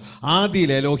 ദൈവങ്ങൾ.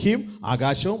 ആദിയിൽ എലോഹീം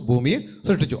ആകാശവും ഭൂമിയും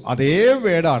സൃഷ്ടിച്ചു, അതേ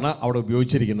വേർഡാണ് അവിടെ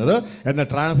ഉപയോഗിച്ചിരിക്കുന്നത്. എന്ന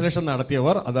ട്രാൻസ്ലേഷൻ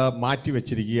നടത്തിയവർ അത് മാറ്റി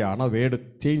വെച്ചിരിക്കുകയാണ്, വേർഡ്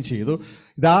ചേഞ്ച് ചെയ്തു.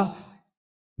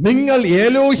 നിങ്ങൾ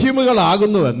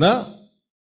എലോഹീമുകളാകുന്നുവെന്ന്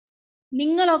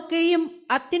നിങ്ങളൊക്കെയും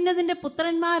അത്യുന്നതിന്റെ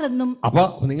പുത്രന്മാരെന്നും. അപ്പൊ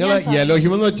നിങ്ങൾ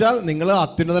എലോഹിം എന്ന് വെച്ചാൽ നിങ്ങൾ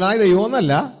അത്യുന്നതനായ ദൈവം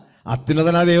എന്നല്ല,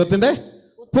 അത്യുന്നതനായ ദൈവത്തിന്റെ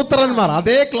പുത്രന്മാർ.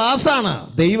 അതേ ക്ലാസ് ആണ്,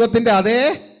 ദൈവത്തിന്റെ അതേ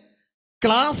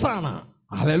ക്ലാസ് ആണ്.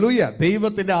 ഹല്ലേലൂയ.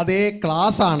 ദൈവത്തിന്റെ അതേ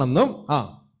ക്ലാസ് ആണെന്നും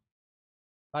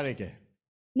താഴേക്ക്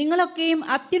നിങ്ങളൊക്കെയും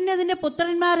അത്യുന്നതിന്റെ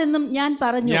പുത്രന്മാരെന്നും ഞാൻ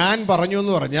പറഞ്ഞു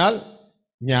എന്ന് പറഞ്ഞാൽ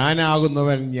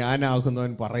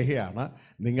ഞാനാകുന്നവൻ പറയുകയാണ്.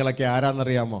 നിങ്ങളൊക്കെ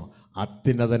ആരാന്നറിയാമോ?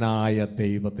 അത്യുന്നതനായ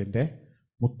ദൈവത്തിന്റെ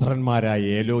പുത്രന്മാരായ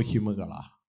എലോഹിമുകളാ,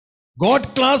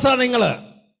 ഗോഡ് ക്ലാസ്സാ നിങ്ങള്.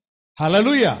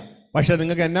 ഹല്ലേലൂയ. പക്ഷെ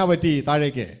നിങ്ങൾക്ക് എന്നാ പറ്റി?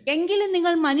 താഴേക്ക്. എങ്കിലും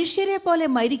നിങ്ങൾ മനുഷ്യരെ പോലെ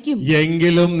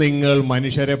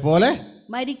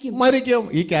മരിക്കും.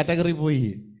 ഈ കാറ്റഗറി പോയി,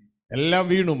 എല്ലാം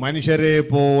വീണു. മനുഷ്യരെ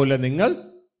പോലെ നിങ്ങൾ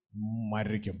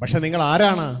മരിക്കും. പക്ഷെ നിങ്ങൾ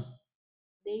ആരാണ്?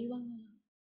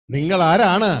 നിങ്ങൾ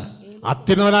ആരാണ്?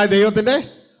 അത്യുന്നതനായ ദൈവത്തിന്റെ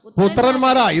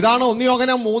പുത്രന്മാരാ. ഇതാണ് 1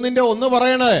 യോഹന്നാൻ 3:1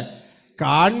 പറയണത്.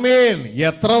 കാൺമേൻ,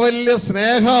 എത്ര വലിയ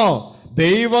സ്നേഹം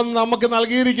ദൈവം നമുക്ക്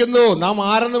നൽകിയിരിക്കുന്നു. നാം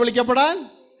ആരെന്ന് വിളിക്കപ്പെടാൻ?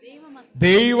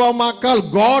 ദൈവമക്കൾ,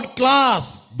 ഗോഡ്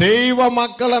ക്ലാസ്,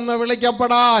 ദൈവമക്കൾ എന്ന്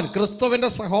വിളിക്കപ്പെടാൻ, ക്രിസ്തുവിന്റെ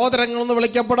സഹോദരങ്ങൾ എന്ന്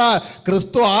വിളിക്കപ്പെടാൻ.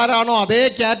 ക്രിസ്തു ആരാണോ അതേ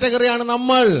കാറ്റഗറിയാണ്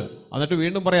നമ്മൾ. എന്നിട്ട്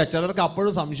വീണ്ടും പറയാ, ചിലർക്ക്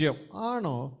അപ്പോഴും സംശയം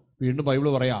ആണോ? വീണ്ടും ബൈബിൾ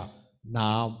പറയാ,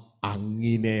 നാം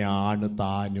അങ്ങനെയാണ്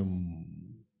താനും.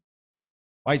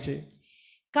 വായിച്ചേ.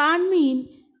 കാൺമീൻ,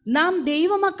 നാം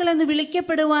ദൈവമക്കൾ എന്ന്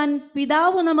വിളിക്കപ്പെടുവാൻ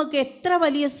പിതാവ് നമുക്ക് എത്ര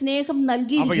വലിയ സ്നേഹം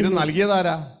നൽകി. ഇത്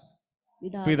നൽകിയതാരാ?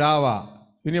 പിതാവാ.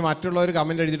 ഇനി മറ്റുള്ളവർ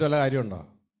കമന്റ് എഴുതിയിട്ട് വല്ല കാര്യമുണ്ടോ?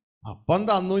 അപ്പം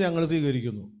തന്നു, ഞങ്ങൾ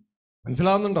സ്വീകരിക്കുന്നു.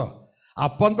 മനസ്സിലാവുന്നുണ്ടോ?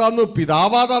 അപ്പം തന്നു,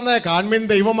 പിതാവാ തന്നെ. കാൺമീൻ,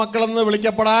 ദൈവമക്കൾ എന്ന്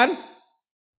വിളിക്കപ്പെടാൻ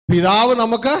പിതാവ്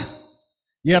നമുക്ക്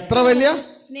എത്ര വലിയ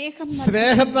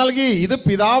സ്നേഹം നൽകി. ഇത്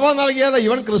പിതാവാ നൽകിയത്,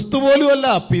 ഇവൻ ക്രിസ്തു പോലും അല്ല.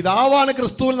 പിതാവാണ്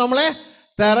ക്രിസ്തുവിൽ നമ്മളെ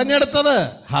തെരഞ്ഞെടുത്തത്.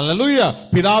 ഹല്ലേലൂയ.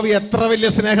 പിതാവ് എത്ര വലിയ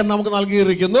സ്നേഹം നമുക്ക്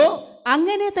നൽകിയിരിക്കുന്നു,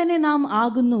 അങ്ങനെ തന്നെ നാം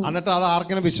ആകുന്നു. എന്നിട്ട് അത്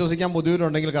ആർക്കെങ്കിലും വിശ്വസിക്കാൻ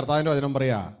ബുദ്ധിമുട്ടുണ്ടെങ്കിൽ കർത്താവിന്റെ വചനം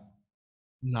പറയാ,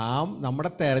 നാം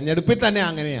നമ്മുടെ തെരഞ്ഞെടുപ്പിൽ തന്നെ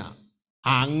അങ്ങനെയാ.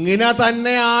 അങ്ങനെ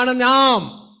തന്നെയാണ് നാം.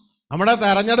 നമ്മുടെ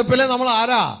തെരഞ്ഞെടുപ്പിൽ നമ്മൾ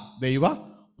ആരാ? ദൈവ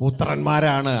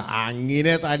പുത്രന്മാരാണ്.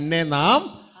 അങ്ങനെ തന്നെ നാം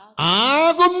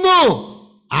ആകുന്നു.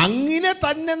 അങ്ങനെ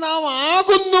തന്നെ നാം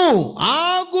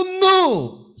ആകുന്നു.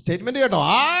 സ്റ്റേറ്റ്മെന്റ് കേട്ടോ,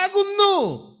 ആകുന്നു.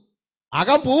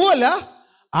 ആകാൻ പോവല്ല,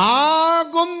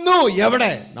 ആകുന്നു.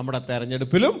 എവിടെ? നമ്മുടെ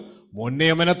തെരഞ്ഞെടുപ്പിലും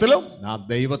മുൻനിയമനത്തിലും നാം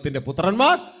ദൈവത്തിന്റെ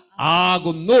പുത്രന്മാർ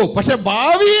ആകുന്നു. പക്ഷെ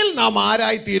ഭാവിയിൽ നാം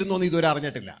ആരായിത്തീരുന്നു എന്ന് ഇതുവരെ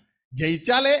അറിഞ്ഞിട്ടില്ല.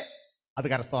 ജയിച്ചാലേ അത്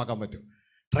കരസ്ഥമാക്കാൻ പറ്റും.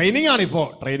 ട്രെയിനിങ് ആണിപ്പോ.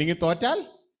 ട്രെയിനിങ് തോറ്റാൽ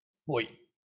പോയി.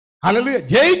 ഹല്ലേലൂയ.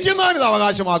 ജയിക്കുന്നവൻ ഇത്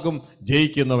അവകാശമാക്കും.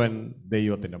 ജയിക്കുന്നവൻ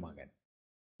ദൈവത്തിന്റെ മകൻ.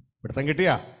 പിടുത്തം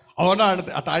കിട്ടിയ? അതുകൊണ്ടാണ്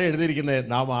താഴെ എഴുതിയിരിക്കുന്നത്,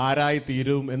 നാം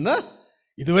ആരായിത്തീരും എന്ന്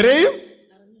ഇതുവരെയും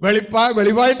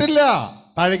വെളിവായിട്ടില്ല.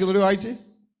 താഴേക്ക് തൊഴിൽ വായിച്ച്.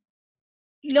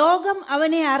 ലോകം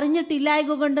അവനെ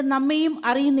അറിഞ്ഞിട്ടില്ലായകൊണ്ട് നമ്മയും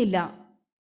അറിയുന്നില്ല.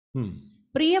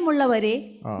 പ്രിയമുള്ളവരെ,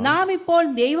 നാം ഇപ്പോൾ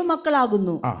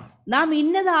ദൈവമക്കളാകുന്നു. നാം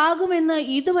ഇന്നതാകുമെന്ന്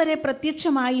ഇതുവരെ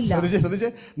പ്രത്യക്ഷമായില്ല.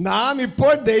 നാം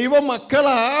ഇപ്പോൾ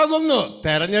ദൈവമക്കളാകുന്നു.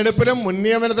 തെരഞ്ഞെടുപ്പിലും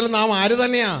മുൻനിയമനത്തിലും നാം ആര്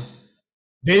തന്നെയാ?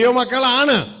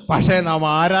 ദൈവമക്കളാണ്. പക്ഷേ നാം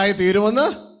ആരായി തീരുമെന്ന്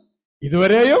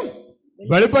ഇതുവരെയും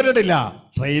വെളിപ്പെട്ടിട്ടില്ല.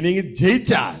 ട്രെയിനിങ്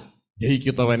ജയിച്ചാൽ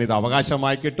ജയിക്കുന്നവൻ ഇത്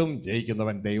അവകാശമായി കിട്ടും.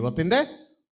 ജയിക്കുന്നവൻ ദൈവത്തിന്റെ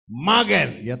മകൻ.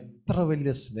 എത്ര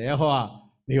വലിയ സ്നേഹമാ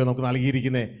ദൈവം നമുക്ക്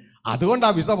നൽകിയിരിക്കുന്നത്.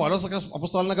 അതുകൊണ്ടാണ് വിശുദ്ധ പൗലോസ്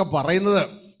അപ്പോസ്തലനൊക്കെ പറയുന്നത്,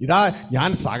 ഇതാ ഞാൻ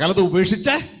സകലത്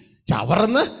ഉപേക്ഷിച്ച്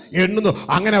ചവർന്ന് എണ്ണുന്നു.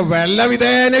 അങ്ങനെ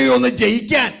വല്ലവിധേനയും ഒന്ന്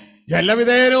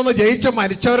ജയിച്ച്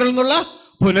മരിച്ചവരിൽ നിന്നുള്ള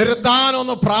പുനരുദ്ധാനം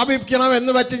ഒന്ന് പ്രാപിക്കണം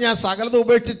എന്ന് വെച്ച് ഞാൻ സകലത്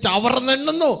ഉപേക്ഷിച്ച്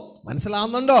ചവർന്നെണ്ണുന്നു.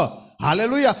 മനസ്സിലാവുന്നുണ്ടോ?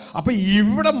 ഹല്ലേലൂയ. അപ്പൊ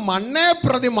ഇവിടെ മണ്ണെ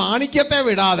പ്രതി മാണിക്യത്തെ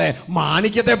വിടാതെ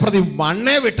മാണിക്യത്തെ പ്രതി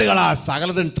മണ്ണെ വിട്ടുകളാ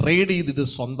സകലതും ട്രേഡ് ചെയ്ത് ഇത്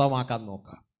സ്വന്തമാക്കാൻ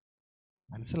നോക്കുക.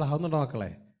 മനസ്സിലാവുന്നുണ്ടോ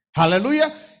മക്കളെ? ഹല്ലേലൂയ.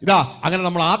 ഇതാ അങ്ങനെ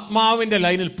നമ്മൾ ആത്മാവിന്റെ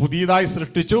ലൈനിൽ പുതിയതായി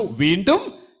സൃഷ്ടിച്ചു, വീണ്ടും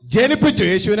ജനിപ്പിച്ചു.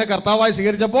 യേശുവിനെ കർത്താവായി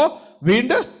സ്വീകരിച്ചപ്പോൾ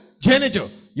വീണ്ടും ജനിച്ചു.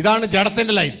 ഇതാണ്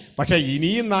ജഡത്തിന്റെ ലൈൻ. പക്ഷെ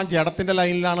ഇനിയും നാം ജഡത്തിന്റെ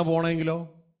ലൈനിലാണ് പോണെങ്കിലോ,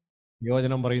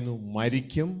 യോജനം പറയുന്നു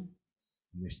മരിക്കും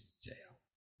നിശ്ചയം.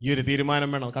 ഈ ഒരു തീരുമാനം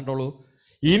വേണം. കണ്ടോളൂ,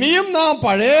 ഇനിയും നാം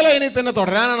പഴയ ലൈനിൽ തന്നെ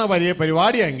തുടരാനാണ് വലിയ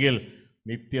പരിപാടിയെങ്കിൽ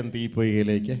നിത്യം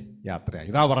തീപ്പൊയ്കയിലേക്ക് യാത്രയായി.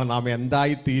 ഇതാ പറഞ്ഞ നാം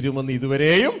എന്തായി തീരുമെന്ന്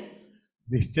ഇതുവരെയും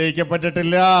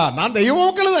നിശ്ചയിക്കപ്പെട്ടിട്ടില്ല. നാം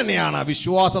ദൈവമക്കൾ തന്നെയാണ്.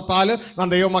 വിശ്വാസത്താൽ നാം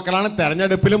ദൈവമക്കളാണ്.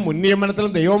 തെരഞ്ഞെടുപ്പിലും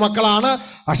മുൻനിയമനത്തിലും ദൈവമക്കളാണ്.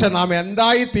 പക്ഷെ നാം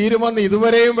എന്തായി തീരുമെന്ന്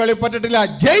ഇതുവരെയും വെളിപ്പെട്ടിട്ടില്ല.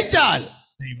 ജയിച്ചാൽ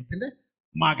ദൈവത്തിന്റെ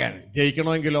മകൻ.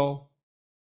 ജയിക്കണമെങ്കിലോ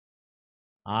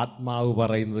ആത്മാവ്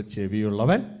പറയുന്നത്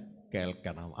ചെവിയുള്ളവൻ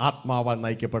കേൾക്കണം. ആത്മാവാൽ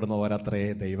നയിക്കപ്പെടുന്നവരത്രേ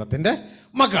ദൈവത്തിന്റെ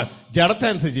മക്കൾ. ജഡത്തെ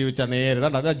അനുസരിച്ച് ജീവിച്ച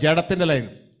നേരെ അത് ജഡത്തിന്റെ ലൈൻ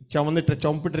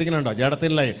ചുമപ്പിട്ടിരിക്കുന്നുണ്ടോ,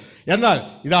 ജഡത്തിന്റെ ലൈൻ. എന്നാൽ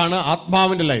ഇതാണ്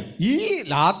ആത്മാവിന്റെ ലൈൻ. ഈ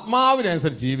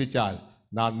ആത്മാവിനനുസരിച്ച് ജീവിച്ചാൽ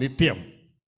നാം നിത്യം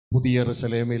പുതിയ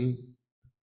യെരൂശലേമിൽ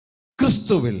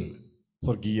ക്രിസ്തുവിൽ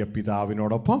സ്വർഗീയ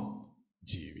പിതാവിനോടൊപ്പം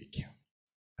ജീവിക്കും.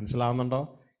 മനസ്സിലാവുന്നുണ്ടോ?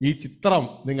 ഈ ചിത്രം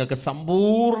നിങ്ങൾക്ക്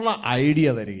സമ്പൂർണ്ണ ഐഡിയ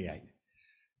തരികയായി,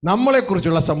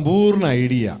 നമ്മളെക്കുറിച്ചുള്ള സമ്പൂർണ്ണ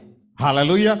ഐഡിയ.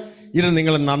 ഹല്ലേലൂയ. ഇത്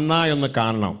നിങ്ങൾ നന്നായി ഒന്ന്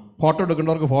കാണണം. ഫോട്ടോ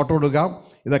എടുക്കേണ്ടവർക്ക് ഫോട്ടോ എടുക്കാം.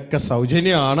 ഇതൊക്കെ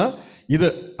സൗജന്യമാണ്. ഇത്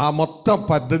ആ മൊത്തം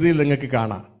പദ്ധതിയിൽ നിങ്ങൾക്ക്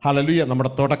കാണാം. ഹല്ലേലൂയ.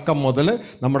 നമ്മുടെ തുടക്കം മുതൽ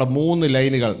നമ്മുടെ 3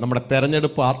 ലൈനുകൾ, നമ്മുടെ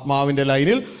തെരഞ്ഞെടുപ്പ് ആത്മാവിൻ്റെ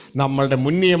ലൈനിൽ, നമ്മളുടെ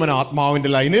മുൻനിയമനം ആത്മാവിൻ്റെ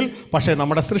ലൈനിൽ. പക്ഷേ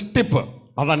നമ്മുടെ സൃഷ്ടിപ്പ്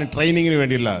അതാണ് ട്രെയിനിങ്ങിന്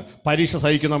വേണ്ടിയുള്ള. പരീക്ഷ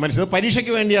സഹിക്കുന്ന മനുഷ്യർ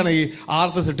പരീക്ഷയ്ക്ക് വേണ്ടിയാണ് ഈ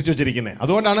ആർത്ത് സൃഷ്ടിച്ചു വെച്ചിരിക്കുന്നത്.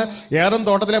 അതുകൊണ്ടാണ് ഏറൻ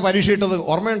തോട്ടത്തിലെ പരീക്ഷ ഇട്ടത്.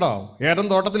 ഓർമ്മയുണ്ടോ? ഏറൻ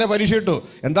തോട്ടത്തിലെ പരീക്ഷ ഇട്ടു.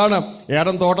 എന്താണ്?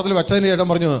 ഏറൻ തോട്ടത്തിൽ വെച്ചതിന് ശേഷം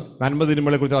പറഞ്ഞു, നന്മ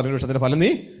തിന്മകളെ കുറിച്ച് അറിഞ്ഞ വൃക്ഷത്തിന്റെ ഫലം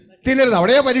നീ തിന്നരുത്.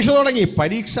 അവിടെ പരീക്ഷ തുടങ്ങി.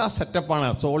 പരീക്ഷാ സെറ്റപ്പാണ്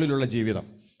സോളിലുള്ള ജീവിതം.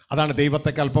 അതാണ്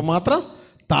ദൈവത്തെക്കാൾ അല്പം മാത്രം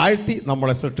താഴ്ത്തി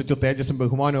നമ്മളെ സൃഷ്ടിച്ചു, തേജസ്സും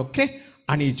ബഹുമാനവും ഒക്കെ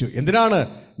അണിയിച്ചു. എന്തിനാണ്?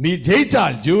 നീ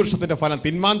ജയിച്ചാൽ ജീവവൃക്ഷത്തിന്റെ ഫലം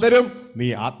തിന്മാൻ തരും. നീ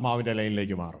ആത്മാവിന്റെ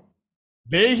ലൈനിലേക്ക് മാറും.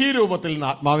 ദേഹി രൂപത്തിൽ നിന്ന്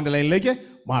ആത്മാവിന്റെ ലൈനിലേക്ക്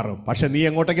മാറും. പക്ഷെ നീ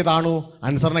എങ്ങോട്ടേക്ക് താണു?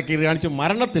 അനുസരണക്കേട് കാണിച്ചു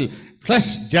മരണത്തിൽ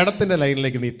ഫ്ലഷ് ജഡത്തിന്റെ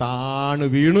ലൈനിലേക്ക് നീ താണു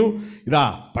വീണു. ഇതാ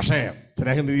പക്ഷേ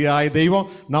സ്നേഹനിധിയായ ദൈവം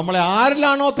നമ്മളെ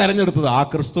ആരിലാണോ തെരഞ്ഞെടുത്തത് ആ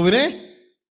ക്രിസ്തുവിനെ,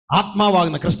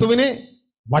 ആത്മാവാകുന്ന ക്രിസ്തുവിനെ,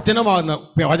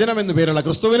 വചനം എന്നു പേരുള്ള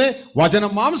ക്രിസ്തുവിനെ,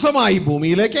 വചനം മാംസമായി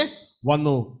ഭൂമിയിലേക്ക്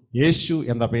വന്നു. യേശു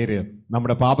എന്ന പേര്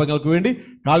നമ്മുടെ പാപങ്ങൾക്ക് വേണ്ടി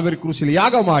കാൽവരി ക്രൂശിൽ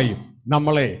യാഗമായി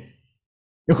നമ്മളെ,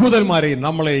 യഹൂദന്മാരെയും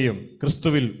നമ്മളെയും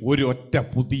ക്രിസ്തുവിൽ ഒരു ഒറ്റ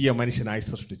പുതിയ മനുഷ്യനായി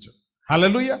സൃഷ്ടിച്ചു.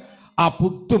 ഹല്ലേലൂയ. ആ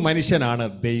പുതു മനുഷ്യനാണ്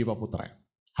ദൈവപുത്രൻ.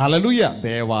 ഹല്ലേലൂയ.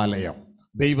 ദേവാലയം,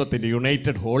 ദൈവത്തിന്റെ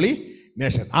യുണൈറ്റഡ് ഹോളി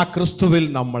നേഷൻ. ആ ക്രിസ്തുവിൽ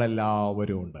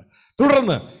നമ്മളെല്ലാവരും ഉണ്ട്.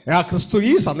 തുടർന്ന് ആ ക്രിസ്തു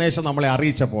ഈ സന്ദേശം നമ്മളെ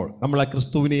അറിയിച്ചപ്പോൾ നമ്മൾ ആ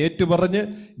ക്രിസ്തുവിനെ ഏറ്റുപറഞ്ഞ്,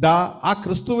 ആ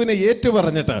ക്രിസ്തുവിനെ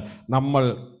ഏറ്റുപറഞ്ഞിട്ട് നമ്മൾ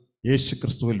യേശു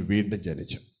ക്രിസ്തുവിൽ വീണ്ടും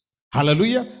ജനിച്ചു.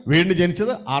 ഹല്ലേലൂയ. വീണ്ടും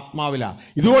ജനിച്ചത് ആത്മാവിലാ.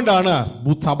 ഇതുകൊണ്ടാണ്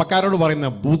സഭക്കാരോട്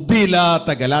പറയുന്നത്, ബുദ്ധിയില്ലാത്ത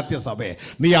ഗലാത്യ സഭയെ,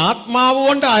 നീ ആത്മാവ്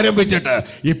കൊണ്ട് ആരംഭിച്ചിട്ട്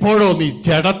ഇപ്പോഴോ നീ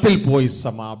ജഡത്തിൽ പോയി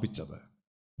സമാപിച്ചത്.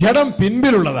 ജഡം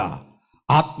പിൻപിലുള്ളതാ,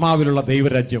 ആത്മാവിലുള്ള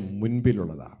ദൈവരാജ്യം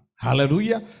മുൻപിലുള്ളതാ.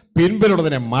 ഹല്ലേലൂയ.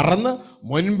 പിൻപിലുള്ളതിനെ മറന്ന്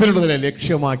മുൻപിലുള്ളതിനെ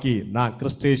ലക്ഷ്യമാക്കി നാം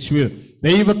ക്രിസ്തയേശുവിൽ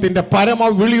ദൈവത്തിന്റെ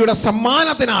പരമവിളിയുടെ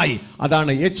സമ്മാനത്തിനായി,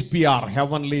 അതാണ് HPR,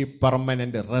 ഹെവൻലി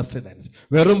പെർമനന്റ് റെസിഡൻസ്.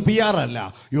 വെറും PR അല്ല,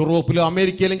 യൂറോപ്പിലും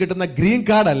അമേരിക്കയിലും കിട്ടുന്ന ഗ്രീൻ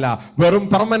കാർഡ് അല്ല, വെറും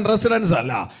പെർമനന്റ് റെസിഡൻസ്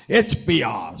അല്ല,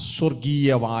 HPR,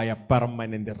 സ്വർഗീയമായ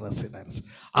പെർമനന്റ് റെസിഡൻസ്.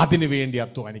 അതിനുവേണ്ടി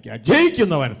അധ്വാനിക്കുക.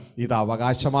 ജയിക്കുന്നവൻ ഇത്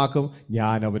അവകാശമാക്കും.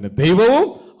 ഞാൻ അവന് ദൈവവും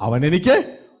അവൻ എനിക്ക്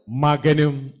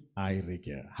മകനും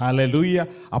ആയിരിക്കുക. ഹല്ലേലൂയ.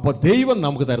 അപ്പോൾ ദൈവം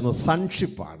നമുക്ക് തരുന്ന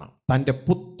സൺഷിപ്പാണ്, തൻ്റെ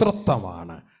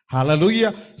പുത്രത്വമാണ്. ഹല്ലേലൂയ.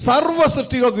 സർവ്വ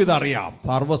സൃഷ്ടികൾക്കും ഇതറിയാം.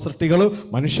 സർവ്വ സൃഷ്ടികൾ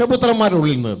മനുഷ്യപുത്രന്മാരുടെ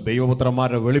ഉള്ളിൽ നിന്ന്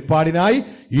ദൈവപുത്രന്മാരുടെ വെളിപ്പാടിനായി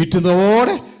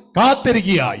ഈറ്റുന്നതോടെ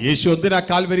കാത്തിരിക്കുക. യേശു എന്തിനാ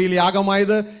കാൽവരിയിൽ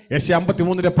യാഗമായത്? യെശയ്യാ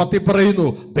 53:10 പറയുന്നു,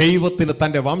 ദൈവത്തിന്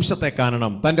തൻ്റെ വംശത്തെ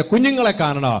കാണണം, തൻ്റെ കുഞ്ഞുങ്ങളെ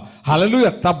കാണണം. ഹല്ലേലൂയ.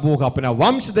 തബ്ബൂഹ പിന്നെ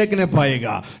വംശത്തേക്കിനെ പറയുക.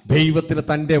 ദൈവത്തിന്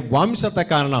തൻ്റെ വംശത്തെ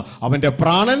കാണണം. അവൻ്റെ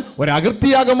പ്രാണൻ ഒരു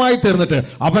അകൃത്യയാഗമായി തീർന്നിട്ട്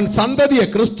അവൻ സന്തതിയെ,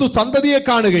 ക്രിസ്തു സന്തതിയെ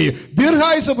കാണുകയും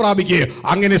ദീർഘായുസ് പ്രാപിക്കുകയും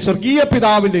അങ്ങനെ സ്വർഗീയ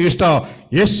പിതാവിൻ്റെ ഇഷ്ടം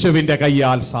യേശുവിൻ്റെ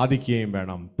കയ്യാൽ സാധിക്കുകയും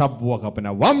വേണം. തബ്ബൂഹ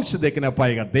പിന്നെ വംശത്തേക്കിനെ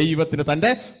പറയുക. ദൈവത്തിന്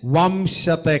തൻ്റെ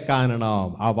വംശത്തെ കാണണം.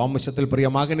 ആ വംശത്തിൽ പ്രിയ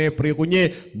മകനെ, പ്രിയ കുഞ്ഞെ,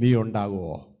 നീ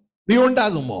ഉണ്ടാകുമോ? നീ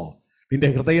ഉണ്ടാകുമോ? നിന്റെ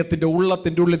ഹൃദയത്തിന്റെ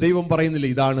ഉള്ളത്തിന്റെ ഉള്ളിൽ ദൈവം പറയുന്നില്ല,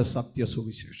 ഇതാണ്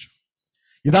സത്യസുവിശേഷം,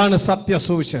 ഇതാണ്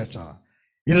സത്യസുവിശേഷം.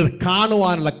 ഇത്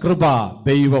കാണുവാനുള്ള കൃപ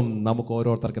ദൈവം നമുക്ക്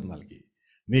ഓരോരുത്തർക്കും നൽകി.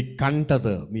 നീ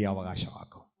കണ്ടത് നീ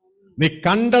അവകാശമാക്കും. നീ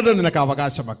കണ്ടത് നിനക്ക്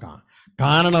അവകാശമാക്കാം.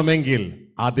 കാണണമെങ്കിൽ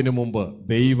അതിനു മുമ്പ്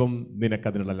ദൈവം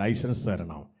നിനക്കതിനുള്ള ലൈസൻസ്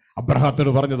തരണം. അബ്രഹാത്തോട്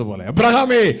പറഞ്ഞതുപോലെ,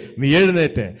 അബ്രഹാമേ നീ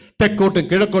എഴുന്നേറ്റ് തെക്കോട്ടും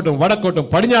കിഴക്കോട്ടും വടക്കോട്ടും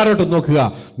പടിഞ്ഞാറോട്ടും നോക്കുക,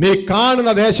 നീ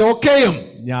കാണുന്ന ദേശമൊക്കെയും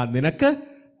ഞാൻ നിനക്ക്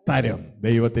തരും.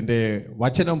 ദൈവത്തിന്റെ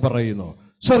വചനം പറയുന്നു,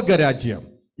 സ്വർഗരാജ്യം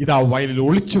ഇതാ വയലിൽ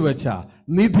ഒളിച്ചു വെച്ച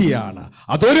നിധിയാണ്.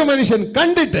 അതൊരു മനുഷ്യൻ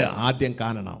കണ്ടിട്ട് ആദ്യം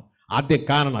കാണണം.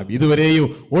 ഇതുവരെയും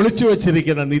ഒളിച്ചു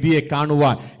വെച്ചിരിക്കുന്ന നിധിയെ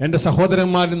കാണുവാൻ എൻ്റെ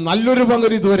സഹോദരന്മാരിൽ നല്ലൊരു പങ്ക്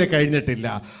ഇതുവരെ കഴിഞ്ഞിട്ടില്ല.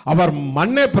 അവർ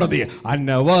മണ്ണെ പ്രതി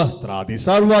അന്നവസ്ത്രാദി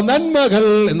സർവ നന്മകൾ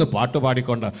എന്ന്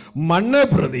പാട്ടുപാടിക്കൊണ്ട് മണ്ണെ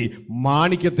പ്രതി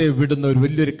മാണിക്യത്തെ വിടുന്ന ഒരു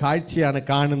വലിയൊരു കാഴ്ചയാണ്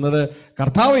കാണുന്നത്.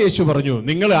 കർത്താവ് യേശു പറഞ്ഞു,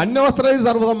 നിങ്ങൾ അന്നവസ്ത്രാദി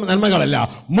സർവ നന്മകളല്ല,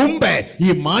 മുമ്പേ ഈ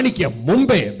മാണിക്യം,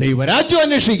 മുമ്പേ ദൈവരാജ്യം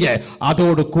അന്വേഷിക്കുക,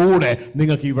 അതോട് കൂടെ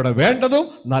നിങ്ങൾക്ക് ഇവിടെ വേണ്ടതും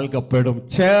നൽകപ്പെടും,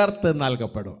 ചേർത്ത്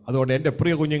നൽകപ്പെടും. അതുകൊണ്ട് എൻ്റെ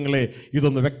പ്രിയ കുഞ്ഞുങ്ങളെ,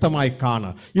 ഇതൊന്ന് വ്യക്തമായി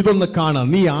ഇതൊന്ന് കാണ്.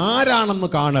 നീ ആരാണെന്ന്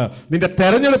കാണ്. നിന്റെ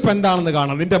തെരഞ്ഞെടുപ്പ് എന്താണെന്ന്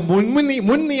കാണ്. നിന്റെ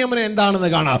മുൻ നിയമനം എന്താണെന്ന്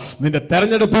കാണ്. നിന്റെ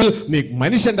തെരഞ്ഞെടുപ്പിൽ നീ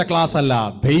മനുഷ്യന്റെ ക്ലാസ് അല്ല,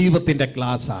 ദൈവത്തിന്റെ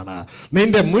ക്ലാസ് ആണ്.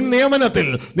 നിന്റെ മുൻ നിയമനത്തിൽ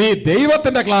നീ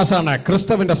ദൈവത്തിന്റെ ക്ലാസ് ആണ്,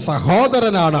 ക്രിസ്തുവിന്റെ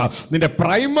സഹോദരനാണ്. നിന്റെ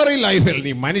പ്രൈമറി ലൈഫിൽ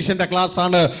നീ മനുഷ്യന്റെ ക്ലാസ്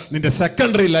ആണ്, നിന്റെ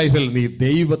സെക്കൻഡറി ലൈഫിൽ നീ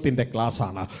ദൈവത്തിന്റെ ക്ലാസ്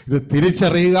ആണ്. ഇത്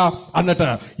തിരിച്ചറിയുക.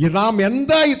 എന്നിട്ട് നാം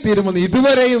എന്തായി തീരുമെന്ന്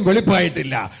ഇതുവരെയും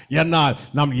വെളിപ്പായിട്ടില്ല. എന്നാൽ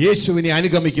നാം യേശുവിനെ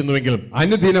അനുഗമിക്കുന്നുവെങ്കിൽ,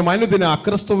 അനുദിന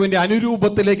ക്രിസ്തുവിന്റെ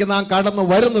അനുരൂപത്തിലേക്ക് നാം കടന്നു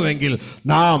വരുന്നുവെങ്കിൽ,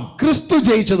 നാം ക്രിസ്തു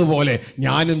ജയിച്ചതുപോലെ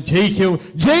ഞാനും ജയിക്കും.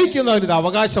 ജയിക്കുന്നവന് ഇത്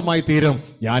അവകാശമായി തീരും.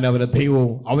 ഞാൻ അവന്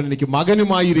ദൈവവും അവൻ എനിക്ക്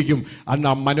മകനുമായിരിക്കും. അന്ന്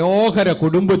ആ മനോഹര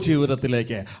കുടുംബ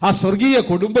ജീവിതത്തിലേക്ക്, ആ സ്വർഗീയ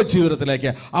കുടുംബ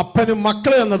ജീവിതത്തിലേക്ക്, അപ്പനും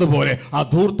മക്കളും എന്നതുപോലെ ആ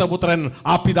ധൂർത്തപുത്രൻ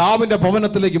ആ പിതാവിന്റെ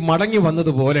ഭവനത്തിലേക്ക് മടങ്ങി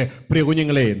വന്നതുപോലെ, പ്രിയ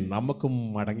കുഞ്ഞുങ്ങളെ, നമുക്കും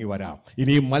മടങ്ങി വരാം.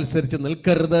 ഇനിയും മത്സരിച്ച്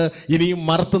നിൽക്കരുത്, ഇനിയും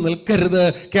മറുത്ത് നിൽക്കരുത്.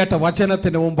 കേട്ട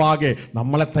വചനത്തിന് മുമ്പാകെ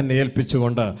നമ്മളെ തന്നെ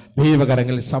ഏൽപ്പിച്ചുകൊണ്ട്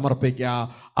ദൈവകരങ്ങളിൽ സമർപ്പിക്കുക.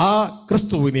 ആ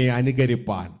ക്രിസ്തുവിനെ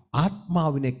അനുകരിപ്പാൻ,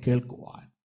 ആത്മാവിനെ കേൾക്കുവാൻ.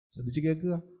 ശ്രദ്ധിച്ച്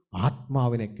കേൾക്കുക,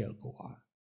 ആത്മാവിനെ കേൾക്കുവാൻ.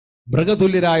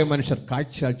 മൃഗതുല്യരായ മനുഷ്യർ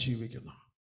കാഴ്ചയാൽ ജീവിക്കുന്നു,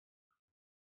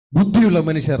 ബുദ്ധിയുള്ള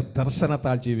മനുഷ്യർ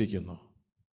ദർശനത്താൽ ജീവിക്കുന്നു.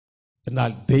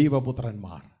 എന്നാൽ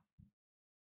ദൈവപുത്രന്മാർ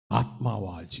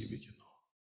ആത്മാവാൽ ജീവിക്കുന്നു.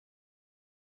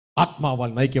 ആത്മാവാൽ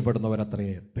നയിക്കപ്പെടുന്നവരത്രേ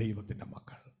ദൈവത്തിന്റെ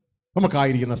മക്കൾ.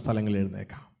 നമുക്കായിരിക്കുന്ന സ്ഥലങ്ങളിൽ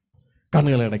എഴുന്നേക്കാം,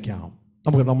 കണ്ണുകളടയ്ക്കാം,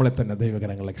 നമുക്ക് നമ്മളെ തന്നെ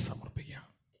ദൈവകരങ്ങളിലേക്ക് സമർപ്പിക്കാം.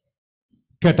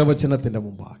 കേട്ട വചനത്തിന്റെ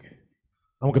മുമ്പാകെ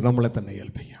നമുക്ക് നമ്മളെ തന്നെ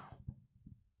ഏൽപ്പിക്കാം.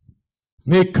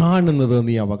 നീ കാണുന്നത്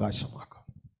നീ അവകാശമാക്കും.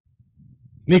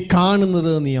 നീ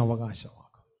കാണുന്നത് നീ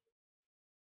അവകാശമാക്കും.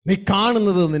 നീ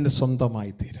കാണുന്നത് നിന്റെ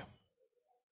സ്വന്തമായി തീരും.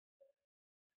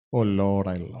 ഓ Lord,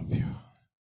 I love you.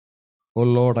 Oh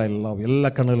Lord, I love.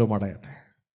 എല്ലാ കണ്ണുകളും അടയട്ടെ.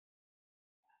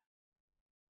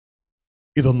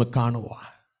 ഇതൊന്ന് കാണുവാൻ,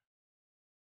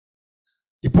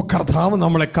 ഇപ്പൊ കർത്താവ്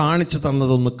നമ്മളെ കാണിച്ചു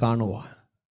തന്നതൊന്ന് കാണുവാൻ,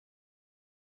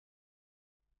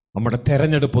 നമ്മുടെ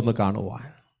തെരഞ്ഞെടുപ്പൊന്ന് കാണുവാൻ,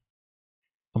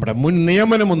 നമ്മുടെ മുൻ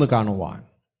നിയമനം ഒന്ന് കാണുവാൻ.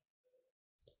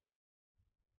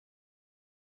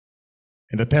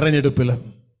 എൻ്റെ തെരഞ്ഞെടുപ്പിലും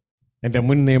എൻ്റെ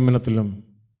മുൻ നിയമനത്തിലും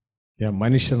ഞാൻ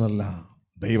മനുഷ്യനല്ല,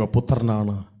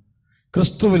 ദൈവപുത്രനാണ്.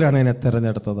 ക്രിസ്തുവിലാണ് എന്നെ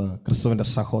തെരഞ്ഞെടുത്തത്, ക്രിസ്തുവിൻ്റെ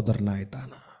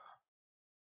സഹോദരനായിട്ടാണ്.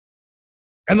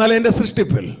 എന്നാൽ എൻ്റെ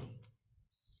സൃഷ്ടിപ്പിൽ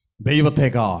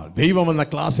ദൈവത്തെക്കാൾ, ദൈവം എന്ന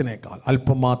ക്ലാസ്സിനേക്കാൾ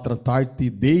അല്പം മാത്രം താഴ്ത്തി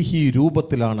ദേഹി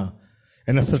രൂപത്തിലാണ്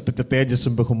എന്നെ സൃഷ്ടിച്ച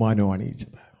തേജസ്സും ബഹുമാനവും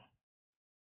അണിയിച്ചത്.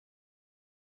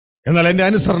 എന്നാൽ എൻ്റെ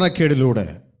അനുസരണക്കേടിലൂടെ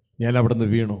ഞാൻ അവിടുന്ന്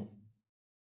വീണു.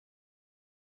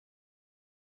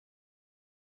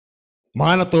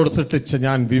 മാനത്തോട് സൃഷ്ടിച്ച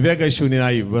ഞാൻ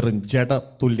വിവേകശൂന്യനായി വെറും ജഡ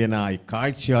തുല്യനായി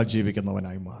കാഴ്ചയാൽ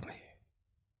ജീവിക്കുന്നവനായി മാറി.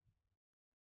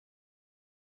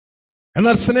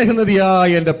 എന്നാൽ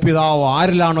സ്നേഹനിധിയായ എൻ്റെ പിതാവ്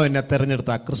ആരിലാണോ എന്നെ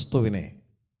തെരഞ്ഞെടുത്ത ക്രിസ്തുവിനെ,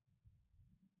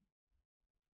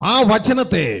 ആ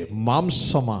വചനത്തെ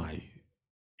മാംസമായി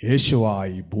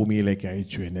യേശുവായി ഭൂമിയിലേക്ക്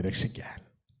അയച്ചു എന്നെ രക്ഷിക്കാൻ.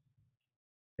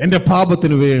 എൻ്റെ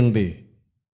പാപത്തിനു വേണ്ടി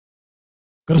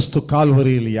ക്രിസ്തു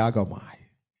കാൽവറിയിൽ യാഗമായി.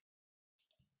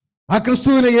 ആ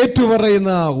ക്രിസ്തുവിനെ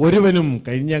ഏറ്റുപറയുന്ന ഒരുവനും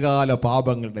കഴിഞ്ഞകാല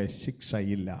പാപങ്ങളുടെ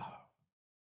ശിക്ഷയില്ല.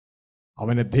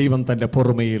 അവനെ ദൈവം തൻ്റെ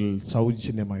പൊറുമയിൽ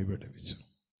സൗജന്യമായി വിടുവിച്ചു.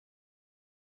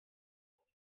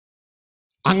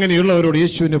 അങ്ങനെയുള്ളവരോട്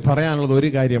യേശുവിന് പറയാനുള്ളത് ഒരു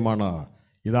കാര്യമാണ്,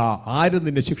 ഇതാ ആരും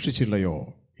നിന്നെ ശിക്ഷിച്ചില്ലയോ?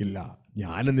 ഇല്ല,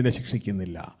 ഞാനും നിന്നെ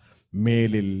ശിക്ഷിക്കുന്നില്ല.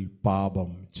 മേലിൽ പാപം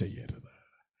ചെയ്യരുത്,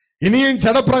 ഇനിയും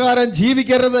ജഡപ്രകാരം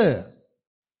ജീവിക്കരുത്.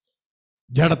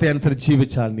 ജഡത്തെ അനുസരിച്ച്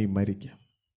ജീവിച്ചാൽ നീ മരിക്കും.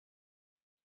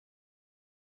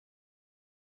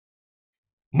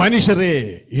 മനുഷ്യരെ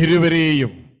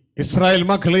ഇരുവരെയും, ഇസ്രായേൽ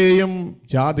മക്കളെയും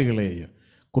ജാതികളെയും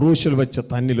ക്രൂശിൽ വെച്ച്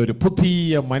തന്നിൽ ഒരു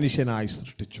പുതിയ മനുഷ്യനായി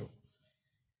സൃഷ്ടിച്ചു.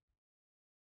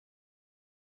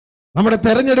 നമ്മുടെ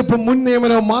തെരഞ്ഞെടുപ്പും മുൻ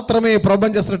നിയമനവും മാത്രമേ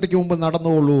പ്രപഞ്ച സൃഷ്ടിക്ക് മുമ്പ്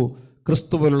നടന്നുള്ളൂ.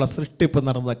 ക്രിസ്തുവിലുള്ള സൃഷ്ടിപ്പ്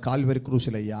നടന്ന കാൽവരി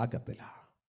ക്രൂശിലെ യാഗത്തിലാണ്.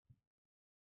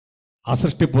 ആ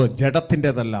സൃഷ്ടിപ്പ്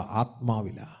ജഡത്തിൻ്റെതല്ല,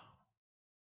 ആത്മാവില.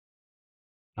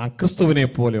 ആ ക്രിസ്തുവിനെ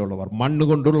പോലെയുള്ളവർ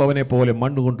മണ്ണുകൊണ്ടുള്ളവനെ പോലെ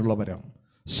മണ്ണുകൊണ്ടുള്ളവരും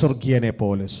സ്വർഗീയനെ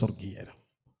പോലെ സ്വർഗീയരും.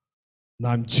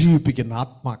 നാം ജീവിപ്പിക്കുന്ന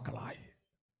ആത്മാക്കളായി,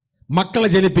 മക്കളെ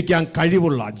ജനിപ്പിക്കാൻ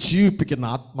കഴിവുള്ള ജീവിപ്പിക്കുന്ന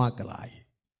ആത്മാക്കളായി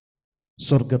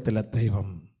സ്വർഗത്തിലെ ദൈവം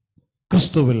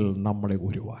ക്രിസ്തുവിൽ നമ്മളെ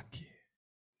ഉരുവാക്കി.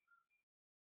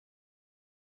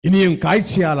 ഇനിയും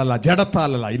കാഴ്ചയാലല്ല,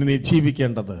 ജഡത്താലല്ല, ഇനി നീ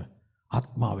ജീവിക്കേണ്ടത്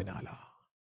ആത്മാവിനാലാ.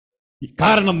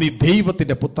 കാരണം നീ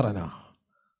ദൈവത്തിന്റെ പുത്രനാ.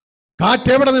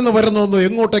 കാറ്റ് എവിടെ നിന്ന് വരുന്നതെന്നോ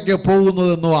എങ്ങോട്ടേക്ക്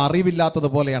പോകുന്നതെന്നോ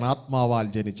അറിവില്ലാത്തതുപോലെയാണ് ആത്മാവാൽ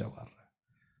ജനിച്ചവർ.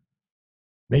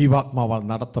 ദൈവാത്മാവാൽ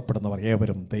നടത്തപ്പെടുന്നവർ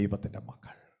ഏവരും ദൈവത്തിന്റെ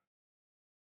മക്കൾ.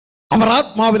 അവർ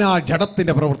ആത്മാവിനാൽ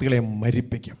ജഡത്തിന്റെ പ്രവൃത്തികളെ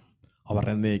മരിപ്പിക്കും. അവർ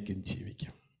എന്നേക്കും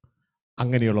ജീവിക്കും.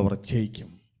 അങ്ങനെയുള്ളവർ ജയിക്കും.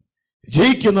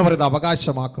 ജയിക്കുന്നവർ ഇത്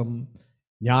അവകാശമാക്കും.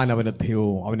 ഞാൻ അവന്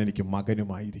ദൈവവും അവനെനിക്ക്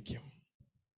മകനുമായിരിക്കും.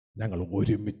 ഞങ്ങൾ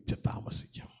ഒരുമിച്ച്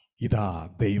താമസിക്കും. ഇതാ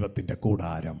ദൈവത്തിൻ്റെ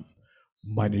കൂടാരം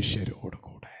മനുഷ്യരോട്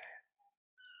കൂടെ.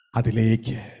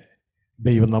 അതിലേക്ക്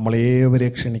ദൈവം നമ്മളേവരെ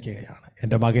ക്ഷണിക്കുകയാണ്.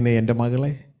 എൻ്റെ മകനെ, എൻ്റെ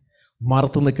മകളെ,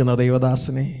 മറുത്തു നിൽക്കുന്ന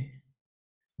ദൈവദാസനെ,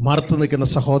 മറുത്തു നിൽക്കുന്ന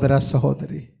സഹോദര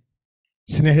സഹോദരി,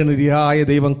 സ്നേഹനിധിയായ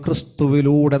ദൈവം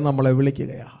ക്രിസ്തുവിലൂടെ നമ്മളെ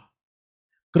വിളിക്കുകയാണ്.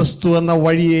 ക്രിസ്തു എന്ന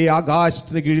വഴിയെ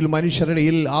ആകാശത്തിന് കീഴിൽ മനുഷ്യരുടെ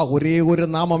ആ ഒരേ ഒരു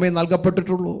നാമമേ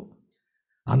നൽകപ്പെട്ടിട്ടുള്ളൂ.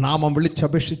 ആ നാമം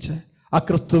വിളിച്ചപേക്ഷിച്ച്, ആ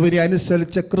ക്രിസ്തുവിനെ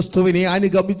അനുസരിച്ച്, ക്രിസ്തുവിനെ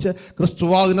അനുഗമിച്ച്,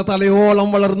 ക്രിസ്തുവാകുന്ന തലയോളം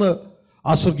വളർന്ന്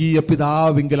ആ സ്വർഗീയ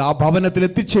പിതാവിങ്കിൽ ആ ഭവനത്തിൽ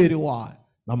എത്തിച്ചേരുവാൻ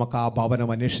നമുക്ക് ആ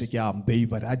ഭവനം അന്വേഷിക്കാം,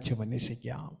 ദൈവരാജ്യം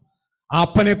അന്വേഷിക്കാം, ആ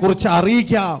അപ്പനെ കുറിച്ച്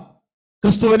അറിയിക്കാം,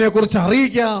 ക്രിസ്തുവിനെ കുറിച്ച്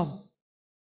അറിയിക്കാം.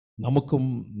 നമുക്കും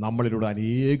നമ്മളിലൂടെ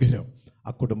അനേകരും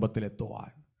ആ കുടുംബത്തിലെത്തുവാൻ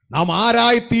നാം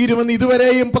ആരായി തീരുമെന്ന്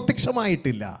ഇതുവരെയും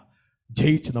പ്രത്യക്ഷമായിട്ടില്ല.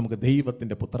 ജയിച്ച് നമുക്ക്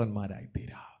ദൈവത്തിൻ്റെ പുത്രന്മാരായി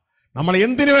തീരാം. നമ്മളെ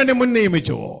എന്തിനു വേണ്ടി മുൻ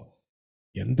നിയമിച്ചുവോ,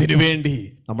 എന്തിനു വേണ്ടി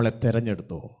നമ്മളെ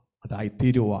തെരഞ്ഞെടുത്തോ, അതായി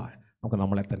തീരുവാൻ നമുക്ക്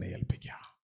നമ്മളെ തന്നെ ഏൽപ്പിക്കാം.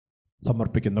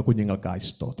 സമർപ്പിക്കുന്ന കുഞ്ഞുങ്ങൾക്കായി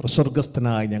സ്തോത്രം.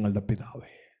 സ്വർഗസ്ഥനായ ഞങ്ങളുടെ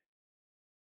പിതാവേ,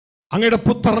 അങ്ങയുടെ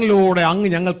പുത്രനിലൂടെ അങ്ങ്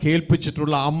ഞങ്ങൾക്ക്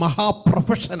ഏൽപ്പിച്ചിട്ടുള്ള ആ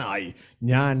മഹാപ്രൊഫഷനായി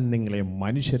ഞാൻ നിങ്ങളെ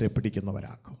മനുഷ്യരെ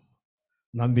പിടിക്കുന്നവരാക്കും.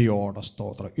 നന്ദിയോടെ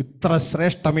സ്തോത്രം. ഇത്ര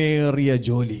ശ്രേഷ്ഠമേറിയ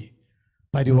ജോലി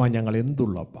തരുവാൻ ഞങ്ങൾ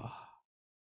എന്തുള്ളപ്പാ.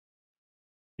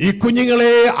 ഈ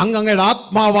കുഞ്ഞുങ്ങളെ അങ്ങയുടെ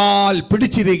ആത്മാവാൽ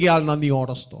പിടിച്ചിരിക്കാൻ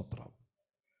നന്ദിയോടെ സ്തോത്രം.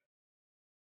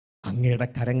 അങ്ങയുടെ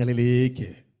കരങ്ങളിലേക്ക്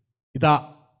ഇതാ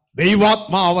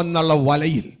ദൈവാത്മാവെന്നുള്ള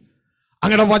വലയിൽ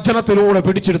അങ്ങയുടെ വചനത്തിലൂടെ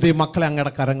പിടിച്ചെടുത്ത് ഈ മക്കളെ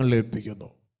അങ്ങയുടെ കരങ്ങളിൽ ഏൽപ്പിക്കുന്നു.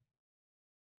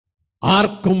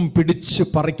 ആർക്കും പിടിച്ചു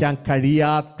പറിക്കാൻ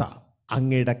കഴിയാത്ത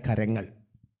അങ്ങയുടെ കരങ്ങൾ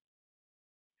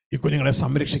ഈ കുഞ്ഞുങ്ങളെ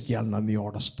സംരക്ഷിക്കാൻ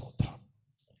നന്ദിയോടെ സ്തോത്രം.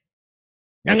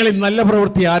 ഞങ്ങൾ ഈ നല്ല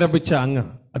പ്രവൃത്തി ആരംഭിച്ച അങ്ങ്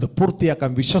അത്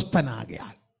പൂർത്തിയാക്കാൻ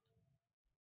വിശ്വസ്തനാകയാൽ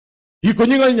ഈ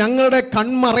കുഞ്ഞുങ്ങൾ ഞങ്ങളുടെ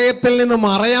കൺമറയത്തിൽ നിന്ന്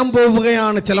മറയാൻ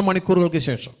പോവുകയാണ് ചില മണിക്കൂറുകൾക്ക്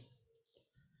ശേഷം.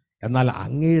 എന്നാൽ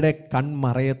അങ്ങയുടെ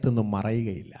കൺമറയത്ത് നിന്ന്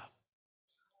മറയുകയില്ല.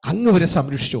 അങ്ങ് വരെ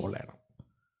സംരക്ഷിച്ചു കൊള്ളണം.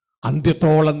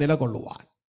 അന്ത്യത്തോളം നിലകൊള്ളുവാൻ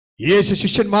യേശു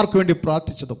ശിഷ്യന്മാർക്ക് വേണ്ടി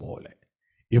പ്രാർത്ഥിച്ചതുപോലെ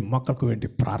ഈ മക്കൾക്ക് വേണ്ടി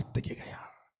പ്രാർത്ഥിക്കുകയാണ്.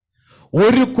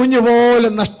 ഒരു കുഞ്ഞു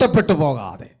പോലും നഷ്ടപ്പെട്ടു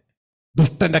പോകാതെ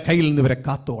ദുഷ്ടന്റെ കയ്യിൽ നിന്ന് ഇവരെ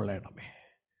കാത്തുകൊള്ളണമേ.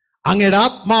 അങ്ങയുടെ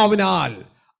ആത്മാവിനാൽ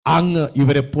അങ്ങ്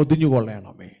ഇവരെ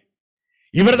പൊതിഞ്ഞുകൊള്ളണമേ.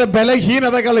 ഇവരുടെ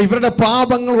ബലഹീനതകൾ, ഇവരുടെ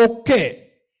പാപങ്ങളൊക്കെ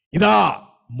ഇതാ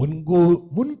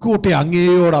മുൻകൂട്ടി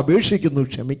അങ്ങയോട് അപേക്ഷിക്കുന്നു.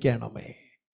 ക്ഷമിക്കണമേ.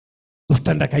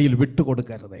 ദുഷ്ടന്റെ കയ്യിൽ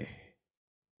വിട്ടുകൊടുക്കരുതേ.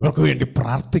 ഇവർക്ക് വേണ്ടി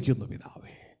പ്രാർത്ഥിക്കുന്നു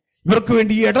പിതാവേ. ഇവർക്ക്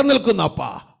വേണ്ടി ഇടനിൽക്കുന്ന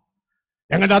അപ്പാ.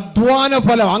 ഞങ്ങളുടെ അധ്വാന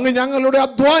ഫലം അങ്ങ് ഞങ്ങളുടെ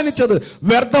അധ്വാനിച്ചത്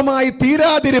വ്യർത്ഥമായി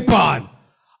തീരാതിരിപ്പാൻ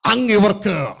അങ്ങ്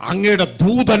ഇവർക്ക് അങ്ങയുടെ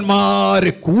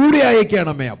ദൂതന്മാരെ കൂടി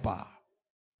അയക്കണമേ അപ്പാ.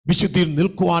 വിശുദ്ധിയിൽ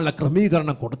നിൽക്കുവാനുള്ള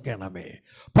ക്രമീകരണം കൊടുക്കണമേ.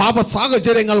 പാപ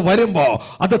സാഹചര്യങ്ങൾ വരുമ്പോ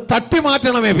അത്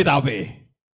തട്ടിമാറ്റണമേ പിതാവേ.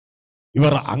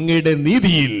 ഇവർ അങ്ങയുടെ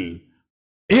നീതിയിൽ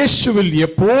യേശുവിൽ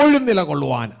എപ്പോഴും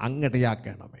നിലകൊള്ളുവാൻ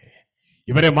അങ്ങടയാക്കണമേ.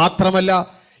 ഇവരെ മാത്രമല്ല,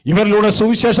 ഇവരിലൂടെ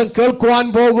സുവിശേഷം കേൾക്കുവാൻ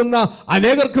പോകുന്ന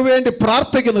അനേകർക്ക് വേണ്ടി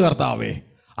പ്രാർത്ഥിക്കുന്ന കർത്താവേ,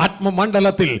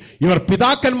 ആത്മമണ്ഡലത്തിൽ ഇവർ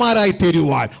പിതാക്കന്മാരായി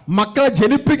തീരുവാൻ, മക്കളെ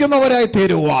ജനിപ്പിക്കുന്നവരായി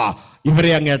തീരുവാൻ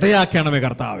ഇവരെ അങ്ങ് ഇടയാക്കണമേ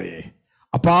കർത്താവേ.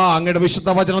 അപ്പാ അങ്ങയുടെ വിശുദ്ധ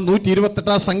വചനം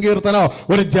 128 സങ്കീർത്തനം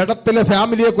ഒരു ജഡത്തിലെ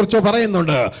ഫാമിലിയെ കുറിച്ച്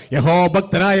പറയുന്നുണ്ട്.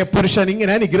 യഹോഭക്തനായ പുരുഷൻ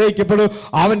ഇങ്ങനെ അനുഗ്രഹിക്കപ്പെടും.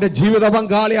 അവന്റെ ജീവിത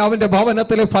പങ്കാളി അവന്റെ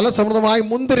ഭവനത്തിലെ ഫലസമൃദ്ധമായ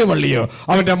മുന്തിരിവള്ളിയോ,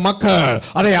 അവന്റെ മക്കൾ,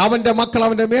 അതെ അവന്റെ മക്കൾ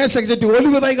അവന്റെ മേശയ്ക്ക് ചുറ്റി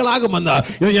ഒലിവ് തൈകളാകുമെന്ന്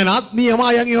ഇത് ഞാൻ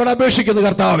ആത്മീയമായി അങ്ങയോട് അപേക്ഷിക്കുന്നു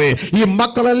കർത്താവേ. ഈ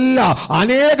മക്കളെല്ലാം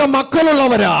അനേക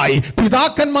മക്കളുള്ളവരായി,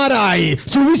 പിതാക്കന്മാരായി,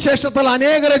 സുവിശേഷത്തിൽ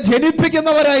അനേകരെ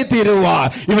ജനിപ്പിക്കുന്നവരായി തീരുവാൻ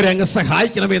ഇവരെ അങ്ങ്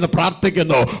സഹായിക്കണമെന്ന്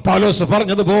പ്രാർത്ഥിക്കുന്നു. പൗലോസ്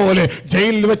പറഞ്ഞതുപോലെ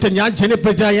ജയിലിൽ വെച്ച് ഞാൻ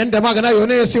ജനിപ്പിച്ച എൻ്റെ മകനായ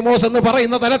ഒനേസിമോസ് എന്ന്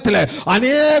പറയുന്ന തലത്തില്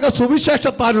അനേക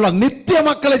സുവിശേഷത്താലുള്ള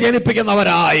നിത്യമക്കളെ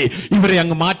ജനിപ്പിക്കുന്നവരായി ഇവരെ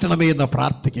അങ്ങ് മാറ്റണമേ എന്ന്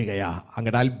പ്രാർത്ഥിക്കുകയാ.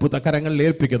 അങ്ങയുടെ അത്ഭുത കരങ്ങളിൽ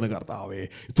ഏൽപ്പിക്കുന്ന കർത്താവേ,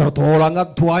 ഇത്രത്തോളം അങ്ങ്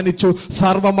അധ്വാനിച്ചു,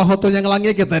 സർവ്വമഹത്വം ഞങ്ങൾ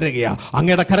അങ്ങേക്ക് തരികയാ.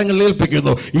 അങ്ങയുടെ കരങ്ങളിൽ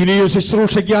ഏൽപ്പിക്കുന്നു. ഇനിയും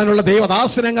ശുശ്രൂഷിക്കാനുള്ള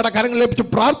ദൈവദാസനെ അങ്ങയുടെ കരങ്ങളിൽ ഏൽപ്പിച്ച്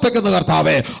പ്രാർത്ഥിക്കുന്ന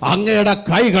കർത്താവേ, അങ്ങയുടെ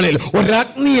കൈകളിൽ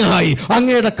ഒരഗ്നിയായി,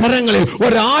 അങ്ങയുടെ കരങ്ങളിൽ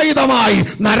ഒരായുധമായി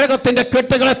നരകത്തിന്റെ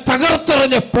കെട്ടുകളെ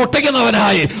തകർത്തെറിഞ്ഞ്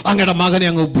പൊട്ടിക്കുന്നവനായി അങ്ങയുടെ മകനെ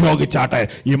അങ്ങ് ഉപയോഗിച്ചാട്ടെ.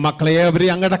 ഈ മക്കളെ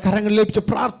ഏവരെയും അങ്ങയുടെ കരങ്ങളിൽ ലഭിച്ച്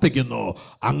പ്രാർത്ഥിക്കുന്നു.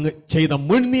 അങ്ങ് ചെയ്ത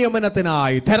മുൻ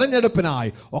നിയമനത്തിനായി,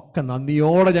 തെരഞ്ഞെടുപ്പിനായി ഒക്കെ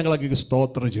നന്ദിയോടെ ഞങ്ങൾക്ക്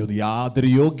സ്തോത്രം ചെയ്യുന്നു. യാതൊരു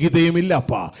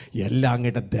യോഗ്യതയുമില്ലപ്പാ. എല്ലാം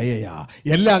അങ്ങയുടെ ദയയാ,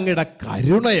 എല്ലാം അങ്ങയുടെ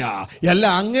കരുണയാ,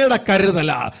 എല്ലാം അങ്ങയുടെ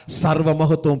കരുതലാ.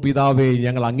 സർവമഹത്വവും പിതാവേ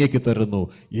ഞങ്ങൾ അങ്ങേക്ക് തരുന്നു,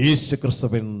 യേശു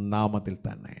ക്രിസ്തുവിൻ നാമത്തിൽ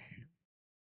തന്നെ.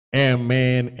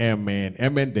 ആമേൻ, ആമേൻ,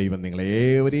 ആമേൻ. ദൈവം നിങ്ങളെ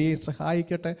ഏവരെയും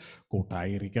സഹായിക്കട്ടെ,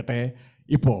 കൂട്ടായിരിക്കട്ടെ.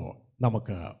 ഇപ്പോൾ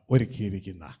നമുക്ക്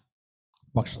ഒരുക്കിയിരിക്കുന്ന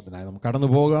ഭക്ഷണത്തിനായി നമുക്ക് കടന്നു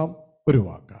പോകാം. ഒരു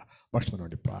വാക്ക് ഭക്ഷണത്തിന്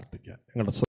വേണ്ടി പ്രാർത്ഥിക്കാം. നിങ്ങളുടെ